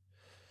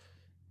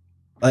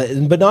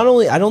 But not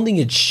only, I don't think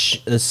it's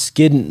a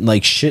skid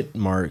like shit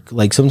mark.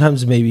 Like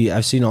sometimes maybe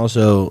I've seen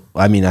also.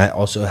 I mean, I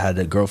also had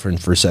a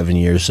girlfriend for 7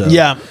 years, so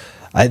Yeah.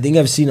 I think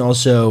I've seen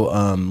also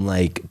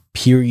like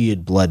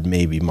period blood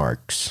maybe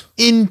marks,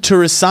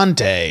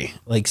 Interessante.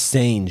 like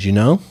stains. You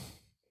know?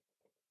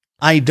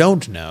 I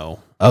don't know.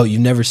 Oh,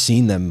 you've never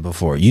seen them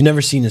before. You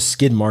never seen a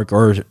skid mark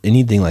or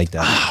anything like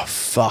that. Oh,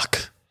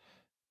 fuck.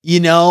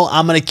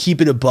 I'm going to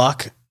keep it a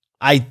buck.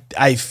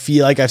 I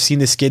feel like I've seen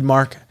the skid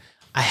mark.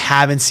 I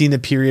haven't seen the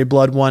period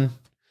blood one.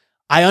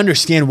 I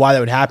understand why that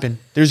would happen.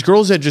 There's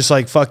girls that just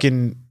like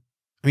fucking,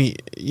 they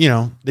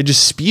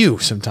just spew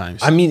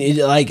sometimes. I mean,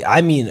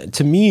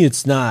 to me,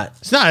 it's not.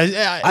 It's not.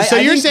 So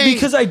I you're think saying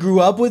because I grew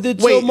up with it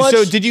wait, so much.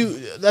 so did you,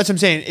 that's what I'm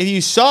saying. If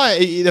you saw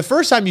it, the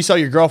first time you saw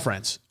your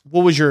girlfriends,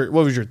 what was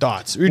your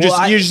thoughts? You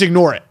just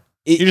ignore it.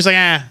 You're just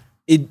like,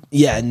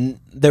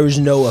 there was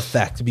no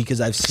effect because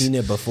I've seen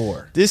it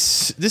before.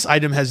 this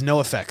item has no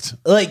effect.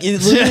 Like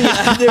it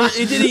literally,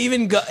 it didn't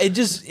even go. It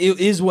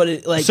is what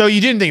it like. So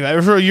you didn't think about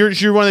it.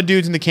 You're one of the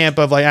dudes in the camp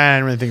of like, I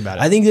didn't really think about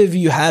it. I think if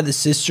you had a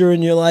sister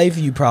in your life,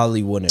 you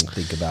probably wouldn't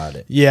think about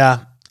it.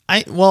 Yeah.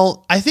 I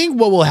think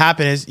what will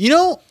happen is,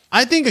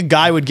 I think a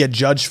guy would get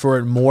judged for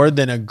it more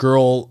than a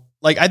girl.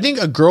 Like, I think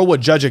a girl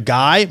would judge a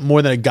guy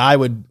more than a guy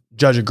would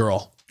judge a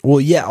girl. Well,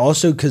 yeah,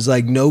 also because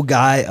like no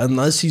guy,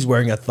 unless he's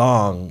wearing a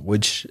thong,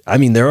 which I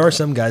mean, there are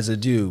some guys that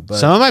do, but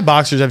Some of my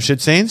boxers have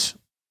shit stains.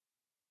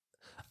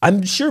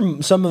 I'm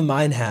sure some of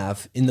mine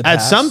have in the At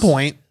past. some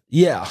point.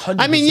 Yeah, 100%.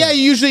 I mean, yeah,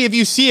 usually if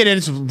you see it and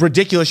it's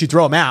ridiculous, you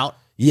throw them out.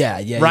 yeah,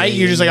 Right? yeah,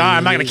 You're just like, yeah,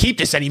 I'm not going to keep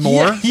this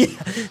anymore. Yeah,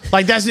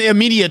 Like, that's the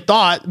immediate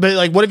thought. But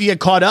like, what if you get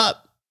caught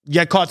up? You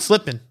get caught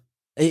slipping.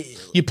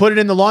 You put it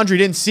in the laundry,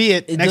 didn't see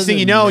it. It Next thing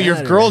you doesn't know, your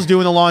matter. girl's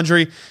doing the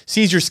laundry,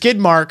 sees your skid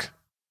mark.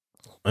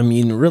 I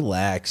mean,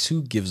 relax.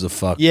 Who gives a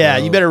fuck? Yeah,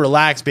 bro? you better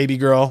relax, baby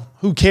girl.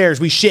 Who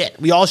cares? We shit.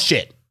 We all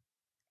shit.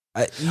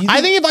 I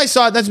I think if I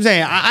saw it, that's what I'm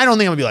saying. I don't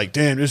think I'm gonna be like,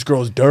 damn, this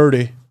girl's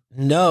dirty.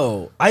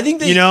 no. I think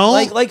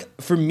that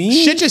like for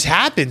me, Shit just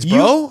happens,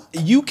 bro.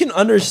 You can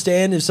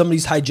understand if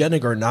somebody's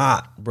hygienic or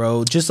not,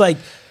 bro. Just like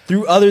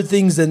through other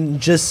things than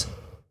just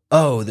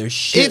there's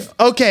shit.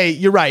 Okay,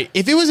 you're right.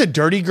 If it was a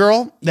dirty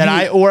girl that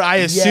I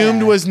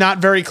assumed was not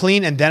very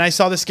clean, and then I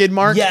saw the skid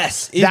mark,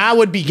 that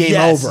would be game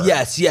over.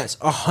 Yes,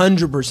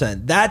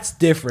 100%. That's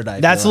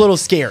different. That's a little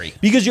scary,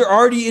 because you're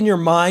already in your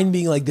mind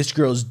being like, this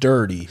girl's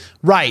dirty.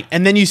 right?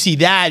 And then you see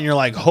that, and you're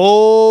like,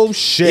 oh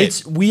shit.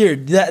 It's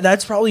weird.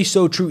 That's probably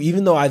so true.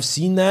 Even though I've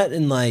seen that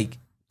and like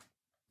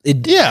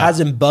it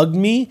hasn't bugged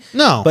me.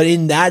 No. But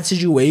in that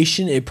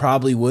situation, it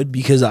probably would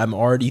because I'm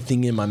already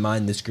thinking in my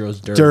mind this girl's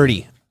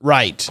dirty.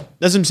 Right.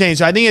 That's what I'm saying.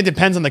 So I think it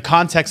depends on the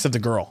context of the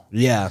girl.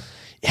 Yeah.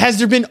 Has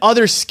there been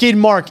other skid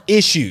mark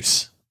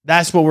issues?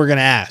 That's what we're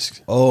gonna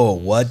ask. Oh,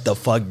 what the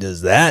fuck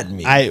does that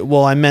mean? I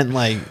meant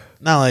like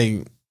not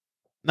like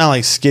not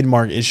like skid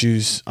mark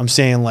issues. I'm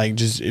saying like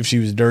just if she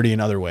was dirty in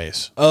other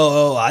ways.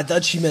 Oh, I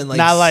thought she meant like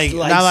not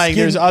like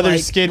there's other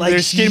there's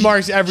skid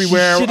marks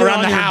everywhere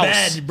around the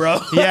house, bro.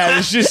 Yeah,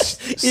 there's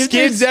just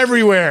skids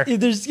everywhere.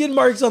 If there's skid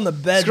marks on the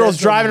bed, this girl's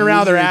driving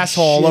around their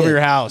asshole all over your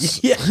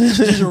house. Yeah,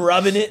 just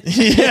rubbing it.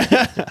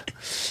 Yeah.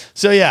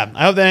 So yeah,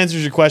 I hope that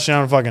answers your question. I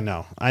don't fucking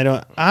know. I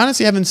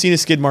honestly haven't seen a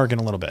skid mark in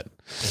a little bit.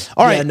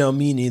 All right. Yeah, no,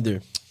 me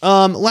neither.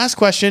 Last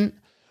question.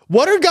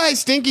 What are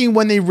guys thinking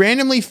when they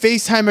randomly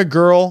FaceTime a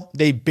girl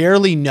they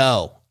barely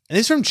know? And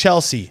this is from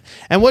Chelsea.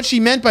 And what she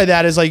meant by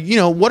that is like,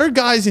 what are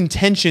guys'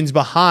 intentions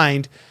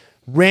behind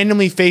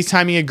randomly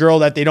FaceTiming a girl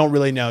that they don't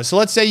really know? So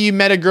let's say you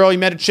met a girl, you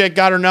met a chick,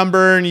 got her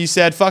number, and you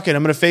said, fuck it,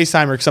 I'm going to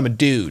FaceTime her because I'm a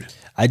dude.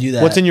 I do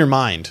that. What's in your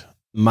mind?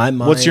 My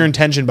mind. What's your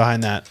intention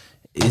behind that?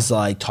 Is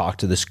like talk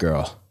to this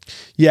girl.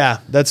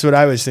 Yeah, that's what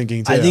I was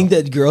thinking too. I think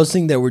that girls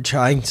think that we're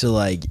trying to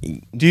like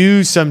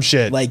do some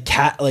shit. Like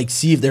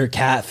see if they're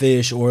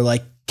catfish or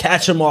like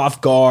catch them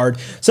off guard.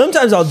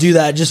 Sometimes I'll do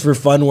that just for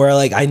fun where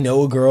like I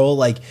know a girl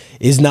like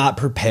is not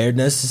prepared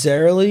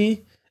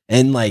necessarily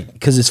and like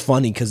because it's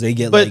funny because they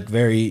get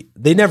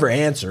they never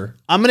answer.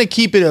 I'm going to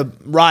keep it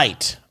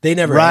right. They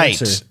never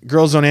answer.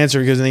 Girls don't answer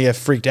because they get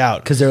freaked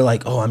out. Because they're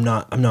like, oh, I'm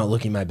not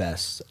looking my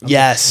best.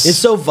 Yes. It's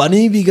so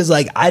funny because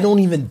like I don't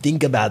even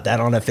think about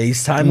that on a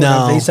FaceTime. No.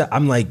 On a FaceTime,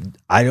 I'm like,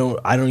 I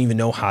don't even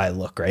know how I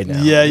look right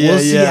now. Yeah. We'll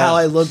see how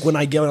I look when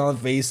I get on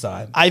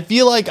FaceTime. I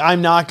feel like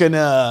I'm not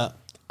gonna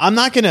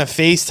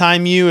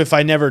FaceTime you if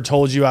I never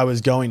told you I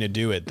was going to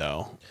do it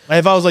though.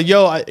 If I was like,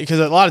 yo, because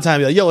a lot of times I'd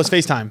be like, yo, let's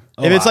FaceTime.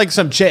 If it's like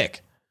some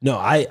chick. No,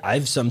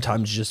 I've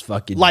sometimes just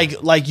fucking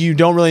like you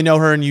don't really know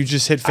her and you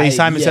just hit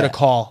FaceTime instead of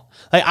call.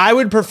 Like I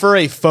would prefer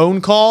a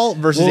phone call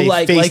versus a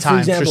FaceTime like for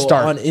example, to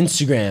start. On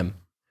Instagram.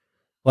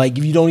 Like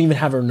if you don't even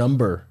have her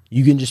number,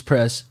 you can just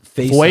press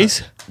FaceTime.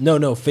 Voice? No,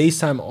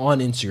 FaceTime on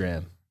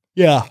Instagram.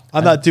 Yeah,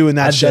 I'm not doing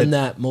that I've shit. done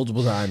that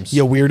multiple times.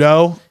 You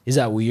weirdo. Is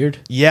that weird?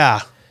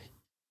 Yeah.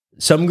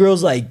 Some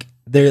girls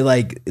they're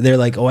like,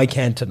 oh, I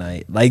can't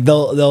tonight. Like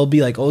they'll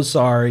be like, oh,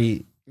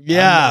 sorry.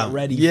 Yeah. I'm not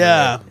ready.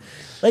 Yeah. For it.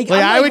 Like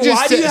I would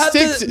just why do you have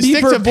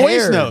stick to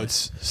voice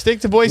notes. Stick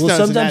to voice notes.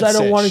 Sometimes I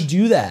don't want to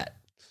do that.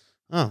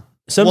 Oh.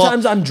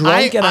 Sometimes I'm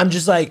drunk and I'm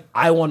just like,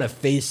 I want to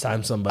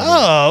FaceTime somebody.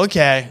 Oh,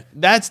 okay.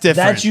 That's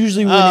different. That's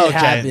usually when it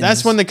happens.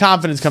 That's when the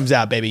confidence comes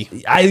out,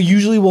 baby. I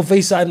usually will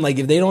FaceTime, like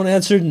if they don't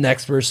answer,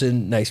 next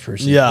person.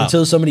 Yeah.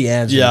 Until somebody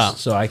answers, yeah.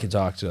 So I can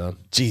talk to them.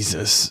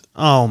 Jesus.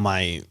 Oh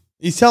my.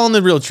 He's telling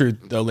the real truth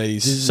though,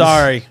 ladies.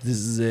 Sorry. This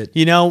is it.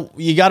 You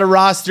got a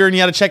roster and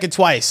you got to check it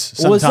twice.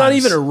 Sometimes. Well, it's not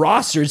even a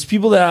roster. It's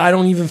people that I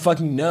don't even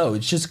fucking know.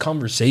 It's just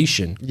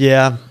conversation.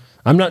 Yeah.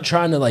 I'm not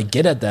trying to like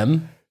get at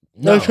them.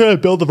 No. Not trying to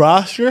build a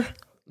roster?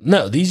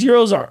 No, these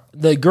girls are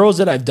the girls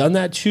that I've done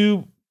that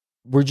to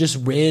were just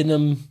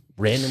random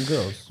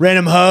girls.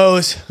 Random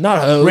hoes.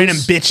 Not hoes. Random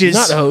bitches.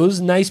 Not hoes.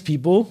 Nice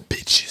people.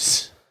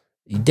 Bitches.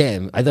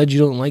 Damn, I thought you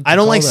don't like I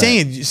don't like that.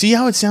 saying it. See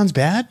how it sounds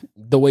bad?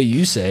 The way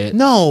you say it.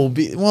 No.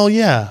 Well,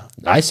 yeah.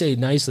 I say it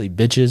nicely,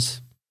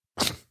 bitches.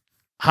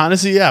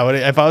 Honestly, yeah.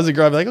 If I was a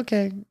girl, I'd be like,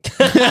 okay.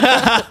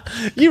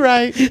 You're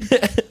right.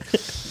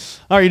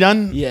 Are you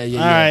done? Yeah.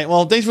 All right.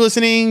 Well, thanks for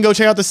listening. Go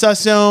check out the Sus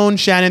Zone.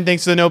 Shannon,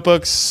 thanks for the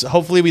notebooks.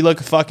 Hopefully we look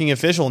fucking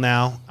official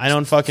now. I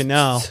don't fucking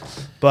know.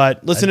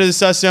 But listen to the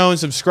Sus Zone.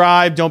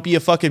 Subscribe. Don't be a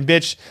fucking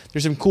bitch.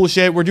 There's some cool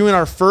shit. We're doing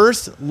our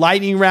first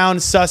lightning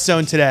round Sus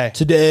Zone today.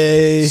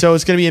 So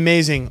it's going to be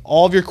amazing.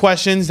 All of your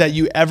questions that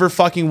you ever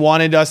fucking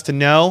wanted us to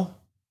know.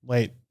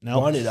 Wait, no.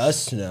 Wanted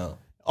us to know.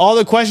 All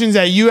the questions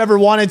that you ever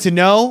wanted to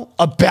know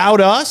about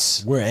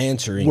us. We're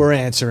answering.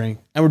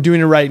 And we're doing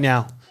it right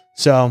now.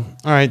 So, all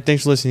right.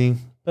 Thanks for listening.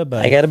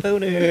 Bye-bye. I got a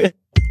boner.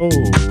 Oh,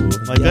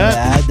 like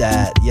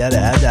that? You had to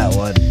add that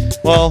one.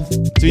 Well,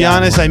 to be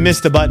honest, I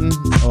missed the button.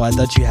 Oh, I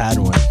thought you had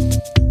one.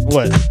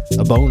 What?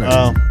 A boner.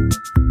 Oh,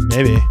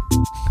 maybe.